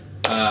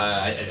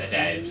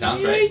 That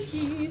sounds right.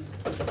 Yikes.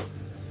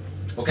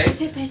 Okay.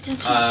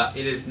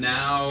 It is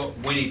now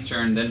Winnie's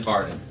turn, then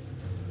Varden.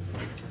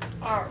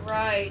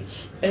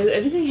 Alright. Has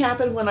anything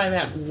happened when I'm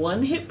at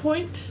 1 hit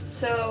point?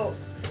 So,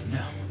 No.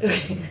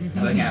 Okay.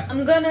 Nothing happened.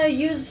 I'm gonna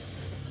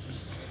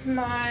use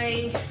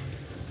my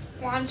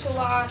 1 to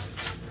last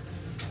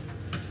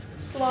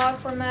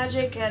slot for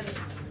magic and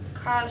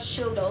cast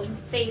Shield of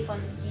Faith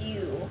on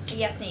you,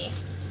 Yethny.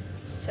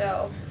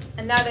 So,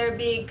 another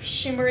big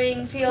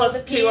shimmering field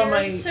 +2 on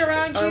my appears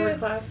around armor you.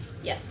 class.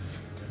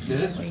 Yes.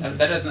 That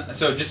doesn't.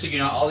 So just so you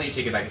know, I'll let you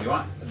take it back if you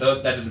want.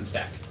 Though that doesn't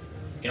stack.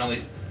 It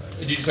only.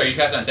 Sorry, you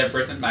cast it on a different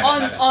person. My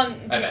bad. On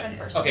My bad. different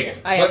person. Okay, good.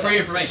 I But have for your that.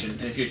 information, in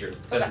the future,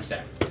 it doesn't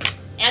stack.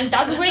 And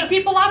doesn't wake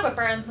people up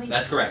apparently.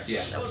 That's correct.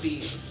 Yeah. That would be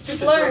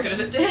stupid learn. broken if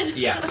it did.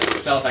 Yeah.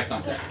 Spell effects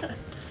don't stack.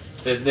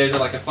 There's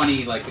like a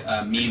funny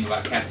meme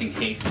about casting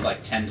haste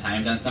like 10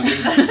 times on somebody.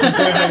 They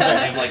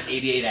have like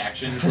 88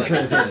 actions. Like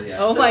yeah.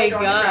 Oh my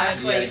Going God. crack,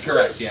 Yeah,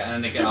 correct. Yeah, and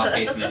then they get off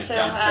haste and they're just So,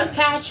 done.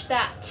 catch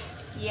that.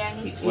 Yeah.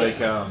 Like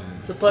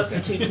It's a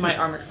 +2 to my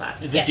armor class.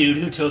 The Yes. dude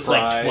who took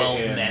Fry like 12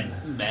 in, med.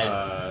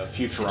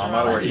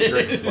 Futurama, where he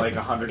drinks like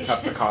 100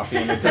 cups of coffee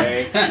in a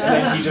day, and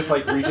then he just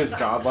like reaches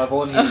god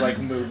level, and he's like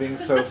moving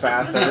so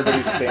fast,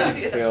 everybody's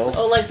standing still.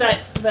 Oh, like that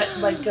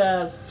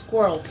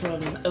squirrel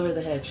from Over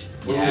the Hedge.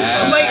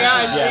 Yeah. Oh my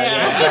gosh,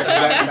 yeah. exactly.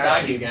 That's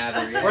Exactly. it.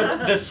 Gather. Yeah. Or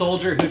the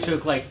soldier who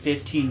took like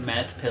 15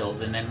 meth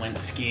pills and then went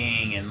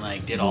skiing and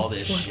like did all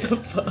this shit.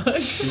 Fuck.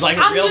 It's like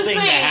a I'm real just thing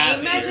saying, to have.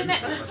 imagine here.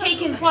 that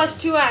taking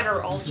 +2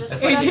 Adderall. Just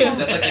That's like taking,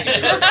 that's like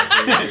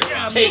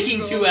taking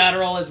Taking 2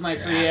 Adderall as my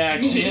free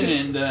action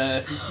and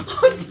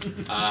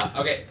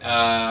okay.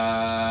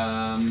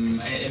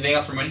 Anything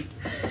else for money?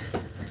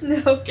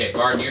 No. Okay,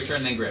 Bard, your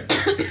turn, then Grim.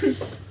 I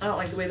don't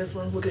like the way this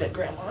one's looking at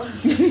Grandma. Roll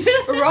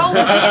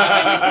with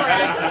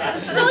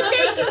access. So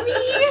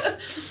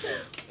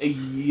thank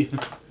me.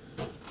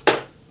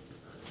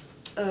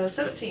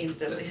 17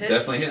 definitely hits.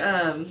 Definitely hits.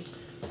 I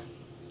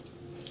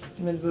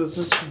mean, there's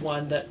just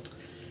one that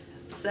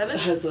 7.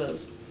 has a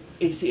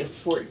AC of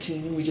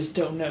 14, and we just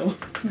don't know.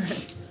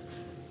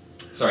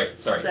 Sorry.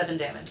 7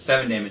 damage.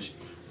 7 damage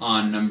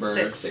on number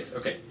 6. 6.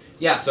 Okay.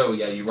 Yeah, so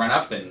yeah, you run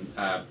up and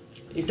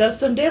It does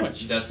some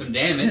damage. it does some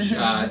damage.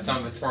 Some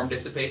of its form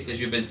dissipates, as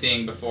you've been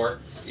seeing before.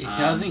 it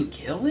doesn't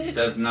kill It it?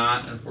 does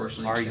not,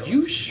 unfortunately. Are kill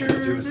you it. sure?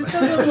 Do as That much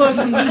doesn't as look,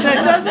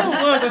 that doesn't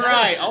look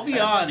right. I'll be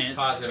honest.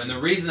 Positive. And the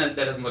reason that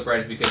doesn't look right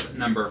is because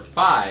number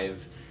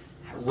 5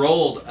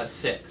 rolled a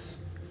 6.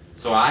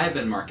 So I have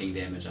been marking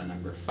damage on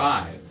number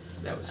 5.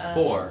 That was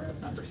 4,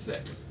 number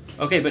 6.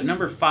 Okay, but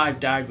number 5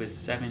 died with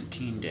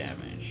 17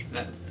 damage.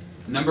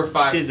 Number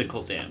 5.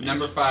 Physical damage.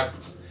 Number 5.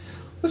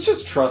 Let's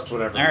just trust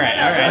whatever. All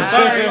right.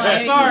 Sorry.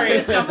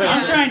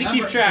 I'm trying to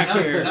keep track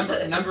here.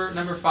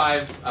 Number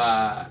 5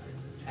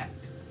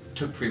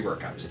 took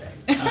pre-workout today.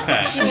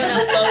 Okay. She went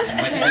upload.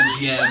 I went to the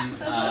gym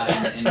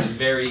and was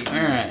very.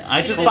 Alright.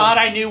 I just thought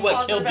I knew what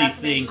All killed the these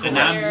things, and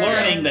now I'm vaccinations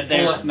learning that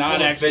there's not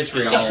actually.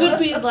 vitriol. It could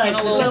be like And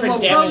a little different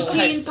Some damage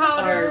protein types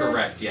powder. are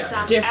Correct, yeah.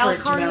 Some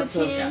different amounts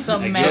of L-carnitine.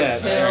 Some I meth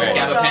guess. pills.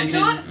 Gabapentin. You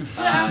know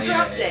what? After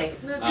Rock Day.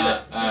 I'm gonna do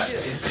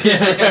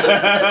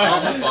it.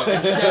 Almost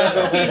fucking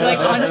He's like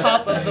on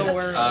top of the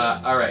world.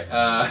 all right.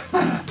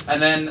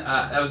 And then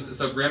that was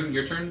so Grim.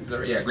 Your turn.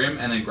 Yeah, Grim,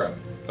 and then Grub.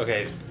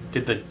 Okay.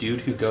 Did the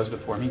dude who goes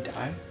before me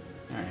die?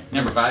 Alright.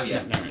 Number 5,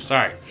 yeah. Never.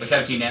 Sorry. With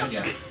 17 damage,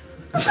 yeah.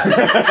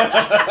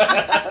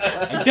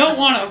 I don't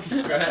want to.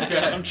 Go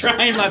ahead. I'm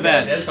trying my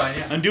best. That's fine,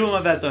 yeah. I'm doing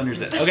my best to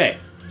understand. Okay.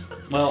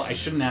 Well, I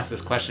shouldn't ask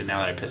this question now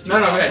that I pissed you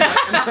No, off. go ahead.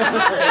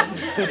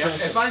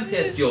 If I'm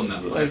pissed, you'll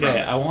know.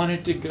 Okay, I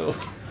wanted to go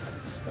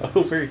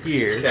over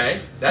here. Okay,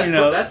 that's You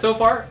know. that's so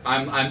far.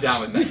 I'm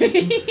down with that.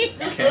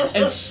 Okay.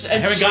 I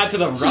haven't got to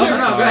the rough No, go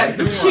ahead. part.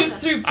 Come on. shoot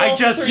through both I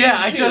just 3 and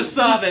I 2. just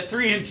saw that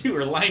 3 and 2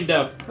 are lined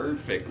up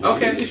perfectly.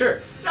 Okay,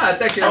 sure. No,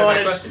 that's actually I not a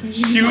bad want to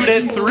question. shoot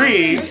at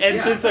 3, and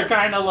Yeah. since they're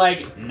kind of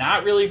like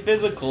not really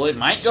physical, it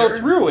might go Sure.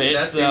 through it.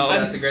 That's, so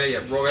that's a great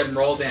idea. Roll ahead and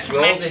roll down.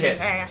 Roll to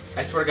hit. I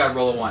swear to God,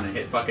 roll a 1 and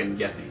hit fucking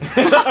guess me.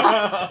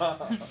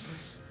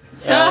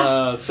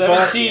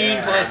 17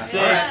 yeah. plus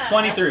 6, Yeah.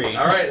 23.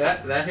 All right,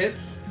 that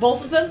hits.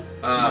 Both of them?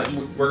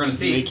 We're gonna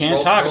see. We can't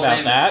Roll- talk roll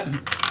about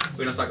damage. that.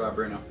 We don't talk about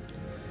Bruno.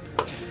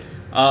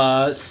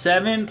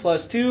 7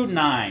 plus 2,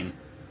 9.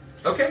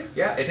 Okay,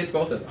 yeah, it hits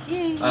both of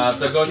them.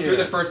 So it goes through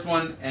the first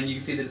one, and you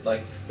can see that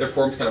like their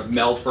forms kind of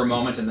meld for a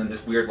moment, and then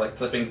this weird like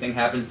flipping thing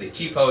happens. They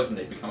T-pose and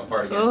they become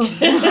apart again. Oh.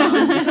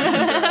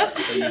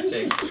 So you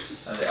take.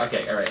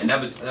 Okay, all right, and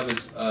that was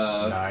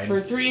 9.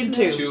 For 3 and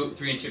 2.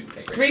 3 and 2.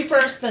 Okay, great. 3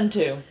 first, then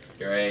 2.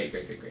 Great.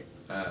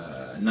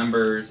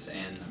 Numbers.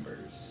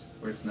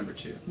 Where's number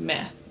 2?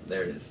 Math.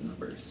 There it is.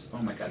 Numbers. Oh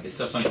my God, they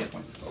still have so many hit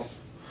points. Oh.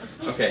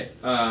 Okay.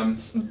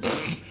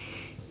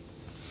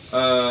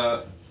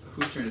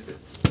 Whose turn is it?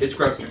 It's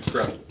Grub's turn.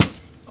 Grub.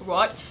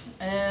 Right.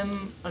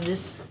 I'll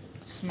just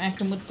smack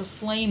him with the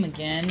flame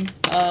again.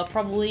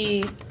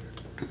 Probably.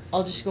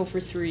 I'll just go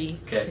for 3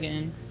 Okay.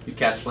 again. You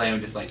cast flame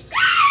and just like.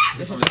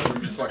 Just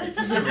fucking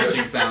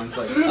screeching sounds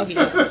like. Okay.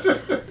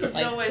 There's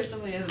Like- no way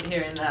somebody isn't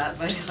hearing that.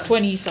 My God.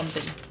 20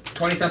 something.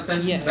 20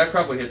 something? Yeah. That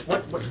probably hits.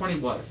 What 20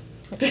 was?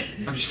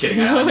 I'm just kidding.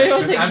 No, it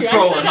wasn't I'm dressed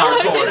trolling at all.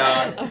 hardcore,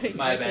 I dog. can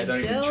My bad. Don't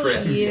even tell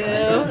trip. you.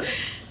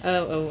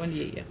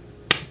 1d8,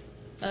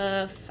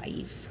 yeah.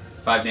 5.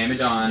 5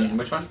 damage on Yeah.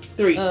 which one?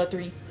 3.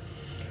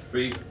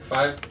 3.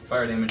 5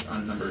 fire damage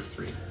on number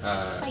 3.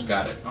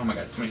 Got it. Oh my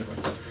God, so many hit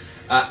points. So,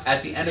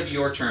 at the end of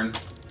your turn,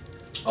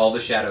 all the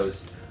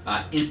shadows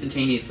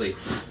instantaneously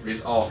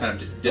just all kind of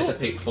just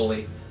dissipate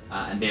fully,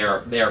 and they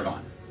are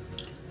gone.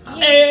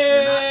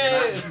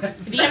 Hey!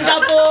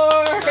 The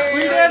board!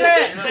 We did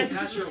it! You're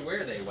not sure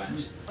where they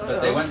went, but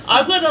they went.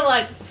 I'm gonna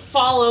like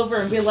fall over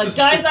and be like,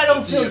 guys, I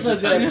don't feel so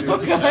good. Oh,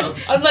 God.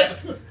 I'm like,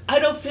 I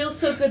don't feel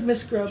so good,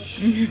 Miss Grub.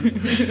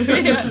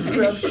 Mrs.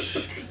 Grub.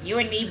 You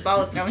and me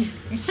both. No, I'm just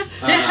kidding.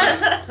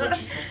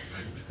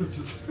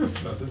 Just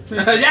nothing.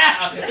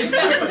 Yeah,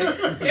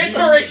 exactly.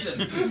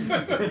 Inspiration.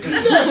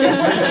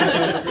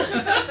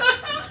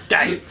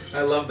 Guys,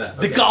 I love that.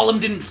 the golem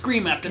didn't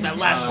scream after that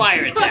last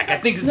fire attack. I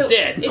think it's No,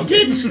 dead. it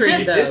did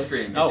scream It though. did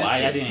scream. It Oh, did I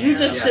scream. didn't You hear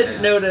just that.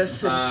 didn't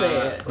notice him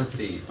say it. Let's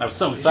see. I was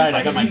so excited.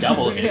 I got my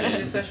double Did you get hit into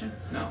in. this session?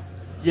 No.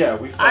 Yeah,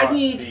 we fought I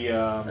need the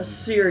a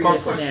serious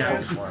corporate now.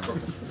 folks one.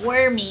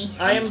 Where me?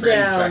 I am Trying to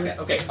track down it.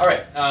 Okay, all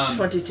right.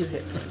 22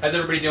 hit. How's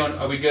everybody doing?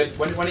 Are we good?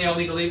 When do y'all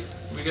need to leave?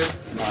 Are we good?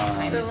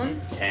 Soon.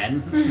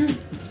 10.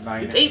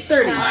 9. It's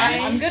 8:30.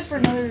 Nine. I'm good for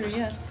another,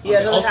 yeah. Yeah,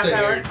 I'll another stay half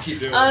here hour. and keep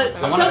doing Uh,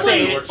 this. I want to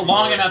stay Someone-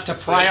 long enough to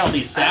pry all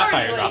these I already,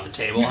 sapphires like, off the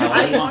table.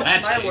 However long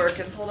that my work takes.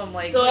 and told them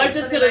like. So I'm hey,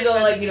 just Sunday gonna go,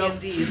 night's like, you know,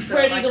 D&D, so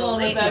spread I eagle go on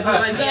the late back and of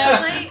my I'm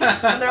desk. late,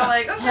 and they're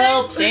like, okay.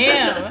 Help.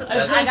 Damn. I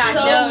That's- feel got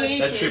so notes. weak.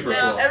 That's super So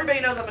cool. everybody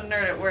knows I'm a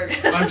nerd at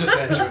work. I'm just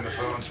answering the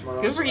phone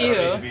tomorrow. Good for so I don't you.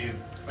 need to be-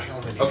 I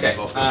only need Okay. to be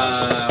both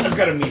of them. I've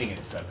got a meeting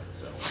at 7,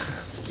 so.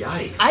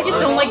 Yikes. I just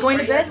Well, don't like going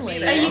to Are you bed gonna be late.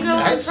 there? Are you I going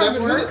had from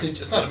 7 work?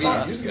 minutes. It's not a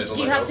meeting you scheduled.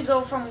 Do you have to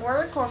go from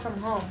work or from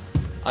home?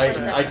 I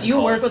Do you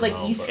call work with from like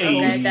home, East but-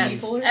 Okay, Coast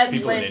that's people? at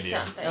People in least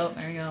India. something. Oh,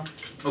 there you go.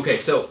 Okay,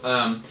 so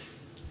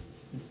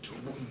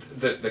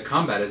the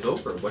combat is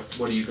over. What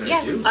are you gonna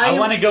Yeah. do? I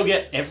want to go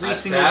get every A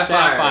single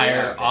sapphire, sapphire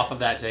yeah, okay. off of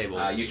that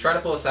table. You try to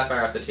pull a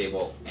sapphire off the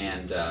table,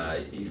 and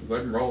you go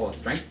ahead and roll a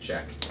strength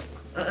check,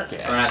 or an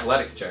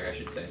athletics check, I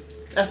should say.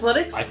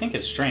 Athletics? I think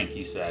it's strength,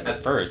 you said, At-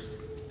 at first.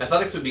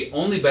 Athletics would be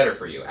only better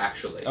for you,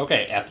 actually.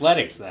 Okay,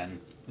 athletics then.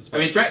 I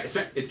mean,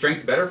 is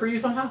strength better for you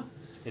somehow?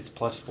 It's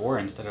 +4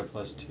 instead of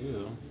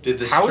 +2. Did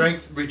the How would-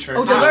 strength return?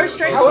 Oh, does our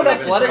strength- How would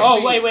athletics Oh,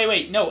 be-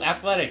 wait. No,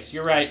 athletics.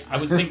 You're right. I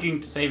was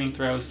thinking saving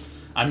throws.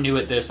 I'm new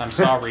at this. I'm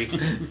sorry.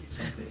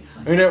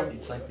 You know-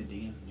 It's like the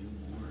DM knew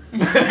more.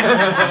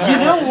 You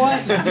know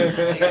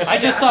what? I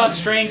just saw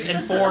strength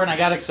and 4 and I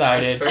got That's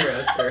excited. fair,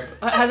 that's fair.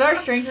 Has our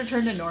strength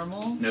returned to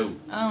normal? No.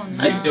 Oh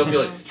no. I still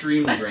feel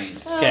extremely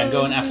drained. Okay, I'm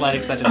going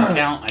athletics. That doesn't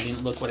count. I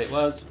didn't look what it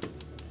was.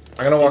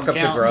 I'm gonna walk up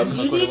to Count. Grub Didn't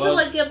You look what need it to was.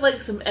 like give like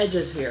some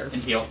edges here.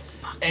 And heal.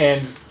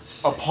 and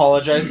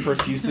apologize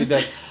profusely.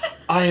 Like,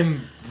 I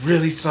am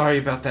really sorry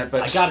about that,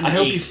 but I got an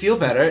hope 8. you feel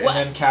better. What?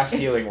 And then cast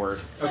Healing Word.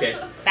 Okay.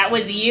 That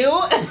was you?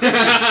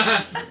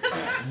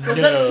 Does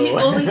that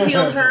only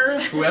heal her?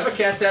 Whoever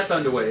cast that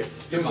Thunderwave.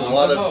 There was a Mom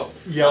lot from of home.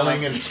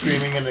 yelling and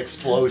screaming and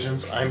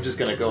explosions. I'm just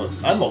gonna go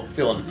and I'm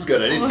feeling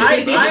good. I didn't I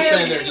I'm am-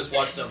 standing there just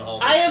watching down the hall.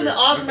 I am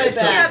on my Okay,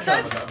 so back. it's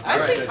coming up. I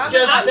Alright, think thank I'm you.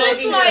 Just I'm just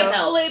begging like for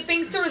help.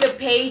 flipping through the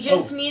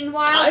pages. Oh.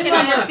 Meanwhile, I'm can I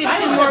on have my- 15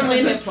 I'm more on my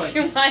minutes hit to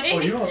points. write? Oh,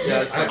 you don't.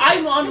 Yeah, it's fine.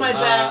 I'm on my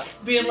back,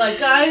 being like,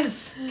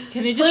 guys,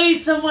 Can I just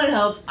please, someone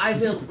help. I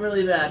feel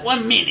really bad.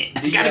 1 minute.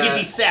 I gotta get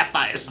these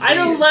sapphires. I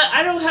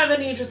don't have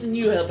any interest in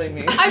you helping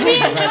me. I mean,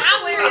 I'm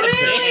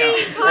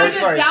really kind of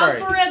Sorry, down sorry.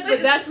 for it,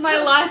 but that's my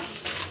last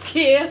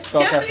gift.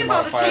 Spellcasting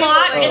about the modifier. table,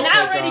 Plot, though. and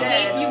I already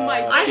Take, gave you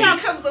my I He have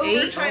comes over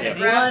 8? trying to Okay.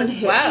 grab One the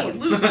hit. Wow.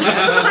 loot.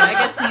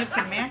 That gets me up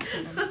to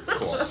maximum.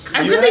 Cool.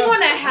 I You really have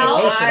want to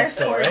help. potions I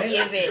still, right?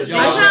 forgive it. Yeah.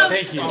 I have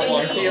Thank you. Oh,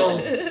 I feel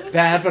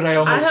bad, but I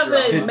almost have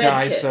a did med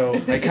die, kit. so I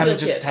kind Med of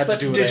just kit, had to but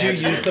do what I Did you had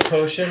to use do. the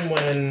potion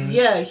when?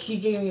 Yeah, he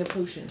gave me a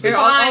potion. Here,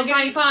 Fine. No,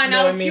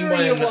 I'll I mean cure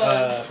your when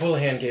wounds.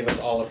 Houlihan gave us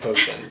all a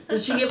potion.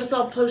 Did she give us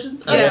all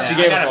potions? Yeah, Okay. She I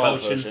gave got us a all a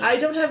potion. potion. I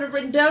don't have it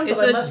written down, It's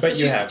but I a must. But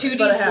you have it.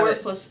 But I have 2d4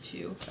 it. plus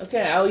 2.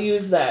 Okay, I'll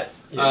use that.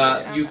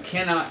 You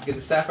cannot. The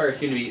sapphires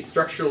seem to be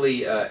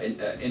structurally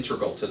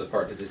integral to the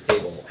part of this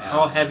table.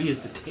 How heavy is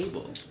the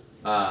table?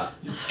 Uh,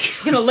 You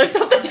gonna lift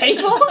up the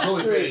table?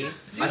 Really big.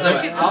 I'll,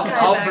 not give this guy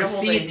I'll a bag of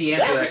precede holding. the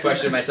answer to that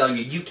question by telling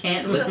you you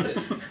can't lift it.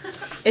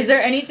 Is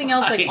there anything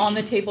else like Right. on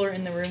the table or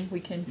in the room we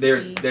can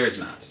There's see?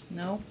 not.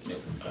 No?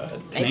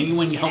 Can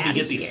anyone help me outta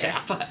get these here.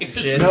 sapphires?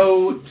 Jin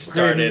No,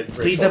 started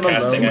Grim, leave them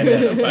ritual casting alone.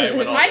 identify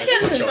when all I this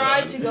can was going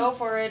try on. to go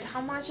for it.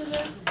 How much is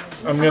it? I'm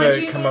How much gonna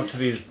you come need? up to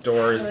these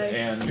doors Alright.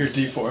 and Your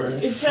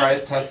D4. If try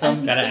that- to test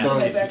them. Gotta I'm ask.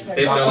 my backpack.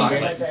 They have no I'm lock. my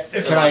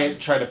backpack. Can I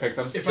try to pick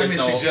them? If I may There's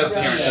no suggest,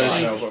 apparent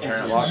There's lock. no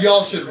apparent lock.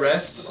 y'all should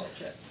rest.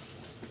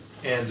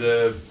 And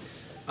that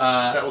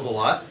Uh, was a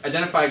lot.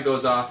 Identify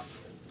goes off,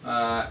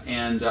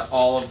 and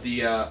all of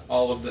the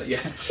all of the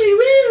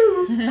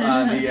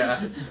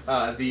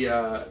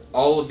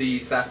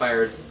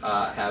sapphires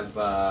have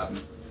I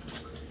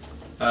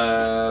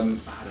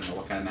don't know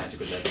what kind of magic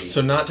would that be.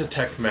 So not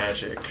detect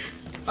magic.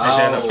 Oh,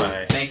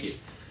 Identify, thank you.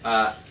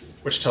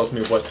 which tells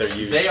me what they're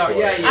used They are- for.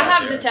 yeah, I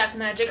have Yeah. detect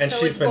magic, And so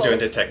she's it's been both. doing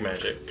detect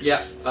magic.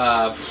 Yeah.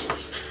 Well,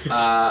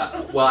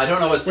 I don't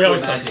know what We sort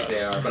always of talk magic about they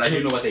it. are, but I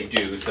do know what they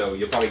do, so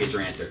you'll probably get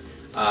your answer.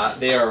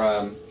 They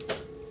are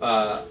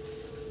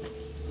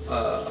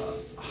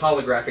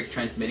holographic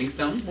transmitting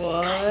stones. Yeah,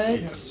 I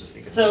What? was just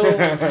thinking. So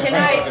Can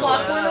I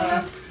pluck one of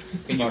them?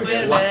 Can you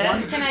Wait a pluck minute.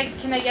 one? Can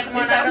I get Is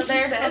one that out what of you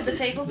there said? of the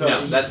table?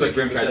 No, that's what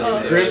Grim tried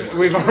to do. Grim,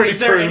 we've already Is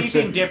there proved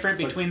anything it. different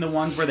between the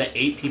ones where the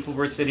 8 people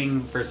were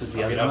sitting versus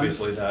the I other mean, ones?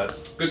 obviously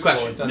that's. Good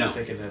question. Well, I No. thought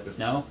thinking that, but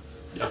No?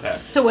 Okay.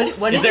 So what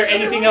Is is there it?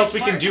 anything else we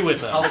can do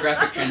with them?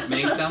 Holographic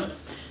transmitting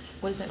stones.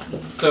 What does that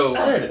mean? So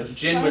There it is.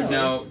 Jin would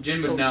know.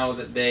 Jin would know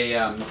that they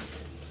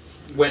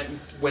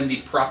when the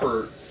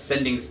proper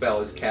sending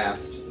spell is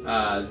cast,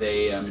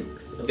 they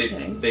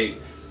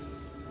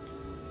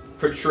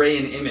portray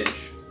an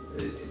image.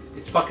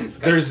 It's fucking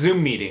Skype. There's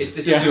Zoom meetings.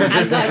 It's a Zoom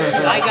I got you.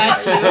 I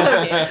got you.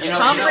 Okay.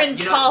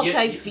 Conference call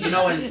type You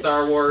know in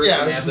Star Wars Yeah, I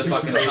when they was have the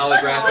just fucking thinking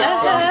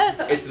holographic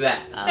phone? It's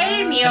that.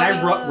 Same, Can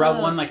I rub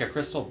one like a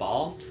crystal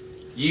ball?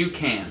 You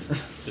can.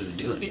 Does it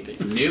do anything?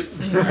 Nope.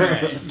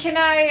 Alright. Can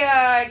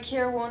I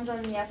cure wounds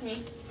on Yetni?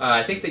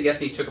 I think that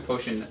Yeti took a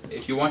potion.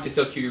 If you want to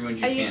still cure your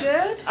wounds, you Are you can.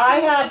 good? I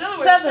In have other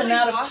words, 7 somebody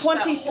out of watched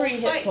that 23 whole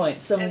hit fight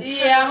points. So and-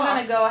 Yeah, I'm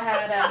gonna go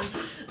ahead and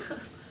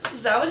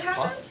Is that what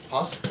happened?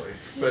 Possibly,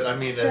 but I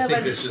mean, I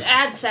think it's just.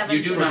 add 7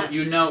 You do to know. that.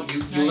 You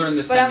learn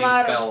the But I'm sending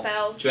out of spell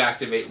spells. to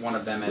activate one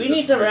of them as We a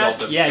need to result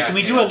rest. of Yeah, can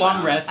we casting do a it long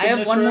down. rest I in have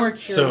this one room? more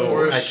cure.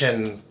 So I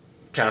can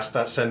cast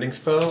that sending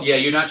spell? Yeah,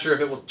 you're not sure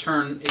if it will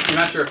turn. You're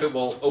not sure if it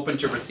will open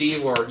to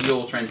receive or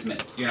you'll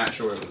transmit. You're not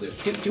sure what it will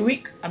do. Do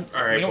we?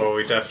 Alright, well,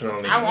 we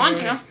definitely I want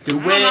to. Do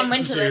I'm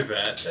into do this.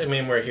 that. I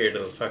mean, we're here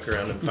to fuck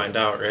around and find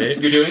out, right?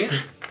 You're doing it?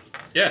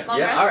 Yeah. Long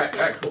Yeah. rest? All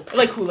right. Cool.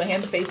 Like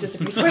Houlihan's face just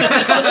appears. Where the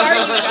fuck are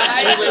you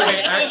guys?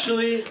 Wait.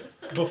 Actually,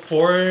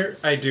 before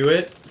I do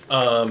it,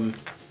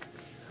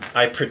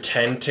 I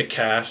pretend to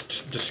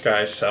cast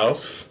Disguise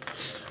Self.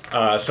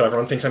 So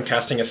everyone thinks I'm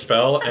casting a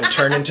spell and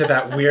turn into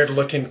that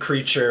weird-looking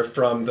creature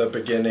from the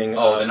beginning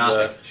Oh, of the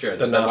Nothic. Sure.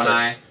 The one Nothic.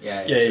 eye.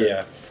 Yeah.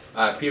 Yeah.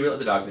 Sure. Peter, let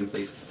the dogs in,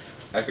 please.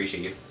 I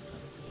appreciate you.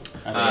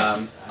 Oh, I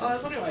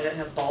was wondering why I didn't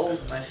have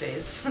balls in my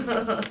face.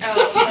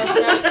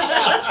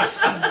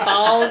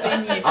 Balls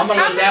in you. I'm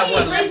gonna let that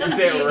one races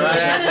sit do you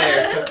right need?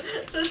 there.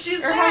 So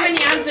she's Or how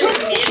many answers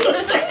you need?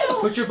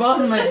 Put your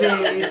balls in my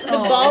face. The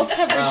balls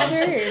have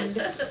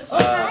returned.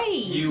 Hi.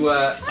 You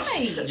Hi.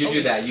 you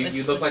do that.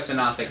 You look like the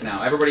Nothic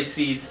now. Everybody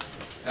sees.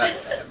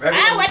 Everyone,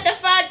 Ah, what the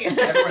fuck?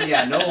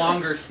 everyone, no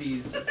longer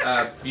sees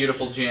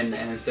beautiful Jin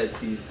and instead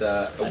sees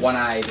a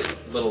one-eyed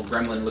little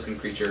gremlin-looking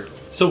creature.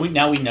 So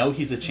now we know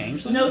he's a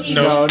changeling? No, he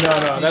No.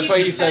 That's why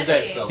he He's said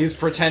that pretending. he's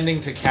pretending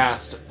to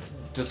cast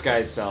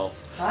Disguise Self.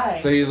 Hi.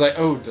 So he's like,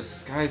 oh,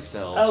 Disguise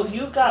Self. Oh,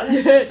 you've got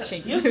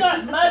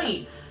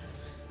money.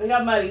 I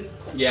got muddy.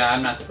 Yeah,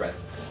 I'm not surprised.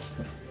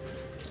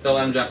 Don't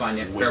let him jump on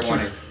you. Fair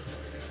warning.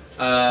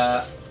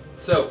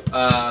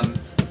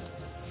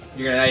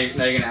 You're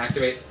gonna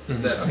activate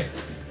the okay.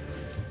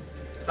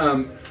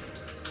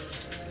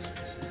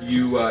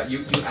 You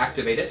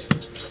activate it,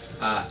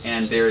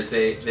 and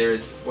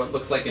there's what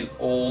looks like an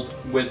old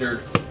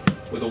wizard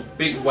with a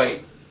big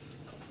white,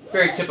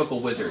 very typical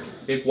wizard,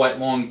 big white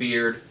long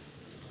beard,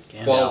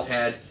 bald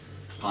head,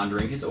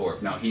 pondering his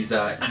orb. No, he's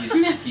that's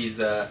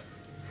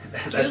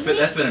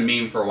been a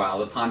meme for a while.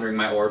 The pondering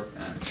my orb.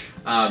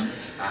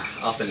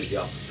 I'll send it to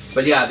y'all.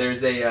 But yeah,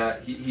 there's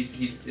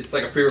it's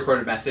like a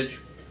pre-recorded message.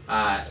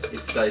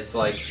 It's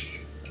like,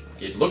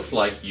 it looks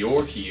like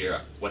you're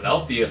here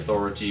without the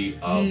authority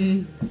of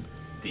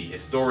the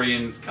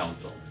Historians'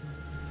 Council.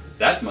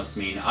 That must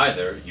mean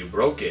either you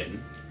broke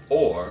in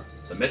or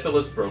the mythal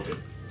is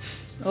broken.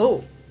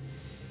 Oh.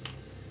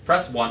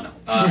 Press 1. Say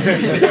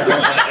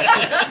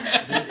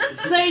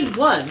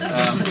 1.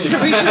 Please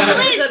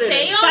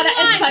stay on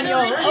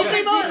line.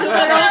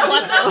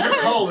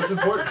 Call is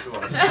important to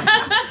us.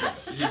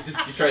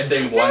 You try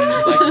saying 1 and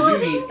it's like, did you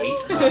mean 8?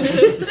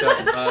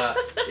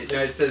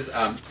 It says,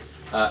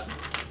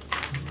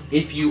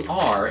 if you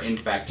are in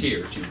fact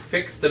here to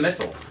fix the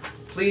mythal,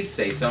 please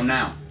say so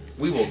now.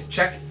 We will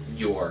check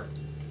your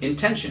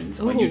intentions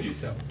when you do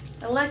so.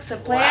 Alexa,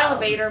 play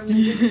elevator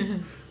music.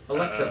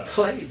 Alexa,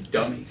 play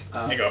dummy.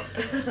 Here you go.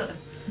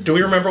 Do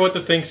we remember what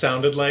the thing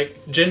sounded like?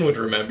 Jin would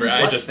remember.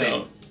 I just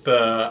don't.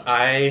 The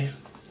eye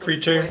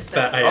creature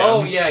that I am.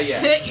 Oh, yeah.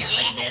 Yeah,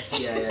 like this.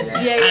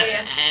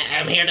 Yeah.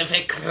 I'm here to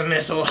fix the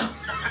missile.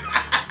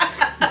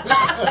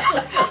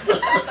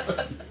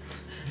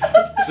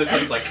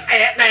 System's like,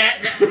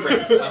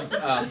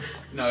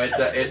 no,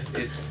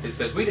 it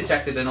says we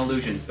detected an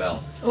illusion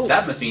spell. Oh.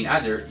 That must mean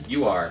either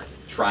you are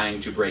trying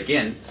to break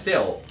in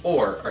still,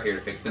 or are here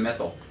to fix the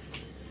mythal.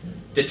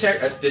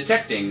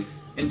 Detecting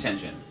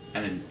intention,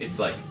 and then it's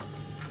like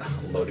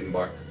loading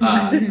bar.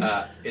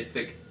 It's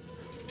like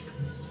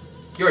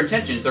your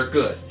intentions are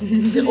good.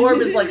 The orb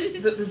is like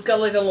it's got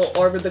like a little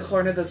orb in the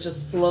corner that's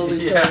just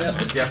slowly filling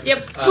up.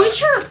 Yep.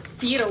 Push your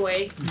feet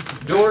away.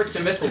 Door to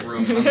mythal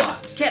room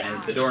unlocked,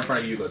 and the door in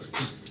front of you goes.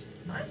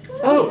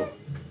 Oh,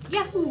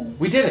 Yahoo!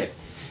 we did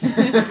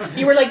it.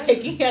 You were like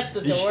picking at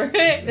the door.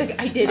 Like,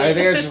 I did it. I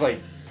think I was just like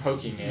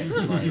poking it.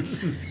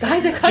 Like,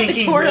 guys, I cut the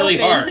Thinking door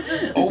really open.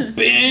 hard.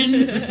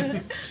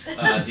 Open.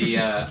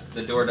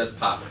 The door does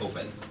pop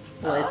open.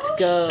 Let's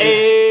go.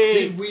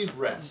 Did we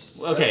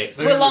rest? Okay.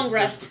 We're long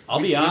rest. I'll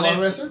be We long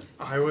honest. rested?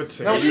 I would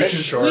say No, you we should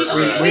should- short we should-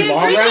 rest. we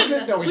long we rested?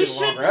 should- No, we we didn't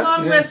should long rest.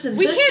 long rest in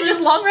We this can't just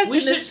room. long rest We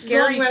in this should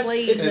scary long rest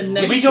place. in the And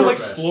next Can we short go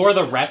rest. explore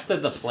the rest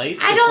of the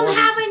place? I don't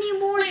before have any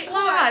more Wait,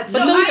 hold on. slots. So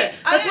But I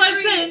that's what I'm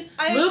agree. saying.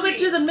 I Move agree. it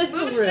to the mythical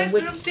Move it to the next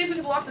room, room. See if we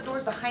can lock the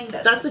doors behind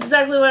us. That's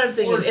exactly what I'm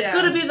thinking. Or It's down.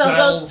 going to be the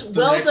Dial most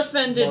the next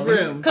well-defended one.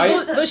 room.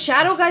 Because those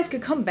shadow guys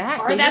could come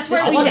back. Or They that's just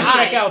where I we want to die.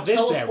 check out this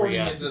Teleporting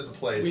area. into the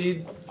place.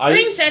 We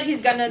Green said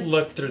he's gonna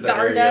looked through the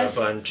guard area us.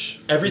 a bunch.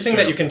 Everything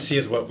that you can see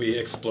is what we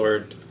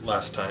explored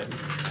last time.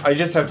 I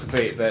just have to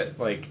say that,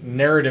 like,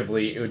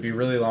 narratively, it would be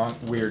really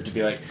weird to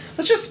be like,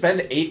 let's just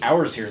spend 8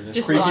 hours here in this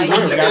Just creepy lying.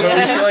 room. Now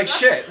that we feel like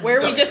shit. Where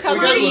we just come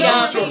We gotta from. go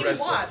Yeah. to short being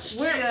rest. watched,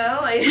 We're- you know,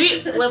 like.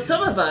 Well,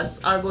 some of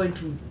us are going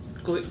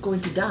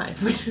to die.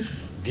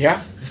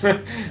 Yeah.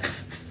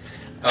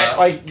 Okay.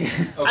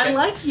 I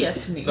like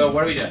Yeti. So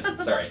what are we doing?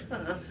 Sorry.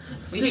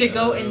 We should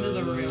go into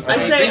the room. I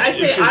say,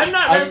 I'm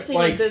not resting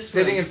like, in this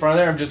sitting room. in front of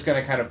there, I'm just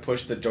gonna kind of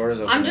push the doors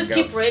open. I'm just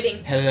and go, keep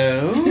reading.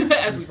 Hello.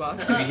 As we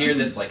walk. You hear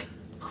this like I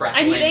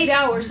crackling. need 8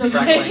 hours,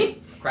 okay?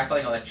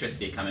 Crackling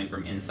electricity coming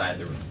from inside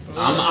the room.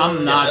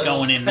 I'm not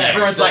going in there.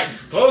 Everyone's like,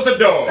 Close the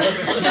door.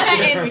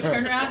 And we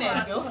turn around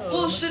and go home.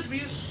 Well, should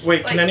we?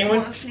 Wait, like, can anyone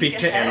wanna speak sneak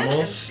to ahead and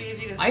animals? see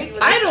if you can I- see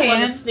what I they don't want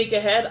can. to sneak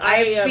ahead. I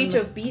have speech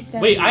of beast.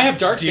 Wait, I have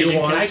dark Do you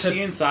vision. Can want I to-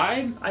 see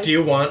inside? Do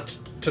you want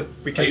to?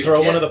 We can you- throw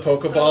one yeah. of the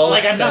Pokeballs.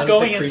 Like, I'm not send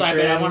going the inside,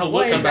 creature but I in. wanna look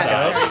What is inside.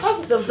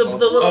 that? the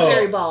little Oh.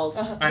 fairy balls.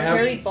 I have.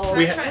 Very bold.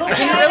 We I'm trying- ha- I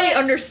can I really can't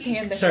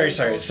understand the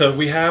Sorry. So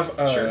we have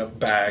a Sure.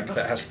 bag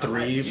that has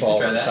 3 You can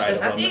balls try that. inside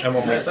of them, and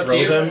when we That's up to throw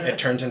you. them, it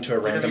turns into a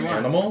Whatever random you want.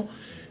 animal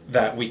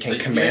that we can So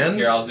command,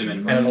 Here, I'll zoom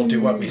in. and it'll do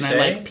what we Can say.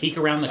 I like peek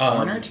around the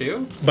corner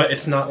too? But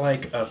it's not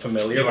like a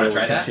familiar You wanna where we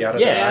try can that? see out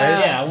of Yeah, their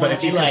eyes. yeah, I but wanna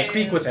if you do can like-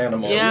 speak with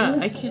animals, Yeah,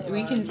 I can.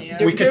 We can. we could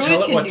Druid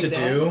tell it can what do to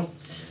that. do.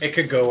 It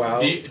could go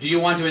out. Do you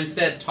want to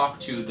instead talk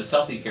to the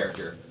stealthy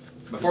character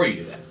before you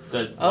do that? The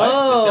The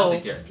Oh. stealthy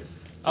character.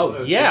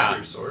 Oh yeah,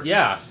 Your sword.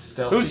 yeah.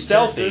 Stealthy Who's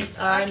stealthy?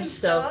 I I'm can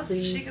stealth. She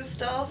stealthy. can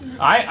stealth.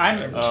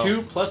 I'm Oh.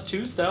 2 +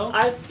 2 stealth.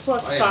 I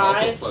plus I am also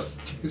 5. plus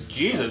 2.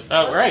 Jesus.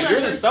 Oh right, you're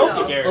the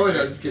stealthy character. Oh, no,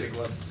 just kidding.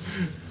 One.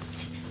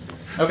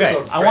 Okay, For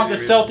some I want the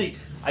crazy stealthy.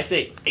 I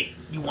say, hey,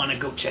 you want to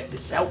go check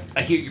this out?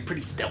 I hear you're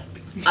pretty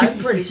stealthy. I'm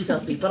pretty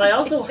stealthy, but I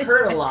also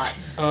hurt a lot.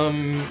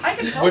 I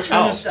can help Which her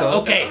one with is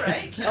stealth, okay.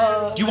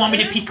 Right? Do you want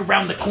me to peek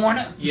around the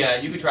corner? Yeah,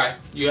 you could try.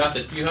 You have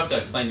to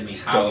explain to me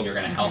how Stealth. you're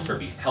gonna help her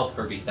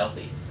be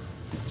stealthy.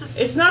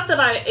 It's not that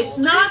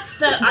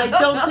I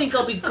don't think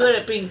I'll be good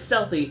at being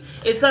stealthy.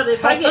 It's that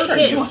if I get hurt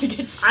are you?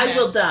 hit, I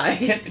will die.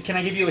 Can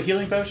I give you a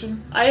healing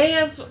potion? I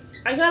have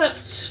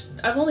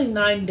I'm only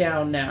 9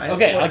 down now. I have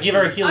Okay, I'll give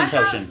her a 14. healing I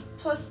have potion.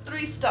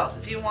 +3 stealth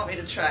if you want me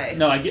to try.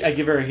 No, I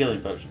give her a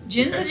healing potion.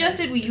 Jin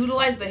suggested we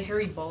utilize the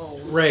hairy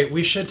balls. Right,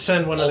 we should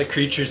send one of the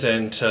creatures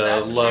in to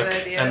That's a look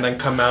good idea. and then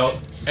come out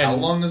and How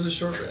long is a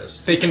short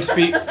rest? they can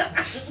speak.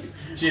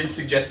 Jim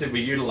suggested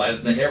we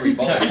utilize the hairy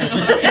ball.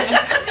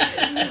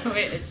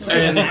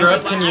 And the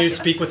grub can use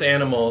speak with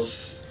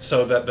animals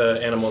so that the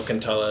animal can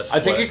tell us. I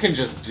think what- it can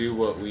just do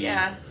what we.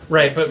 Yeah.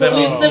 Right, but then But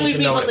we then need we'd to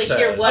be know able what it to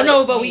hear says. what- Oh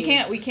no, but it we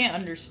means. can't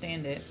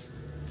understand it.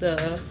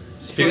 The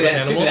Speak with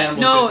animals? Animals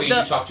No, just means the-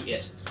 you talk to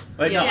it.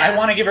 Wait, no, Yeah. I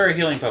want to give her a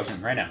healing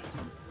potion right now.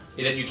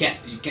 You don't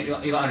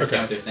understand Okay.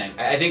 what they're saying.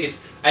 I think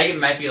it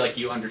might be like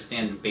you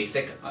understand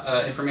basic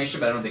information,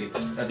 but I don't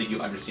think you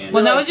understand.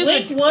 Well, that was just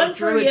Link a 1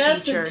 for druid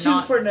yes feature, and 2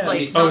 not for no.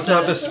 like Oh, it's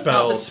not the not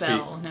spell, the speak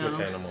spell, no.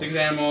 with animals. Speak with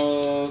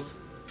animals.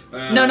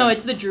 No,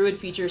 it's the druid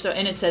feature. So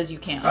and it says you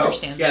can't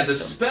understand. Yeah, them, the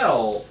so-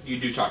 spell you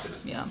do talk to them.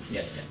 Yeah.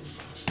 Yeah.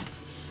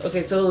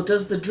 Okay, so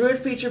does the druid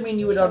feature mean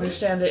you would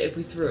understand it if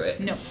we threw it?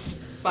 No,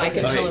 but I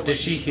can tell Okay, her. does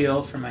she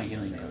heal from my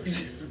healing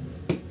potion?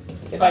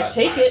 If I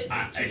take it,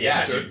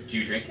 Yeah. Do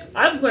you drink it?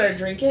 I'm going to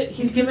drink it.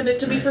 He's giving it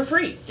to me for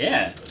free.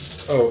 Yeah.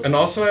 Oh, and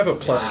also I have a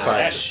 +5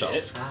 that to stealth.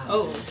 shit.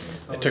 Oh.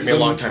 It took me a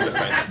long time to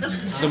find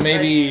that. So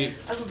maybe.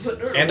 I've been putting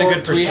her And a Well,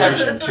 good do we have-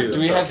 persuasion too. Do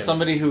we so I have can-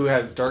 somebody who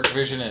has dark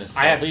vision and is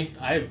I have stealthy?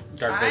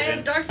 dark I vision.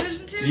 have dark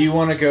vision too. Do you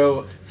want to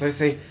go? So I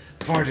say,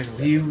 Varden,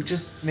 will you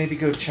just maybe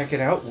go check it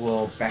out?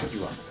 We'll back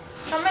you up.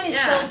 How many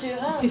Yeah. spells do you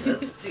have?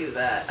 Let's do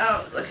that.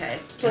 Oh, okay.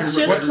 Plus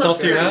What just stealth plus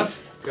do you 3. have?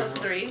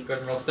 +3. Go ahead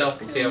and roll stealth.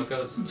 We'll see how it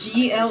goes.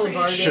 GL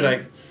Varden. Should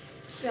I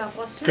Yeah,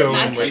 +2. go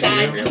That's with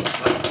sad.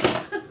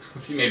 you?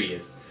 See, maybe he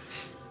is.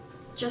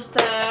 Just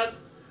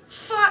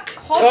Fuck.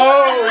 hold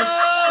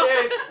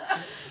Oh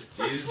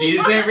shit!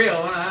 Jesus ain't real.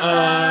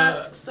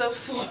 So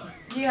 4.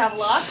 Do you have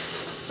luck?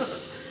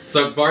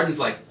 So Varden's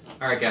like,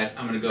 all right, guys,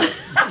 I'm gonna go.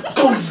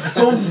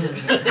 Oh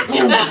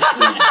no.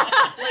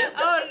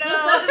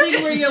 Just that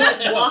thing where you're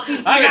like walking.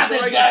 I got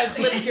this, guys.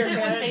 With your With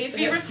hands. hay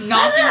fever.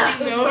 Knocking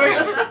things over.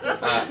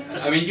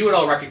 I mean, you would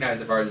all recognize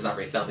that Varden's not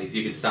very stealthy, so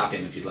you can stop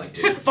him if you'd like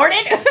to. Varden.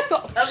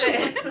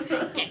 Okay.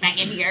 Get back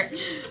in here.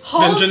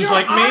 Hold Vengeance your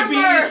like maybe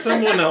armor.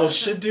 someone else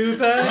should do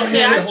that.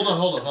 Okay, I-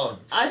 Hold on.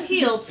 I've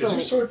healed, Is so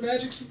your sword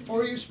magic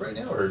for use right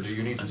now, or do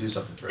you need to do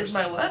something first? Is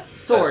my what?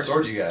 sword. That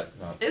sword you got.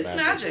 It's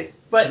magic.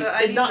 But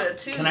I it need not- to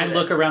attune Can I it.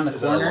 look around the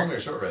Is that a long corner?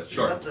 or short rest?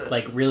 Short. That's a-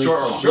 Like really, Short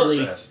or long? Short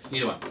really, rest.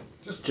 Either one.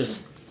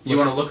 just. You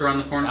want to look around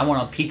the corner? I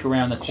want to peek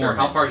around the Sure. corner.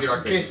 How far is your In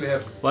dark case vision? we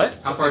have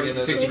What? How far is something it?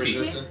 that's 60 feet.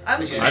 resistant.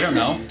 I'm- again. I don't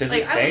know. Does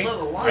like, it say? I'm a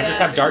level 1. I just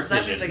have dark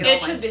That means I vision. get all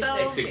It my should be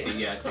spells. 60.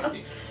 Yeah,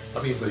 60.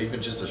 I mean, but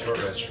even just a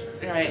short rest.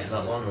 Right. It's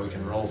not long, and we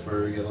can roll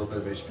for get a little bit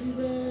of HP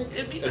back.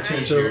 It'd be Attune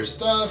nice. to your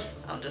stuff.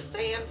 I'm just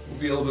saying. We'll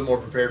be a little bit more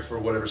prepared for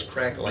whatever's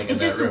crackling in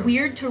It's that just room.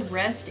 weird to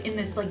rest in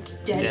this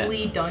like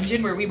deadly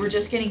dungeon where we were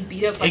just getting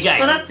beat up by Hey, guys.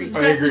 But that's creatures.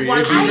 exactly agree.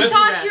 why we I rest.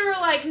 thought you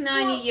were like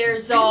 90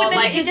 years But old. then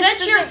Like, it is just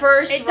that your doesn't-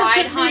 first it ride,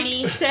 doesn't make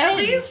honey? sense. At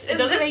least It in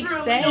doesn't this make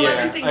room, sense. we know Yeah,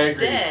 everything's I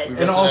agree. dead. And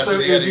Resting also, after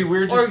the it'd be edit.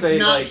 weird to Or say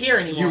not like here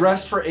anymore. you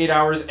rest for 8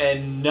 hours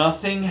and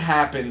nothing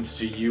happens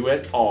to you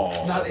at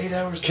all. Not 8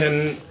 hours.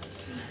 Can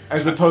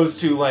As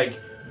opposed to like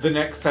the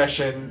next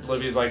session,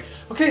 Livy's like,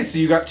 okay, so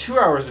you got 2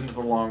 hours into the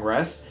long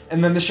rest,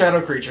 and then the shadow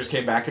creatures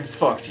came back and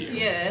fucked you.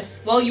 Yeah,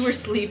 while you were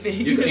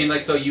sleeping. You can, I mean,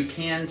 like, so you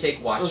can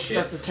take watch That's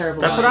shifts. a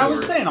terrible That's what idea. I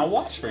was saying. I'll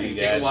watch for you Take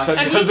a guys. watch.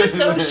 Have you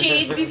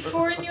dissociated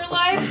before in your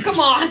life? Come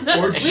on.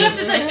 Or We have just-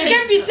 to think. It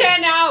can be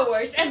 10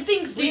 hours and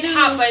things We did do,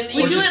 happen.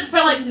 we You do just it for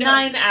like don't know.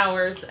 9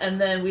 hours, and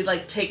then we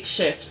like take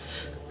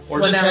shifts. Or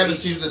 1 just hour have a each.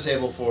 seat at the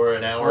table for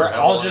an hour. Or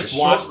how I'll long just a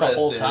watch short the rest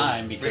whole is,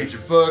 time read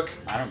because- your book,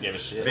 I don't give a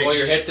shit. Make Roll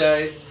your hit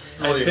dice.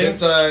 roll your hit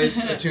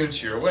dice, attune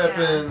to your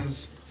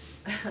weapons.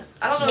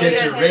 I don't know Get if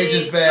you your guys-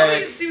 rages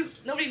back.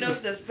 Nobody knows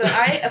this, but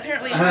I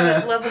apparently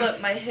haven't leveled up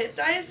my hit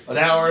dice An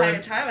the hour.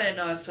 entire time. I didn't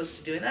know I was supposed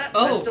to be doing that. So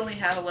I Oh. still only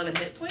have 11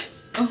 hit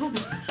points. Oh.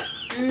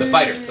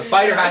 The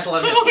fighter has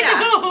 11 hit points.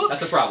 Yeah.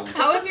 That's a problem.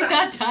 How have you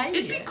not died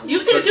It'd be yet? cool. You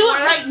can do it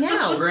right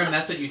now. Grim,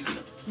 that's what you see.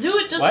 Do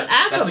it just What?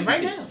 at That's them what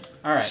right you see. now.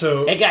 All right.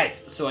 So- hey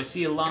guys, so I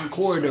see a long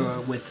corridor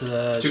with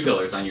Two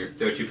pillars on your.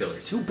 There are 2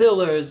 pillars. 2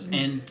 pillars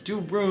and 2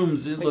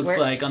 rooms. It Wait, looks where?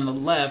 like on the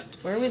left.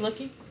 Where are we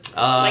looking?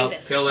 Like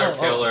this. Pillar, Oh,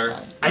 pillar.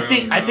 I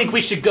think room.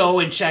 we should go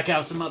and check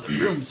out some other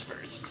rooms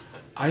first.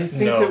 I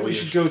think No, that we we-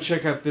 should go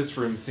check out this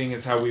room, seeing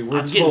as how we were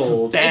I'm getting some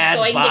told. bad It's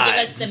going vibes. to give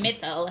us the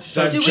mythal.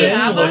 So Do we Jin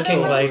have looking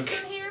other like rooms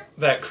in here?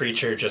 that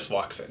creature just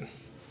walks in.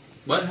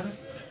 What?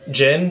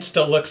 Jin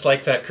still looks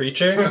like that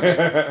creature,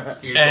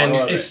 and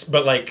love is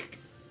but like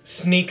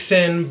sneaks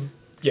in.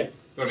 Yeah, You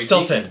wanna be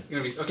stealth sneaky? in. You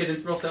wanna be, okay,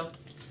 then roll stealth.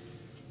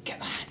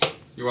 Come on.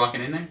 You're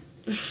walking in there?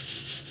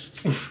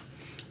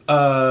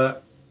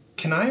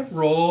 Can I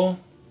roll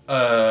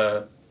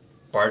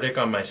bardic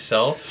on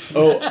myself?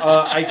 Oh,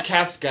 I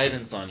cast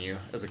guidance on you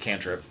as a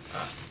cantrip.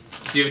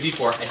 So you have a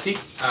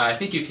D4. I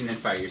think you can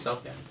inspire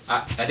yourself. Yeah.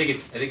 I think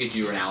it's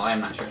you or an ally.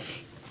 I'm not sure.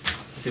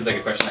 It seems like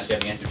a question that you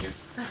have the answer to.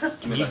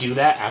 Can you do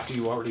that after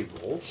you already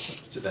rolled?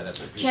 Let's do that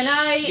after. Can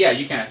I? Yeah,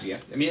 you can have to. Yeah.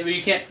 I mean,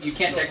 you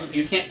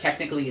can't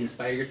technically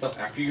inspire yourself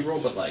after you roll,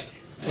 but like.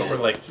 But we're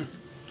like,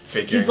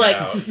 figuring He's like,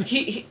 it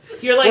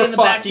out. you're like We're in the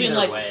back fucked being either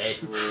like, way.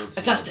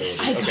 I got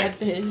this. I Okay. got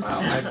this. Wow,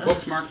 I have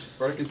bookmarked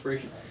Bardic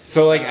Inspiration.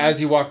 So like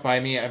as you walk by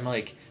me, I'm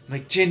like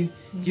Jin,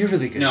 you're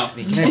really good No, at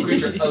sneaking. no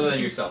creature other than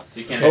yourself. So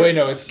you can't. Oh wait,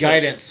 no, it's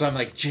guidance. So I'm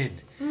like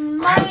Jin,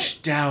 My,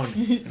 crouch down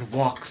and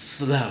walk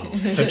slow.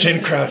 So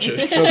Jin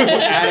crouches. So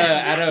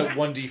add a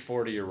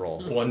 1d4 to your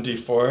roll.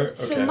 1d4. Okay.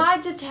 So my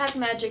detect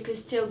magic is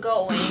still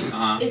going.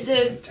 Is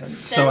it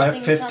So I have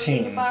sensing something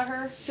 15. about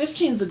her?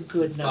 15's a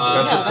good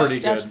number. That's a pretty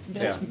that's, good,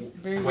 That's yeah.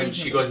 very When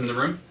she reasonable. goes in the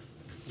room,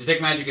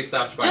 detect magic is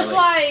stopped by Just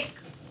like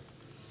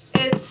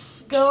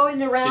it's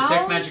going around.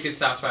 detect magic is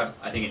stopped by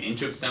I think an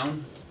inch of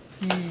stone,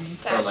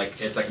 or like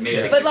it's like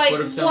maybe like But a like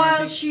foot of stone. I while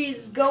think.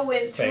 she's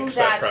going through Thanks,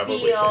 that that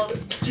probably field,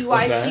 saved do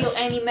What's I that? feel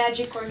any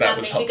magic or That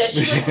was nothing? Because she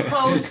was helpful.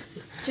 supposed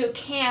to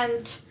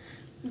cant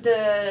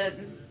the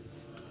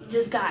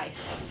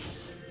disguise.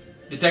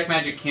 Detect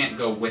magic can't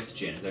go with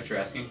Jin. Is that what you're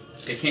asking?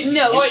 It can't.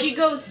 No, Oh, she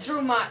goes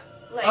through my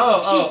like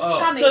Oh, she's oh.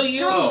 coming So you-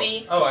 through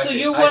me. Oh, I So see.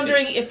 you're I see.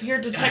 wondering if your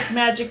detect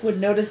magic would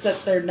notice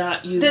that they're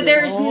not using. That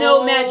there's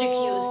no magic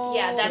used.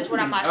 Yeah, that's what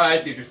I'm Oh, asking. I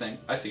see what you're saying.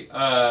 I see.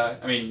 I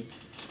mean,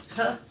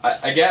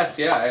 I guess,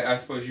 yeah. I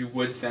suppose you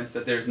would sense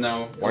that there's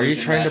no. Why are you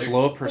illusion trying magic. to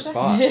blow up her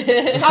spot?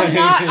 I'm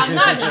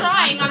not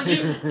trying. I'm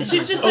just.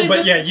 She's just Oh, saying but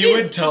this- yeah, you she-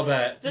 would tell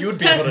that. this You would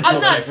be able to pet- tell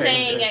I'm that. not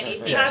saying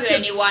anything passive to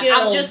anyone. I'm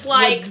skill just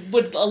like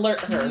would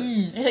alert her.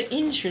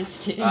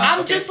 Interesting. I'm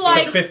okay. just So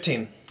like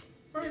 15.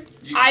 So you're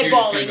just gonna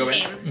eyeballing go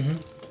in? him.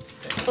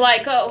 Mhm.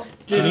 Like, oh,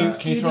 Can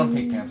you throw on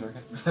Pink Panther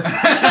again?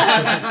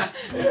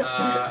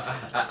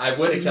 I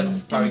would, except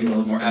it's probably a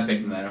little more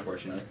epic than that,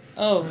 unfortunately.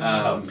 Oh.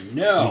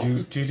 No.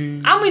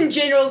 I'm in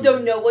general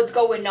don't know what's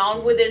going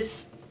on with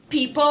these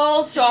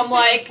people, so I'm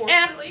like,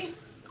 Unfortunately.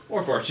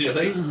 Or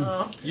fortunately,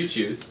 Oh. you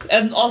choose.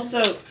 And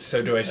also,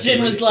 So do I see Jin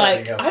where was he's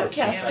like, standing up I'm as this is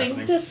casting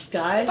happening?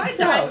 disguise If I die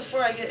self.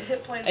 before I get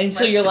hit points, And the so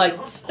rest you're of like,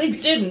 them, they I'll be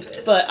didn't,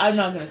 pissed. but I'm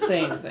not going to say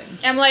anything.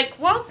 I'm like,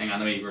 well, Hang on,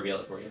 let me reveal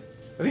it for you.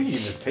 I think you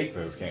can just take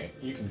those, can't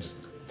you? You can just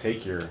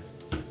take your.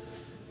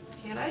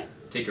 Can I?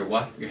 Take your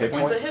what? Your Hit hit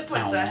The points? hit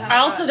points that I have. I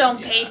also don't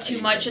Yeah, pay too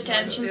you much can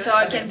attention, do so it.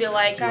 I can be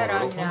like, Do you I want to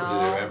roll don't for them or do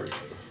their know. average?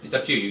 It's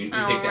up to you. You take the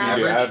Alright.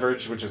 You do average.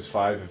 average, which is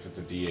 5 if it's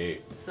a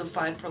D8. So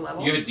 5 per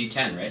level. You have a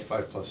D10, right?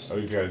 5 plus Oh,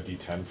 you've got a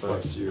D10 for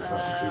plus us. your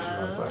constitution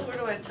modifier. Where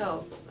do I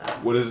tell?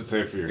 What does it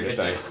say for your Your hit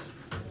hit dice?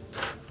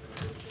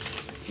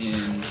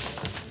 In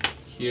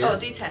here. Oh,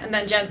 D10. And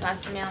then Jen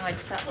passed to me, I'm like,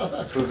 so.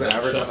 So is the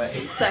average on the 8?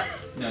 So.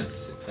 No,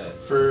 it's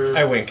For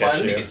I wink at I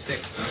you. think it's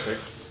 6.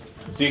 6.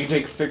 So you can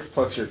take 6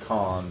 plus your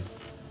con,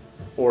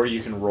 or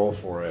you can roll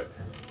for it.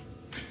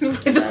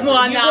 With You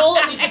one You roll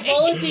a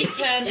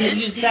d10 and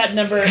use that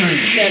number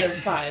instead of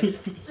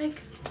 5. Like,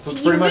 So it's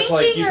Are pretty you much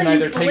like winking you or can are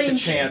either you take the blinking?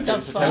 chance The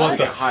and fuck? potentially What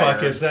the get higher,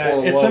 fuck is that?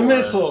 or It's a lower,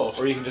 missile.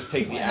 or you can just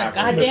take the average.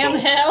 Goddamn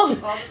hell.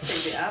 I'll just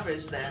take the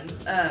average then.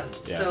 Yeah.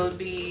 So it'd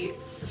be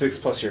 6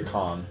 plus your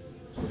con.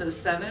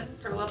 7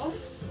 per level.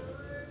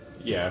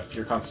 Yeah, if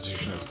your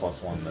constitution is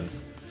 +1, then.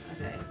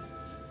 Okay.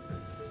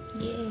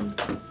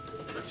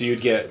 So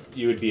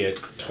you would be at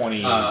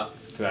 20,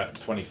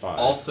 25.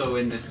 Also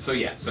in this, so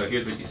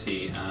here's what you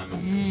see.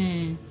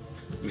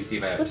 Let me see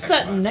if I have What's a that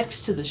text box.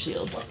 next to the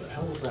shield? What the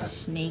hell is that?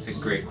 Snake. It's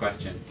a great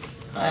question.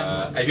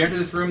 As you enter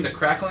this room, the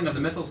crackling of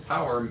the mythos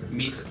power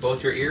meets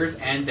both your ears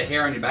and the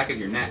hair on the back of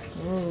your neck.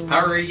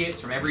 Power radiates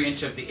from every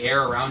inch of the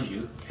air around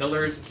you.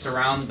 Pillars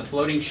surround the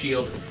floating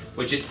shield,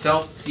 which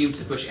itself seems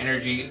to push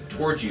energy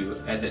towards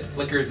you as it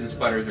flickers and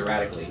sputters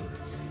erratically.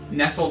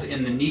 Nestled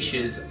in the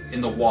niches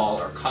in the wall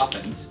are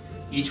coffins,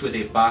 each with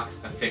a book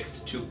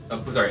affixed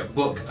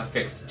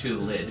to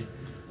the lid.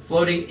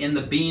 Floating in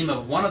the beam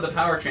of one of the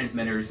power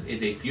transmitters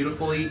is a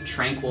beautifully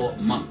tranquil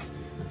monk,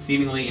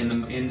 seemingly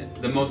in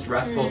the most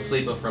restful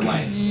sleep of her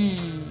life.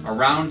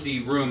 Around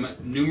the room,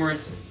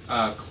 numerous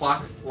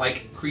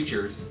clock-like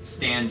creatures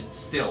stand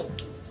still.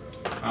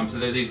 So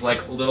they're these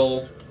like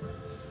little,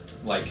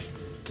 like.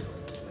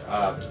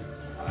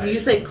 Do you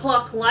say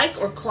clock-like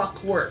or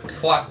clockwork?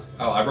 Clock.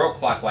 Oh, I wrote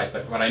clock-like,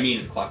 but what I mean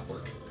is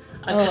clockwork.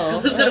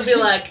 Oh. It's gonna be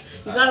like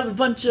you got a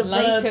bunch of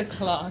Like a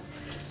clock.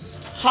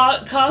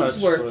 hot Touch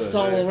for cogsworths the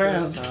all very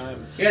first around.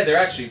 time. Yeah,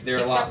 they're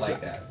a lot like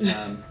that.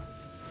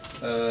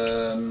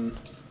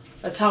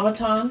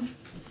 Automaton.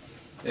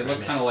 They look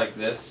kind of like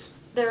this.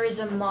 there is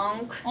a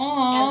monk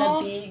Aww.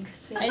 and a big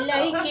thing. I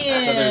like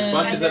it. So there's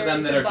bunches And of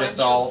them there's that a are just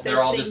bunch all of they're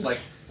those all just like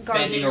things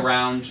standing guarding.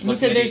 around, You looking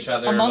said at there's each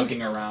other, a monk.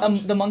 looking around.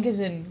 The monk is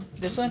in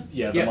this one.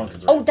 Yeah, the Yeah. monk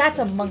is Oh, right that's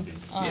a there monk.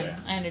 sleeping. Oh, Yeah.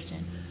 I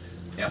understand.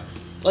 Yeah.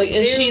 Like is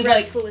Very she like,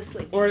 restful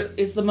asleep. or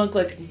is the monk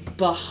like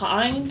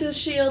behind the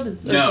shield? Or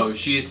No,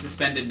 just- she is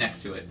suspended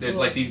next to it. There's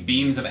Cool. like these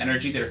beams of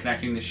energy that are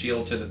connecting the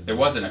shield to the. There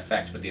was an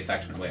effect, but the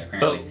effect went away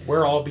apparently. But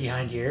we're all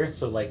behind here,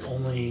 so like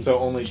only. So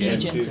only Jin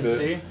Jin sees can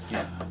this. see?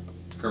 Yeah.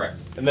 Correct.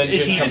 And then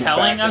Is Jin he comes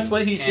telling back us and-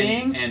 what he's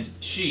seeing? And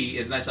she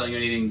is not telling you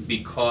anything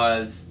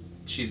because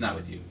she's not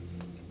with you.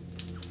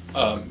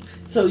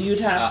 So you'd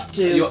have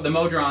to. The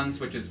Modrons,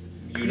 which is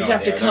you know You'd have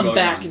they to are, come they're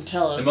back Modrons. and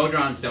tell us. The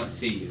Modrons don't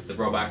see you. The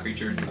robot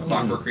creatures, the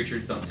clockwork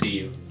creatures don't see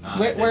you.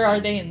 Where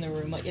are they in the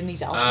room? Like in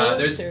these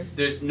alcoves? or?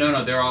 There's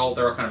no, they're all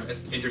kind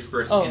of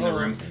interspersed Oh, in the oh.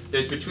 room.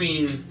 There's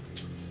between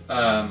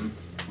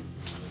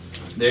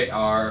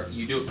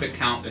You do a quick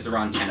count. There's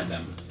around 10 of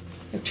them.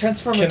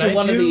 Transform Can into I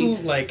one of do,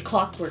 the like,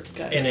 clockwork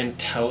guys. an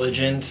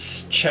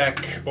intelligence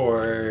check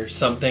or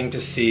something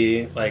to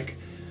see, like,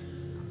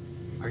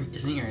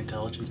 Isn't your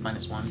intelligence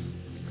 -1?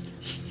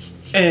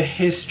 a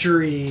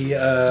history?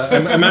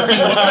 I'm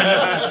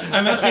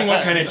asking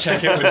what kind of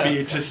check it would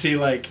be to see,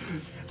 like,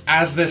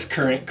 as this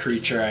current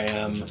creature I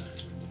am,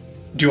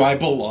 do I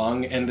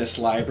belong in this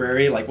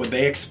library? Like, would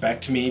they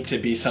expect me to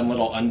be some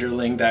little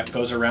underling that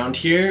goes around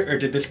here, or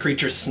did this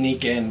creature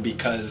sneak in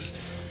because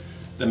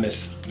the Or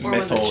was it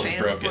mythal is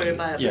broken? transported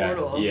by a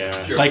portal?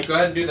 Yeah. Sure. Like- Go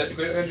ahead and do that.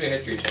 Go ahead and do a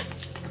history check.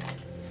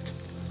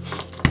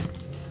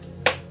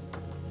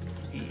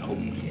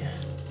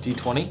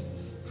 D20?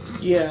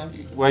 Yeah.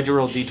 Why'd you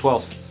roll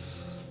D12?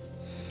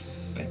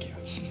 Thank you.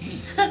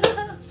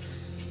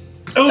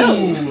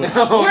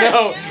 Oh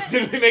no!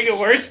 Did we make it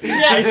worse?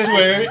 I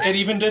swear, it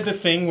even did the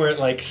thing where it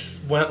like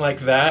went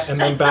like that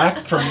and then back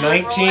from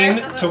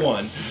 19 to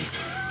 1.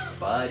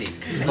 Buddy.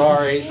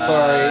 Sorry.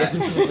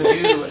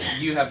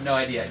 You have no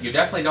idea. You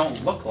definitely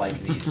don't look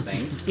like these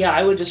things. Yeah,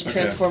 I would just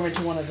Okay. transform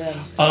into one of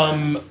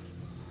them.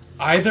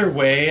 Either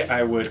way,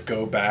 I would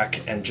go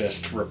back and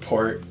just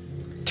report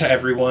to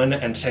everyone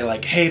and say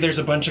like, hey, there's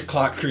a bunch of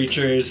clock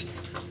creatures.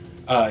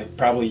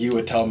 Probably you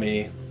would tell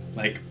me,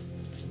 like,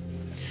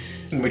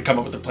 and we'd come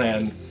up with a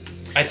plan.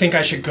 I think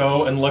I should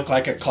go and look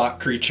like a clock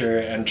creature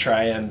and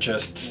try and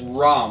just...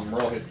 Roll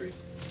history.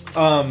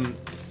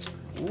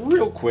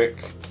 Real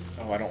quick.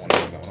 Oh, I don't want to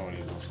use that one. I want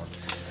to use this one.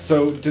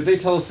 So, did they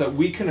tell us that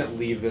we couldn't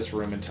leave this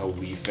room until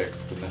we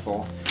fixed the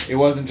mythal? It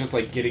wasn't just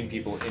like getting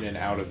people in and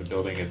out of the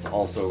building. It's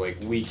also like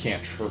we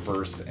can't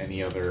traverse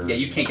any other. Yeah,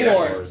 you can't get out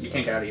of here. floors. You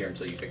can't get out of here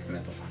until you fix the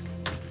mythal.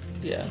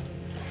 Yeah.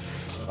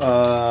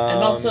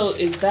 And also,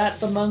 is that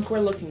the monk we're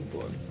looking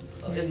for?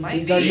 It might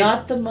These be. are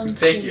not the monks.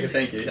 Thank you.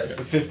 Yes.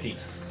 15.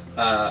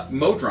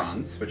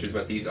 Modrons, which is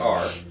what these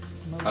are,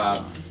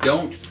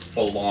 don't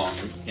belong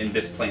in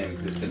this plane of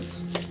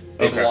existence.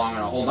 They Okay. belong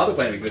on a whole other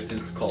plane of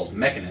existence called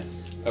Mechanus.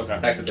 Okay.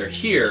 The fact that they're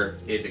here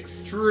is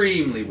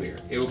extremely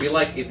weird. It would be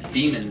like if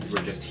demons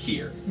were just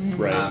here.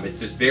 Right. It's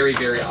just very,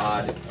 very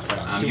odd. Do we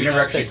You've know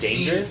never if they're actually seen,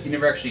 dangerous? you've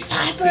never actually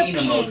seen a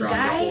Cyberpunk, Modron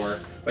guys. before,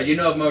 but you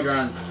know of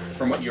Modrons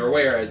from what you're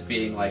aware as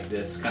being like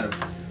this kind of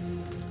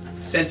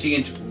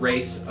sentient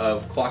race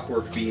of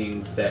clockwork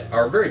beings that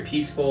are very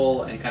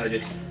peaceful and kind of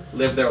just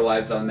live their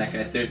lives on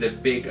Mechanus. There's a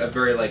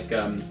very like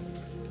a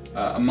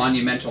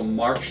monumental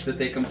march that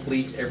they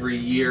complete every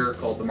year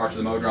called the March of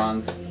the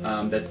Modrons.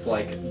 That's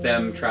like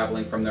them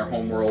traveling from their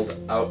home world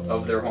out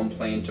of their home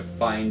plane to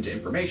find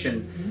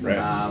information. Right.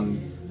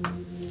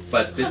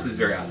 But this is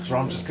very awesome. So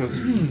Rom just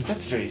goes,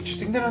 that's very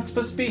interesting. They're not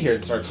supposed to be here,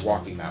 and starts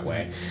walking that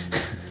way.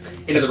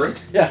 Into the room?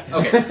 Yeah.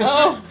 Okay.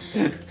 Oh.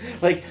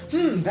 Like,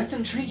 that's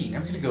intriguing.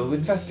 I'm gonna go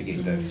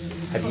investigate this.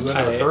 Have you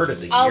ever heard of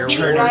the I'll year? be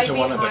Turn right into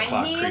one of the behind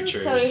clock him.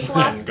 creatures So if and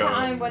last go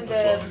time when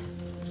the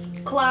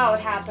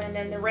cloud happened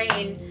and the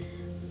rain,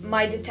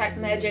 my detect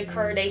magic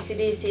card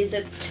ACDC is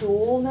a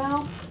tool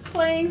now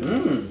playing.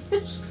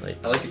 I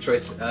like your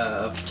choice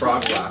of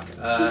Frog Rock.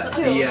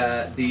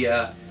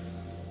 The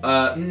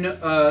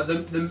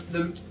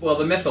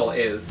mythal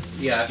is,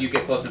 yeah, if you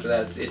get close enough to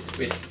that,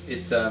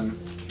 it's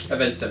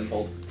avenged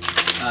sevenfold.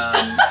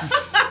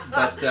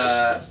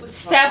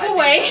 Step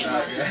away.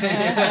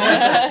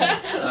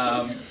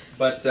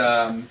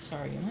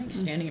 Sorry, I'm like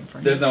standing in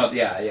front There's of no,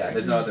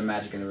 there's no other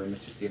magic in the room.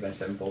 It's just the avenged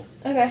sevenfold.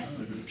 Okay.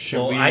 Should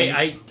Well,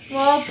 we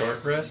Well,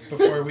 short rest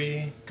before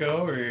we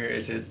go, or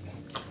is it...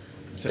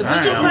 If we I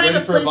don't can know. find a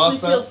Ready for a place boss we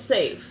feel battle?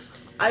 safe.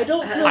 I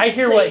don't feel I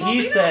hear safe. what Well, he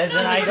we don't says,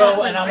 and know I what go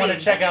happens, and I want to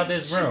right? check out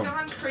this She's room.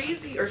 gone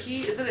crazy, or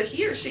he is it a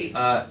he or she?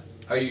 Are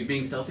you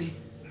being stealthy?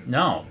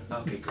 No.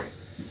 Okay, great.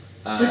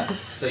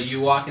 So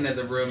you walk into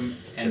the room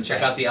and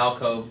check out the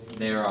alcove.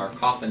 There are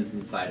coffins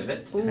inside of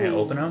it. Can I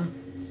open them?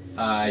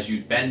 As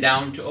you bend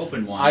down to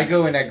open one. I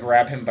go and I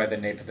grab him by the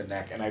nape of the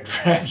neck and I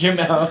drag him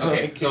out.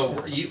 Okay,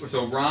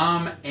 so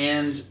Rom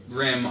and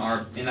Grim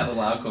are in that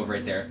little alcove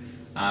right there.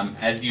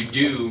 As you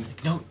do,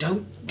 No,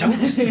 don't. you hear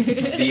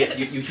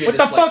What this,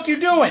 the fuck you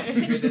doing?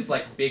 You hear this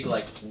like big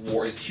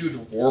this huge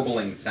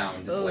warbling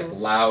sound, this like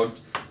loud,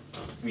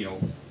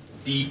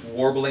 deep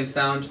warbling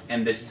sound,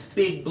 and this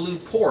big blue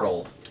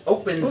portal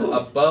opens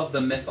above the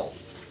mythal.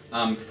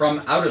 From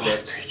out of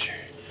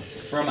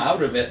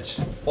it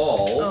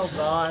falls. Oh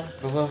God.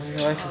 The love of your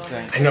life is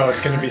back. I know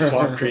it's gonna be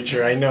swamp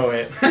creature. I know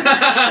it.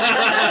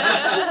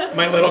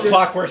 My little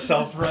clockwork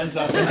self runs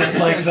up and it's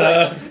like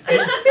the.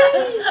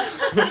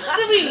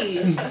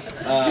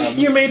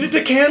 You made it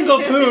to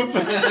candle poop.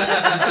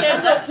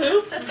 Candle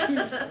poop?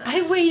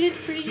 I waited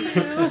for you.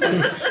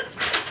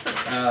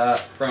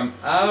 From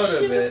out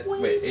of it,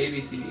 wait, A,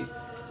 B, C, D,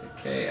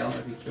 K, L,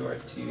 M, P, Q, R,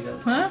 S, T, U, W,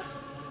 Huh?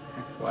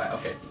 X, Y,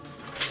 okay.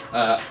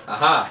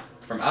 Aha!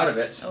 From out of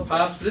it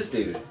pops this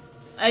dude.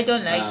 I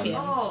don't like him.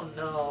 Oh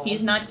no.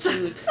 He's not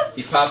cute.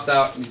 He pops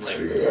out and he's like,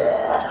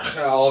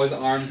 all of his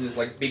arms and his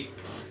like big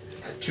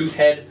tooth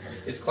head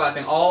is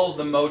clapping. All of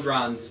the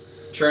Modrons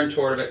turn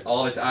toward it.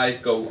 All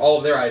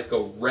of their eyes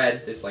go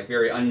red. This like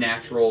very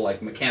unnatural,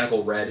 like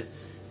mechanical red.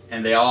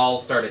 and they all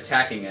start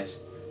attacking it,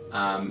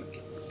 and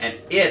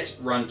it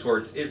runs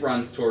toward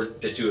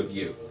the two of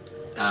you.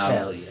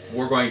 Hell yeah.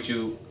 We're going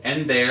to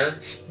end there,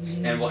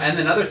 and we'll end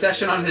another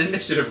session on an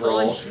initiative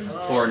roll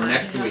for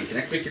next week.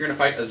 Next week you're going to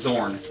fight a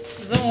Zorn.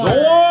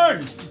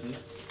 Zorn!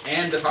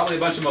 And probably a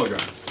bunch of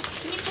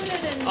Modrons. Can you put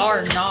it in?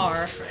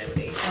 Arnar.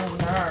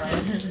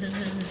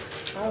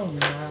 Oh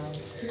no.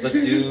 Let's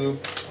do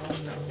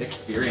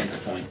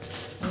experience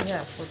points.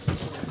 Yeah.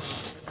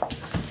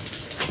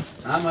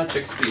 How much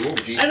XP? Oh,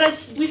 geez.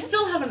 And we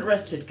still haven't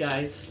rested,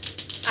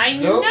 guys. I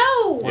Nope.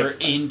 know. We're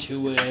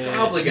into it.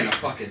 Probably gonna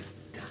fucking.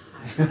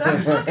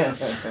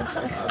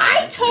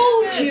 I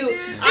told you.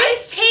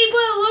 This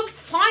table looked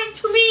fine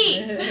to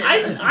me.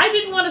 I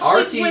didn't want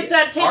to sleep with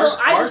that table.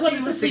 I just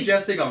wanted to sleep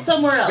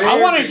somewhere else.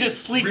 I want to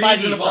just sleep by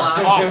these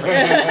Phenomenally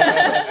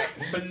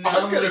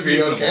I'm gonna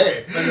be reasonable.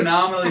 okay.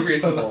 Phenomenally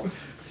reasonable.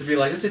 To be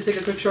like, let's just take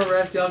a quick short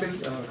rest, y'all can.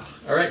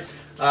 All right.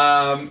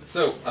 Let's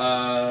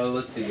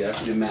see. I have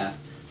to do math.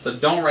 So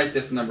don't write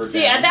this number down.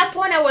 See, at that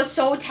point, I was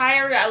so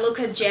tired. I looked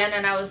at Jen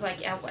and I was like,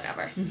 yeah,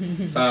 whatever.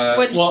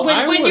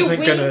 When you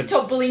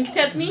blinked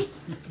at me.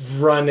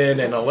 Run in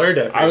and alert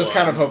everyone. I was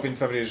kind of hoping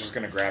somebody was just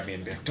gonna grab me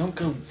and be like, "Don't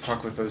go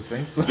fuck with those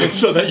things,"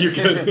 so that you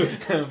could.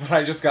 But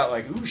I just got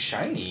like, "Ooh,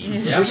 shiny."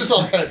 Yeah. We're just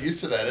all kind of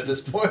used to that at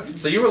this point.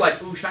 So you were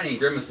like, ooh, shiny.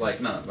 Grim was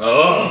like, no.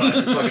 Oh, I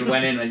just fucking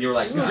went in and you were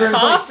like, Grim's like,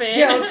 Coffin.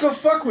 "Yeah, let's go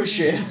fuck with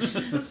shit."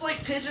 It's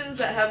like pigeons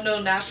that have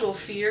no natural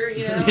fear,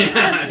 you know?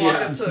 Yeah, Just walk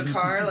yeah. up to a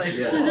car like,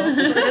 Yeah.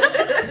 "Whoa."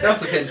 That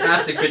was a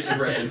fantastic pitch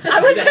impression.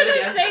 I was Do that gonna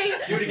again. say.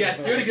 Do it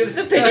again. Do it again.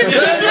 The pigeons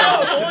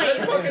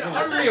It's fucking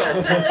unreal.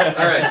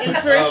 All right.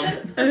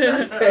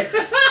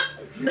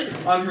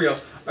 Unreal.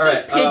 All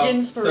right.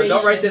 Pigeon So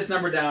don't write this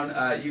number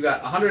down. You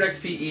got 100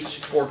 XP each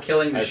for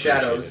killing the I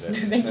shadows,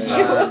 appreciated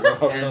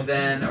it. and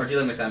then or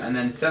dealing with them, and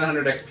then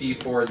 700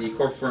 XP for the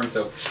corpse worm.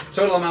 So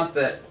total amount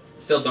that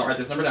still don't write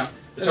this number down.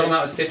 The total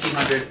amount is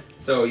 1,500.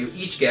 So you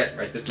each get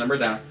write this number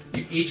down.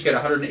 You each get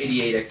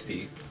 188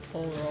 XP.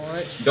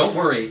 Alright. Don't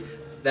worry.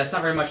 That's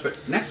not very much, but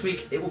next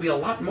week it will be a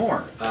lot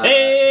more.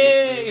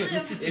 Hey!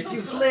 If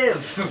you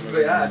live,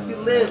 yeah, if you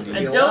live, you'll be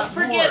And a don't lot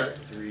forget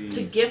more.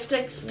 to gift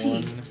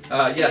XP.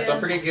 Yes, don't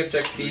forget gift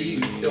XP.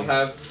 You still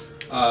have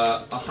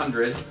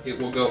 100. It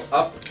will go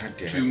up God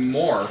damn to it.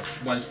 more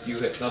once you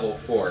hit level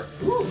 4.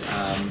 So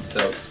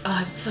Oh,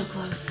 I'm so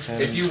close.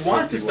 if you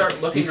want to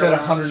start looking You said around,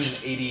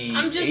 188.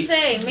 I'm just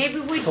saying, maybe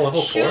we To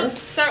level should 4?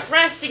 start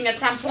resting at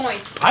some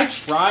point. I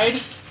tried,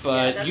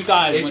 but that's you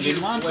guys if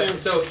didn't want wait, to.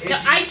 so if No,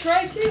 you, I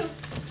tried too.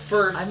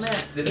 first, I'm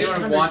at does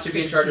anyone want to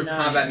be in charge of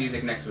 869. combat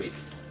music next week?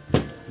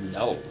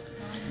 No.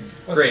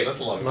 Great. That's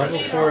a lot of Level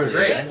pressure. 4 is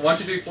Great. 1,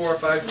 2, 3, 4,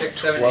 5, 6,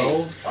 7, 8.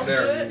 12. I'll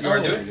There. do it. You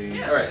want to do it?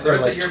 Yeah. All right. Or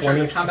Larissa, like you're in charge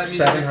of combat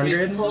music next week.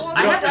 700. Well,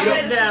 I have to don't- put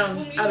it down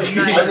out of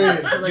 9. I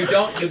mean, so like, You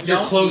don't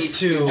You're close need,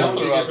 to- you don't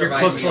need to You're provide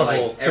close me to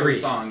level like every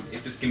 3. song. You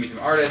just give me some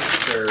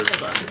artists or Is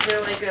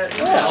there like a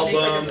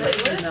album. Like a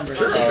playlist? Numbers.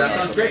 Sure, Oh, that okay.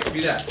 sounds great.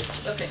 Do that.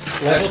 Okay.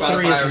 Level That's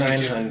 3 is Spotify or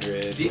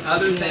 900. The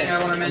other thing I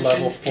want to mention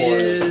Level 4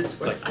 is is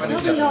what, like I what don't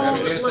is think session? y'all We have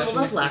a leveled session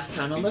up next last week?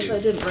 time We unless do. I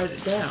didn't write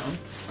it down.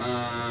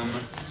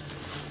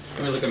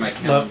 Let me look at my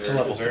Level calendar. to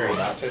level Is there a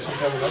not session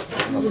coming up?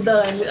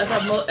 No, I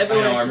thought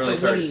everyone I know, I'm else really was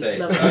sorry to already say.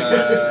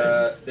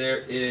 leveled. There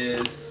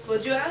is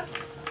What'd you ask? a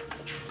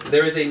not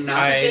They're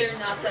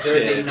not such there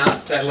is a did.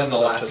 not session the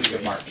leveled up last to week of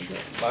 3. March.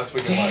 Last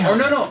week. Or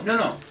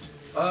no.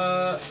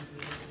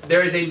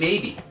 There is a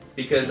maybe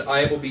because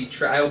I will be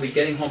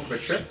getting home from a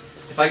trip.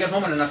 If I get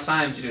home in enough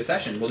time to do a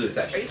session, we'll do a Are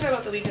session. you talking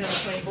about the weekend of the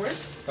 24th?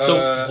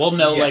 So we'll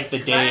know yes. like the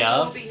I day actually of.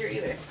 won't be here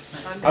either.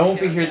 I won't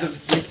be here the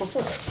week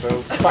before that,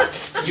 so fuck.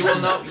 You will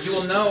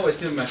know as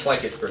soon as my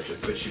flight gets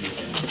purchased, which should be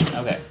soon.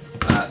 Okay.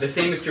 The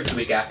same is true for the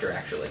week after,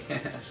 actually.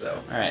 So.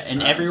 All right,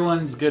 and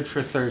everyone's good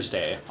for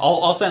Thursday.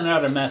 I'll send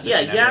out a message.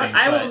 and everything,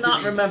 I but- will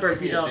not remember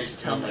if you don't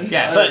tell me.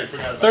 Yeah, I but already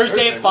forgot about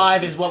Thursday at Thursday.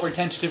 5 is what we're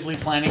tentatively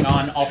planning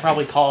on. I'll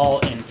probably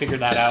call and figure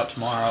that out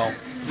tomorrow.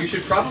 You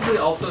should probably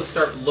also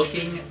start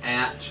looking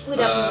at. We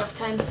don't have enough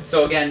time.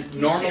 So again,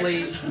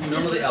 normally,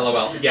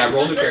 LOL. Yeah,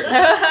 roll new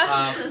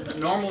character.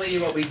 Normally,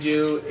 what we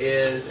do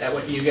is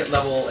when you get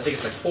level, I think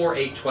it's like 4,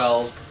 8,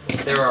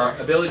 12. There are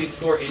ability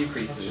score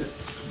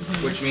increases,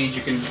 which means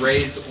you can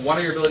raise one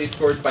of your ability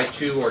scores by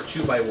 2 or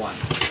 2 by 1.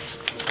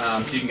 So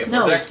you can get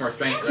more dex, more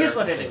strength. Here's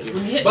whatever. what it is.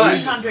 When you hit But-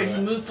 300, you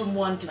move from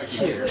 1 to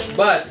 2.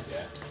 But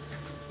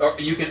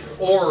you can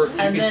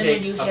And then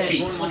take when you a hit-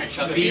 feat. Want to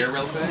chug a beer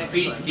real quick?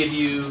 Feats give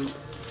you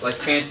like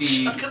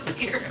fancy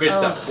good Oh.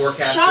 stuff.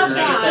 Warcaster. Shut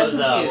up. Those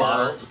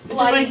bottles.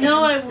 Because I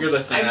know I You're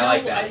listening. I know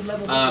like that. I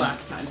leveled Um, up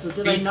last time, so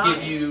did I Feats not?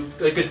 give you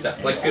like good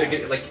stuff, like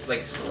good, like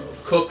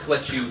cook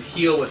lets you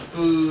heal with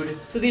food.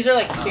 So these are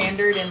like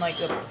standard in like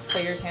the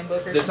player's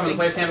handbook or There's some of the something?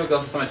 player's handbook,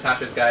 also some of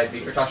Tasha's guide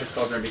or Tasha's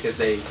cauldron because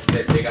they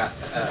got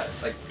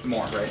like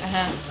more right.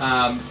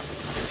 Uh-huh.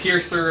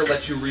 Piercer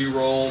lets you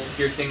re-roll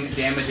piercing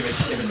damage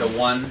if it's a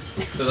 1,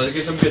 so they'll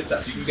give some good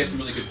stuff. So you can get some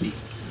really good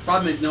feats.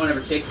 Problem is no one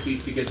ever takes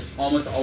feats because almost all